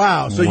me?"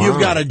 Wow. So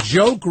you've got a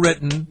joke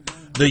written,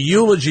 the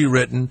eulogy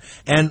written,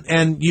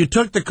 and you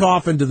took the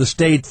coffin to the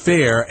state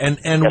fair, and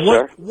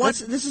yes,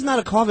 this is not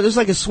a coffin, this is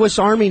like a Swiss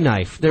Army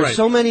knife. There's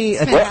so many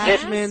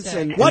attachments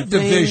and what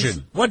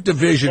division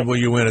will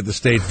you win at the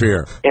state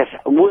fair? It's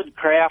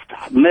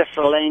woodcraft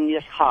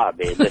miscellaneous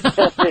hobby.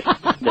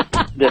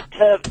 The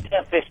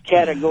toughest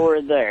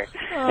category there.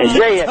 And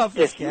Jay,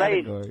 it's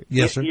made.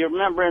 Yes, sir. You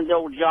remember in the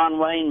old John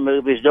Wayne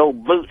movies, the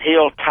old boot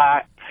heel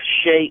type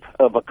shape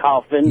of a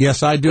coffin?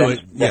 Yes, I do.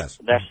 That's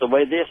the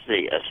way this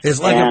is. It's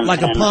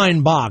like a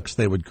pine box,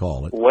 they would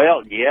call it.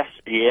 Well, yes.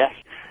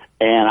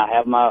 And I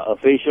have my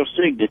official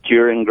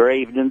signature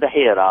engraved in the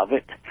head of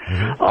it.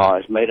 Mm-hmm.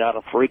 It's made out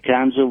of 3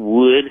 kinds of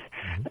wood,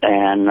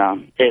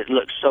 and it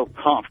looks so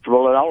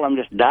comfortable and all. I'm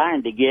just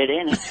dying to get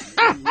in it.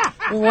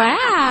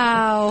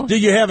 Wow. Do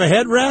you have a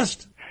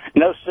headrest?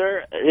 No,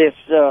 sir. It's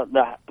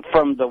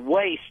from the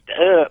waist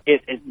up.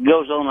 It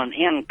goes on an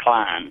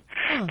incline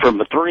from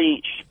a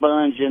 3-inch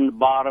sponge in the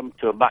bottom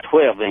to about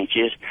 12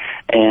 inches,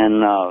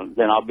 and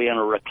then I'll be in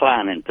a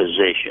reclining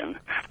position.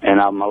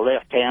 And on my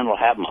left hand will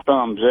have my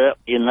thumbs up,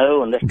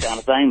 and this kind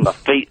of thing. My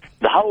feet,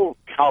 the whole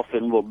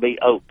coffin will be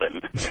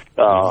open.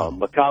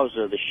 Because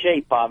of the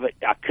shape of it,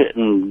 I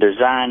couldn't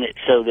design it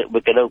so that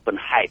we could open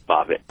half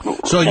of it.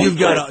 So you've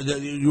got,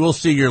 you will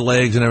see your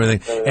legs and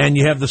everything, and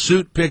you have the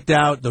suit picked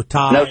out, the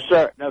tie. No,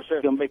 sir. It's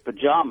going to be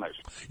pajamas.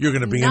 You're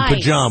going to be in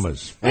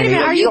pajamas. Wait a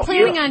minute, are you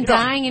planning on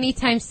dying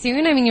anytime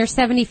soon? I mean, you're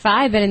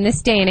 75, but in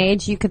this day and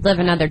age, you could live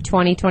another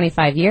 20,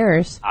 25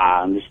 years.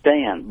 I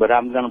understand, but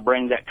I'm going to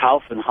bring that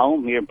coffin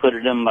home here and put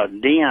it in my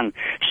den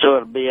so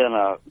it'll be in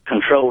a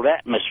controlled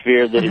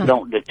atmosphere that it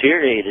don't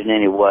deteriorate in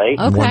any way.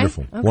 Okay.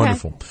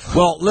 Wonderful.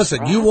 Well,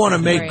 listen, you want to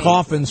make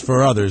coffins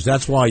for others.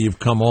 That's why you've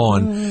come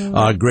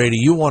on, Grady.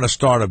 You want to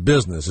start a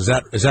business. Is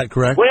that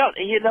correct? Well,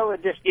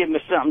 it just gives me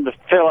something to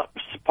fill up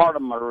part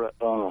of my.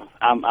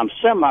 I'm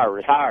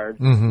semi-retired,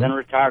 been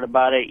retired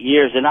about 8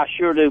 years, and I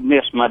sure do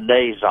miss my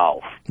days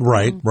off.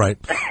 Right.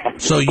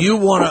 So you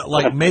want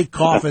to make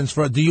coffins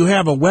for? Do you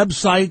have a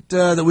website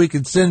that we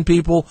could send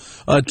people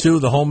to,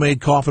 the homemade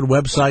coffin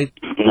website?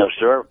 No,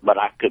 sir, but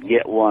I could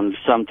get one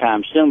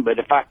sometime soon. But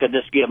if I could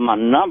just give my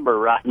number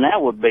right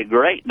now, would be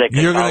great.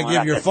 You're going to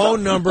give your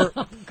phone number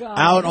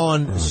out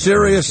on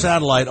Sirius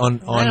Satellite on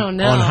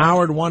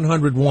Howard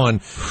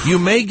 101. You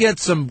may get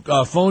some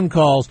phone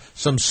calls,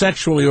 some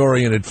sexually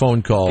oriented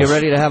phone calls. Get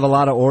ready to have a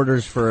lot of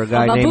orders for a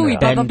guy named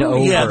Bend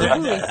Over.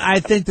 Yeah, I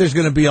think there's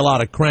going to be a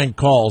lot of crank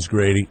calls,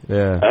 Grady.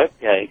 Yeah.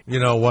 Okay. You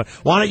know what?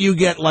 Why don't you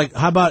get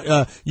how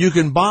about you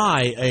can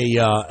buy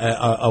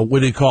a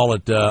what do you call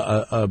it?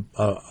 A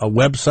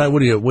website.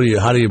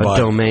 How do you buy a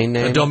domain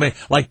name? A domain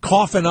like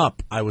Coffin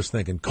Up. I was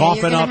thinking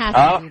Coffin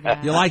Up.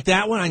 You like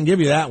that one? I can give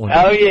you that one.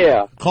 Oh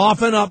yeah.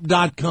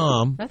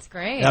 CoffinUp.com. That's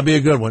great. That'd be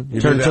a good one.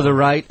 You turn to the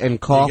right and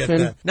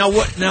coffin. Now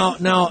what?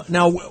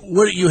 Now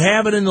what? You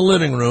have it in the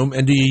living room,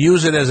 and do you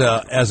use it as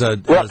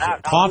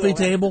a coffee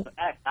table?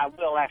 I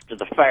will after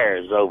the fair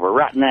is over.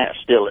 Right now, it's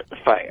still at the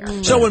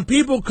fair. So when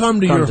people come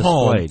to your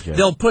home,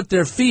 they'll put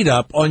their feet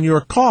up on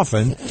your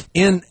coffin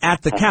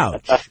at the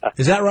couch.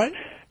 Is that right?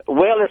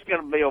 Well, it's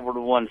going to be over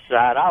to one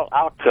side.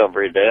 I'll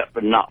cover it up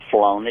and not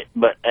flown it,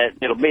 but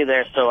it'll be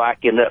there so I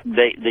can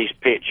update these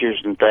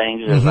pictures and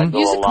things as I go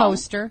Use along. a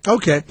poster.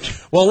 Okay.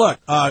 Well, look,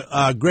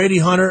 Grady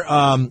Hunter,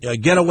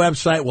 get a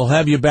website. We'll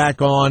have you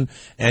back on,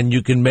 and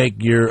you can make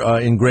your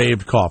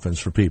engraved coffins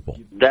for people.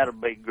 That'll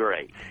be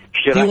great.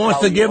 He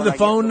wants to give the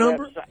phone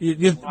number?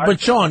 But,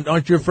 Sean,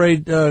 aren't you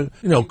afraid, No,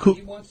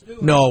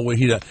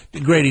 he does.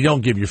 Grady,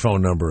 don't give your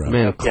phone number up.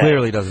 Man,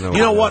 clearly doesn't know. You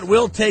know what?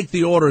 We'll take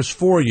the orders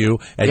for you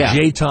at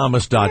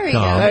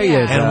jthomas.com,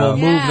 and we'll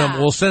move them.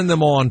 We'll send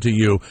them on to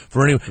you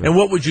for any. And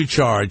what would you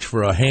charge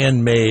for a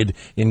handmade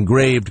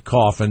engraved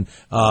coffin?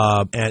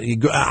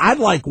 I'd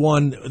like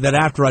one that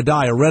after I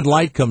die, a red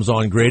light comes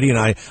on, Grady,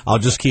 and I'll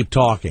just keep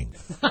talking.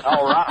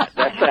 All right,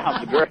 that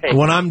sounds great.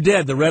 When I'm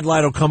dead, the red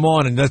light will come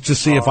on, and let's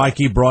just see if I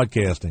keep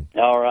broadcasting.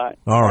 All right. right.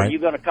 All right. Are you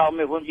going to call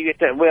me when you get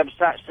that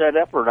website set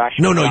up, or I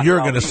should? No,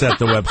 you're going to set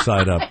the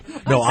website up.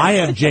 No, I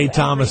have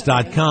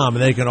jthomas.com,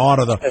 and they can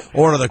order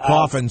the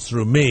coffins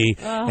through me,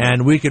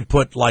 and we could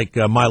put like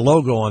my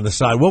logo on the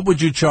side. What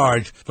would you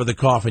charge for the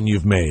coffin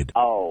you've made?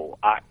 Oh,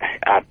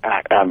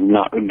 I've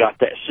not got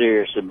that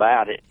serious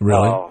about it.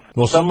 Really?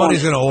 Well,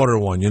 somebody's going to order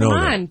one. You know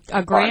Come that.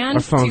 on, $1 grand.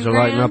 Our phones are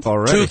lighting up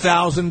already.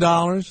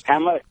 $2,000. How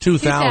much?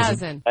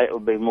 $2,000. It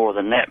would be more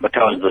than that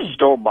because the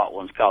store-bought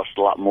ones cost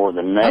a lot more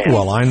than that.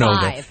 Well, I know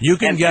that. You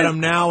can get them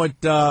now at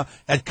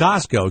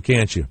Costco,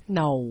 can't you?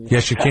 No.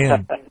 Yes, you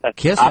can.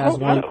 Kiss has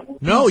one.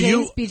 No,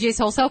 BJ's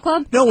Wholesale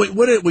Club? No,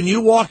 when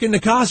you walk into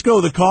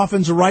Costco, the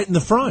coffins are right in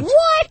the front.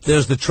 What?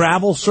 There's the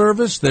travel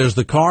service, there's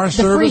the car The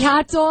service. free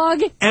hot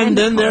dog. And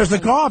then there's the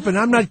coffin.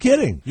 I'm not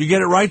kidding. You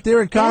get it right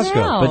there at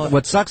Costco. But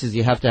what sucks is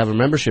you have to have a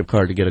membership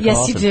card to get a Yes,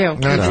 coffin. you do.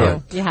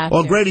 You have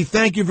Well, to. Grady,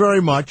 thank you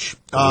very much.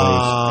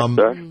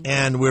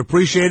 And we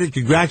appreciate it.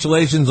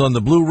 Congratulations on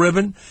the blue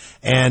ribbon.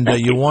 And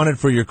you won it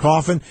for your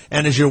coffin.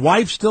 And is your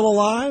wife still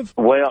alive?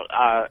 Well,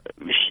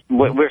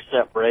 we're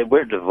separated.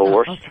 We're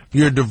divorced.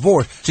 You're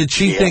divorced. Did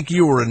she think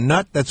you were a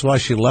nut? That's why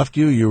she left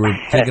you? You were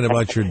thinking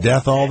about your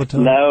death all the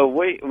time? No,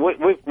 we've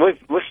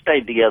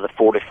stayed together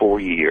 44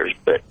 years,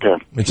 but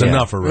it's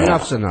enough already.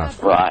 Enough's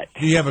enough. Right.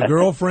 Do you have a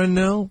girlfriend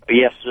now?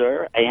 Yes,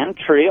 sir. Ann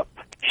Tripp.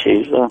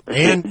 She's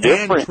Ann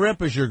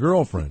Tripp is your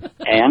girlfriend.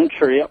 Ann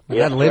Tripp. Is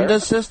that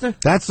Linda's sister?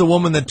 That's the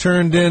woman that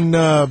turned in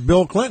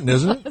Bill Clinton,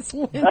 isn't it?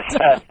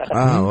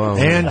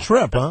 Ann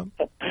Tripp, huh?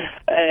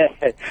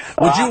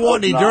 Would you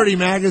want any dirty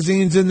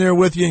magazines in there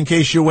with you in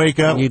case you wake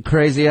up? You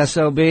crazy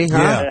SOB,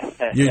 huh?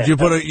 Yeah.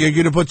 You're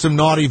going to put some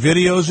naughty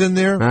videos in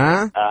there?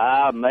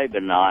 Huh? Maybe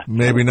not.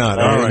 Maybe not.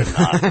 All right.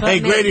 Hey,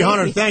 Grady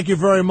Hunter, thank you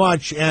very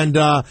much. And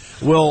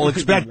we'll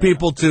expect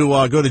people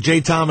to go to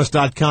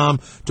jthomas.com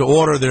to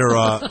order their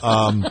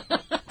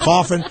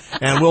coffin,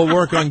 and we'll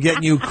work on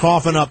getting you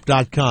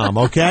coffinup.com,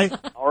 okay?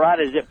 All right.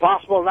 Is it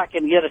possible that I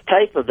can get a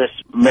tape of this?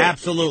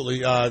 Absolutely.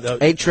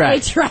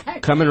 8-track.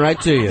 8-track. Coming right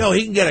to you. No,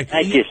 he can get a...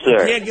 Thank you,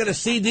 sir. Can't get a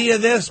CD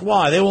of this?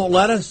 Why? They won't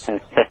let us?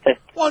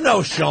 Well,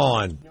 no,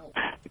 Sean.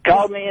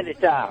 Call me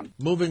anytime.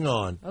 Moving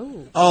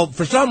on. Oh,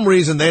 for some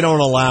reason, they don't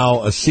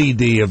allow a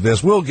CD of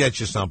this. We'll get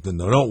you something,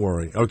 though. Don't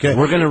worry, okay?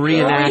 We're going to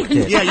reenact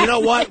it. Yeah, you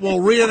know what? We'll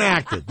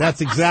reenact it.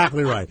 That's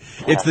exactly right.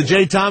 It's the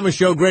Jay Thomas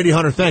Show. Grady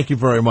Hunter, thank you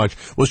very much.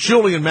 With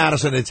Shuley and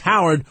Madison, it's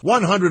Howard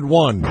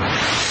 101.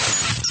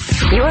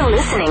 You're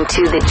listening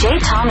to The Jay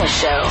Thomas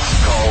Show.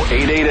 Call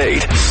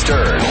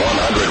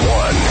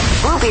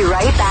 888-STERN-101. We'll be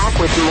right back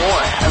with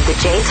more of The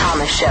Jay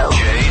Thomas Show.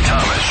 Jay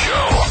Thomas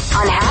Show.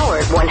 On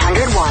Howard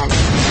 101.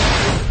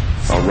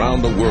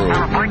 Around the world,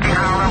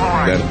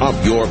 then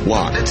up your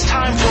block. It's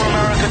time for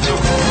America to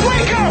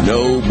wake up!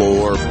 No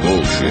more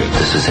bullshit.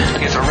 This is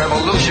it. It's a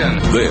revolution.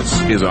 This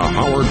is a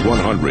Howard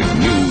 100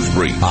 News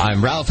Brief.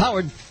 I'm Ralph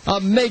Howard. A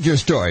major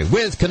story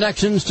with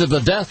connections to the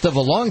death of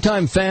a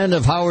longtime fan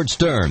of Howard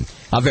Stern.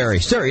 A very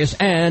serious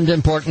and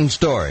important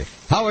story.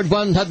 Howard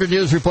 100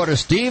 News reporter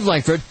Steve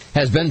Langford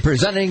has been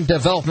presenting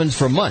developments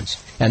for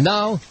months. And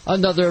now,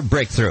 another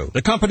breakthrough.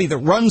 The company that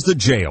runs the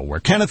jail where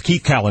Kenneth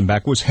Keith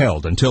Kallenbach was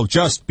held until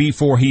just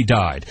before he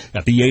died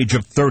at the age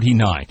of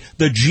 39,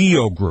 the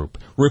GEO Group,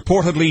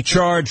 reportedly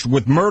charged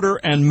with murder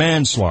and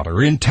manslaughter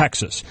in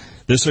Texas.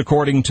 This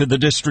according to the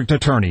district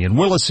attorney in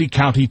Willacy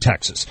County,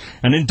 Texas.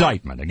 An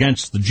indictment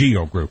against the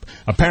GEO Group,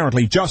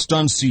 apparently just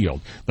unsealed.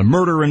 The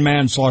murder and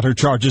manslaughter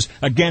charges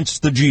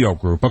against the GEO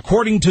Group,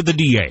 according to the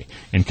DA,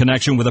 in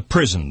connection with a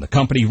prison the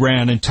company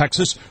ran in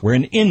Texas where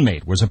an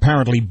inmate was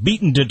apparently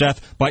beaten to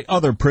death by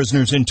other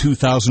prisoners in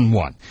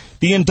 2001.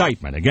 The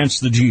indictment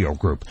against the GEO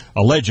Group,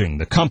 alleging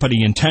the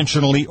company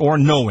intentionally or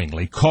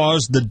knowingly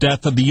caused the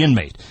death of the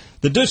inmate.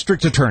 The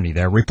district attorney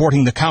there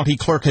reporting the county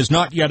clerk has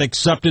not yet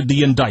accepted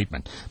the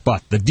indictment,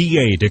 but the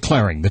DA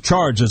declaring the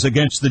charges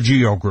against the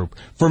GEO Group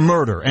for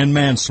murder and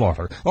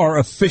manslaughter are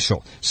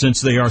official since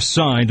they are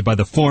signed by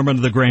the foreman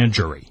of the grand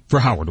jury. For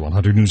Howard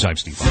 100 News, I'm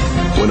Steve.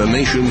 When a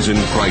nation's in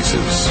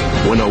crisis,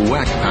 when a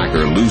whack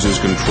packer loses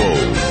control,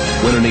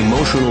 when an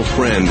emotional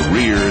friend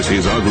rears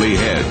his ugly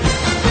head,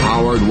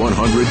 Howard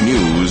 100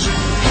 News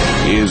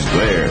is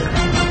there.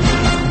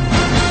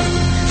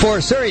 For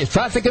serious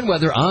traffic and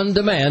weather on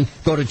demand,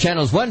 go to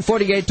channels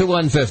 148 to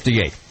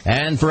 158.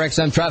 And for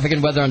XM traffic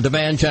and weather on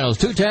demand, channels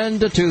 210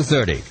 to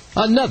 230.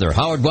 Another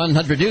Howard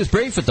 100 News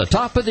Brief at the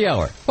top of the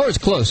hour, or as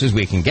close as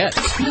we can get.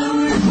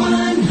 Howard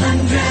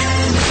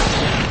 100.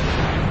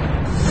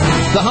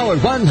 The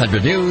Howard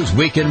 100 News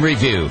Week in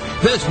Review.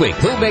 This week,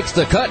 who makes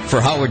the cut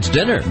for Howard's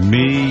dinner?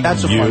 Me,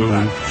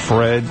 you,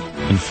 Fred,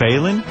 and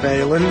Phelan?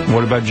 Phelan.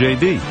 What about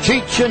J.D.?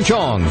 Cheech and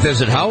Chong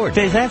visit Howard.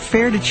 Is that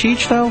fair to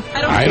Cheech, though?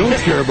 I don't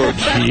care about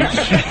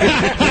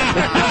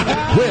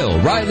Cheech. Will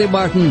Riley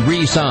Martin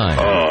resign?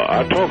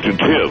 I talked to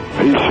Tim.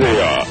 He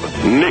said,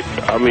 Nick,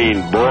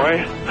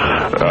 boy,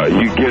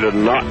 you get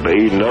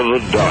another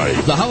dime.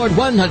 The Howard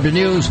 100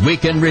 News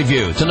Week in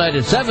Review. Tonight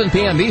at 7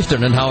 p.m.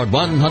 Eastern on Howard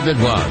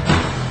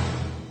 101.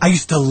 I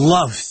used to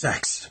love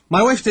sex.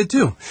 My wife did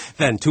too.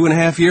 Then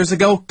 2.5 years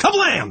ago,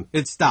 kablam!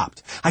 It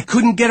stopped. I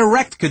couldn't get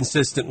erect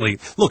consistently.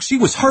 Look, she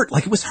was hurt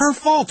like it was her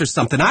fault or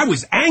something. I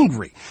was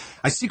angry.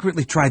 I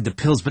secretly tried the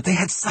pills, but they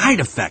had side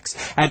effects.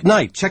 At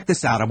night, check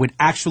this out, I would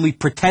actually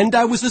pretend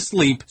I was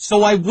asleep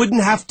so I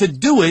wouldn't have to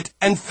do it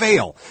and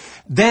fail.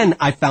 Then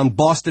I found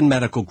Boston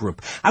Medical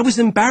Group. I was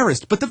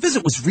embarrassed, but the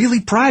visit was really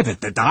private.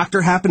 The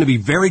doctor happened to be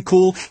very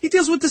cool. He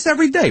deals with this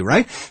every day,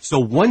 right? So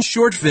one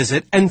short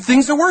visit, and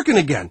things are working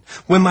again.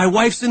 When my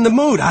wife's in the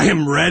mood, I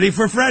am ready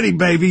for Freddy,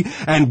 baby.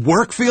 And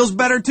work feels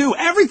better, too.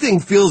 Everything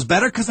feels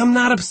better because I'm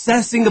not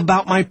obsessing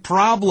about my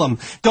problem.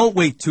 Don't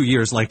wait 2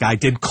 years like I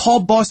did. Call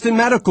Boston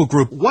Medical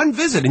Group. One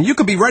visit, and you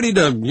could be ready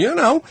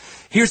to,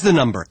 Here's the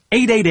number,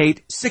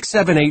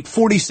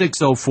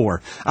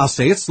 888-678-4604. I'll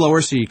say it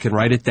slower so you can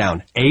write it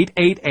down.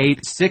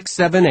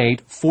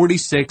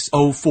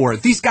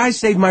 888-678-4604. These guys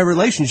saved my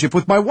relationship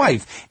with my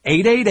wife.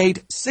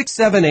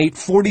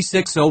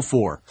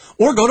 888-678-4604.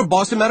 Or go to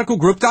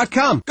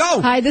bostonmedicalgroup.com.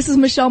 Go! Hi, this is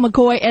Michelle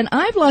McCoy, and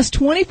I've lost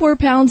 24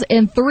 pounds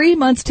in 3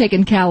 months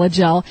taking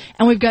Calogel,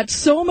 and we've got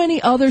so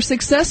many other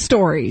success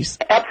stories.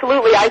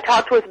 Absolutely. I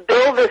talked with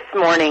Bill this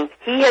morning.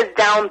 He is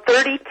down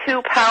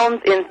 32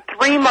 pounds in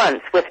 3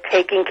 months with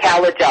taking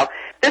Calogel.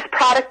 This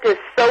product is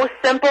so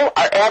simple.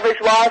 Our average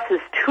loss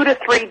is 2 to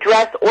 3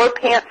 dress or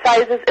pant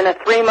sizes in a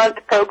 3-month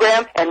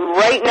program, and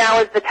right now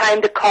is the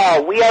time to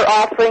call. We are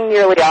offering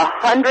nearly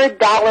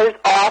 $100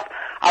 off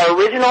our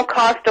original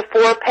cost of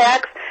 4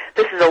 packs.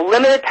 This is a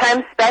limited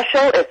time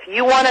special. If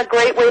you want a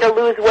great way to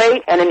lose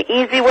weight and an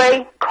easy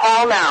way,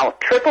 call now.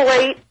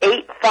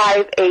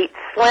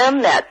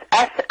 888-858-SLIM. That's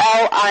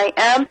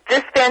SLIM.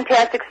 This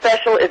fantastic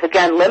special is,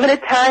 again,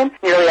 limited time.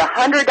 Nearly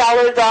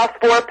 $100 off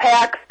 4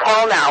 packs.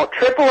 Call now.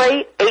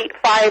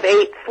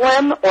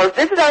 888-858-SLIM or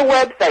visit our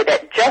website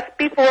at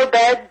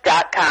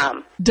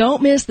justbeforebed.com.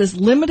 Don't miss this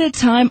limited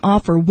time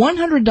offer,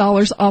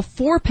 $100 off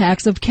 4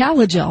 packs of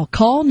Calogel.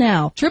 Call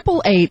now,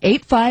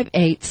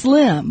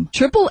 888-858-SLIM,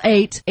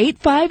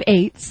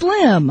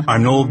 888-858-SLIM.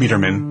 I'm Noel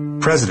Biederman,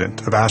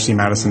 president of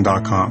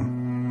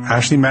AshleyMadison.com.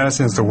 Ashley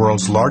Madison is the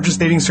world's largest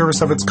dating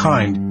service of its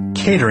kind,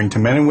 catering to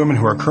men and women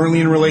who are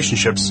currently in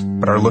relationships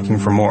but are looking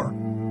for more.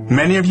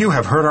 Many of you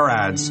have heard our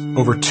ads.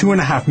 Over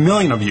 2.5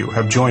 million of you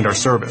have joined our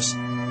service,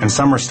 and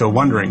some are still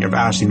wondering if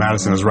Ashley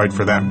Madison is right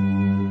for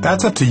them.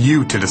 That's up to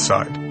you to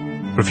decide.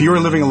 But if you are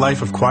living a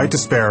life of quiet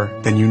despair,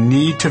 then you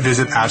need to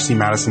visit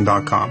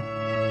AshleyMadison.com.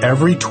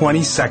 Every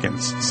 20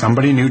 seconds,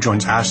 somebody new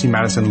joins Ashley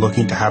Madison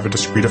looking to have a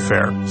discreet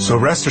affair. So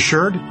rest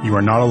assured, you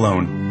are not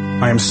alone.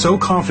 I am so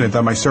confident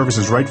that my service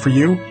is right for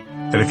you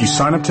that if you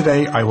sign up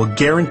today, I will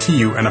guarantee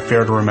you an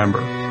affair to remember.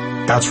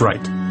 That's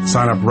right.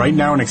 Sign up right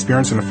now and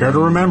experience an affair to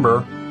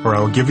remember, or I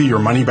will give you your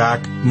money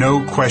back,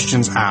 no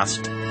questions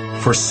asked.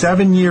 For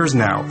 7 years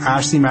now,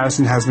 Ashley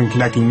Madison has been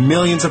connecting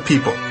millions of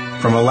people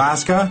from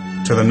Alaska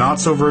to the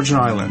not-so-Virgin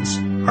Islands.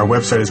 Our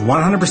website is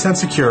 100%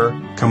 secure,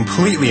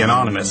 completely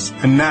anonymous,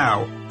 and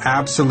now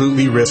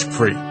absolutely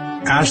risk-free.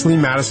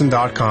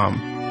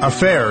 AshleyMadison.com.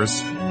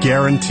 Affairs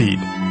guaranteed.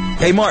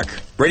 Hey, Mark.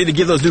 Ready to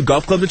give those new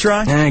golf clubs a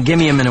try? Give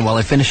me a minute while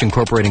I finish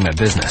incorporating my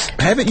business.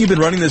 Haven't you been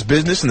running this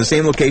business in the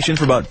same location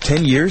for about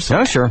 10 years?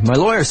 Oh, sure. My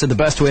lawyer said the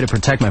best way to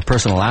protect my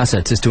personal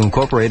assets is to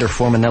incorporate or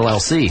form an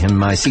LLC, and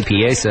my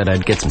CPA said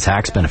I'd get some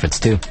tax benefits,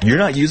 too. You're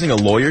not using a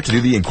lawyer to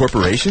do the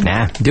incorporation?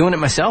 Nah, doing it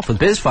myself with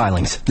biz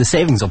filings. The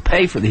savings will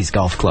pay for these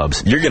golf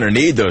clubs. You're going to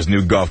need those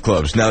new golf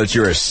clubs now that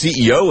you're a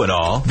CEO and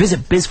all.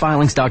 Visit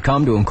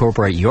bizfilings.com to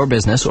incorporate your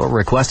business or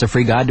request a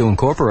free guide to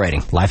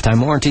incorporating. Lifetime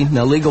warranty,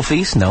 no legal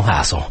fees, no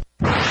hassle.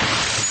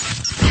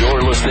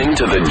 You're listening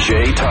to The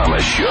Jay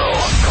Thomas Show.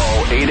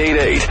 Call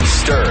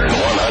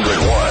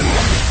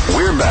 888-STERN-101.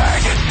 We're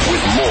back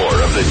with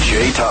more of The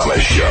Jay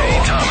Thomas Show.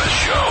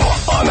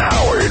 On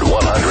Howard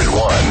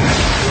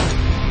 101.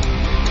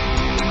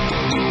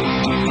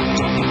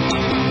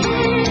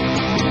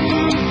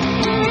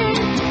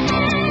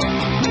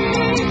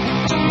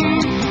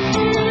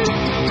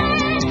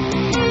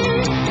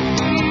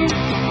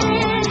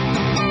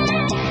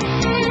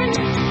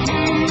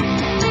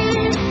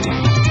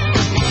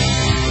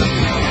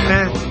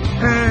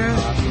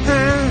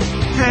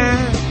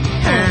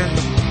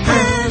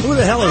 Who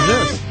the hell is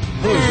this?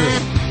 Who is this?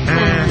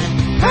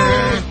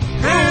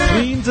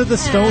 Queens of the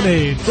Stone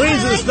Age.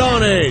 Queens of the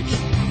Stone Age.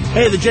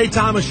 Hey, the Jay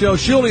Thomas Show.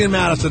 Shirley and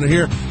Madison are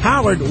here.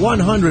 Howard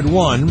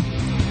 101.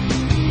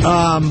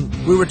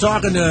 We were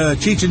talking to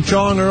Cheech and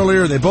Chong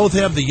earlier. They both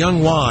have the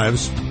young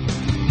wives.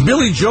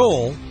 Billy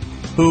Joel,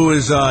 who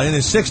is in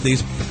his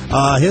 60s,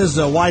 his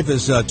wife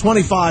is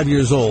 25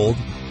 years old.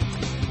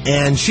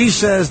 And she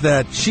says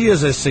that she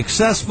is a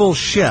successful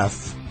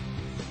chef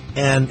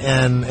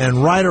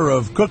and writer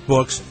of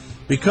cookbooks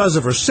because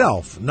of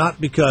herself, not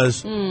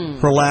because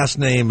her last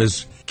name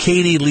is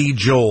Katie Lee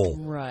Joel.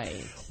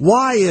 Right.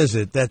 Why is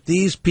it that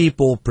these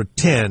people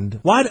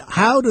pretend?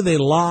 How do they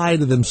lie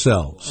to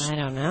themselves? I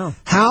don't know.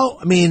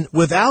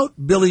 Without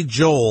Billy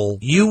Joel,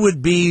 you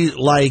would be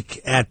like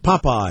at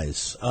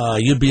Popeyes.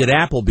 You'd be at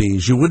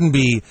Applebee's. You wouldn't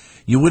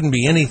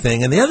be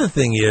anything. And the other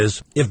thing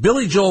is, if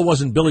Billy Joel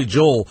wasn't Billy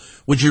Joel,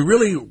 would you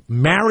really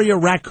marry a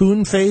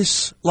raccoon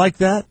face like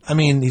that? I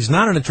mean, he's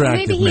not an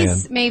attractive man.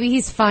 Maybe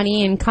he's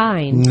funny and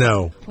kind.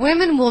 No.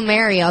 Women will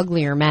marry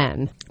uglier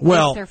men.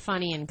 Well, if they're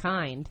funny and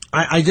kind.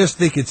 I just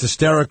think it's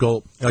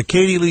hysterical.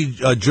 Katie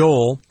Lee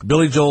Joel,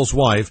 Billy Joel's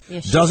wife,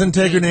 doesn't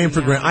take her name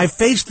for granted. I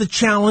face the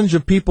challenge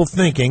of people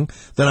thinking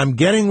that I'm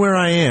getting where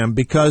I am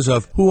because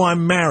of who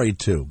I'm married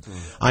to.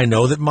 I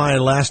know that my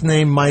last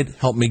name might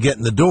help me get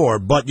in the door,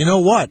 but you know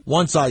what?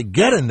 Once I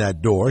get in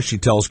that door, she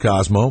tells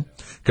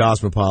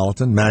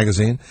Cosmopolitan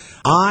magazine,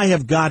 I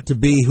have got to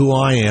be who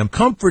I am.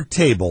 Comfort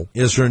Table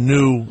is her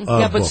new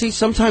but book. see,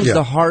 sometimes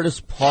the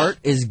hardest part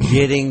is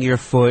getting your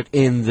foot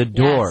in the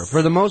door. Yes.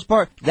 For the most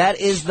part, that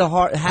is the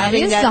hard.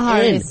 Having the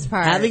hardest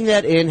part. Having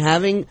that in,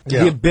 having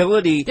the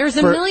ability. There's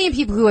a million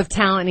people who have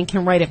talent and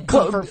can write a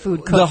comfort food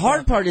cookbook. The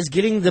hard part is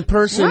getting the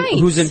person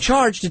who's in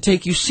charge to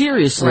take you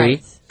seriously.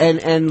 Right.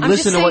 And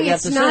listen to what you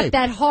have to say. It's not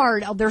that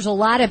hard. There's a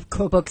lot of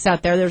cookbooks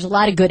out there. There's a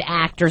lot of good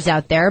actors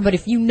out there. But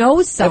if you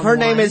know someone... If her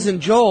name isn't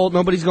Joel,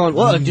 nobody's going,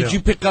 well, did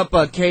you pick up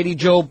Katie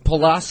Jo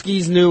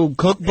Pulaski's new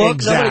cookbook?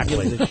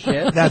 Exactly.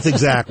 That's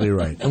exactly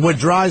right. And what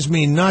drives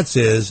me nuts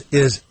is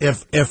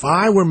if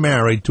I were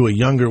married to a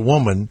younger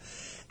woman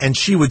and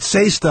she would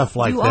say stuff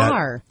like that... You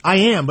are. I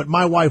am, but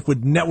my wife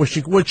would...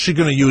 What's she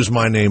going to use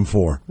my name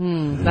for?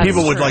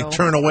 People would,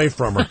 turn away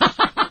from her.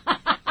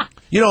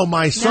 You know,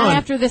 my son. Not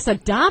after this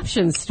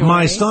adoption story.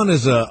 My son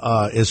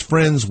is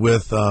friends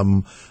with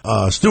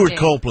Stuart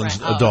Copeland's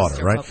daughter,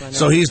 Stuart right? Copeland,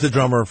 so he's the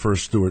drummer for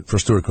Stuart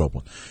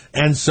Copeland,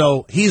 and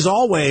so he's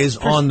always he's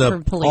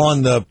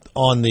the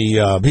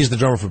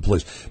drummer for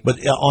Police, but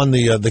on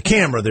the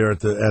camera there at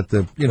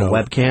the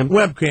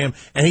webcam,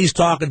 and he's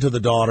talking to the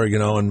daughter,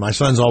 and my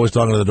son's always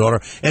talking to the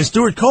daughter, and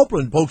Stuart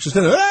Copeland pokes his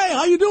head, hey,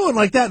 how you doing,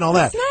 like that and all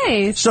that. That's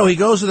nice. So he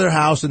goes to their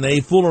house and they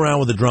fool around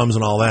with the drums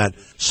and all that.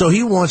 So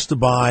he wants to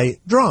buy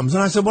drums.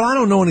 And I said, well, I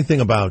don't know anything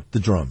about the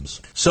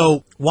drums.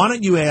 So why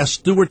don't you ask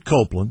Stuart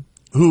Copeland,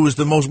 who is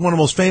one of the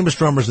most famous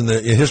drummers in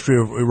the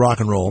history of rock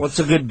and roll. What's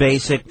a good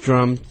basic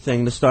drum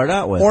thing to start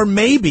out with? Or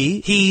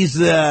maybe he's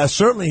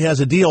certainly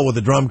has a deal with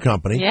a drum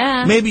company.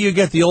 Yeah. Maybe you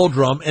get the old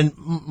drum, and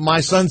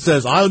my son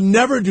says, I'll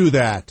never do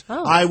that.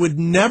 Oh. I would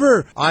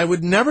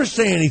never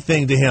say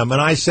anything to him.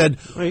 And I said,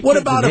 what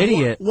about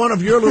if one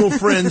of your little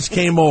friends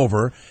came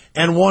over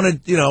and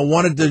wanted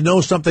to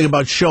know something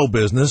about show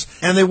business,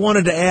 and they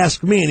wanted to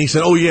ask me, and he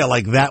said, oh yeah,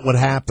 like that would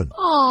happen.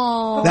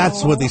 Oh.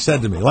 That's what he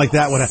said to me, like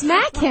that would happen.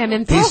 Smack him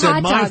and throw He said,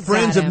 hot my dogs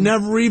friends at have him.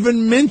 never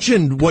even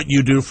mentioned what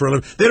you do for a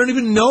living. They don't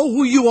even know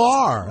who you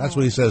are. That's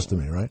what he says to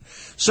me, right?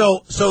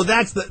 So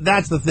that's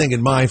the thing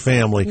in my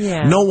family.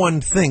 Yeah. No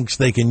one thinks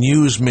they can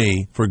use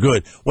me for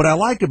good. What I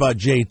like about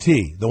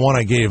JT, the one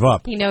I gave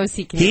up, he knows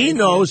he can. He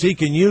knows he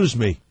can use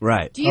me.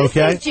 Right. Do you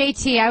think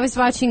JT? I was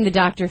watching the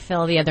Dr.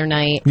 Phil the other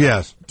night.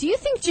 Yes. Do you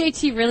think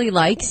JT really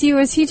likes you?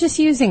 Or is he just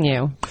using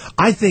you?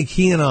 I think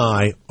he and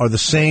I are the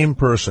same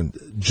person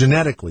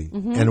genetically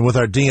and with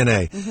our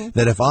DNA.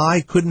 That if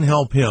I couldn't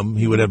help him,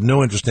 he would have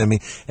no interest in me.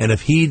 And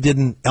if he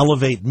didn't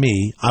elevate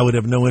me, I would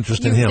have no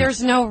interest in him.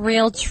 There's no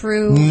real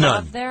true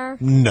love there?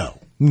 No.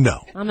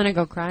 I'm going to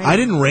go cry. I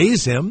didn't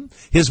raise him.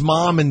 His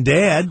mom and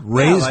dad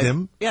raised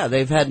him. Yeah,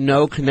 they've had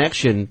no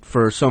connection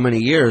for so many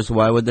years.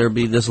 Why would there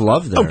be this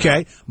love there?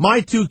 Okay. My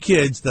two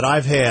kids that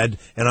I've had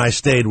and I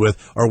stayed with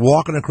are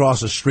walking across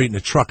the street and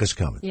a truck is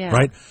coming. Yeah.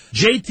 Right?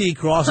 JT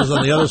crosses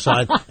on the other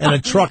side and a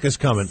truck is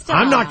coming. Stop.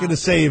 I'm not going to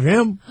save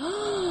him.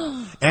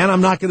 And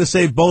I'm not going to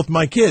save both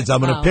my kids. I'm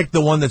going to pick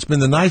the one that's been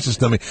the nicest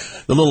to me.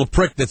 The little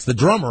prick that's the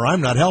drummer, I'm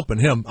not helping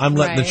him. I'm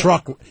letting the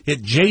truck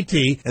hit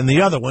JT and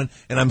the other one,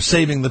 and I'm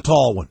saving the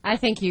tall one. I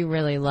think you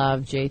really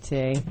love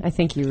JT. I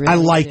think you really I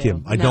like do.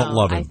 him. I don't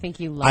love him. I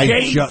think you love him.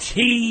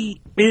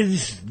 JT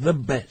is the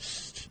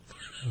best.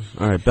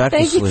 All right, back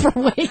Thank to sleep. you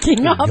for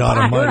waking up. God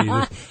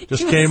Almighty,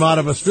 just came out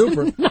of a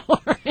stupor.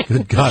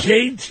 Good God.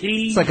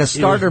 JT. It's like a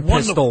starter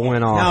pistol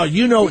went off. Now, do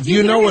you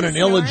know what an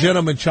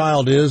illegitimate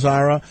child is,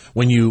 Ira?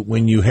 When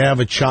you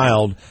have a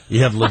child,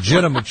 you have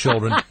legitimate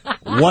children.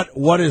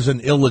 What is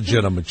an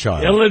illegitimate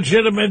child?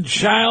 Illegitimate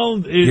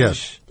child is...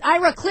 Yes.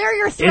 Ira, clear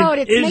your throat.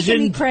 It's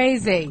making me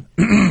crazy.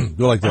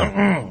 Go like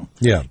that.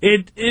 Yeah.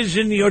 It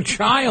isn't your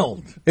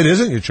child. It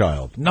isn't your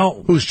child.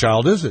 No. Whose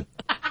child is it?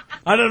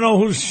 I don't know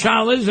whose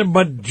child is it,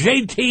 but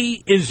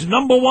JT is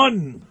number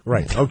one.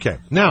 Right, okay.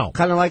 Now,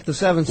 kind of like the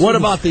 7 what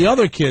about the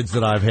other kids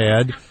that I've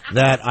had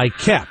that I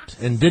kept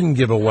and didn't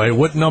give away?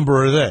 What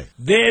number are they?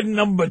 They're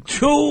number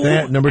 2,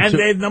 they're number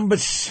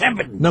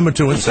 7. Number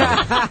 2 and 7.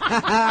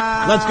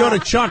 Let's go to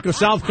Chuck of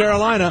South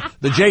Carolina,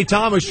 the Jay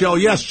Thomas Show.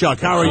 Yes, Chuck,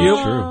 how are you?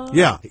 Sure.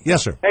 Yeah,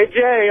 yes, sir. Hey,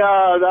 Jay,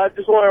 I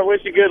just want to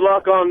wish you good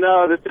luck on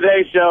the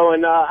Today Show,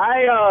 and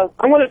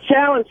I'm going to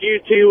challenge you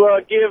to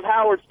give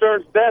Howard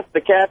Stern's best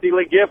to Kathy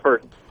Lee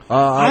Gifford.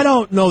 I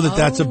don't know that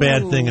that's a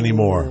bad thing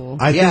anymore.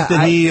 I think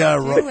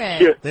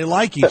that they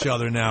like each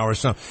other now or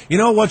something. You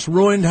know what's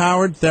ruined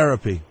Howard?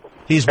 Therapy.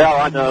 He's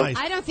nice.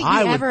 I don't think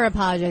he ever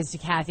apologized to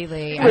Kathy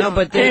Lee. No,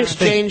 but they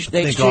exchanged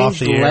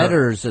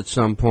letters at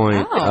some point.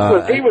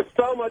 He was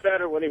so much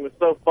better when he was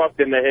so fucked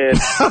in the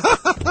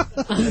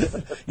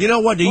head. You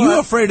know what? Are you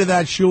afraid of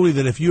that, Shuli,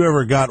 that if you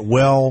ever got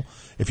well,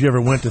 if you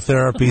ever went to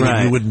therapy,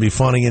 that you wouldn't be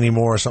funny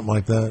anymore or something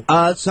like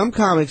that? Some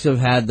comics have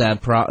had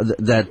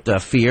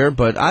that fear,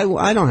 but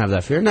I don't have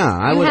that fear. No,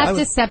 I would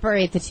to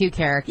separate the two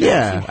characters.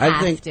 Yeah,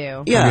 I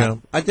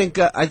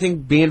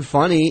think being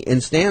funny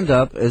in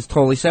stand-up is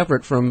totally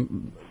separate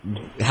from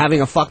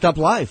having a fucked up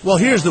life. Well,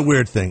 here's the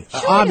weird thing.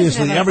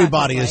 Obviously,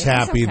 everybody is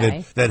happy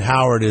that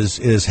Howard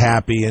is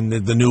happy and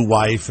the new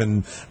wife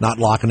and not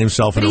locking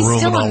himself in a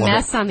room and all of that. He's still a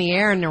mess on the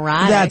air and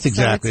neurotic. That's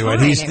exactly right.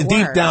 He's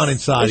deep down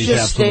inside. It's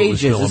just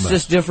stages. It's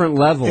just different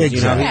levels.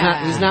 Exactly. You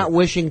know, he's not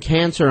wishing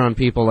cancer on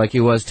people like he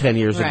was 10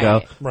 years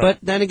ago. Right. But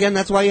then again,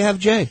 that's why you have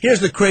Jay.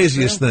 Here's the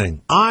craziest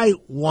thing.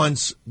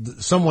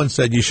 Someone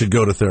said you should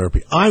go to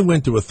therapy. I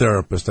went to a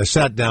therapist. I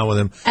sat down with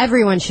him.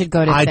 Everyone should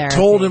go to therapy. I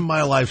told him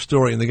my life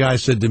story, and the guy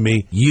said to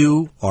me,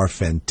 "You are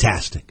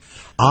fantastic.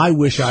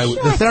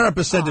 The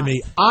therapist said to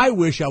me, I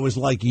wish I was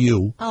like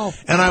you,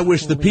 and I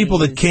wish the people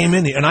that came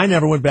in here," and I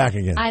never went back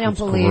again. I don't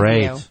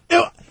believe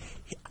you.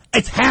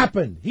 It's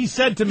happened. He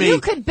said to me, "You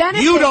could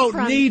benefit. You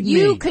don't need me.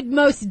 You could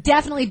most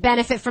definitely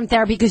benefit from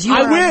therapy because you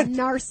are a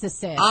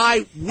narcissist.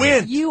 I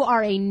went. You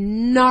are a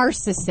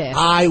narcissist.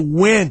 I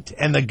went,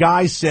 and the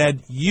guy said,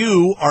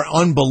 "You are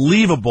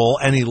unbelievable,"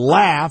 and he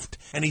laughed,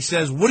 and he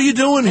says, "What are you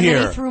doing here?"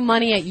 Then he threw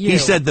money at you. He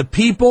said, "The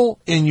people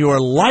in your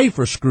life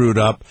are screwed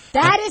up."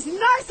 That is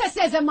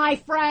narcissism, my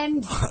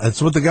friend. That's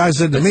what the guy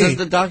said to me. That's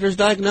the doctor's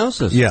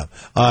diagnosis. Yeah.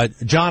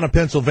 John of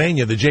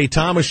Pennsylvania, the Jay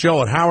Thomas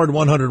Show at Howard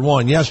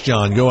 101. Yes,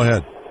 John, go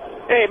ahead.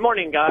 Hey,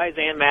 morning, guys.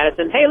 Ann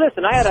Madison. Hey,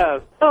 listen, I had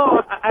a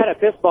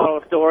piss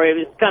bottle story.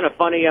 It was kind of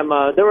funny.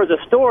 There was a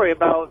story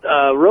about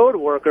road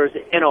workers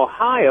in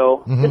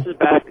Ohio. Mm-hmm. This is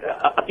back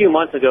a few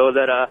months ago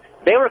that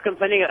they were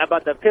complaining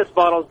about the piss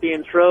bottles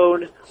being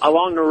thrown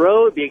along the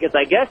road because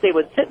I guess they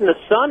would sit in the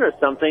sun or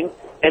something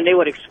and they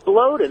would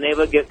explode and they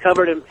would get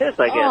covered in piss,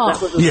 I guess.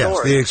 That was the story.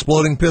 Yes, the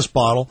exploding piss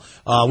bottle.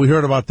 We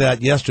heard about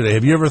that yesterday.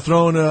 Have you ever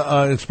thrown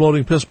an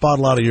exploding piss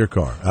bottle out of your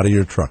car, out of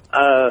your truck?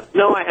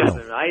 No, I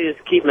haven't. No. I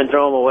just keep them and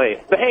throw them away.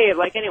 But hey,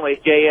 anyways,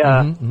 Jay,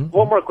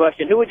 one more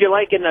question. Who would you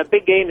like in the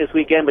big game this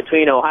weekend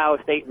between Ohio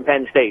State and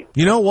Penn State?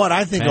 You know what?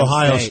 I think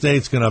Ohio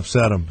State's going to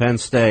upset them. Penn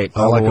State.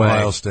 I like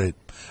Ohio State.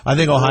 I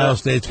think Ohio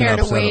State's going to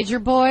upset them. Care to wager,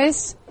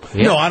 boys?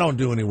 Yeah. No, I don't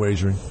do any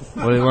wagering.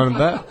 What do you want to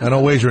bet? I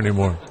don't wager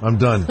anymore. I'm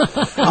done.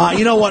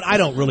 You know what? I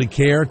don't really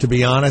care, to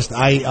be honest.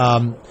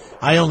 I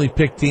only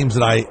pick teams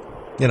that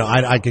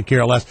I could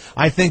care less.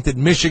 I think that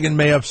Michigan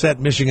may upset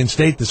Michigan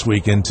State this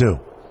weekend, too.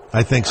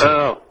 I think so.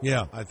 Oh.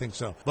 Yeah, I think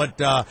so. But,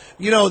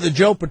 the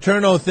Joe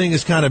Paterno thing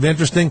is kind of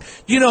interesting.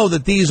 You know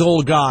that these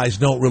old guys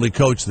don't really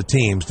coach the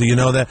teams. Do you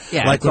know that?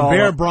 Yeah, like when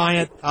Bear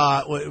Bryant,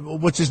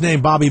 what's his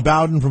name, Bobby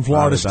Bowden from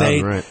Florida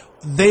State. Bowden, right.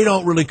 They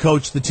don't really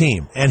coach the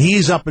team. And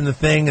he's up in the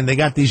thing, and they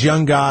got these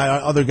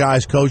other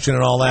guys coaching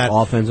and all that.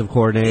 Offensive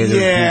coordinator.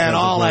 Yeah, and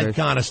all that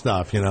kind of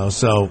stuff,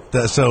 So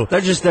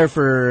they're just there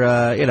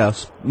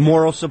for,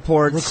 moral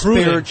support,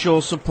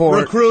 spiritual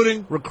support.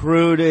 Recruiting.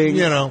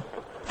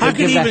 How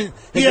can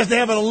he has to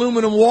have an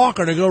aluminum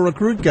walker to go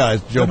recruit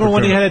guys, Joe Remember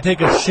when he had to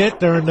take a shit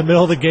during the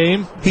middle of the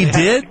game? He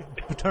did?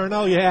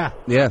 Paterno, yeah.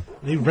 Yeah.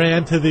 He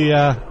ran to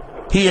the...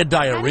 He had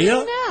diarrhea?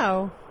 I don't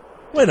know.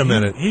 Wait a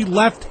minute. He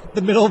left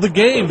the middle of the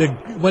game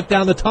went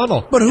down the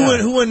tunnel. But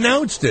who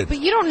announced it? But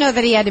you don't know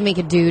that he had to make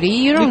a duty.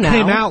 You don't know. It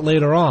came out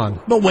later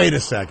on. But wait a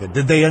second.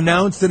 Did they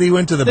announce that he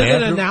went to the bathroom? They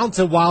didn't announce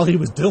it while he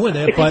was doing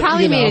it. But he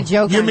probably made a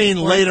joke. You mean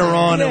later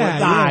on? Yeah,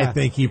 I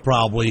think he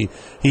probably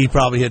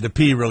had to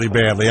pee really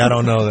badly. I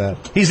don't know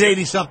that. He's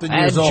 80-something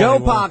years old.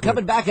 Joe Pa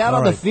coming back out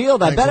on the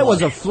field. I bet it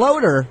was a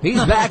floater.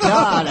 He's back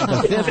on at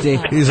the 50.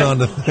 He's on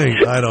the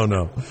thing. I don't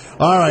know.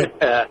 All right.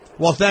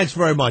 Well, thanks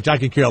very much. I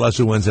could care less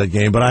who wins that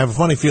game, but I have a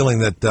funny feeling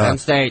that Penn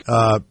State.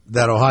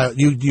 That Ohio.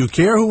 You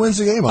care who wins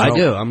the game? I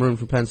do. I'm rooting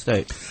for Penn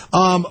State.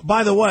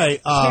 By the way,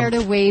 care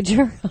to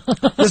wager?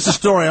 This is a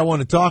story I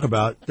want to talk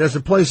about. There's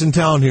a place in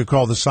town here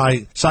called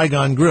the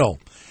Saigon Grill.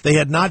 They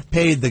had not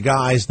paid the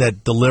guys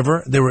that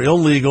deliver. They were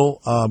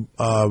illegal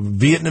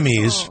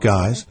Vietnamese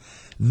guys.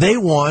 They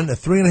won a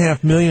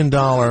 $3.5 million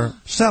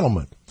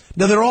settlement.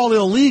 Now, they're all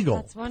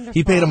illegal. That's wonderful.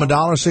 He paid them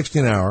 $1.60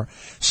 an hour.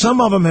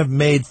 Some of them have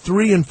made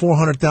 $300,000 and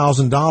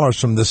 $400,000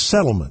 from this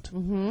settlement.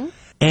 Mm-hmm.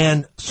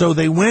 And so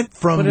they went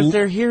from... But if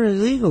they're here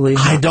illegally...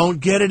 I don't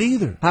get it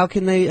either. How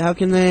can they... I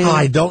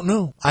don't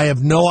know. I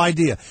have no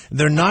idea.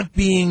 They're not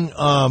being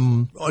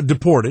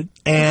deported.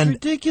 And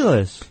it's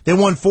ridiculous. They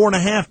won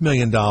 $4.5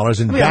 million in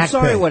back I'm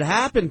sorry pay. what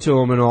happened to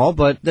them and all,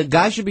 but the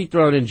guy should be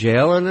thrown in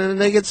jail and then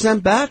they get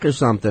sent back or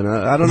something.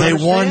 I don't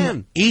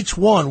understand.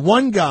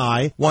 One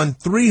guy won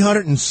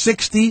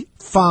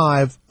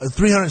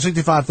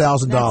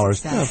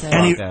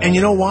 $365,000, and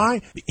you know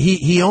why?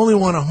 He only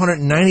won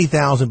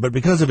 $190,000, but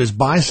because of his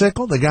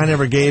bicycle, the guy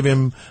never gave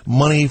him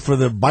money for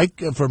the bike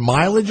for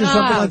mileage or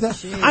something like that.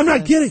 Jesus. I'm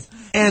not kidding.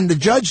 And the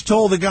judge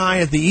told the guy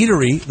at the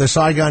eatery, the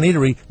Saigon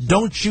eatery,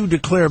 don't you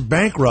declare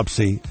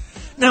bankruptcy.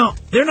 Now,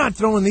 they're not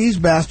throwing these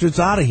bastards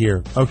out of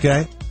here,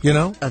 okay? You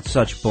know? That's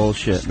such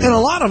bullshit, man. And a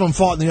lot of them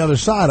fought on the other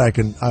side, on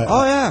the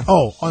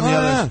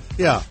other.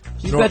 Yeah.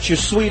 You bet your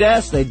sweet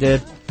ass they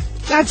did.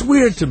 That's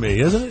weird to me,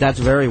 isn't it? That's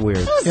very weird.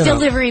 Those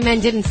delivery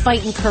men didn't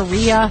fight in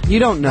Korea. You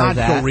don't know Not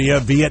that.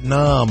 Korea,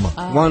 Vietnam.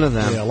 One of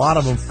them. Yeah, a lot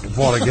of them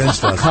fought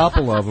against us. A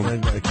couple of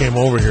them. They came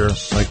over here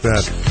like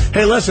that.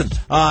 Hey, listen,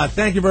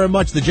 thank you very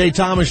much. The Jay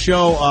Thomas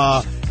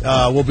Show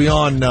will be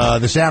on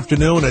this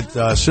afternoon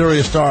at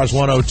Sirius Stars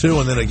 102,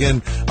 and then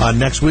again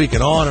next week,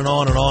 and on and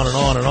on and on and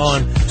on and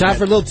on. Time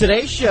for a little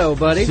Today Show,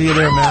 buddy. See you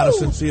there,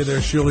 Madison. See you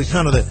there, Shirley.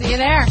 Kind of the See you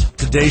there.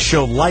 Today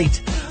Show light.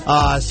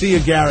 See you,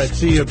 Garrett.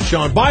 See you,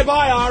 Sean.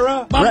 Bye-bye,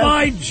 Ira.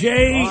 Bye-bye,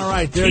 Jay. All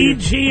right.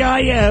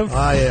 TGIF. Yeah,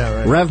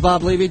 right.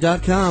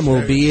 RevBobLevy.com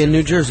will be in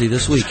New Jersey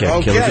this weekend.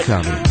 Okay. Killers of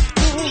Comedy. I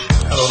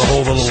don't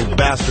hold the little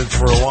bastards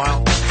for a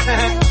while.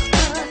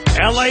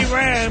 L.A.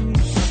 Rams.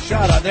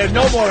 Shut up. There's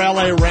no more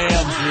L.A. Rams,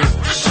 you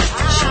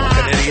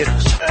fucking idiot.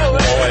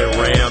 L.A.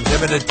 Rams.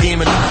 They've been a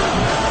team in...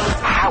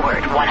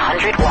 Howard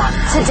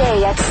 101.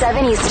 Today at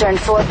 7 Eastern,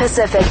 4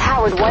 Pacific,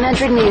 Howard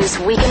 100 News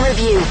Week in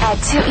Review. At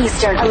 2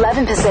 Eastern,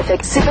 11 Pacific,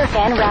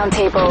 Superfan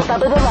Roundtable.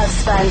 Bubba the Love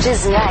Sponge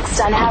is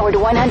next on Howard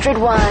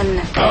 101.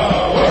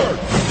 Howard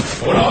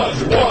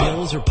 101.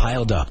 Bills are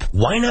piled up.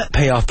 Why not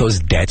pay off those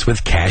debts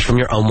with cash from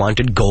your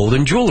unwanted gold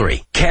and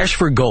jewelry? Cash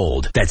for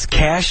Gold. That's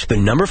cash, the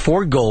number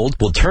 4 gold,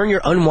 will turn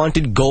your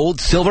unwanted gold,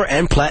 silver,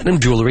 and platinum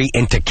jewelry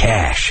into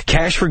cash.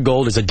 Cash for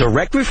Gold is a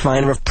direct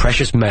refiner of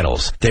precious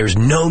metals. There's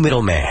no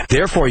middleman.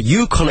 Therefore,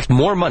 you collect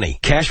more money.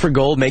 Cash for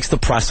Gold makes the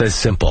process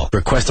simple.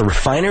 Request a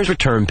refiner's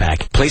return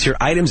pack, place your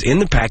items in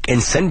the pack,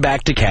 and send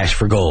back to Cash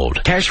for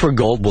Gold. Cash for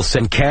Gold will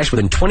send cash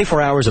within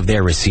 24 hours of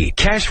their receipt.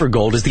 Cash for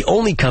Gold is the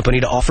only company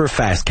to offer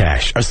fast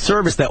cash, a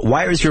service that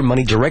wires your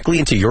money directly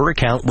into your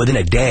account within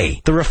a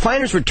day. The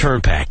refiner's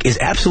return pack is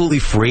absolutely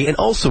free and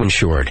also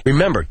insured.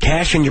 Remember,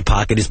 cash in your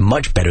pocket is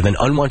much better than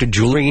unwanted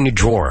jewelry in your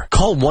drawer.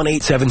 Call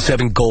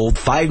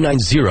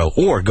 1-877-GOLD-590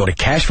 or go to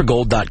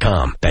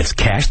cashforgold.com. That's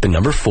cash, the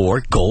number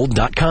 4,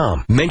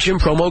 gold.com. Mention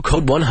promo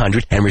code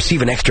 100 and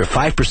receive an extra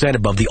 5%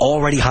 above the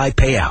already high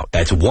payout.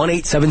 That's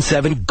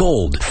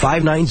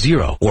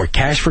 1-877-GOLD-590 or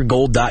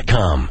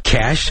cashforgold.com.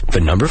 Cash, the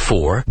number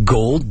 4,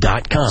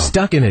 gold.com.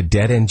 Stuck in a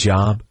dead-end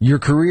job? Your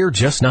career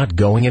just not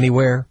going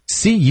anywhere?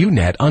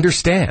 CUNET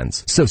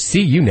understands. So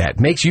CUNET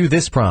makes you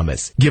this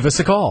promise. Give us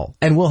a call,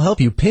 and we'll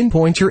help you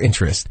pinpoint your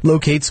interest,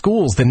 locate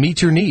schools that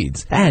meet your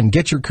needs, and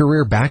get your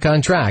career back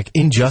on track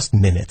in just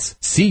minutes.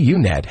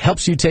 CUNET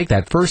helps you take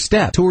that first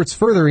step towards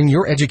furthering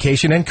your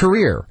education and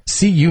career.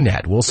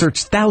 CUNET will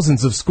search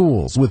thousands of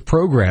schools with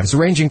programs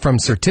ranging from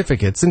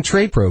certificates and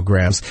trade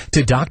programs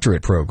to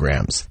doctorate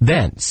programs.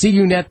 Then,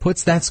 CUNET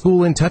puts that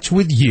school in touch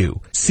with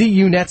you.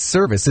 CUNET's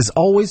service is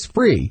always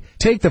free.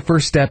 Take the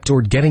first step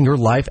toward getting your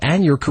life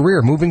and your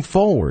career moving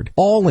forward,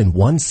 all in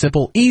one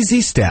simple,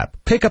 easy step.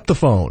 Pick up the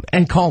phone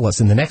and call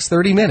us in the next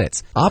 30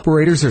 minutes.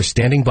 Operators are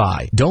standing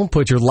by. Don't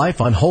put your life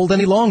on hold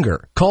any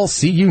longer. Call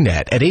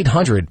CUNET at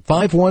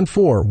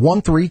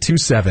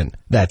 800-514-1327.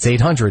 That's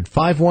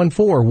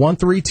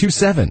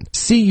 800-514-1327.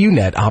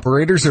 CUNET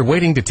operators are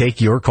waiting to take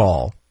your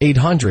call.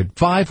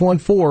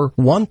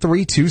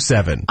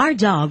 800-514-1327. Our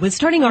dog was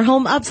turning our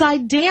home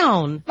upside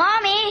down.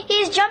 Mommy,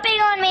 he's jumping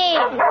on me.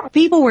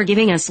 People were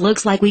giving us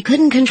looks like we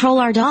couldn't control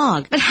our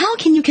dog. But how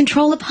can you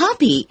control a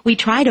puppy? We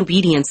tried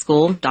obedience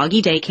school,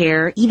 doggy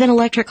daycare, even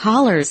electric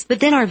collars. But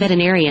then our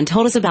veterinarian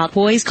told us about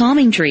Poise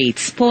calming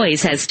treats.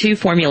 Poise has 2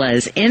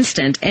 formulas,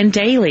 Instant and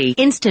Daily.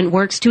 Instant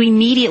works to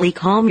immediately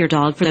calm your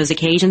dog for those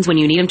occasions when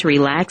you need him to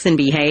relax and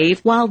behave,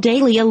 while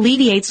Daily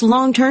alleviates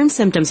long-term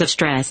symptoms of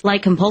stress,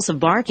 like compulsive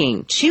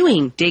barking,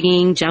 chewing,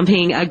 digging,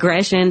 jumping,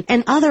 aggression,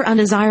 and other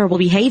undesirable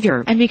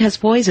behavior. And because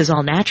Poise is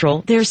all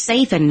natural, they're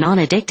safe and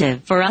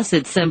non-addictive. For us,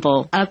 it's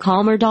simple. A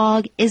calmer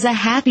dog is a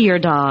happier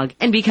dog.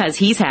 And because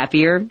he's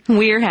happier,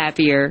 we're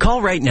happier.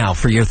 Call right now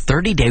for your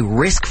 30-day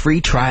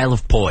risk-free trial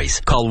of Poise.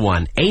 Call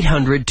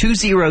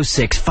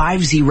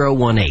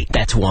 1-800-206-5018.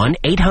 That's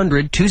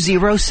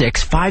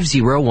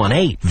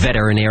 1-800-206-5018.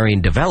 Veterinarian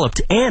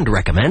developed and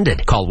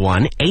recommended. Call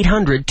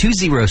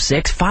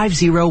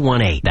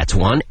 1-800-206-5018. That's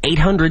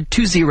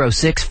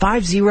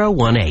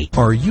 1-800-206-5018.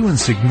 Are you in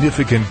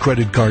significant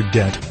credit card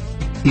debt?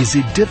 Is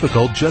it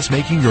difficult just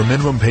making your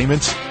minimum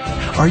payments?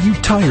 Are you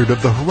tired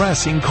of the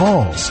harassing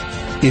calls?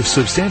 If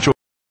substantial